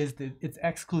restaurant is that it's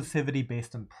exclusivity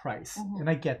based on price. Mm-hmm. And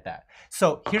I get that.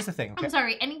 So, here's the thing. Okay? I'm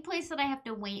sorry, any place that I have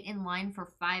to wait in line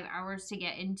for 5 hours to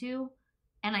get into...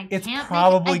 And I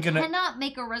cannot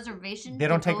make a reservation. They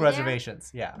don't take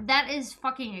reservations. Yeah. That is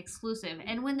fucking exclusive.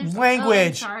 And when there's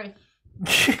language. Oh, sorry.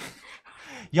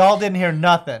 Y'all didn't hear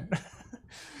nothing.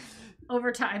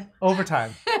 Overtime.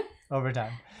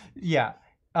 Yeah.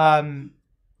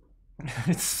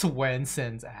 It's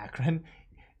Swenson's Akron.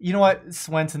 You know what?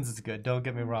 Swenson's is good. Don't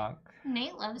get me wrong.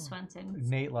 Nate loves Swenson's.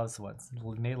 Nate loves Swenson's.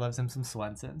 Nate loves him some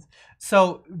Swenson's.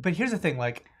 So, but here's the thing.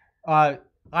 Like,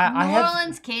 New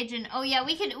Orleans Cajun. Oh yeah,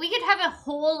 we could have a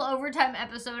whole overtime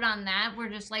episode on that. We're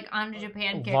just like on to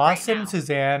Japan kid Lawson right and now.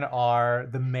 Suzanne are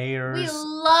the mayors. We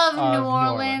love of New New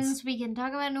Orleans. Orleans. We can talk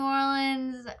about New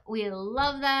Orleans. We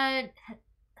love that.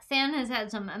 Stan has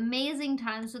had some amazing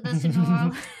times with us in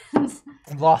New Orleans.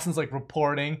 Lawson's like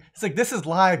reporting. It's like, this is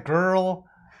live, girl.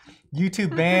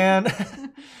 YouTube ban.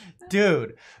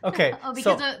 Dude. Okay. Oh,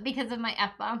 so, because of my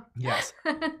F bomb. yes.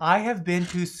 I have been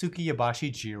to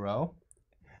Tsukiyabashi Jiro.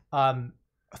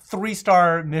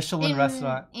 3-star Michelin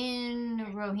restaurant. In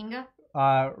Rohingya?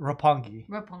 Roppongi.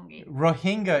 Roppongi.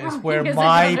 Rohingya is where Rohingya's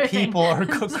my another thing. people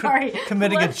are Sorry.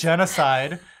 committing a Whoops.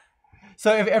 genocide.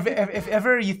 So if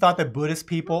ever you thought that Buddhist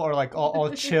people are like all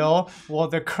chill, well,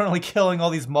 they're currently killing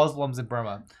all these Muslims in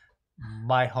Burma,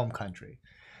 my home country.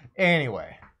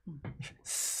 Anyway,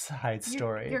 side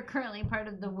story. You're currently part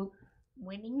of the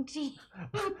winning team.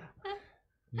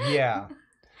 Yeah.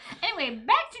 Anyway,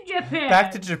 back to Japan.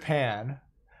 Back to Japan.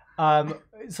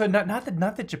 So not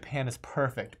that Japan is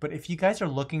perfect, but if you guys are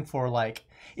looking for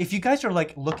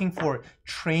looking for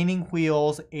training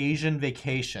wheels Asian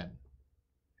vacation,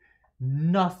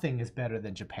 nothing is better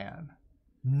than Japan.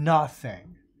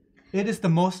 Nothing. It is the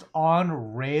most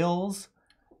on rails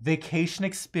vacation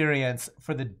experience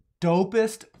for the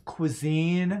dopest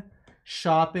cuisine,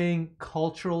 shopping,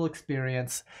 cultural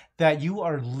experience that you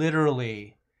are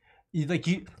literally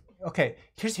okay,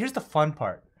 here's the fun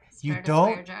part. You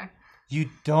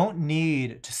don't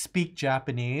need to speak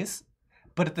Japanese,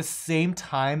 but at the same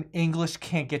time English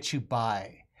can't get you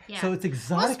by. Yeah. So it's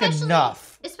exotic especially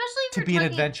enough if to be an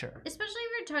adventure. Especially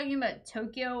if you're talking about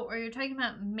Tokyo or you're talking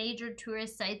about major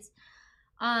tourist sites.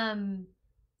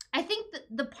 I think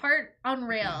the part on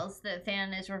rails that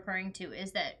Fan is referring to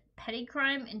is that petty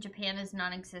crime in Japan is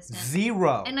non-existent.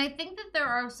 Zero. And I think that there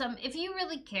are some, if you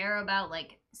really care about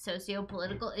like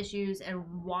socio-political issues and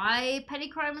why petty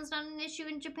crime is not an issue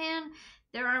in Japan,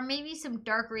 there are maybe some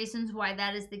dark reasons why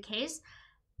that is the case.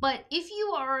 But if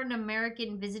you are an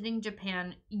American visiting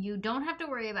Japan, you don't have to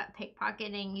worry about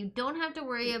pickpocketing. You don't have to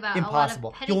worry about Impossible.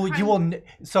 a lot of petty You crime. will.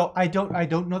 So I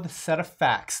don't know the set of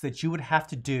facts that you would have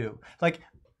to do. Like,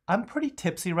 I'm pretty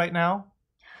tipsy right now.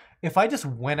 If I just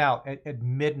went out at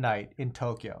midnight in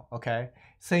Tokyo, okay,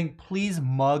 saying please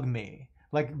mug me,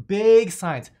 like big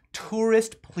signs,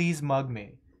 tourist please mug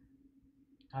me,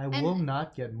 I will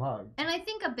not get mugged. And I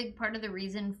think a big part of the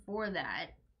reason for that,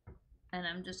 and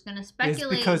I'm just going to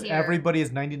speculate is because here. everybody is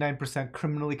 99%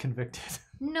 criminally convicted.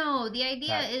 No, the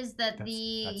idea is that that's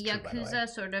the true, by the way. Yakuza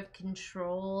sort of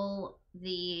control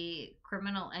the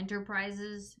criminal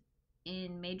enterprises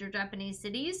in major Japanese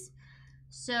cities.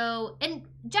 So, and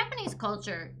Japanese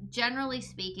culture, generally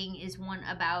speaking, is one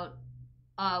about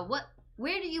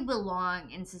where do you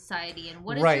belong in society and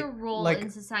what is Right, your role like, in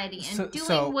society and doing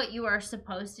so- what you are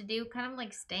supposed to do, kind of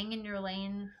like staying in your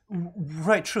lane.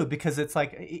 Right, true, because it's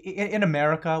like in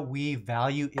America, we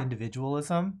value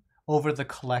individualism over the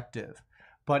collective.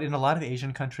 But in a lot of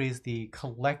Asian countries, the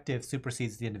collective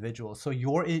supersedes the individual. So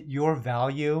your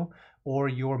value or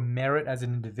your merit as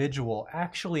an individual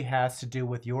actually has to do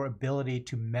with your ability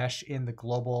to mesh in the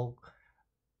global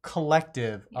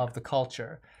collective of the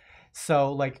culture.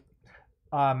 So like,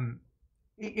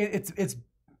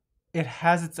 it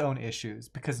has its own issues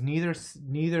because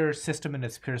neither system in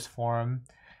its purest form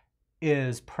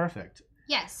is perfect.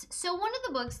 Yes. So one of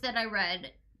the books that I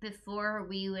read before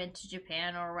we went to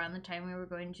Japan or around the time we were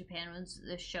going to Japan was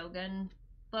the Shogun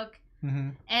book. Mm-hmm.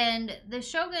 And the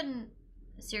Shogun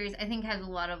series, I think, has a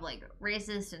lot of like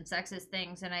racist and sexist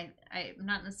things, and I'm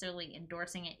not necessarily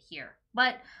endorsing it here.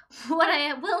 But what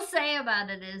I will say about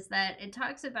it is that it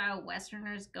talks about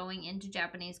Westerners going into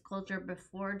Japanese culture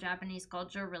before Japanese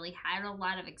culture really had a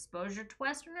lot of exposure to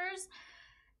Westerners.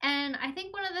 And I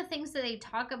think one of the things that they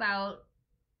talk about,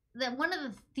 that one of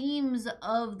the themes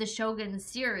of the Shogun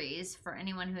series, for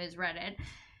anyone who has read it,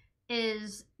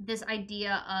 is this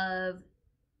idea of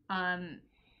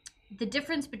the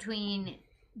difference between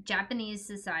Japanese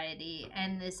society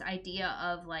and this idea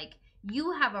of like,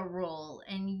 you have a role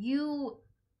and you,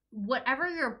 whatever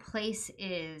your place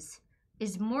is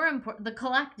more important, the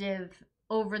collective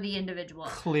over the individual.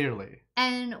 Clearly.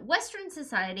 And Western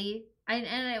society,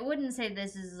 and I wouldn't say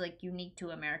this is like unique to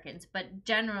Americans, but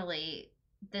generally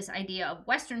this idea of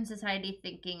Western society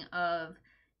thinking of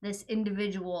this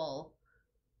individual,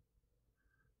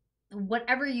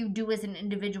 whatever you do as an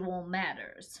individual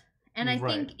matters. And I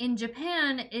Right. think in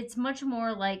Japan, it's much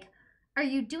more like, are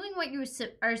you doing what you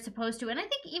are supposed to? And I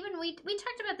think even we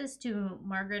talked about this to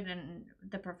Margaret and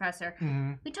the professor.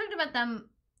 Mm-hmm. We talked about them.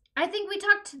 I think we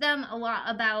talked to them a lot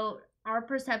about our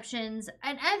perceptions.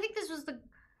 And I think this was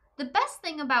the the best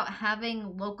thing about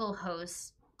having local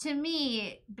hosts, to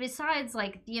me, besides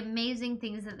like the amazing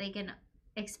things that they can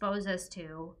expose us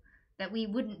to that we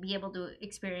wouldn't be able to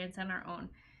experience on our own,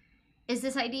 is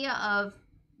this idea of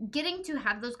getting to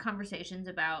have those conversations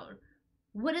about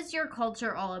what is your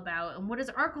culture all about and what is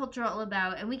our culture all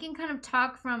about, and we can kind of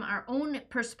talk from our own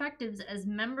perspectives as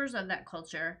members of that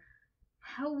culture,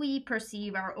 how we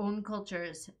perceive our own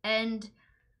cultures. And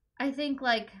I think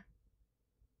like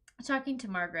talking to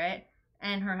Margaret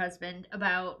and her husband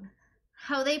about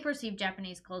how they perceive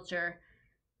Japanese culture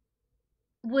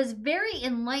was very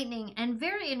enlightening and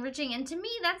very enriching. And to me,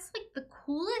 that's like the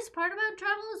coolest part about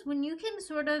travel, is when you can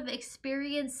sort of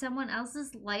experience someone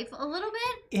else's life a little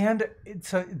bit. And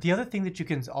so the other thing that you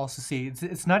can also see,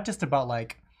 it's not just about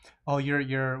like, oh,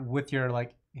 you're with your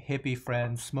like hippie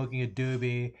friends smoking a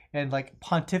doobie and like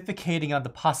pontificating on the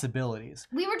possibilities.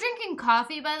 We were drinking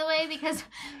coffee, by the way, because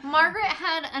Margaret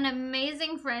had an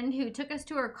amazing friend who took us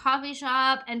to her coffee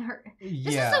shop, and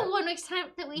this was the 1 week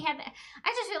time that we had.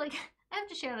 I just feel like I have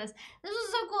to share this. This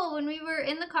was so cool when we were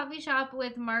in the coffee shop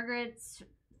with Margaret's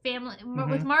family,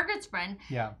 with Margaret's friend.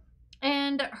 Yeah.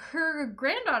 And her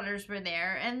granddaughters were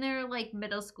there, and they're like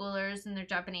middle schoolers, and they're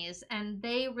Japanese, and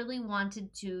they really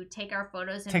wanted to take our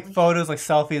photos. And take photos, like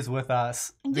selfies with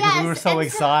us, because we were so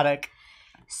exotic.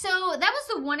 So that was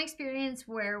the one experience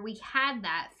where we had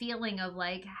that feeling of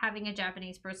like having a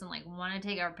Japanese person like want to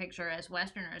take our picture as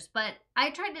Westerners. But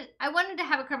I wanted to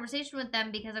have a conversation with them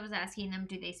because I was asking them,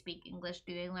 do they speak English?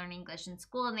 Do they learn English in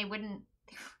school? And they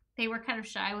were kind of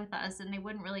shy with us, and they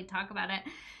wouldn't really talk about it.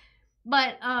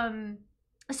 But,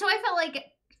 so I felt like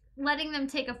letting them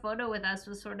take a photo with us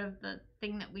was sort of the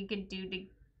thing that we could do to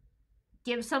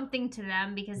give something to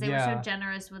them, because they were so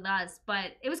generous with us.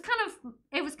 But it was kind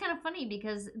of funny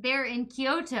because they're in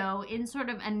Kyoto, in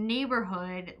sort of a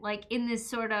neighborhood, like in this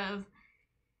sort of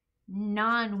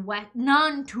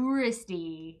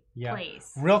non-touristy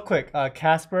place. Real quick,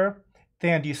 Casper,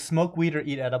 Dan, do you smoke weed or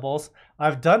eat edibles?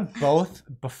 I've done both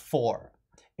before.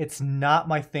 It's not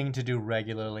my thing to do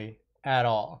regularly at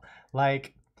all.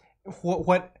 Like,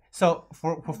 what? So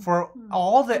for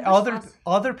all the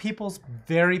other people's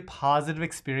very positive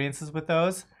experiences with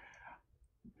those,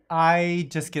 I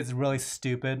just get really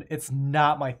stupid. It's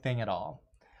not my thing at all.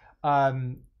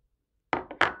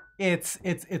 It's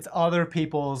other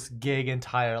people's gig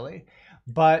entirely.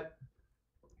 But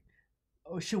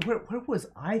where was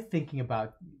I thinking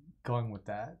about going with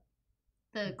that?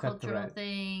 The cultural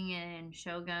thing and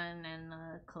Shogun and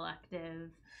the collective.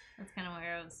 That's kind of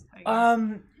where I was.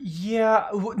 Yeah.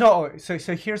 No. So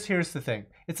here's the thing.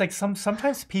 It's like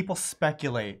sometimes people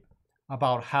speculate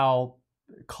about how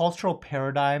cultural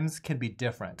paradigms can be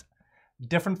different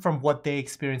from what they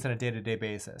experience on a day-to-day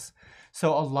basis.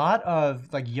 So a lot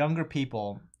of like younger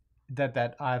people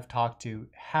that I've talked to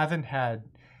haven't had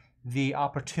the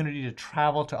opportunity to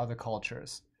travel to other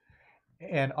cultures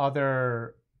and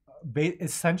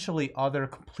essentially other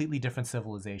completely different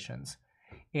civilizations,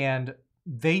 and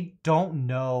they don't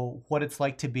know what it's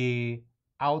like to be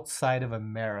outside of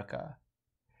America.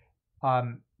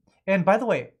 And by the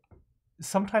way,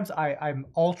 sometimes I'm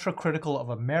ultra critical of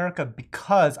America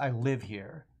because I live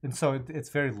here, and so it's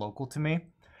very local to me.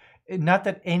 Not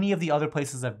that any of the other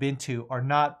places I've been to are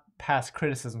not past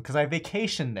criticism, because I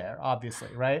vacation there, obviously,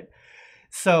 right?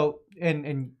 So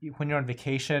and when you're on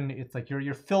vacation, it's like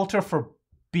your filter for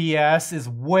BS is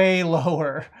way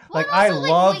lower. Well, like I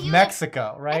love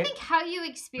Mexico, right? I think how you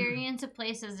experience a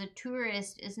place as a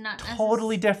tourist is not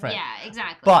totally different. Yeah,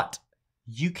 exactly. But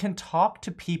you can talk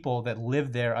to people that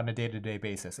live there on a day-to-day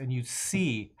basis, and you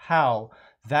see how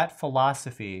that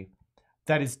philosophy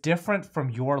that is different from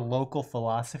your local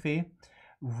philosophy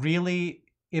really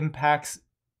impacts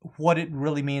what it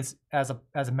really means as a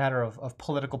matter of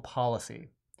political policy.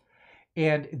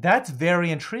 And that's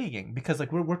very intriguing, because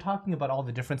like we're talking about all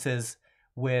the differences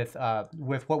with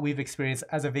what we've experienced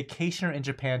as a vacationer in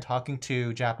Japan talking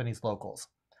to Japanese locals.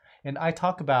 And I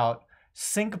talk about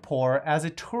Singapore as a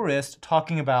tourist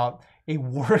talking about a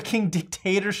working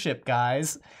dictatorship,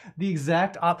 guys. The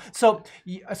exact so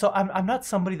I'm not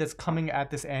somebody that's coming at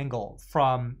this angle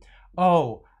from,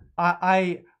 oh,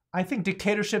 I think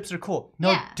dictatorships are cool.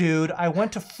 No, dude, I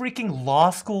went to freaking law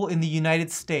school in the United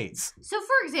States. So,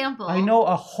 for example, I know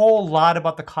a whole lot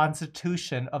about the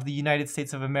Constitution of the United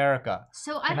States of America.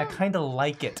 I kind of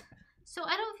like it. So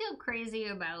I don't feel crazy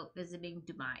about visiting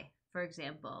Dubai, for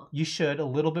example. You should, a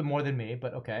little bit more than me,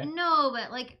 but okay. No, but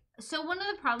like, so one of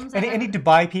the problems. Any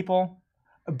Dubai people?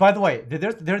 By the way,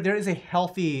 there is a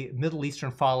healthy Middle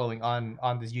Eastern following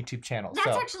on this YouTube channel.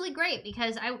 That's actually great,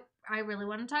 because I really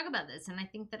want to talk about this, and I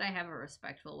think that I have a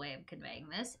respectful way of conveying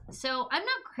this. So I'm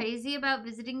not crazy about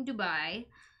visiting Dubai,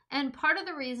 and part of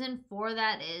the reason for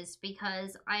that is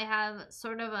because I have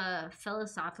sort of a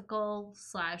philosophical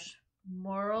 /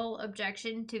 moral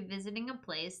objection to visiting a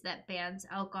place that bans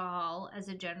alcohol as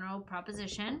a general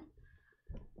proposition.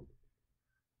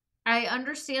 I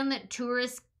understand that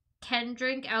tourists can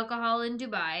drink alcohol in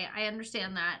Dubai. I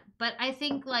understand that. But I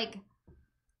think, like,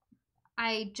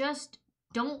 I just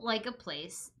don't like a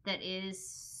place that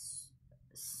is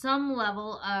some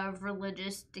level of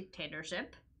religious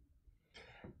dictatorship.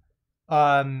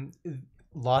 Lawson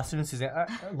and Suzanne.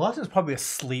 Lawson's probably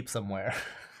asleep somewhere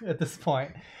at this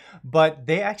point. But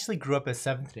they actually grew up as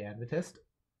Seventh-day Adventist,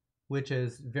 which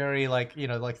is very, like, you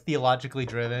know, like theologically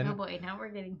driven. Oh boy, now we're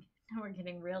getting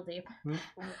real deep.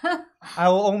 I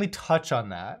will only touch on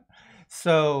that.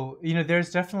 So, you know,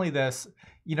 there's definitely this,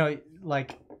 you know,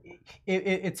 like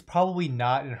it's probably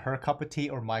not in her cup of tea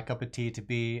or my cup of tea to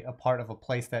be a part of a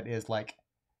place that is like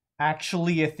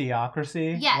actually a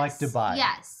theocracy, Yes, like Dubai.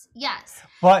 Yes.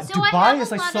 But So I Dubai have is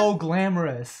a like lot so of-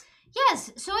 glamorous.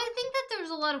 Yes, so I think that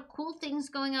there's a lot of cool things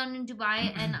going on in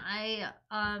Dubai, and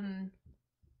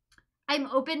I'm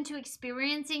open to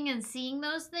experiencing and seeing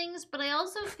those things, but I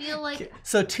also feel like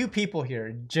So two people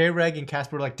here, J-Reg and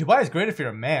Casper, were like, Dubai is great if you're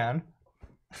a man.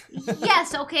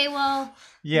 yes, okay, well,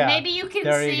 Yeah. maybe you can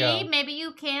there you see, go. maybe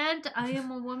you can't. I am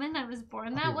a woman. I was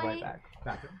born that I'll be way. right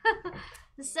back.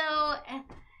 So,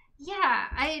 yeah,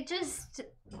 I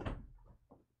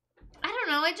don't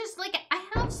know. I just like I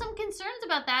have some concerns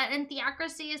about that, and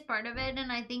theocracy is part of it,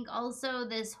 and I think also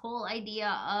this whole idea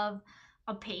of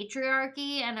a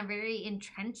patriarchy and a very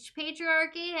entrenched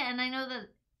patriarchy, and I know that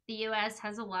the US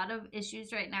has a lot of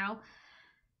issues right now.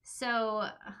 So,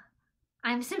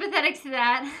 I'm sympathetic to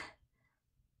that.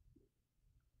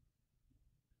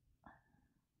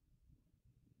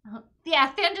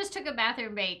 Yeah, Than just took a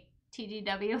bathroom break,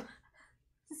 TGW.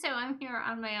 So I'm here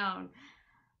on my own,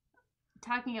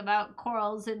 talking about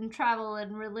corals and travel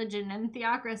and religion and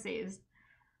theocracies.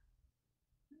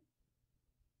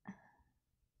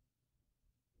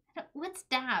 What's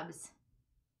dabs?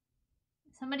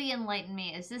 Somebody enlighten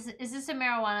me. Is this a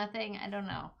marijuana thing? I don't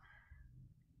know.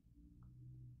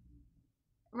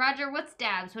 Roger, what's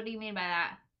dabs? What do you mean by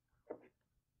that?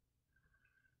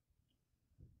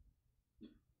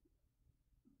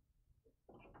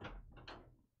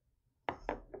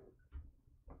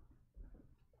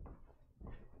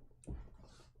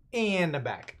 And I'm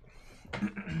back.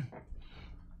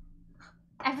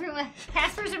 Everyone,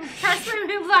 Casper's impressed with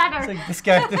my It's bladder. like this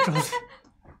guy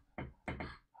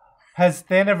has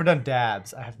Than ever done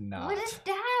dabs? I have not. What is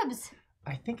dabs?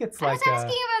 I think it's I like was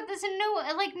asking about this and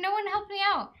no one helped me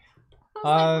out. I was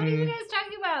like, what are you guys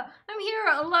talking about? I'm here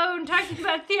alone talking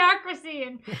about theocracy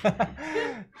and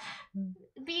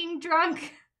being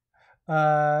drunk.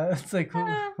 It's like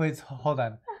wait, hold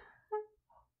on.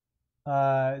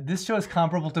 This show is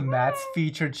comparable to Matt's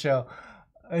featured show.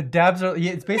 Dabs are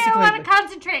it's basically I want to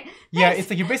concentrate. yeah, it's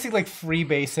like you're basically like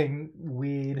freebasing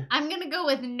weed. I'm gonna go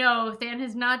with no. Than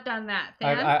has not done that.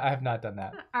 Than? I have not done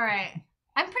that. All right.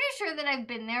 I'm pretty sure that I've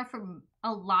been there for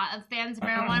a lot of Than's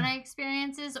marijuana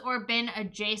experiences, or been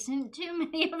adjacent to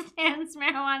many of Than's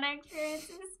marijuana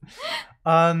experiences.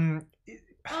 Um.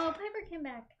 Oh, Piper came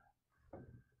back.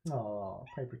 Oh,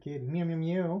 Piper Kitty, meow meow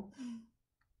meow.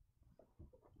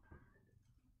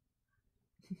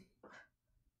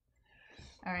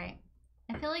 All right.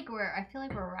 I feel like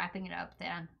we're wrapping it up,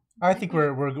 Than. I think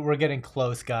we're getting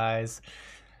close, guys.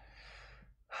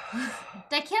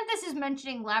 Dicanthus is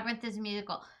mentioning Labyrinth as a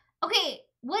musical. Okay,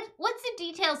 what's the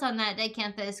details on that,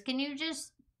 Dicanthus? Can you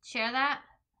just share that?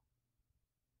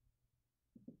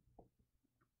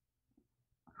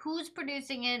 Who's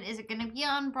producing it? Is it going to be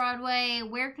on Broadway?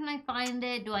 Where can I find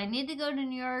it? Do I need to go to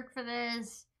New York for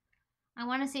this? I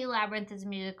want to see Labyrinth as a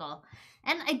musical.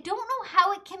 And I don't know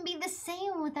how it can be the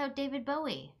same without David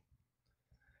Bowie.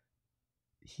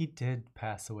 He did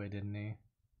pass away, didn't he?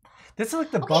 This is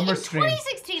like the Okay, bummer in stream.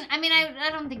 2016, I mean, I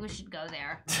don't think we should go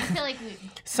there. I feel like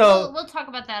we'll talk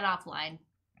about that offline.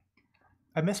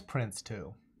 I miss Prince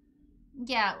too,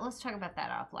 Yeah, let's talk about that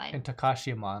offline. and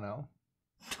Takashi Amano.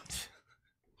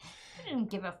 I didn't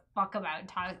give a fuck about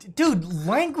talking. Dude,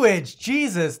 language,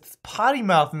 Jesus, it's potty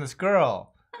mouth in this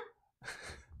girl.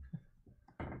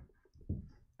 I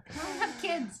don't have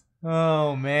kids.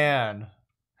 Oh man.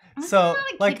 This So is not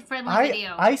a like kid-friendly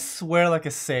video. I swear like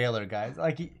a sailor, guys.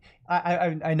 Like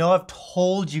I know I've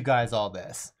told you guys all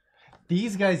this.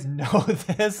 These guys know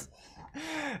this,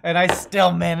 and I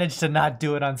still managed to not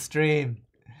do it on stream.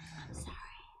 I'm sorry.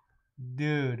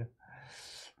 Dude,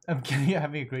 I'm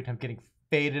having a great time getting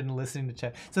faded and listening to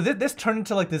chat. So this turned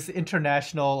into like this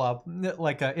international,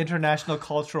 international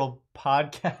cultural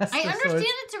podcast. I of understand sorts.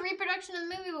 it's a reproduction of the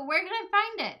movie, but where can I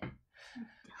find it?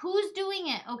 Who's doing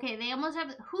it? Okay, they almost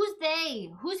have. Who's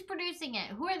they? Who's producing it?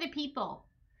 Who are the people?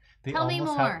 Tell me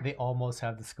more. They almost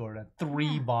have the score done.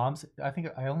 3 bombs. I think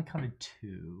I only counted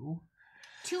 2.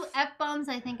 2 F-bombs.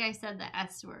 I think I said the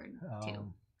S word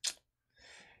too.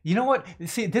 You know what?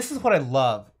 See, this is what I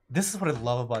love. This is what I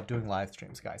love about doing live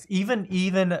streams, guys. Even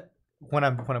when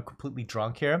I'm completely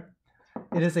drunk here,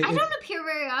 it is. I don't appear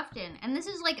very often, and this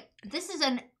is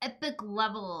an epic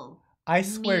level. I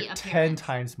swear me 10 appearance.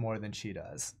 times more than she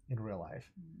does in real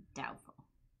life. Doubtful.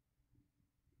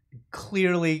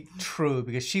 Clearly true,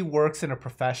 because she works in a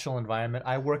professional environment.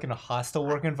 I work in a hostile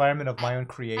work environment of my own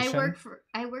creation.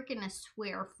 I work in a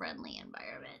swear-friendly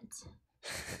environment.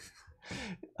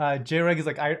 J-Reg is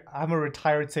like, I'm a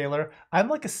retired sailor. I'm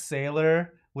like a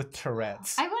sailor with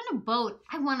Tourette's. I want a boat.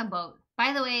 I want a boat.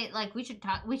 By the way, like we should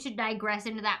digress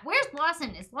into that. Where's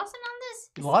Lawson? Is Lawson on this?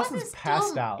 Lawson's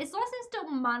passed out. Is Lawson still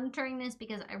monitoring this?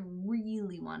 Because I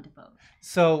really want a boat.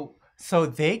 So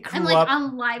they grew I'm like up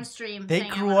on live stream. They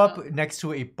saying I grew want a up boat. next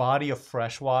to a body of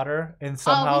fresh water, and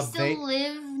somehow we still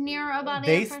live near a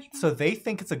body of fresh water? So they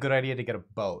think it's a good idea to get a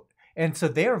boat. And so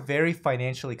they are very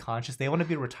financially conscious. They want to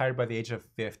be retired by the age of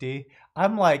 50.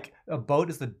 I'm like, a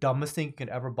boat is the dumbest thing you can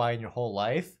ever buy in your whole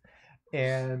life.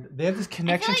 And they have this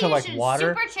connection to like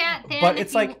water. Super chat Than but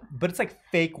it's like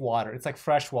fake water. It's like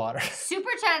fresh water.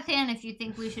 Super chat Than if you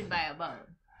think we should buy a boat.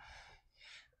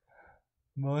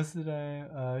 Most of the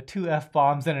time, 2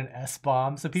 F-bombs and an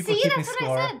S-bomb. So people See, keep me that's score.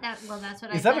 what I said. That's what I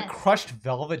said. Is that a crushed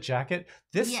velvet jacket?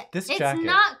 This jacket. It's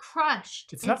not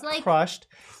crushed. It's not like crushed.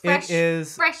 Fresh, it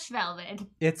is fresh velvet.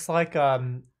 It's like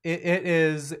it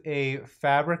is a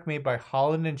fabric made by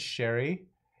Holland and Sherry,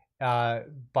 by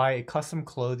a custom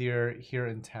clothier here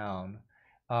in town.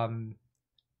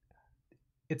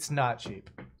 It's not cheap,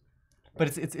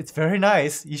 but it's very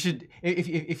nice. You should,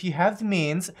 if you have the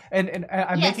means, and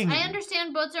I'm making. I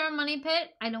understand boats are a money pit.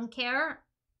 I don't care.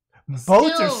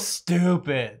 Boats are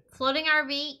stupid. Floating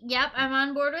RV. Yep, I'm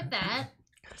on board with that.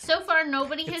 So far,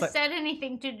 nobody has like, said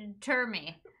anything to deter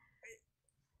me.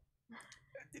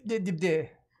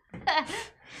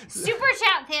 Super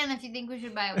chat Than if you think we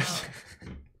should buy a boat.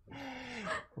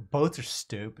 Boats are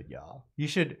stupid, y'all. You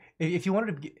should, if you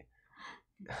wanted to get.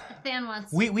 Than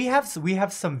wants. We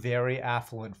have some very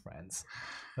affluent friends,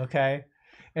 okay,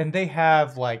 and they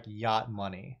have like yacht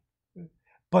money,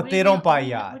 but they don't buy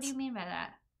yachts. What do you mean by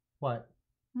that? What?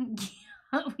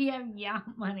 We have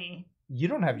yacht money. You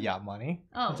don't have yacht money.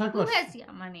 Oh, who has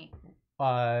yacht money?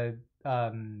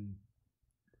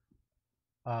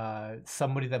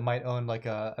 Somebody that might own like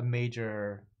a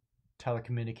major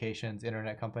telecommunications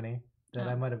internet company that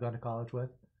I might have gone to college with.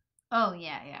 Oh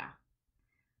yeah.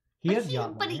 He has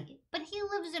yacht money. But he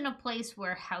lives in a place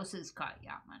where houses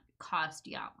cost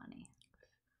yacht money.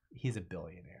 He's a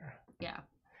billionaire. Yeah.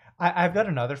 I've got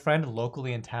another friend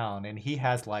locally in town, and he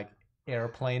has like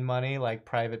airplane money, like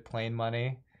private plane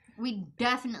money. We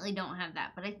definitely don't have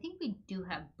that, but I think we do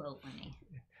have boat money.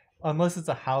 Unless it's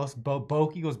a house boat.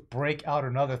 Boat eagles break out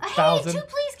another 1,000. Hey, 2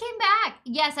 Please came back.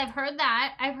 Yes, I've heard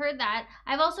that.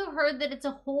 I've also heard that it's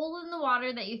a hole in the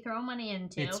water that you throw money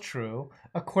into. It's true.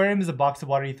 Aquarium is a box of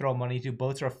water you throw money into.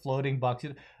 Boats are a floating box.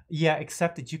 Yeah,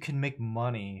 except that you can make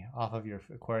money off of your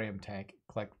aquarium tank,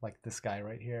 like this guy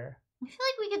right here. I feel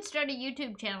like we could start a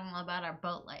YouTube channel about our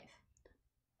boat life.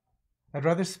 I'd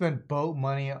rather spend boat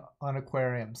money on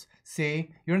aquariums. See,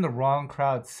 you're in the wrong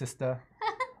crowd, sister.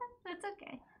 That's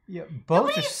okay. Yeah,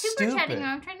 boats Nobody's are super stupid. chatting.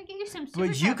 I'm trying to get you some super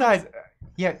But you guys,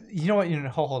 yeah, you know what?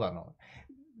 Hold on.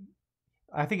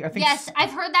 I think. Yes,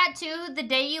 I've heard that too. The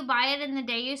day you buy it and the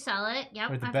day you sell it.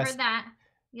 Yep, I've heard that.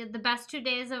 Yeah, the best 2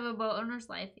 days of a boat owner's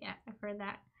life. Yeah, I've heard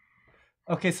that.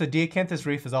 Okay, so Diacanthus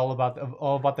Reef is all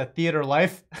about the theater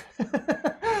life.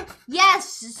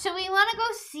 Yes, so we want to go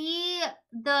see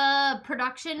the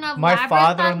production of My Labyrinth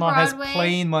father-in-law on has Broadway.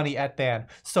 plane money at Than.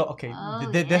 So okay,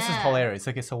 this is yeah. hilarious.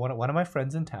 Okay, so one of my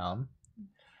friends in town,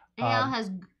 Al has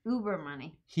Uber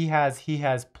money. he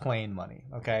has plane money.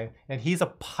 Okay, and he's a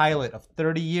pilot of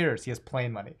 30 years. He has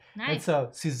plane money. Nice. And so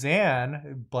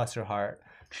Suzanne, bless her heart,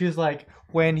 she was like,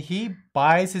 when he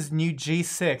buys his new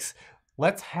G6,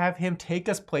 let's have him take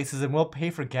us places and we'll pay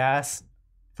for gas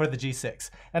for the G6.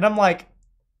 And I'm like,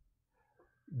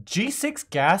 G6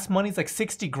 gas money's like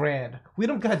 60 grand. We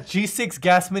don't got G6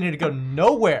 gas money to go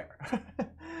nowhere.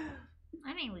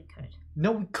 I mean, we could.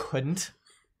 No, we couldn't.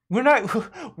 We're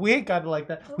not. We ain't got it like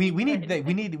that. We need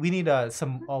a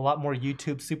lot more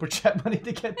YouTube super chat money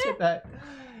to get to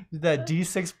that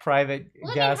G6 private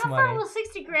gas how money. far will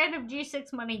 60 grand of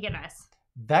G6 money get us?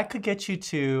 That could get you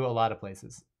to a lot of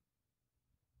places.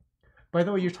 By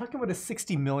the way, you're talking about a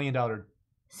 $60 million.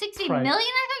 60 Price. million?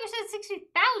 I thought you said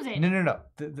 60,000. No.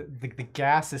 The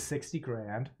gas is 60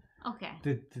 grand. Okay.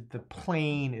 The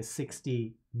plane is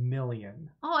 60 million.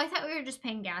 Oh, I thought we were just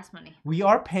paying gas money. We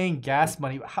are paying gas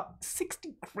money. How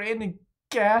 60 grand in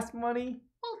gas money?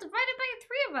 Well, divided by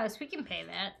 3 of us, we can pay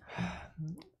that.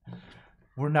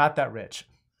 We're not that rich.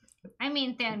 I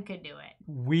mean, Than could do it.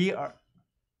 We are.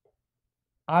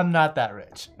 I'm not that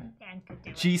rich. Than could do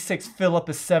it. G6 Philip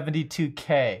is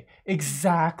 72K.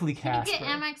 Exactly, Can you Casper. get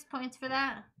Amex points for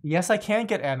that? Yes, I can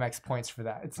get Amex points for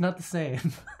that. It's not the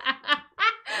same.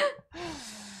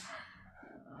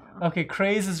 Okay,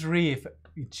 Crazes Reef.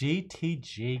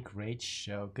 GTG, great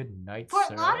show. Good night, Fort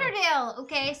sir. Lauderdale.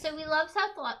 Okay, so we love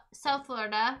South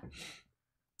Florida.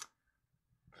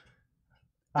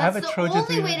 I have That's a the Trojan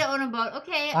only 3. way to own a boat.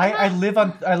 Okay. I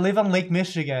live on Lake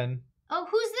Michigan. Oh,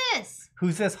 who's this?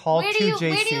 Who's this? Hall 2 JC.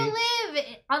 Where do you live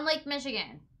on Lake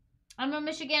Michigan? I'm a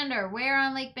Michigander. Where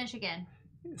on Lake Michigan?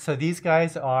 So these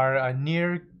guys are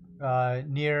near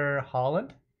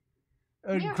Holland.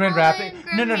 Near Grand Holland, Rapids.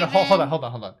 No. Grand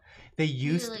Hold on. They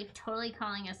You're used like totally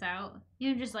calling us out.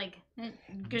 You just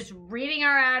reading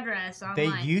our address online.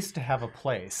 they used to have a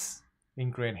place in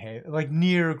Grand Haven, like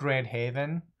near Grand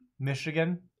Haven,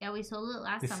 Michigan. Yeah, we sold it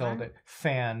last They summer. sold it.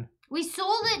 Fan. We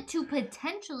sold it to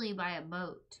potentially buy a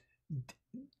boat.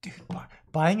 Dude,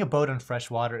 buying a boat on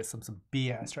fresh water is some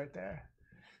BS right there.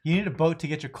 You need a boat to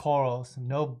get your corals.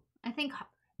 I think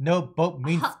No boat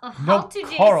means Hall no 2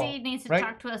 coral. JC needs to right?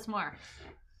 talk to us more.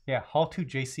 Yeah, Hall 2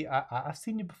 JC. I've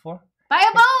seen you before. Buy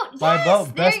a boat! Buy a Yes! boat.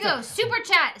 There Best you go. thing- Super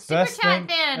chat. Super Best chat thing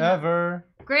fan. ever.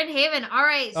 Grand Haven. All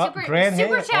right. Super Grand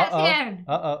super Haven. chat fan.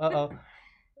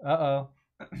 Uh-oh.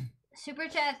 Super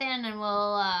chat fan, and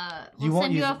we'll You won't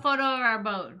send you use a photo of our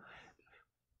boat.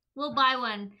 We'll buy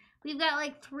one. We've got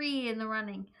like 3 in the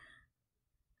running.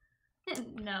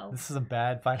 No. This is a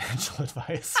bad financial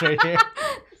advice right here.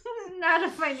 This is not a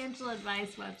financial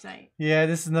advice website. Yeah,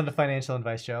 this is not a financial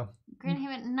advice show. Grand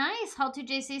Haven, nice. Hall 2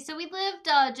 JC. So we lived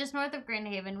just north of Grand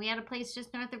Haven. We had a place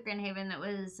just north of Grand Haven that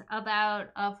was about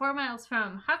 4 miles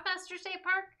from Huffmaster State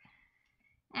Park.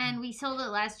 And we sold it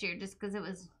last year just because it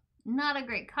was not a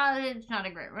great cottage, not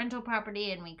a great rental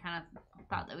property, and we kind of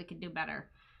thought that we could do better.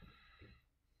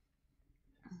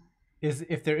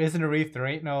 If there isn't a reef, there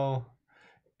ain't no.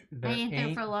 I ain't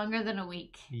there for longer than a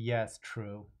week. Yes,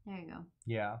 true. There you go.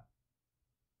 Yeah.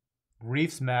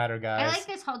 Reefs matter, guys. I like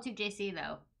this Hall 2 JC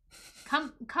though.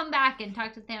 Come back and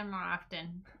talk to Than more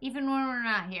often, even when we're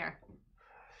not here.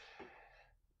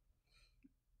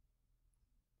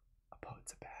 A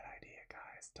boat's a bad idea,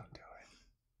 guys. Don't do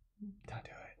it. Don't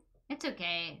do it. It's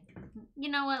okay. You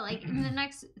know what? Like in the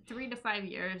next 3 to 5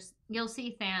 years, you'll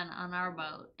see Than on our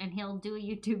boat, and he'll do a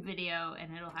YouTube video,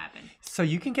 and it'll happen. So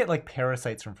you can get like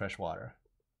parasites from fresh water.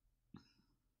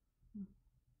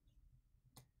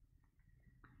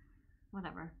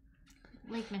 Whatever.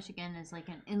 Lake Michigan is like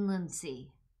an inland sea.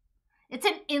 It's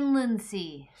an inland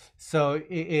sea. So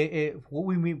what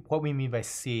we mean by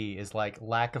sea is like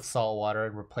lack of salt water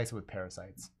and replace it with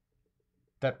parasites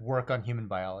that work on human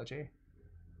biology.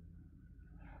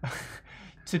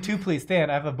 So please, Than,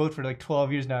 I have a boat for like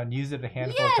 12 years now and used it a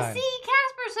handful of Yeah, times. see,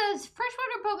 Casper says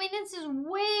freshwater boat maintenance is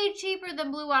way cheaper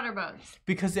than blue water boats.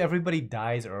 Because everybody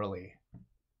dies early.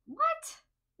 What?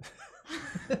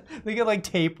 They get like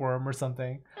tapeworm or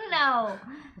something. No.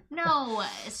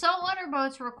 Saltwater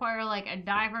boats require like a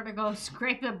diver to go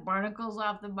scrape the barnacles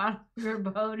off the bottom of your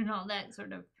boat and all that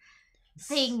sort of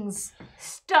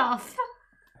stuff.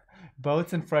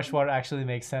 Boats in freshwater actually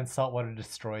make sense. Saltwater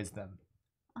destroys them.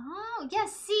 Oh,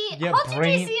 yes, see, Yeah, Hall 2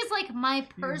 brain- JC is like my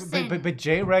person. But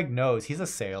J-Reg knows. He's a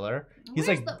sailor. He's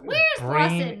Where's like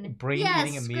Lawson? brain yes,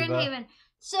 eating Grand amoeba. Haven.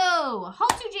 So, Hall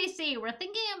 2 JC, we're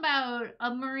thinking about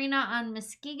a marina on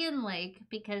Muskegon Lake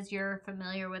because you're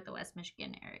familiar with the West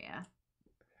Michigan area.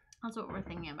 That's what we're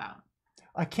thinking about.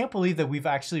 I can't believe that we've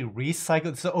actually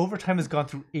recycled. So Overtime has gone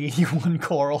through 81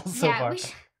 corals so far.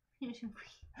 We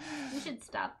should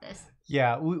stop this.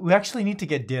 Yeah, we actually need to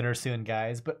get dinner soon,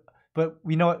 guys. But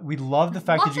you know what? We love the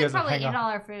fact that you guys are probably hanging ate all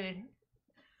out. our food.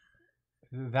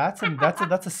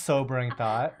 That's a sobering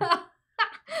thought.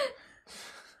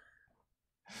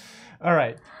 All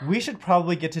right, we should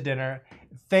probably get to dinner.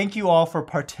 Thank you all for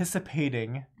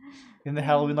participating in the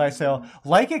Halloween live sale.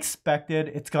 Like expected,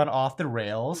 it's gone off the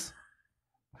rails.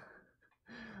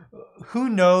 Who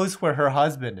knows where her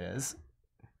husband is?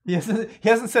 He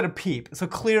hasn't said a peep, so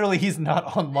clearly he's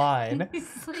not online. He's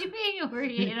sleeping or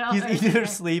he ate all He's our either food.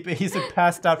 sleeping, he's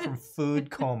passed out from food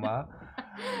coma.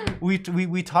 we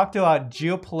talked about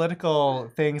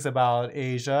geopolitical things about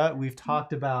Asia. We've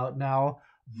talked about now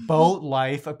boat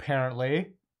life,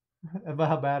 apparently, about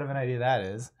how bad of an idea that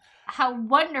is. How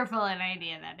wonderful an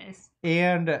idea that is.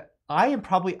 And I am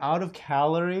probably out of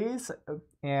calories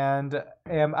and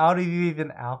am out of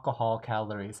even alcohol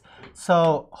calories.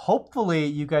 So hopefully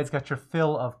you guys got your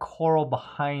fill of coral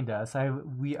behind us. I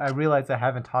realize I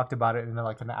haven't talked about it in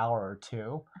like an hour or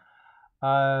two.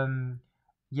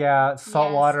 Yeah,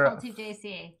 saltwater. Yes, Culty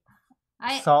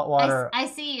JC. Saltwater. I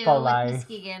see you for with life.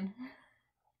 Muskegon.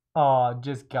 Oh,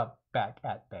 just got back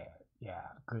at bed. Yeah,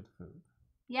 good food.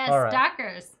 Yes, All right.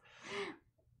 stalkers.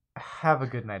 Have a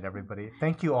good night, everybody.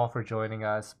 Thank you all for joining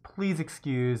us. Please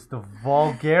excuse the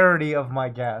vulgarity of my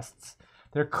guests.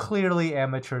 They're clearly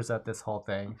amateurs at this whole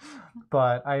thing.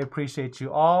 But I appreciate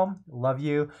you all. Love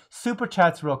you. Super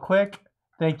chats real quick.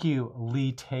 Thank you,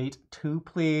 Lee Tate, 2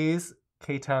 please.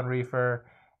 K-Town Reefer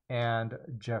and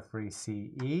Jeffrey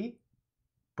C.E.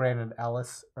 Brandon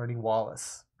Ellis, Ernie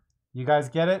Wallace. You guys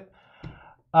get it?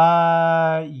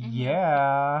 Yeah.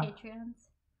 Patreons.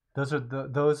 Those are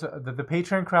the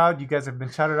Patreon crowd. You guys have been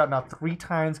shouted out now 3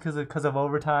 times because of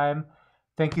overtime.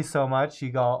 Thank you so much.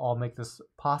 You all make this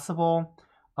possible.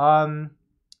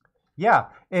 Yeah,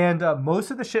 and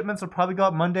most of the shipments will probably go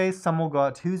out Monday. Some will go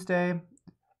out Tuesday.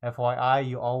 FYI,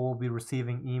 you all will be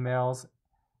receiving emails.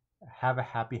 Have a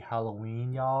happy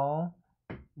Halloween, y'all.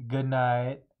 Good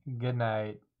night. Good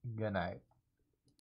night. Good night.